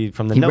 because he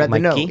from the He note, read the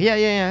note. Mikey. Yeah,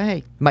 yeah, yeah.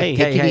 Hey, Mike, Hey,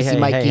 take hey, it easy, hey,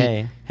 Mikey.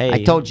 hey, hey.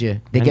 I told you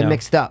they I get know.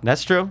 mixed up.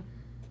 That's true.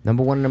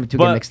 Number 1 and number 2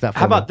 But get mixed up.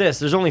 how for me. about this?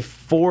 There's only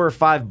 4 or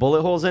 5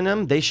 bullet holes in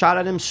him. They shot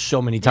at him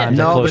so many times.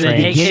 at No, close but in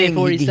the range. beginning,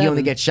 he AK-47.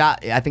 only gets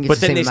shot. I think it's But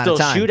the then same they amount still of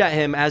time. shoot at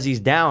him as he's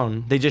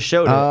down. They just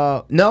showed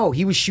it. No,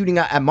 he was shooting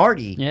at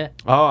Marty. Yeah.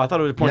 Oh, I thought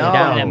it was pointing No,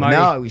 down. at Marty.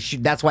 no, he was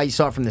that's why you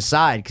saw it from the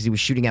side because he was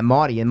shooting at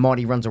Marty, and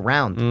Marty runs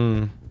around.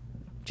 Mm.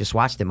 Just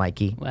watched it,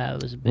 Mikey. Wow,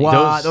 it was a big.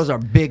 Wow, Those- those are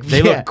big.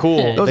 they look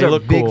cool. Those They are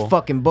look big cool.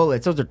 fucking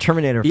bullets. Those are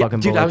Terminator Yeah,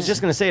 fucking dude, bullets. I was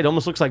just gonna say it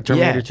almost looks like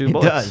Terminator yeah, 2 it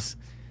bullets. does.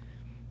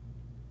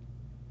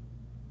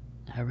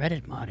 I read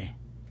it, Marty.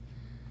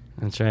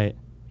 That's right.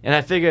 And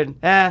I figured,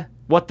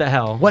 what the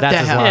hell? What That's the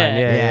his hell? line.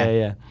 Yeah.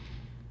 Yeah.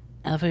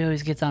 I love how he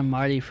always gets on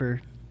Marty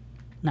for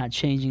not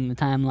changing the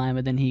timeline,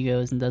 but then he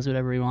goes and does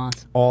whatever he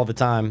wants. All the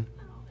time.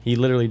 He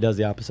literally does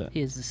the opposite.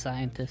 He is the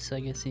scientist, so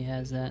I guess he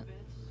has that.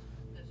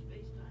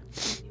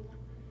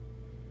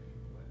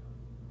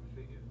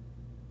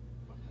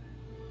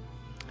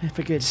 I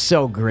figured.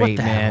 So great,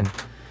 the man. hell?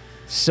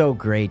 So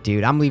great,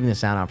 dude. I'm leaving the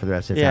sound on for the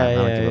rest of the Yeah, time. I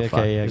don't yeah, give a okay, fuck.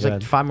 yeah, There's go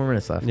like ahead. 5 more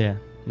minutes left. Yeah,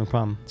 no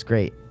problem. It's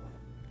great.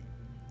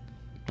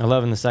 I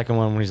love in the second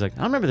one when he's like,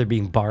 I remember there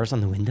being bars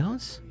on the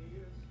windows.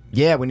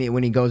 Yeah, when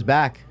he goes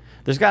back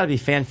There's got to be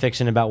fan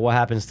fiction about what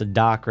happens to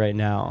Doc right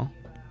now.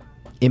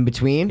 in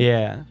between.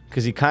 Yeah,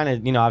 because he kind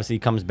of, obviously he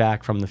comes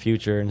back from the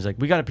future and he's like,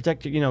 we got to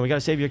protect you, we got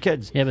to save your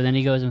kids. Yeah, but then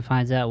he goes and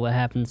finds out what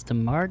happens to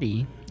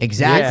Marty.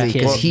 Exactly,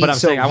 Yeah, because well, but I'm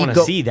saying I wanna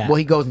see that. Well,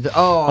 he goes into. Oh,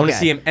 okay. I want to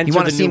see him enter You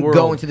wanna the see new him world.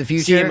 go into the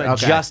future. See him Okay.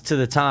 adjust to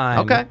the time.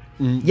 Okay.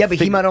 Mm, Yeah, but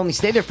he fig- might only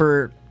stay there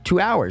for 2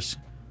 hours.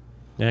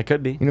 Yeah, it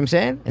could be. You know what I'm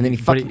saying? And then he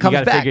But fucking you comes got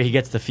to back. figure he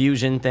gets the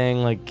fusion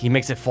thing, like he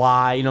makes it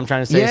fly. You know what I'm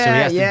trying to say? so he Yeah,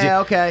 has to yeah,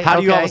 do, okay, How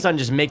do you all of okay. a sudden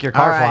just make your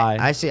car All right,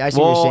 fly? I see what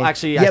Well, you're saying.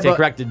 actually, Yeah, I stay but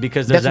corrected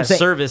because that's there's what I'm that saying.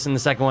 service in the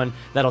second one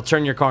that'll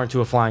turn your car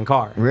into a flying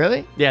car.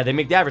 Really? Yeah, they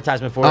make the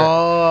advertisement for it.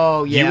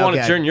 Oh, yeah. You want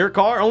to okay. turn your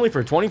car only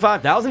for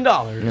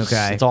 $25,000.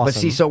 Okay. It's awesome. But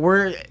see, so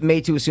we're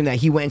made to assume that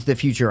he went into the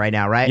future right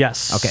now, right?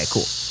 Yes. Okay,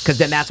 cool. Because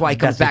then that's why he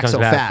comes That's back what so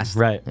comes back. fast.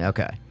 Right.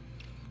 Okay.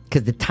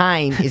 Because the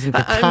time isn't the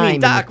time. I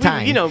mean, Doc, in the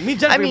time. me and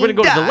Jennifer, we're going to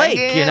go to the Doc, lake,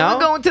 We're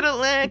going to the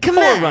lake. Come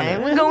Forerunner.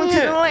 on. We're going to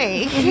the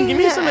lake. Give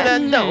me some of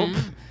that dope.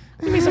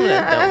 Give me some of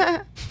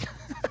that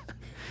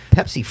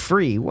Pepsi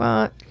free.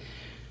 What? dope.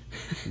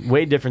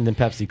 Way different than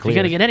Pepsi If Clear. you're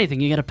gonna get anything,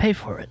 you gotta pay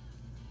for it.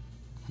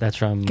 That's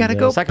from Gotta the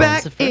go second one. back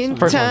It's the first in one.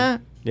 First one.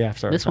 time. Yeah,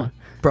 sorry. This one.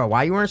 Bro,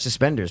 why are you wearing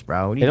suspenders,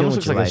 bro? What are you It doing almost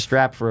with looks your like a life?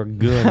 strap for a I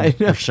gun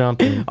know. or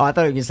something. Oh, I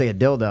thought you were going to say a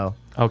dildo.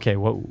 Okay,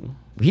 whoa.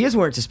 He is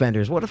wearing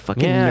suspenders. What a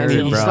fucking Yeah,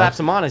 nerd, he bro. slaps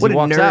them on as what he a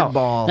walks nerd out.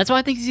 ball. That's why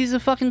I think he's a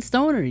fucking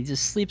stoner. He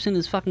just sleeps in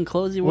his fucking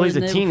clothes he Well, wore he's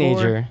the a day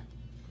teenager. before.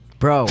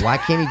 Bro, why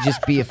can't he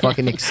just be a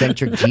fucking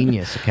eccentric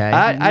genius, okay?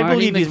 I Marty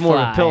believe he's more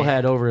of a McFly.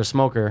 pillhead over a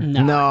smoker.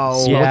 No.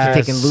 What's he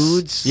taking,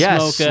 lewds?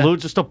 Yes, Smoker.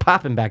 lewds were still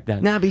popping back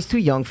then. Nah, but he's too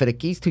young for the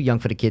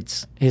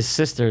kids. His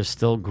sister's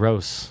still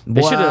gross.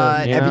 They What?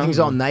 should've, you know? Everything's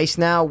all nice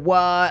now.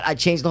 What? I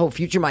changed the whole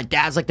future. My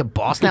dad's like the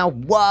boss now.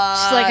 What?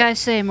 Just like I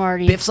say,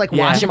 Marty. Biff's like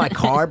Yeah. washing my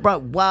car, bro.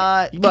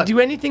 What? You can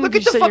do anything Look if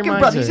at you the set your fucking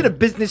mind brother. to He's it. in a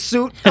business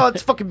suit. Oh,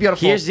 it's fucking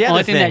beautiful. Here's the other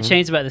Only thing that thing.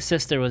 changed about the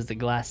sister was the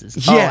glasses.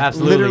 Yeah, Oh,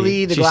 absolutely.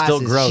 literally the She's glasses.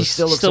 still gross. She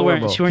still looks Still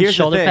wearing- horrible. she wearing Here's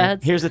the shoulder thing.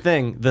 pads? Here's the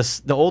thing.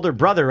 The older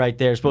brother right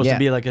there is supposed Yeah. to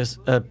be like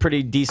a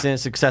pretty decent,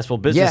 successful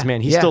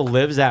businessman. He yeah. still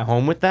lives at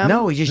home with them.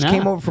 No, he just No.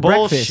 came over for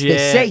Bullshit.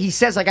 breakfast. He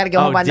says I got to get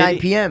home Oh, by did 9 he?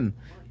 p.m.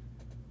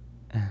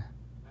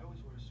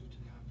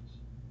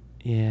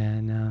 Yeah,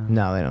 no.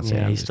 No, they don't say.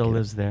 Yeah, I'm he just still kidding.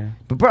 lives there.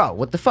 But bro,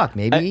 what the fuck?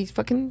 Maybe he's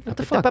fucking. What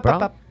the fuck,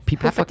 bro?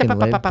 People fucking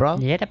live, bro.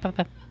 Yeah.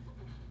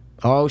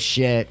 Oh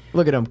shit!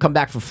 Look at him come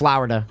back from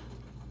Florida.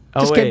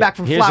 Just Oh, came wait, back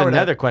from here's Florida.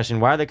 another question.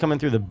 Why are they coming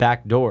through the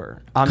back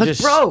door? I'm 'Cause,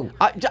 just, bro,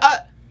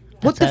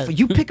 What the? That's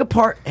You pick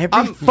apart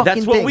every fucking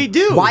that's what thing. we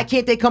do. Why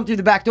can't they come through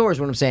the back door? Is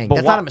what I'm saying. But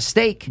That's why- not a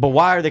mistake. But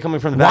why are they coming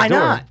from the Why back door?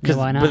 not? Yeah,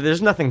 why not? But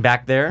there's nothing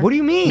back there. What do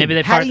you mean? Maybe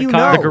they How parked do the you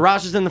car. know? The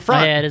garage is in the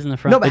front. Oh, yeah, it is in the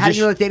front. No, but They how do just-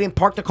 you know that they didn't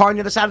park the car on the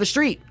other side of the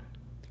street?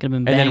 Could have been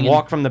And banging. then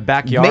walk from the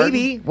backyard.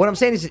 Maybe. What I'm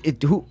saying is,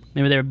 who?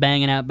 Maybe they were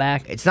banging out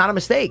back. It's not a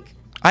mistake.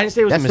 I didn't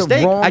say it was That's a the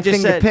mistake. wrong I just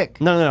thing to said pick.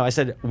 No. I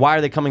said why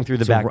are they coming through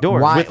the So back door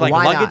why- with like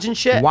why luggage not? and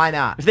shit? Why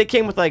not? If they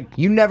came with like,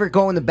 You never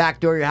go in the back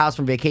door of your house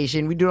from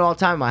vacation. We do it all the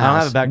time in my I don't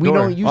house. have a back we door.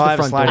 don't use Oh, I the have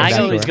a front door. sliding I back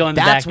always door. go in the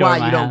That's back door why of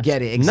my you don't house.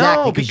 get it.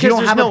 Exactly. no, because you don't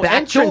there's have no a back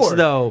entrance door.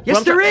 though. Yes, What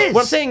I'm there sa- is. What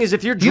I'm saying is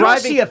if you're You don't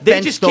driving, see a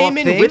they just fenced-off came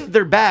in thing. with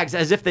their bags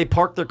as if they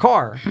parked their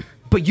car.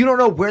 But you don't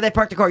know where they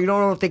parked the car. You don't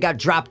know if they got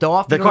dropped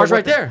off. The You don't know car's what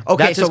right there.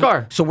 Okay, That's so his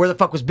car. So where the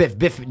fuck was Biff?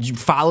 Biff, you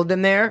followed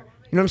them there.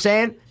 You know what I'm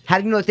saying? How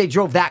do you know that they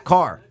drove that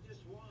car?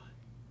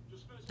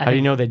 How do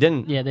you know they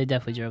didn't? Yeah, they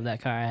definitely drove that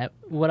car.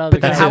 What other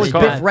But then that's how his is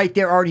car. Biff right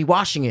there already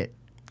washing it?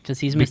 Because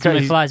he's Mr. Because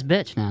he's- McFly's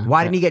bitch now.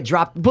 Why didn't he get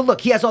dropped? But look,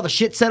 he has all the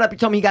shit set up. You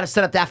told me he got to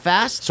set up that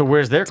fast. So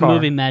where's their It's car?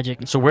 movie magic.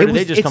 So where It did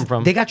was- they just it's- come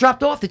from? They got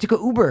dropped off. They took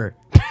an Uber.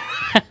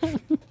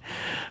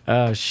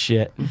 Oh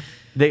shit.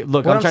 They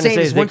look. What I'm I'm trying to saying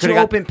say is, is they once could you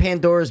have got open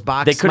Pandora's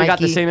box, they could have got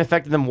the Mikey, same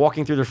effect of them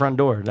walking through the front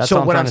door. That's So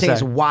all what I'm I'm trying saying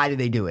to is, say. why did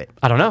they do it?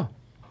 I don't know.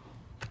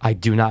 I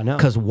do not know.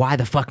 Because why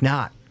the fuck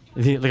not?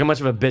 Look how much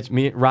of a bitch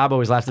me. Rob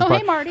always laughs at this Oh, part.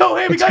 hey, Marty. Oh,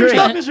 hey, we It's got your great.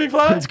 stuff, Mr.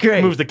 McFly. It's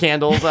great. Moves the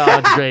candles. Oh,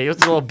 it's great.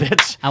 It's a little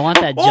bitch. I want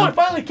that Oh, it jump.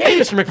 finally came,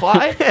 Mr.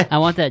 McFly. I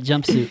want that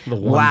jumpsuit. The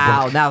one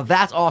Wow, book. now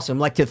that's awesome.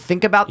 Like to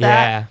think about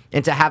that Yeah.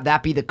 and to have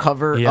that be the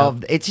cover Yeah.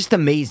 of it's just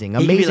amazing. He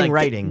could be Amazing like,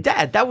 writing.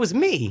 Dad, that was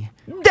me.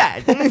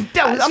 Dad, that was,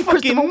 That's I'm fucking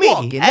Christopher me.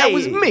 Walken. That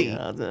was Hey, me.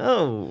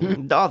 Oh,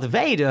 Darth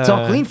Vader. It's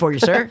all clean for you,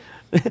 sir.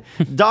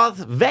 Darth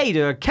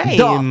Vader came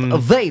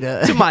Darth Vader.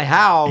 to my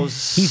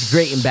house. He's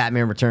great in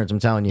Batman Returns. I'm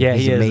telling you. Yeah,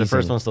 He's he is. amazing. The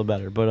first one's still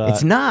better, but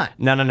It's not.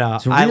 No.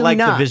 It's I really like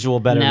not. the visual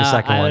better in the No,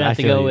 second I would one. have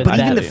to feel go you. with But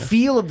that. even the too.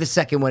 feel of the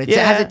second one, it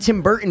Yeah. has a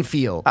Tim Burton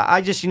feel.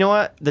 I just, you know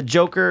what? The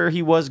Joker,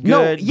 he was good.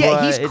 No, yeah,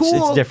 but he's it's-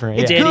 cool. It's different.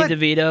 It's yeah. good.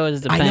 Danny DeVito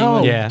is the I penguin.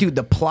 know, Yeah. dude.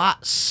 The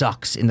plot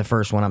sucks in the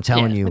first one. I'm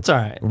telling Yeah. you, It's all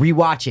right.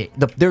 Rewatch it.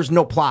 There's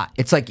no plot.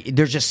 It's like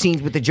there's just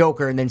scenes with the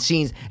Joker, and then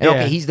scenes. And Yeah.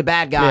 okay, he's the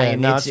bad guy, Yeah,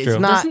 and no, it's it's true.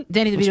 not. Doesn't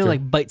Danny That's DeVito true.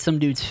 like bite some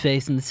dude's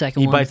face in the second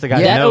He one? bites the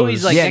guy's That nose.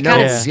 always like that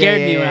kind of scared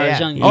me when I was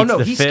young. Oh Eats no,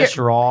 the he's fish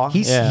scar- raw.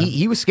 He's Yeah.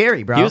 he was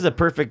scary, bro. He was the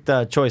perfect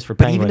choice for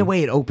but Penguin. even the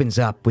way it opens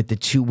up with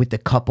the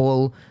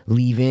couple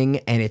leaving,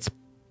 and it's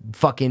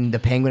fucking the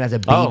penguin has a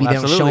baby. Oh, They don't show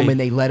him, absolutely. and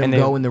they let him And they-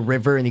 go in the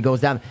river, and he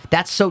goes down.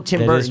 That's so Tim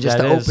That Burton. is- Just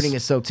that the is. opening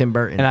is so Tim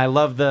Burton. And I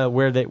love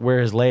where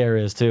his lair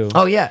is too.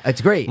 Oh yeah, it's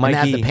great. And it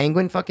has the Mikey-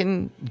 penguin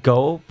fucking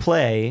Go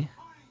play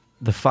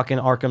the fucking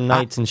Arkham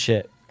Knights and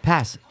shit.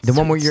 pass. The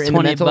one where you're in the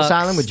 20 mental bucks.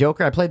 asylum with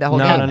Joker. I played that whole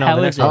No, game. no, no. How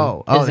the is next it?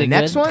 one. Oh, Is the it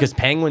next good? one. Because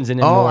Penguin's in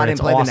it Oh, more. I and didn't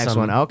it's play the next awesome.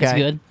 one. Okay,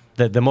 It's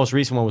good. The most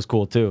recent one was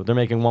cool too. They're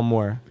making one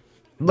more.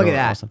 Look at Oh,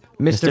 that, awesome.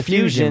 Mr.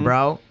 Fusion,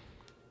 bro.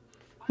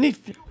 I need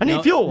fuel. I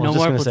was No just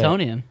more gonna say.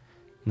 plutonium.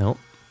 Nope.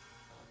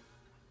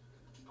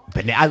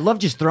 But I love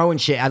just throwing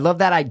shit. I love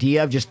that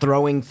idea of just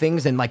throwing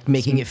things and like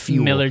making it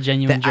fuel. Miller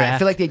Genuine I Draft.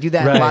 feel like they do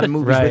that in Right, a lot of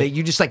movies where right.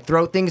 you just like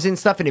throw things in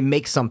stuff and it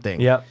makes something.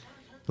 Yep.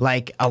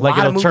 Like a Like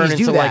lot of it'll turn movies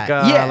do into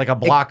that. like a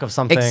block of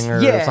something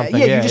or yeah, something.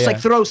 Yeah, Yeah, you just yeah. like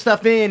throw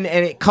stuff in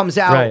and it comes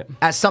out Right.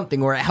 as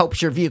something, or it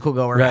helps your vehicle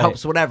go, or it Right.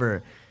 helps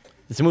whatever.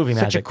 It's a movie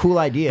Such a magic. cool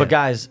idea. But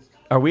guys,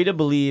 are we to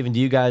believe? And do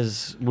you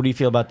guys? What do you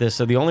feel about this?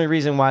 So the only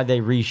reason why they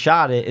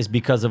reshot it is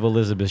because of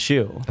Elizabeth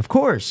Shue. Of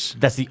course.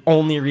 That's the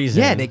only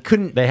reason. Yeah, they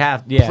couldn't They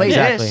have. Yeah, play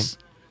exactly. this.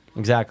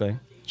 Exactly. No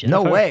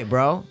Jennifer. way,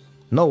 bro.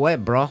 No way,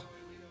 bro.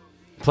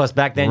 Plus,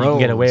 back then you can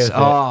get away with it.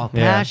 Oh,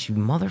 Yeah. Pash, you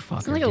motherfucker.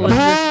 It's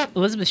like dude.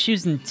 Elizabeth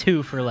Shue's in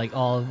 2 for like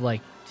all of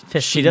like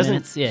 15 She doesn't.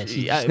 minutes. Yeah,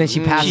 she, Then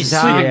she passes she's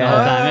out. sleeping Yeah, all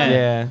the time.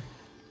 Yeah.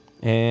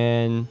 yeah.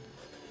 And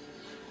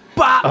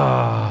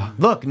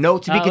Look,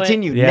 note to be Oh, wait.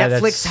 continued. Yeah,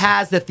 Netflix that's-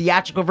 has the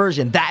theatrical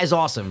version. That is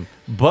awesome.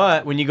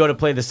 but when you go to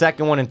play the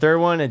second one and third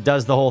one, it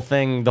does the whole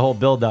thing, the whole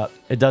build up.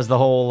 It does the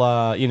whole,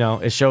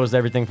 it shows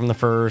everything from the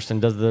first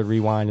and does the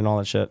rewind and all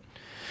that shit.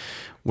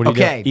 What do you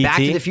Okay, do? Back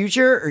to E.T.? the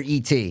Future or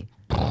E.T.?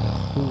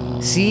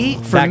 See,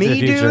 for Back to me, the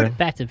Future. dude.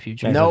 Back to the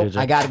Future. Back to No. the Nope, Future.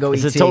 I gotta go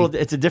It's E.T..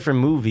 It's a different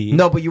movie.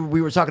 No, but we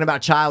were talking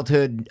about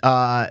childhood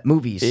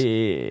movies.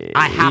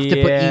 I have to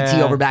put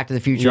E.T. over Back to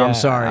the Future. Yeah, I'm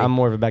sorry. I'm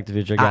more of a Back to the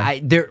Future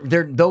guy. They're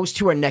those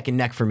two are neck and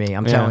neck for me.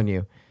 I'm Yeah. telling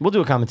you. We'll do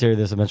a commentary of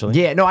this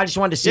eventually. Yeah, no, I just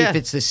wanted to see Yeah. if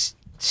it's this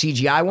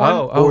CGI one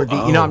Oh, or the.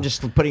 You know, oh. I'm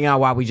just putting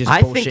out while we just.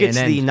 I bullshit think it's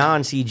and the then-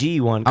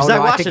 non-CG one. Because Oh, I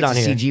no, I watched think it it's on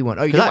the here. CG one.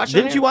 Oh, you 'Cause watched it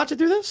on didn't here? you watch it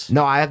through this?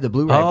 No, I have the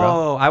Blu-ray, bro.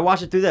 Oh, I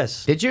watched it through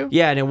this. Did you?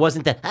 Yeah, and it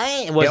wasn't that.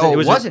 It wasn't. Oh, it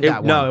was wasn't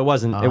that No, one? it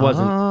wasn't. It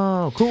wasn't.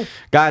 Oh, cool.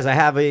 Guys, I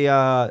have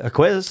a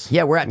quiz.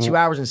 Yeah, we're at 2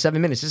 hours and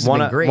 7 minutes. This has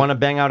Want been great. to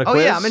bang out a Oh,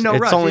 quiz? yeah, I'm in no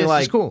it's rush. Only This is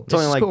like cool. It's This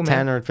only is like cool,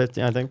 10 man. or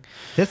 15, I think.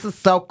 This is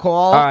so cool.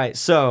 All right,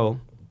 so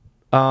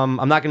I'm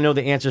not going to know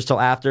the answers till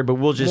after, but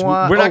we'll just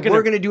What? we're not Oh, going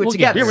we're gonna do it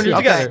together. Yeah, we're going to do it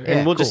Okay. together, Yeah,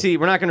 and we'll just cool. see.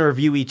 We're not going to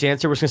review each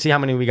answer. We're just going to see how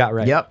many we got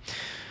right. Yep.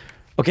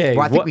 Okay.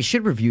 Well, I think we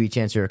should review each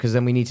answer because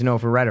then we need to know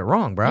if we're right or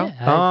wrong, bro.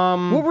 Yeah,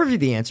 We'll review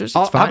the answers. It's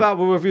How fine. about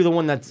we'll review the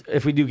one that's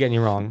if we do get any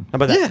wrong? How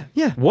about that? Yeah,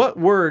 yeah. What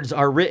words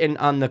are written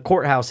on the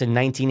courthouse in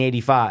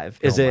 1985?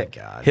 Is Oh my it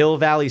God. Hill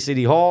Valley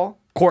City Hall,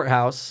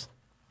 Courthouse,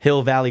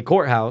 Hill Valley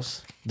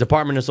Courthouse,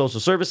 Department of Social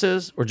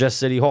Services, or just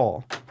City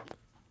Hall?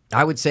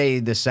 I would say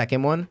the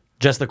second one.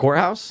 Just the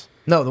courthouse?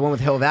 No, the one with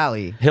Hill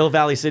Valley. Hill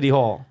Valley City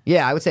Hall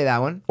Yeah, I would say that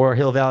one. or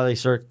Hill Valley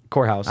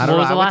Courthouse? I don't What know,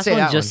 was the I would last say one?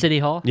 that Just one. City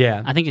Hall?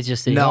 Yeah. I think it's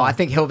just City No, Hall. I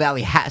think Hill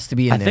Valley has to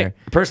be in I there.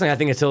 think personally, I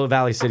think it's Hill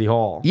Valley City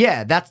Hall.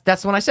 Yeah, that's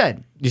the one I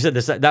said. You said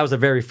this. That was the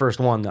very first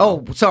one,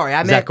 though. Oh, sorry.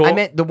 I Is that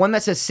meant cool? the one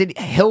that says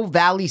Hill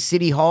Valley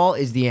City Hall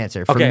is the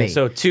answer for Okay, me.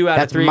 so 2 out of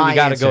That's 3, my we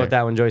got to answer. go with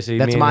that one, Joycey.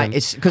 That's Me and my. him.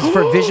 It's because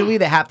for visually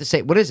they have to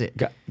say what is it?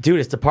 Dude,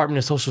 it's Department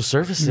of Social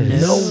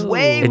Services. No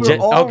way, It we're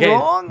all okay,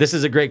 wrong. this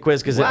is a great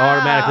quiz because it Wow.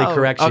 automatically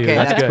corrects you. Okay,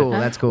 that's good. cool,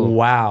 that's cool.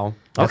 Wow.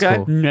 That's okay.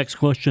 cool. Next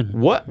question.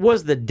 What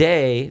was the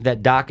day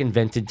that Doc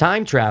invented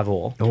time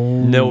travel?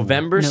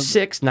 November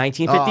 6, Oh,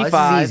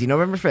 1955. this is easy.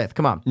 November 5th.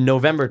 Come on.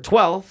 November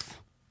 12th,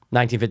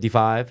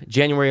 1955.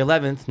 January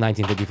 11th,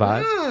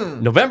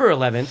 1955. November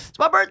 11th. It's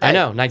my birthday. I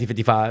know,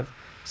 1955.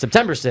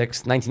 September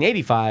 6th,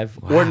 1985.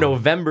 Or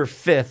November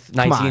 5th,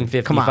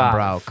 1955. Come on,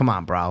 bro. Come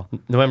on, bro.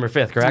 November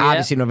 5th, correct?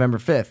 Obviously November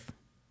 5th.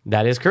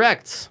 That is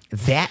correct.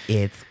 That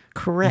is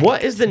correct.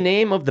 What is the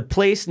name of the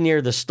place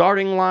near the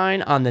starting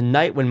line on the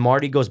night when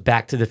Marty goes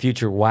back to the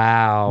future?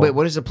 Wow. Wait,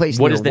 what is the place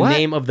What near is the what?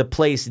 name of the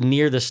place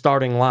near the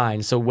starting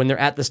line? So when they're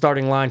at the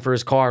starting line for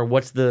his car,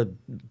 what's the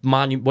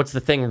what's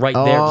the thing right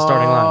there at the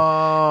starting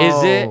line?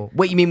 Is it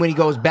Wait, you mean when he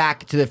goes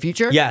back to the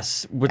future?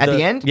 yes with At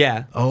the end?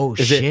 Yeah. Oh,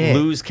 is shit. it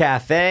Lou's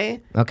Cafe?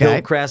 Okay.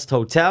 Hillcrest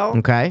Hotel.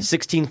 Okay.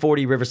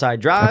 1640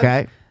 Riverside Drive.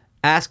 Okay.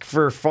 Ask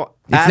for It's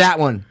that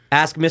one.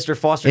 Ask Mr.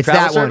 Foster It's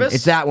Travel that one. Service.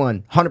 It's that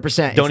one. 100%. Don't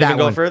It's even that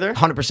go one. further?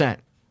 100%.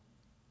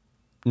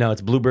 No,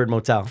 it's Bluebird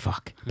Motel.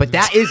 Fuck. But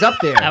that is up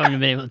there. I wouldn't have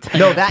been able to tell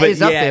No, you. that But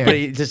is up yeah, there. but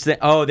it just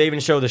they even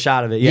show the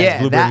shot of it. Yeah, it's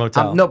Bluebird that,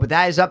 Motel. no, but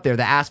that is up there.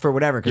 The ask for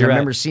whatever because I You're right.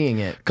 remember seeing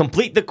it.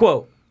 Complete the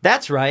quote.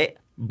 That's right.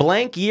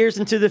 Blank years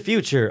into the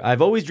future.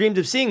 I've always dreamed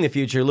of seeing the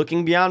future,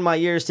 looking beyond my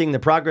years, seeing the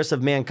progress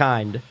of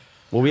mankind.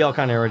 Well, we all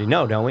kind of already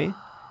know, don't we?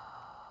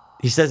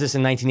 He says this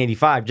in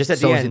 1985, just at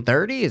So the is end. it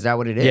 30? Is that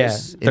what it Yeah,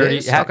 is? 30. It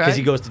is? Because Okay.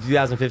 he goes to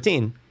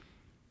 2015,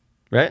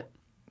 right?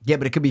 Yeah,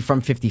 but it could be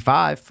from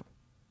 55.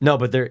 No,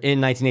 but they're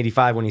in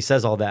 1985 when he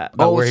says all that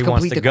about where it's he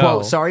wants complete to the go.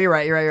 quote. Sorry, you're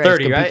right. You're right. You're right.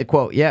 30, It's complete right? the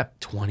quote. Yeah.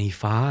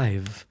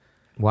 25.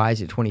 Why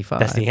is it 25?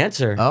 That's the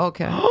answer. Oh,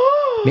 okay.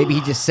 Maybe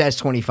he just says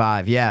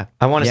 25. Yeah.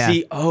 I want to Yeah.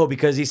 see. Oh,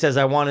 because he says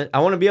I want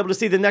to be able to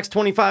see the next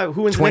 25.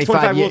 Who wins the next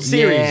 25 World yeah,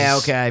 Series?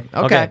 Yeah.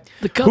 Okay.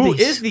 The Who Cubbies.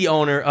 is the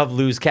owner of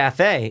Lou's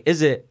Cafe?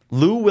 Is it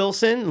Lou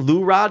Wilson,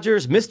 Lou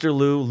Rogers, Mr.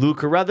 Lou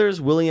Carruthers,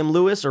 William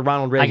Lewis, or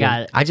Ronald Reagan? I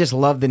got it. I just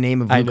love the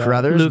name of I Luke know.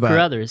 Carruthers. Luke but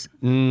Carruthers.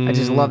 I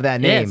just love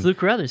that name. Yeah, it's Luke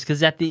Carruthers.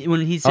 Because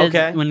when he says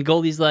Okay. when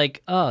Goldie's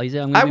like, oh, he's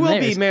like, I'm I gonna will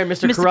be be mayor. mayor,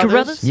 Mr.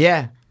 Carruthers.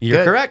 Yeah. You're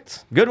good.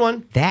 correct. Good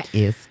one. That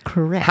is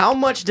correct. How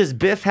much does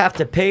Biff have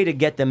to pay to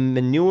get the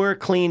manure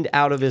cleaned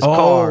out of his Oh.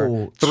 car?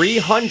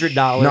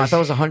 $300. No, I thought it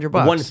was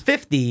 $100.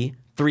 $150,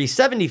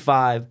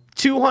 $375,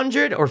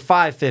 $200, or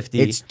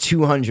 $550? It's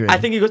 200. I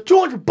think he goes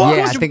 $200.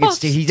 Yeah, I think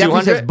it's he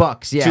definitely says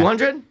bucks. Yeah.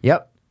 200.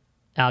 Yep.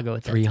 I'll go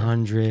with that.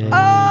 300.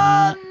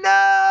 Oh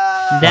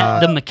no. That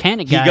the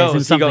mechanic He guy goes. is in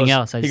He something goes.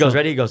 else. He goes.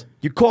 Ready? He goes.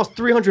 You cost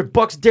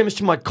 $300 damage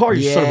to my car.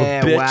 You son of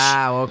a bitch.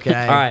 Wow. Okay.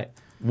 All right.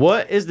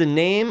 What is the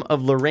name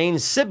of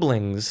Lorraine's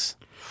siblings?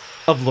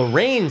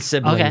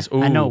 Okay,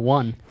 I know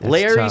one.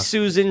 Larry, tough.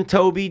 Susan,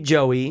 Toby,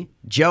 Joey.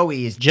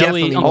 Joey is Joey,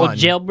 definitely Uncle one.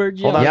 Jailbird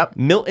Joe. Hold on. Yep.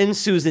 Milton,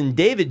 Susan,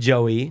 David,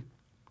 Joey.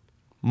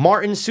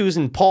 Martin,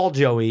 Susan, Paul,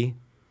 Joey.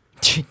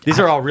 These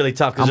are all really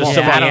tough because I'm there's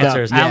all so many fucked up.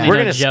 answers. I only We're know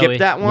gonna Joey. skip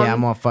that one. Yeah,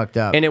 I'm all fucked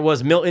up. And it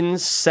was Milton,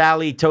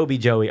 Sally, Toby,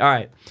 Joey. All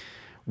right.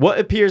 What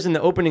appears in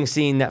the opening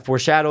scene that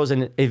foreshadows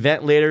an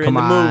event later Come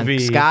in the on, movie?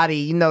 Scotty.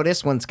 You know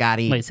this one,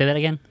 Scotty. Wait, say that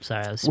again.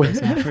 Sorry, I was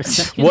spacing out for a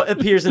second. What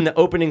appears in the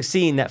opening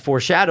scene that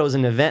foreshadows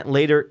an event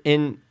later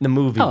in the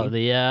movie? Oh,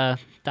 the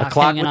Doc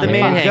clock hanging with on the the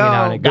man clock. hanging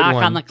on it. Good Doc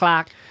one. on the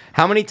clock.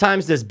 How many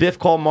times does Biff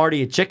call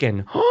Marty a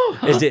chicken?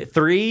 Is it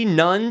 3,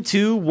 none,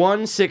 2,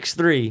 1, 6,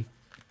 3?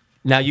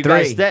 Now you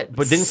guys 3. said,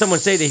 but didn't someone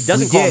say that he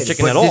doesn't We call him did,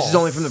 chicken but at all? This is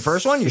only from the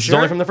first one. You This is sure?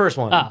 only from the first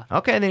one. Ah.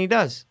 Okay, then he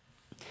does.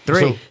 3.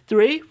 So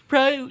 3?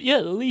 Probably, yeah,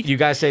 the leaf. you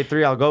guys say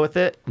 3, I'll go with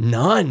it.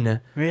 None.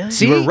 Really?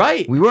 See, were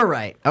right. We were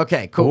right.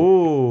 Okay, cool.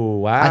 Ooh,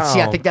 wow.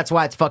 See, I think that's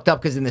why it's fucked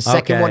up because in the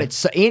second Okay. one,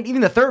 it's and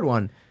even the third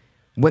one,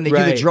 when they do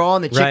the Right, draw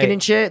on the chicken right.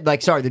 and shit,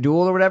 like sorry, the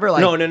duel or whatever.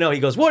 Like, No. He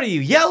goes, what are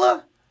you,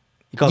 yellow?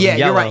 He calls yeah, him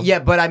you're yellow. right. Yeah,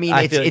 but I mean,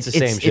 I feel it's the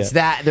same shit. it's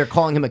that they're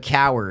calling him a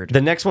coward.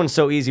 The next one's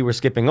so easy, we're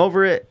skipping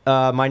over it.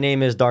 My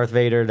name is Darth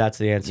Vader. That's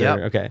the answer. Yep.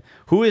 Okay.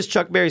 Who is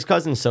Chuck Berry's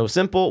cousin? So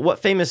simple. What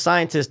famous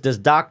scientist does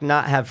Doc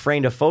not have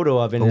framed a photo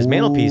of in his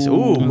mantelpiece?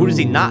 Ooh, who does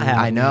he not have?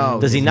 I know.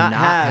 Does he Does he not not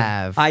have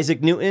have?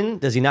 Isaac Newton?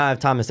 Does he not have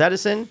Thomas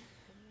Edison?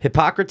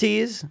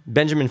 Hippocrates,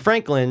 Benjamin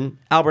Franklin,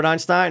 Albert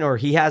Einstein, or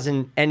he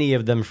hasn't any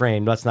of them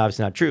framed. That's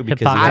obviously not true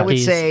because I would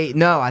Hippocrates. say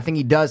no. I think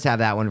he does have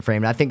that one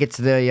framed. I think it's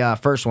the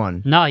first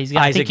one. No, he's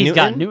got. I Isaac think he's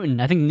got Newton? Newton.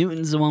 I think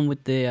Newton's the one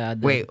with the.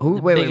 Wait, who?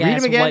 the Wait, read big-ass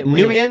him again. white Read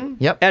wheel. him again. Newton,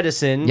 Yep.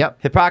 Edison, Yep.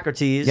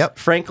 Hippocrates, Yep.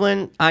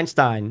 Franklin,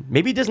 Einstein.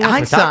 Maybe he doesn't have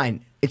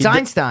Einstein. It's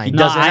Einstein. He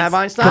doesn't have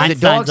Einstein? Because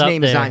the Einstein's dog's up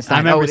name is there. Einstein. I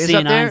remember it is seeing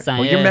up there? Einstein,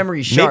 Well, your yeah.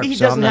 memory's sharp. Maybe he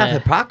so doesn't I'm have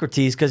not-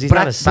 Hippocrates because he's But,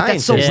 not I, a but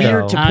scientist. that's so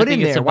weird though. to I put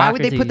think in it's there. Why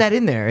would they put Hippocrates. that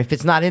in there if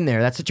it's not in there?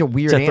 That's such a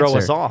weird to answer. throw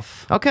us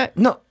off. Okay.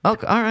 No.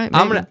 Okay. All right.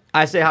 I'm maybe. gonna.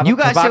 I say You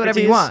guys say whatever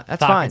you Hippocrates? want. That's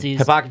fine. Hippocrates.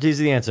 Hippocrates is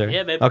the answer.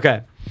 Yeah, baby.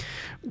 Okay.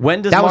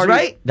 When does That was Marty?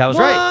 right. That was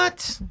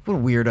right.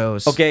 What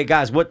weirdos. Okay,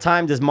 guys. What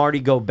time does Marty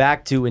go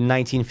back to in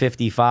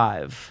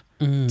 1955?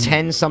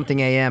 10 something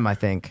a.m. I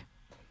think.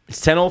 It's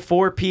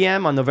 10:04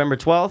 p.m. on November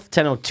 12th,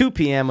 10:02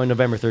 p.m. on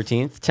November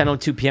 13th,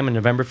 10:02 p.m. on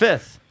November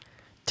 5th,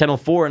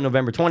 10:04 on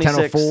November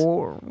 26th,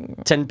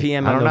 10:04. 10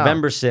 p.m. I on don't know.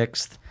 November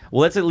 6th.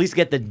 Well, let's at least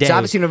get the day. It's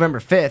obviously November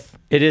 5th.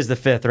 It is the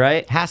 5th,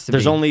 right? Has to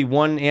There's be. only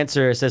one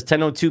answer. It says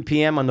 10:02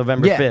 p.m. on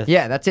November Yeah. 5th.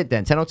 Yeah. That's it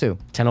then. 10:02.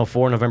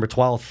 10:04 November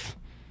 12th.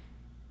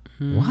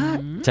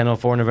 What?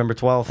 10:04 November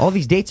 12th. All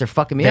these dates are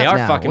fucking me They up are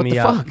now. fucking what me the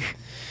up. fuck?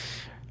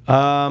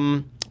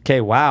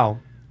 Okay, wow.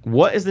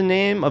 What is the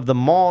name of the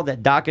mall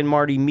that Doc and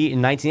Marty meet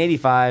in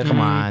 1985? Come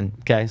on.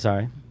 Okay,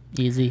 sorry.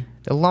 Easy.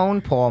 The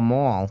Lone Paw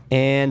Mall.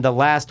 And the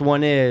last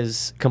one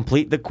is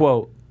complete the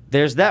quote.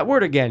 There's that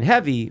word again,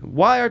 heavy.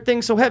 Why are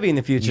things so heavy in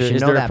the future? should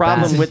Is know there a that,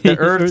 problem Baz. with the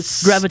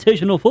Earth's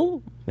gravitational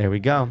pull. There we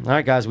go. All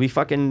right, guys, we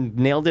fucking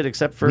nailed it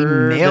except for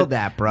We nailed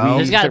that, bro.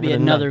 There's got to except be for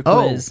the another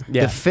nut. quiz.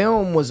 Yeah. The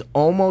film was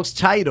almost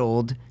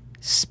titled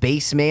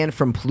Spaceman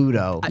from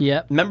Pluto.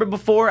 Yep. Remember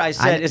before I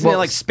said, I- isn't well, it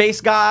like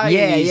Space Guy? Yeah,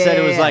 And he yeah, said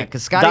it yeah, was like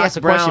because Scotty Doc asked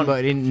a Brown. question, but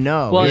I didn't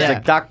know. Well, It's yeah.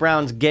 like Doc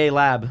Brown's gay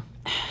lab.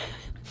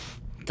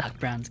 Doc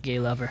Brown's gay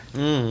lover.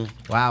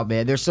 Wow,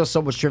 man. There's still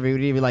so much trivia. We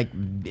didn't even like.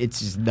 It's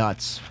just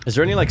nuts. Is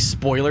there any like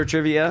spoiler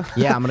trivia?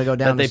 Yeah, I'm gonna go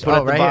down. That they this- put at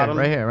the right bottom?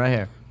 here, right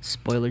here.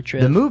 Spoiler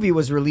trip. The movie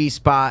was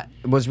released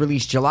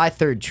July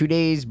 3rd, 2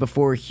 days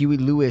before Huey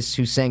Lewis,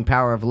 who sang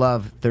 "Power of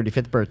Love,"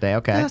 35th birthday.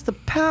 Okay. That's the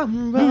power of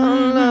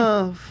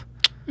love.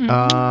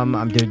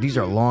 Dude, these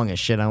are long as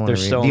shit. I want to read.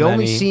 There's so The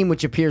only many. scene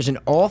which appears in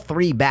all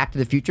three Back to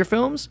the Future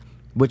films.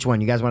 Which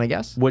one? You guys want to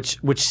guess? Which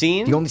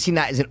scene? The only scene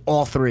that is in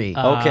all three.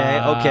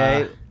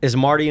 Okay. Is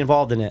Marty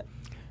involved in it?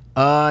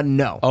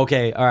 No.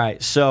 Okay, all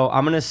right. So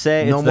I'm gonna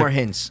say No it's more the,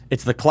 hints.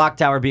 It's the clock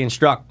tower being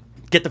struck.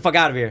 Get the fuck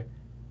out of here.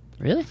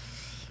 Really?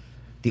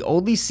 The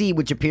only scene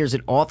which appears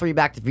in all three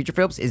Back to the Future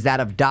films is that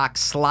of Doc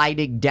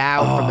sliding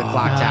down from the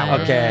clock tower.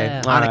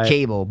 Okay, On all a right.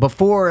 cable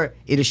before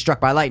it is struck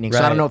by lightning. So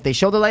I Right. don't know if they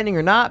show the lightning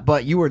or not,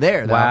 but you were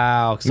there. Though.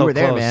 Wow, you so were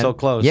there, close, man. so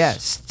close. Yeah,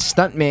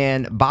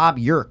 stuntman Bob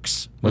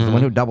Yerkes was the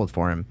one who doubled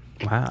for him.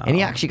 Wow. And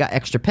he actually got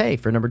extra pay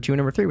for number 2 and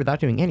number 3 without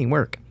doing any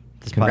work.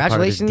 That's probably part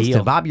of his Congratulations deal.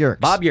 to Bob Yerkes.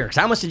 Bob Yerkes,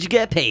 how much did you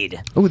get paid?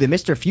 Ooh, the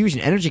Mr.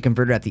 Fusion energy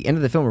converter at the end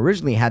of the film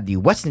originally had the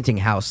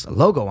Westinghouse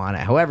logo on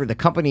it. However, the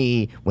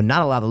company would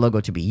not allow the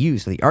logo to be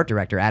used, so the art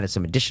director added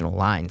some additional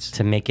lines.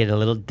 To make it a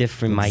little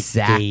different, Mike.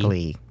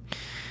 Exactly.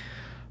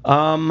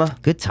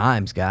 Good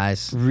times,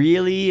 guys.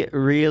 Really,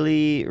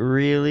 really,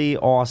 really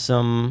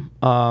awesome.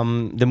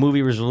 The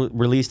movie was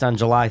released on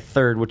July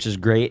 3rd, which is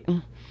great.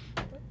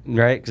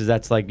 Right? Because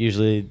that's like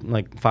usually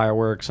like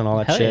fireworks and all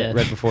that Hell shit yeah.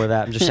 right before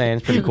that. I'm just saying,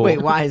 it's pretty cool.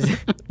 Wait, why is it?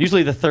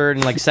 Usually the 3rd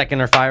and like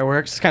 2nd are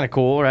fireworks. It's kind of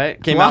cool,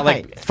 right? Came out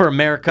like Why? for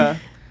America.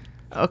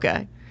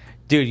 Okay.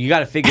 Dude, you got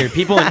to figure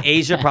people in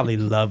Asia probably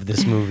love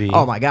this movie.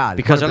 Oh my God,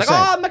 Because they're like,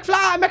 100%. oh,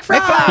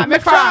 McFly.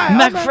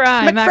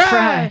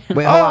 McFry.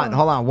 Wait,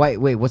 hold on.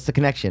 Wait, what's the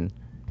connection?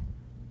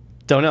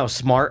 Don't know.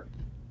 Smart.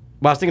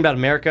 Well, I was thinking about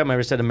America. I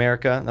never said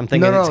America. I'm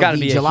thinking No, it's got to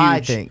the be July a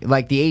huge thing,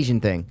 like the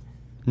Asian thing.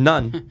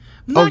 None.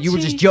 Oh, you were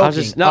just I joking. was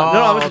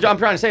just, I'm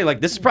trying to say like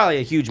this is probably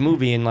a huge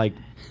movie and like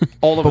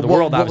all over But the what-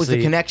 world. what was the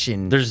obviously.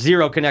 connection? There's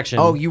zero connection.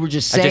 Oh, you were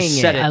just I saying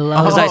just said it. it. I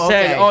love Because it. I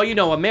said, Okay. oh, you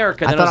know,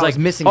 America. Then thought I was I like, was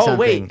missing oh something.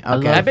 wait,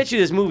 Okay. I bet you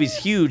this movie's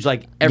huge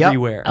like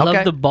everywhere. I Okay.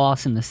 love the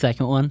boss in the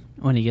second one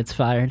when he gets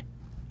fired.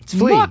 It's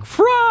Flea.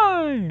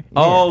 McFry.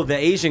 Oh, the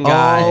Asian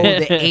guy. Oh,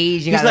 the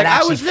Asian He's guy. like,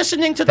 that I was actually-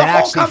 listening to the that whole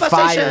actually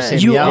fires conversation.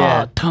 him. You Yep.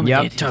 are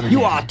terminated. Yep.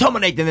 You are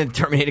terminated. And then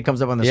Terminator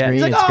comes up on the Yeah. screen.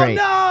 He's like, It's oh great.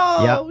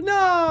 no, Yep.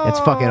 no. It's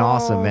fucking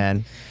awesome,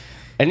 man.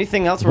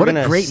 Anything else What we're a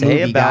gonna great say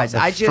movie, about guys. the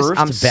I'm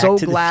first Back so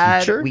to the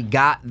glad Future? we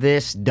got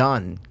this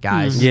done,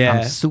 guys. Yeah.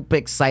 I'm super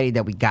excited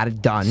that we got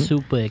it done.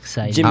 Super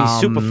excited. Jimmy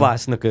Superfly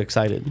Snuka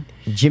excited.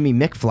 Jimmy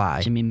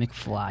McFly. Jimmy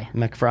McFly.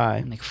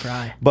 McFry.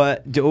 McFry.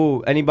 But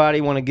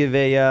anybody want to give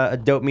a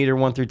dope meter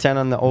 1 through 10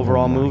 on the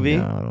overall movie?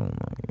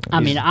 I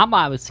mean, I'm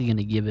obviously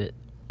gonna give it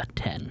a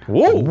 10.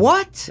 Whoa!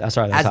 What? Oh,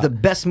 sorry, that's As the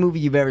hot. best movie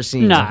you've ever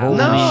seen. No, Holy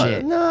No,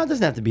 shit. no, it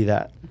doesn't have to be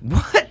that.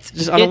 What?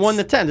 Just on a It's- 1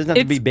 to 10. It doesn't have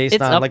to be it's- based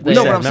it's on up like there. we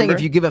No, said, but I'm saying remember?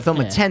 if you give a film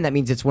a Yeah. 10, that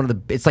means it's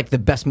it's like the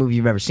best movie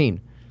you've ever seen.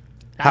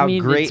 How I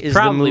mean, great it's is the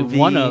probably movie?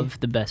 one of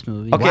the best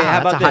movies. Okay, how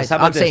that's about a this? high- How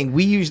about I'm this? saying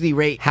we usually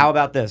rate How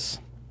about this?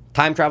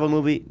 Time travel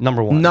movie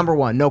number 1. number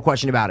 1, no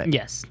question about it.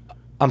 Yes.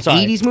 I'm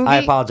sorry. 80s movie? I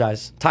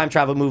apologize. Time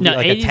travel movie No,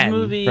 like 80s a 10.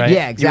 movie- Right? Yeah,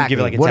 You would exactly. give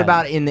it like a What 10.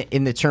 about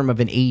in the term of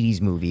an 80s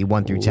movie,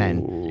 1 through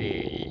 10?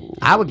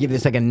 I would give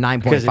this like a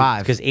 9.5.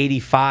 Because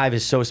 85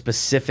 is so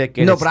specific.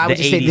 And No, it's but I would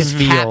the just say this 80s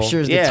feel.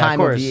 captures the Yeah, time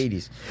of course. the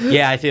 80s.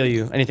 Yeah, I feel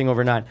you. Anything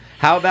over 9.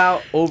 How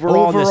about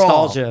overall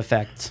nostalgia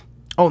effect?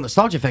 Oh,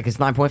 nostalgia effect is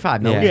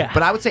 9.5. No, Yeah.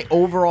 but I would say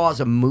overall as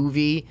a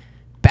movie,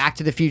 Back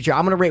to the Future,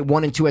 I'm gonna rate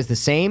 1 and 2 as the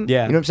same.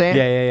 Yeah. You know what I'm saying?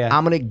 Yeah.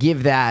 I'm gonna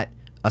give that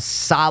a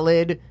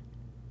solid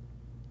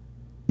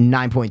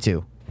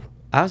 9.2.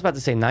 I was about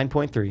to say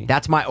 9.3.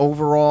 That's my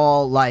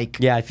overall like.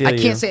 Yeah, I feel I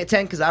you. can't say a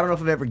 10 because I don't know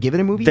if I've ever given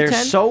a movie They're a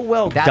 10. so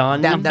well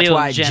done. That's being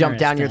why I jumped generous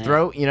down your tonight.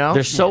 throat. You know.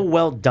 They're so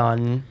well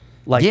done.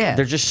 Like, Yeah.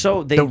 they're just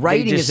so the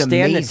writing they just is stand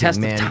amazing, the test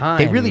man. of time.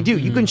 They really do.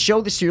 You can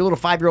show this to your little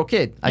 5-year-old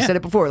kid. I said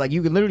it before. Like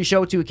you can literally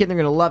show it to a kid, and they're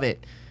gonna love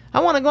it. I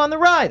want to go on the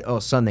ride. Oh,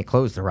 son, they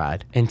closed the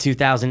ride. In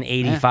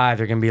 2085,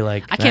 they're gonna be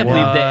like, I can't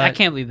 "What?"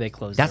 believe they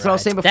closed. That's the what I was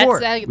ride. saying before.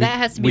 That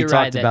has to we be a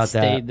ride talked that about that.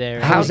 stayed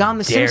there. I was on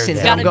The dare Simpsons. they?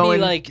 It's and I'm gotta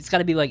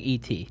going. be like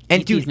ET. And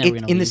ET's dude, never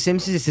gonna in The leave.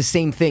 Simpsons, it's the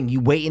same thing. You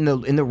wait in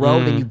the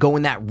row, then you go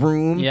in that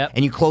room, Yep.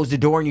 and you close the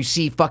door, and you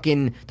see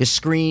fucking the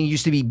screen.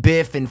 Used to be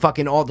Biff and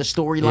fucking all the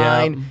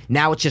storyline. Yep.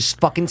 Now it's just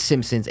fucking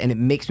Simpsons, and it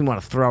makes me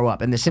want to throw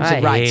up. And the Simpsons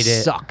I ride hate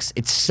it. sucks.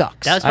 It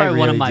sucks. That's I probably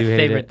one really of my do hate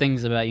favorite it.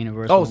 things about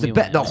Universal. Oh, it's the when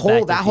we went. the It was whole Back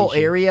to that the whole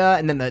Future. area,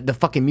 and then the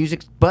fucking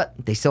music. But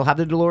they still have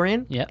the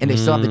DeLorean, Yep. and they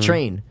still have the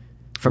train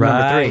from number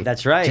Right, 3.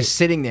 that's right. just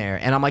sitting there.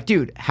 And I'm like,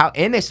 dude, how?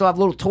 And they still have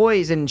little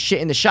toys and shit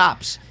in the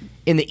shops.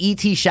 In the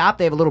ET shop,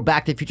 they have a little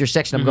Back to the Future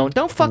section. I'm going,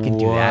 don't fucking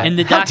do that. In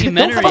the How dare-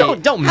 documentary-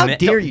 how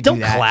dare you do don't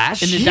that?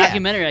 clash. In the Yeah.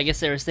 documentary, I guess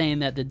they were saying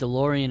that the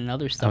DeLorean and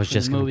other stuff was from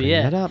just the gonna movie,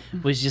 bring that up.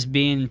 was just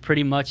being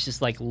pretty much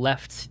just like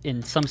left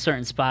in some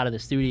certain spot of the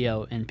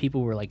studio, and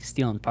people were like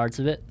stealing parts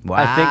of it. Wow.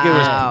 I think it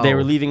was they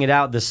were leaving it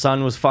out. The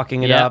sun was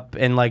fucking it Yep. up,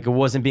 and like it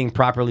wasn't being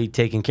properly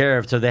taken care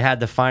of. So they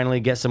had to finally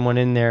get someone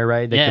in there,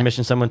 right? They Yeah.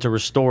 commissioned someone to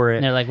restore it.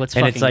 And they're like, "Let's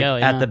and it's fucking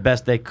like go," at yeah. the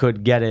best they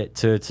could get it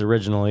to its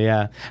original.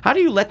 Yeah. How do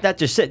you let that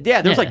just sit?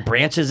 Yeah, there was Yeah. like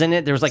branches in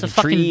it. There was like It's a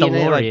a fucking tree in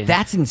it. Like DeLorean.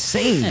 That's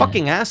insane.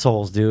 fucking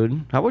assholes,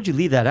 dude. How would you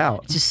leave that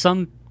out? Just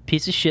some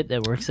piece of shit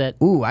that works at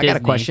Ooh, I got a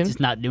Disney, question. just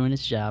not doing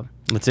its job.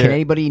 Let's Can hear it.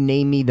 anybody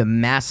name me the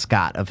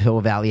mascot of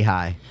Hill Valley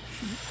High?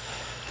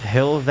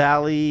 Hill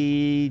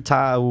Valley.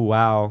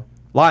 Wow.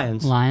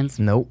 Lions. Lions,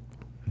 Nope.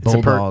 a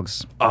bird.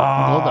 Bulldogs.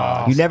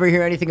 Bulldogs. You never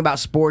hear anything about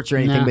sports or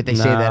anything, No. but they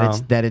say that No.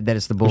 it's that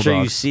it's the I'm Bulldogs.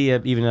 sure you see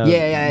it, even though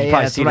Yeah, you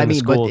probably that's see what it I in the mean.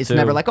 school, But it's too.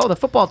 never like, oh, the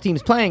football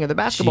team's playing or the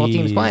basketball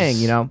team's Jeez. playing.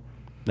 You know.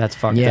 That's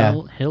fucked Yeah.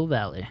 up. Hill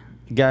Valley.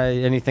 Guy,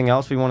 anything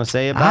else we want to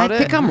say about it? I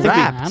think I'm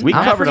wrapped. we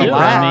I'm covered a pretty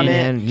lot wrapped, on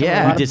man. it.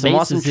 Yeah. We of did some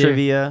awesome bases here.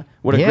 trivia.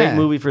 What a Yeah. great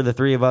movie for the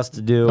three of us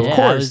to do. Of Yeah,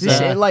 course, it was,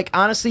 this uh, like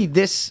honestly,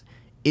 this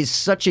is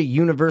such a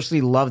universally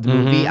loved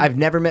movie. Mm-hmm. I've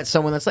never met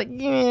someone that's like,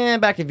 yeah,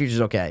 Back to the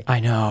Future's okay. I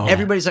know.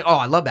 Everybody's like, oh,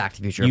 I love Back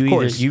to the Future. You of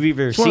course, you've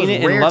either It's one of seen those it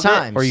and rare love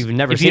times. it, or you've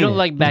never If seen you don't it.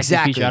 like Back to the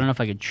Exactly. Future, I don't know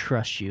if I could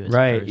trust you. As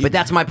Right. A person. But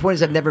that's my point.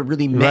 Is I've never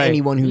really met Right.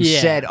 anyone who Yeah.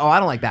 said, "Oh, I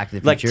don't like Back to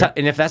the like, Future."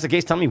 and if that's the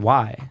case, tell me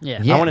why. Yeah.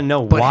 I want to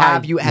know but why.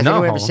 have you? Has no.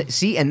 anyone ever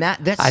see? And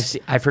that's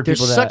I've heard there's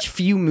people that such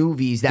few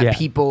movies that Yeah.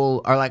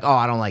 people are like, "Oh,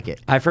 I don't like it."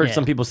 I've heard Yeah.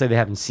 some people say they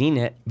haven't seen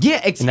it. Yeah,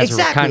 And that's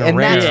exactly, kinda and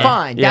that's rare.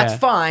 fine. Yeah. That's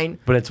fine.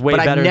 But it's way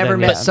I've better never than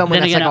met that. someone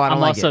then that's again, like, "Oh, I don't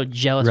I'm like also it."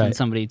 jealous when Right.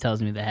 somebody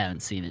tells me they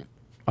haven't seen it.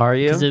 Are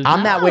you? 'Cause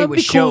I'm that way it'd with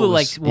be cool to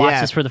like shows. watch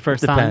Yeah. this for the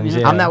first time. Depends, you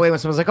know? yeah. I'm that way when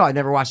someone's like, "Oh, I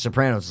never watched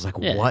Sopranos." It's like,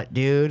 Yeah. "What,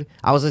 dude?"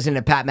 I was listening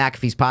to Pat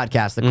McAfee's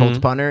podcast, The Colts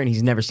Punter, and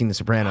he's never seen The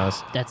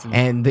Sopranos. That's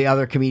and the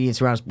other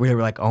comedians around us, we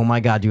were like, "Oh my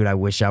god, dude, I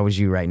wish I was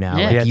you right now."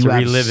 Yeah. Like, You have you to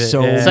have relive it,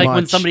 so yeah. It's like when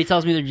much. somebody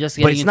tells me they're just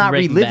getting But it's into not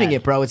Breaking reliving Bad.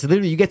 it, bro. It's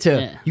literally you get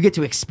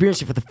to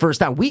experience it for the first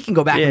time. We can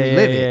go back and Yeah,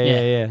 relive yeah, it.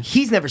 yeah, yeah.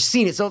 He's never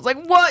seen it, so it's like,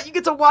 what? You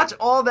get to watch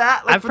all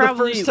that like I've for the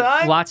probably first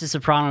time? watched The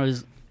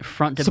Sopranos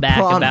front to back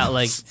Sopranos. about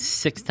like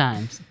 6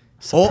 times.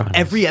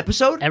 Every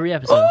episode? Every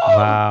episode.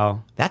 Wow.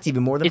 That's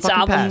even more than It's fucking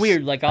album Pass.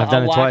 weird. Like I've I'll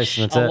done it watch, twice,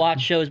 and that's I'll it.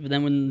 watch shows, but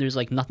then when there's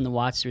like nothing to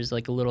watch, there's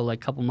like a little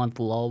like couple month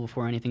lull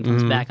before anything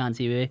comes back on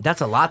TV. That's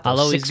a lot, though. I'll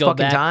always 6 go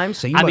fucking back. times?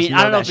 So you I must mean, know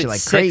I don't know that if shit it's like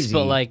 6, crazy.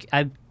 but like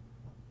I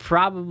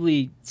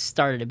probably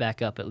started it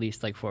back up at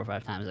least like 4 or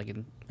 5 times. I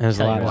can. There's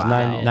a tell lot. you There's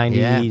right now. 90,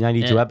 Yeah.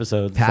 92 Yeah.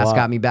 episodes. It's a Pass lot.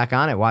 got me back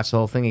on it. Watched the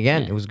whole thing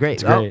again. Yeah. It was great.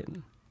 It's great.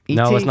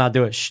 No, E.T.? let's not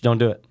do it. Shh, don't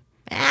do it.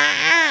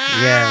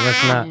 Yeah,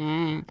 let's not.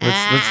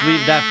 Let's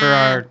leave that for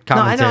our No,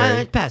 I commentary.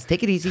 know. Pass.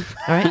 Take it easy.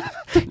 All right.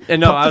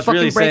 And no, Pump I the was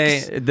really fucking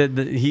brakes. saying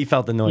that he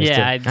felt the noise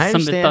Yeah, too. somebody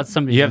understand. thought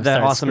somebody. You have was that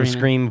gonna start awesome screaming.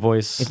 scream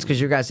voice. It's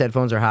because your guys'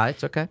 headphones are high.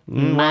 It's okay.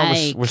 Well,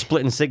 Mike. we're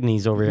splitting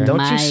signies over here. Don't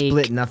Mike. you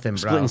split nothing,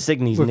 bro. Splitting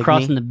signies. We're Nick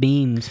crossing me. the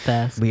beams,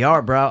 past. We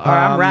are, bro. All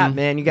right, I'm wrapped,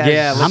 man. You guys.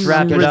 Yeah, let's I'm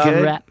wrap it pretty up.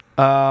 good. wrapped.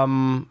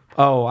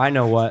 Oh, I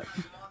know what.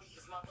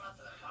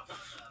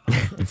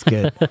 It's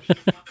good.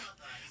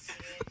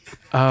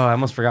 Oh, I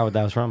almost forgot what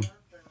that was from.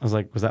 I was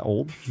like, was that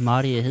old?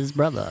 Marty is his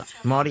brother.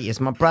 Marty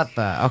is my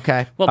brother.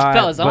 Okay. Well, All right,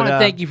 fellas, I but, want to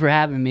thank you for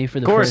having me for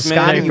the course, first, man.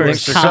 Scotty, very you are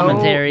first so,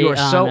 commentary. you are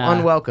so on,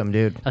 unwelcome,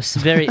 dude. a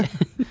very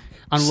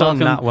unwelcome,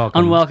 not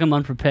welcome. unwelcome,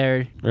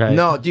 unprepared. Right.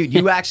 No, dude,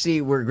 you actually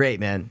were great,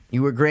 man.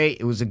 You were great.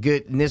 It was a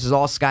good, and this is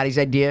all Scotty's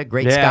idea.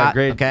 Great Yeah, Scott.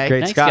 great, okay. great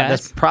Thanks, Scott. guys.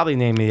 That's probably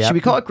named me. Should we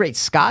call it Great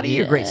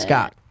Scotty or Great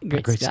Scott?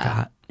 Great, Great Scott.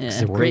 Scott. Yeah,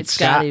 Is it Great Great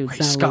Scotty. Scott? would Great sound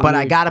a Scott. little But I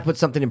weird. gotta put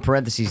something in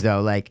parentheses though,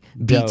 like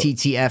Dope.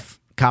 BTTF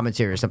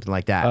commentary or something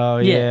like that. Oh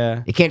Yeah.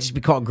 yeah. It can't just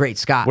be called Great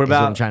Scott. What is what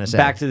about I'm trying to say?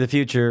 Back to the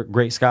Future?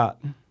 Great Scott.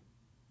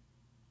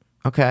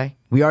 Okay,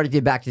 we already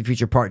did Back to the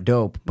Future Part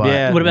Dope, but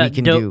Yeah. What about we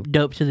can dope? do.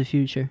 Dope to the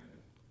future.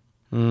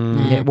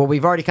 Yeah, well,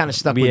 we've already kind of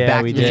stuck with Yeah,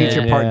 Back we to the did,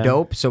 Future Part yeah.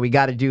 Dope, so we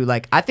got to do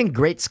like I think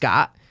Great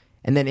Scott,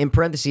 and then in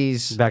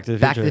parentheses Back to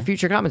the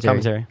Future.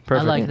 commentary. Perfect.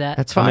 I like that.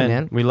 That's I'm fine, in.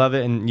 man. We love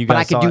it, and you But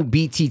guys I could saw do it.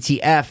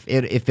 BTTF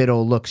if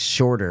it'll look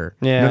shorter.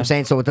 You know Yeah. what I'm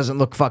saying? So it doesn't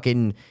look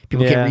fucking.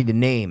 People Yeah. can't read the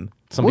name.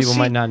 Some We'll people see.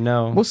 might not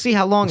know. We'll see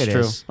how long It's it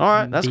true. is. All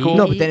right, that's cool.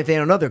 No, but then if they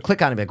don't know, they'll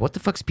click on it and be like, what the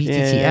fuck's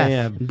BTTF?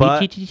 yeah.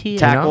 But BTTF.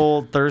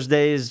 tackle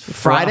Thursdays,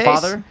 Fridays?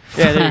 Father.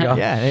 Yeah, there you go.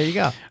 Yeah, there you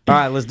go. All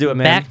right, let's do it,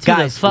 man. Back to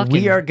Guys, the fucking.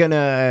 we are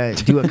gonna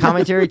do a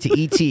commentary to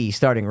ET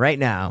starting right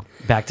now.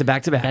 back to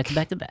back to back. back to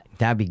back to back.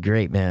 That'd be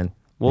great, man.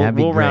 We'll That'd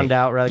be great. round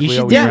out. Right? You we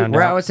should always do- round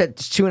We're out. always at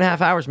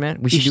 2.5 hours, man.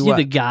 We You should should do do what?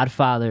 the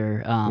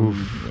Godfather.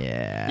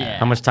 Yeah. Yeah.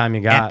 How much time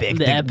you got? Epic.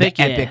 The The epic,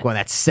 epic yeah. one.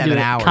 That's Do 7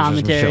 it hours or some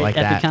commentary, shit like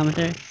epic that.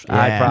 commentary.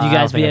 Yeah. You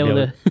guys be able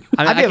to.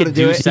 I mean, I'd be able could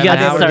to do it. seven You I'd be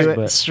guys able to hours, do it.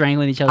 but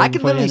strangling each other. I could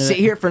before the literally end of sit it.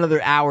 here for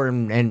another hour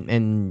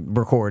and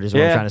record is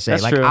what I'm Yeah, trying to say.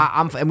 that's Like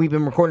true. and we've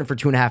been recording for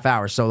 2.5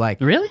 hours. So like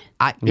Really?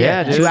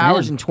 Yeah, dude. 2 That's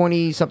hours him. and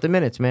 20 something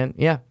minutes, man.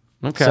 Yeah.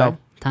 Okay. So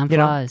Time you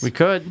know, flies. we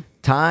could.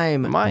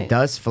 time Might.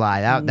 does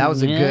fly. That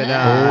was a Yeah. good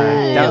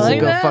Oh, that was like a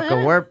good that. fucking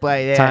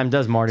wordplay. Yeah. Time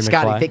does Marty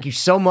Scotty, McFly. thank you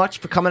so much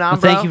for coming on,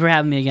 Well, bro. thank you for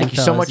having me again. Thank you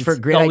so fellas. much for a It's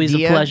great always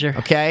idea. a pleasure.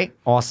 Okay.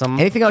 Awesome.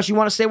 Anything else you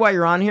want to say while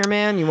you're on here,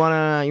 man? You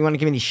wanna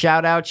give any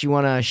shout outs? You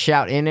wanna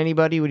shout in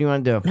anybody? What do you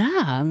want to do?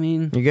 Nah, I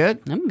mean, You good?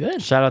 I'm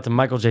good. Shout out to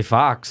Michael J.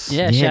 Fox.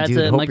 Yeah, shout out dude.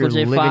 to Hope Michael you're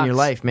J. living Fox. your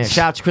life, man.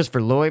 Shout out to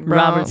Christopher Lloyd, bro.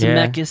 Robert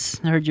Yeah.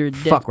 Zemeckis. I heard you're a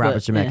dick. Fuck but, Robert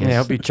Zemeckis. Yeah, I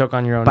hope you choke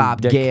on your own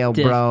Bob dick. Gale,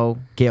 Dick. bro.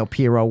 Gail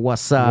Piero,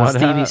 what's up? What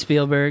up? Stevie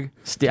Spielberg.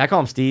 I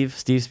call him Steve.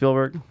 Steve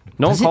Spielberg.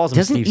 No one calls him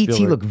Doesn't Steve E.T.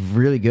 Spielberg. look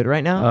really good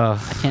right now?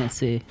 I can't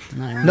see.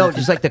 Not even no, looking.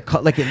 just like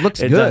like it looks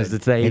It good. does.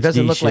 It's the It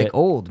doesn't HG look like shit.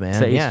 old, man. It's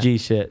the yeah. HG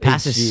shit.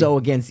 Passes HG. so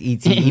against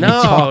E.T. Even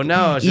No, talk-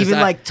 no, it's just even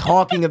I- like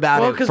talking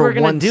about Well, it because for we're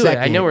gonna 1 do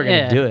second. it. I know we're gonna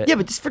Yeah. do it. Yeah,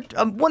 but just for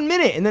 1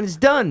 minute and then it's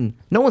done.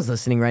 No one's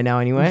listening right now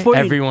anyway. Before you-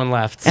 Everyone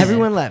left.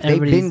 Everyone left. They've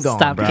Everybody been gone,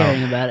 Stop bro.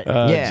 caring about it.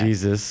 Oh, Yeah.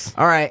 Jesus.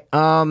 All right.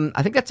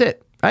 I think that's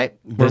it. Right?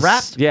 We're This-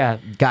 wrapped. Yeah.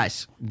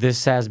 Guys.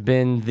 This has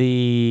been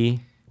the.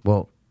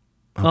 Well.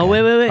 Oh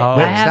wait. Oh.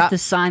 I have Stop. to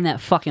sign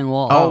that fucking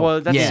wall. Oh, well,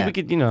 that's yeah. we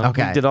could, we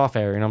Okay. did off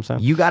air. You know what I'm saying?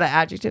 You got an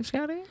adjective,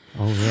 Scotty?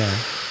 Oh yeah.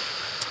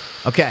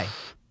 Okay.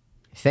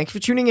 Thanks for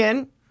tuning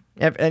in.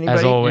 Anybody?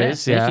 As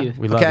always, Yeah, yeah. thank you.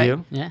 We love Okay.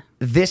 you. Yeah.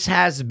 This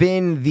has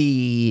been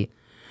the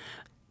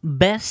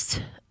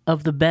Best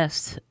of the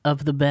best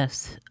of the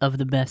best of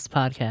the best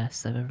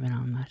podcasts I've ever been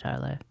on in my entire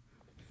life.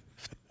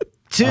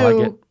 two I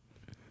like it.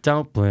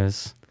 Don't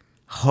bliss.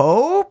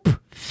 Hope.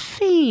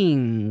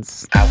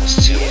 Fiends. I was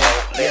too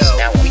hopeless,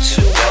 now I'm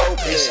too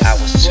hopeless. I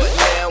was too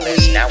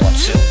hopeless, now I'm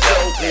too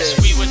dopeless.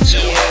 We were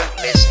too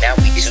hopeless, now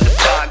we too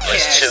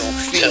dopeless. Too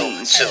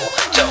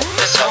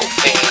dopeless, hope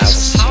fiends. I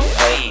was too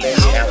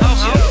hopeless, now I'm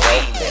too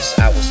hopeless.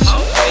 I was too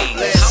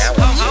hopeless, now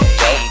I'm too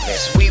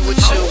dopeless. We were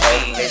too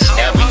hopeless,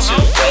 now we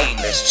too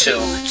dopeless. Too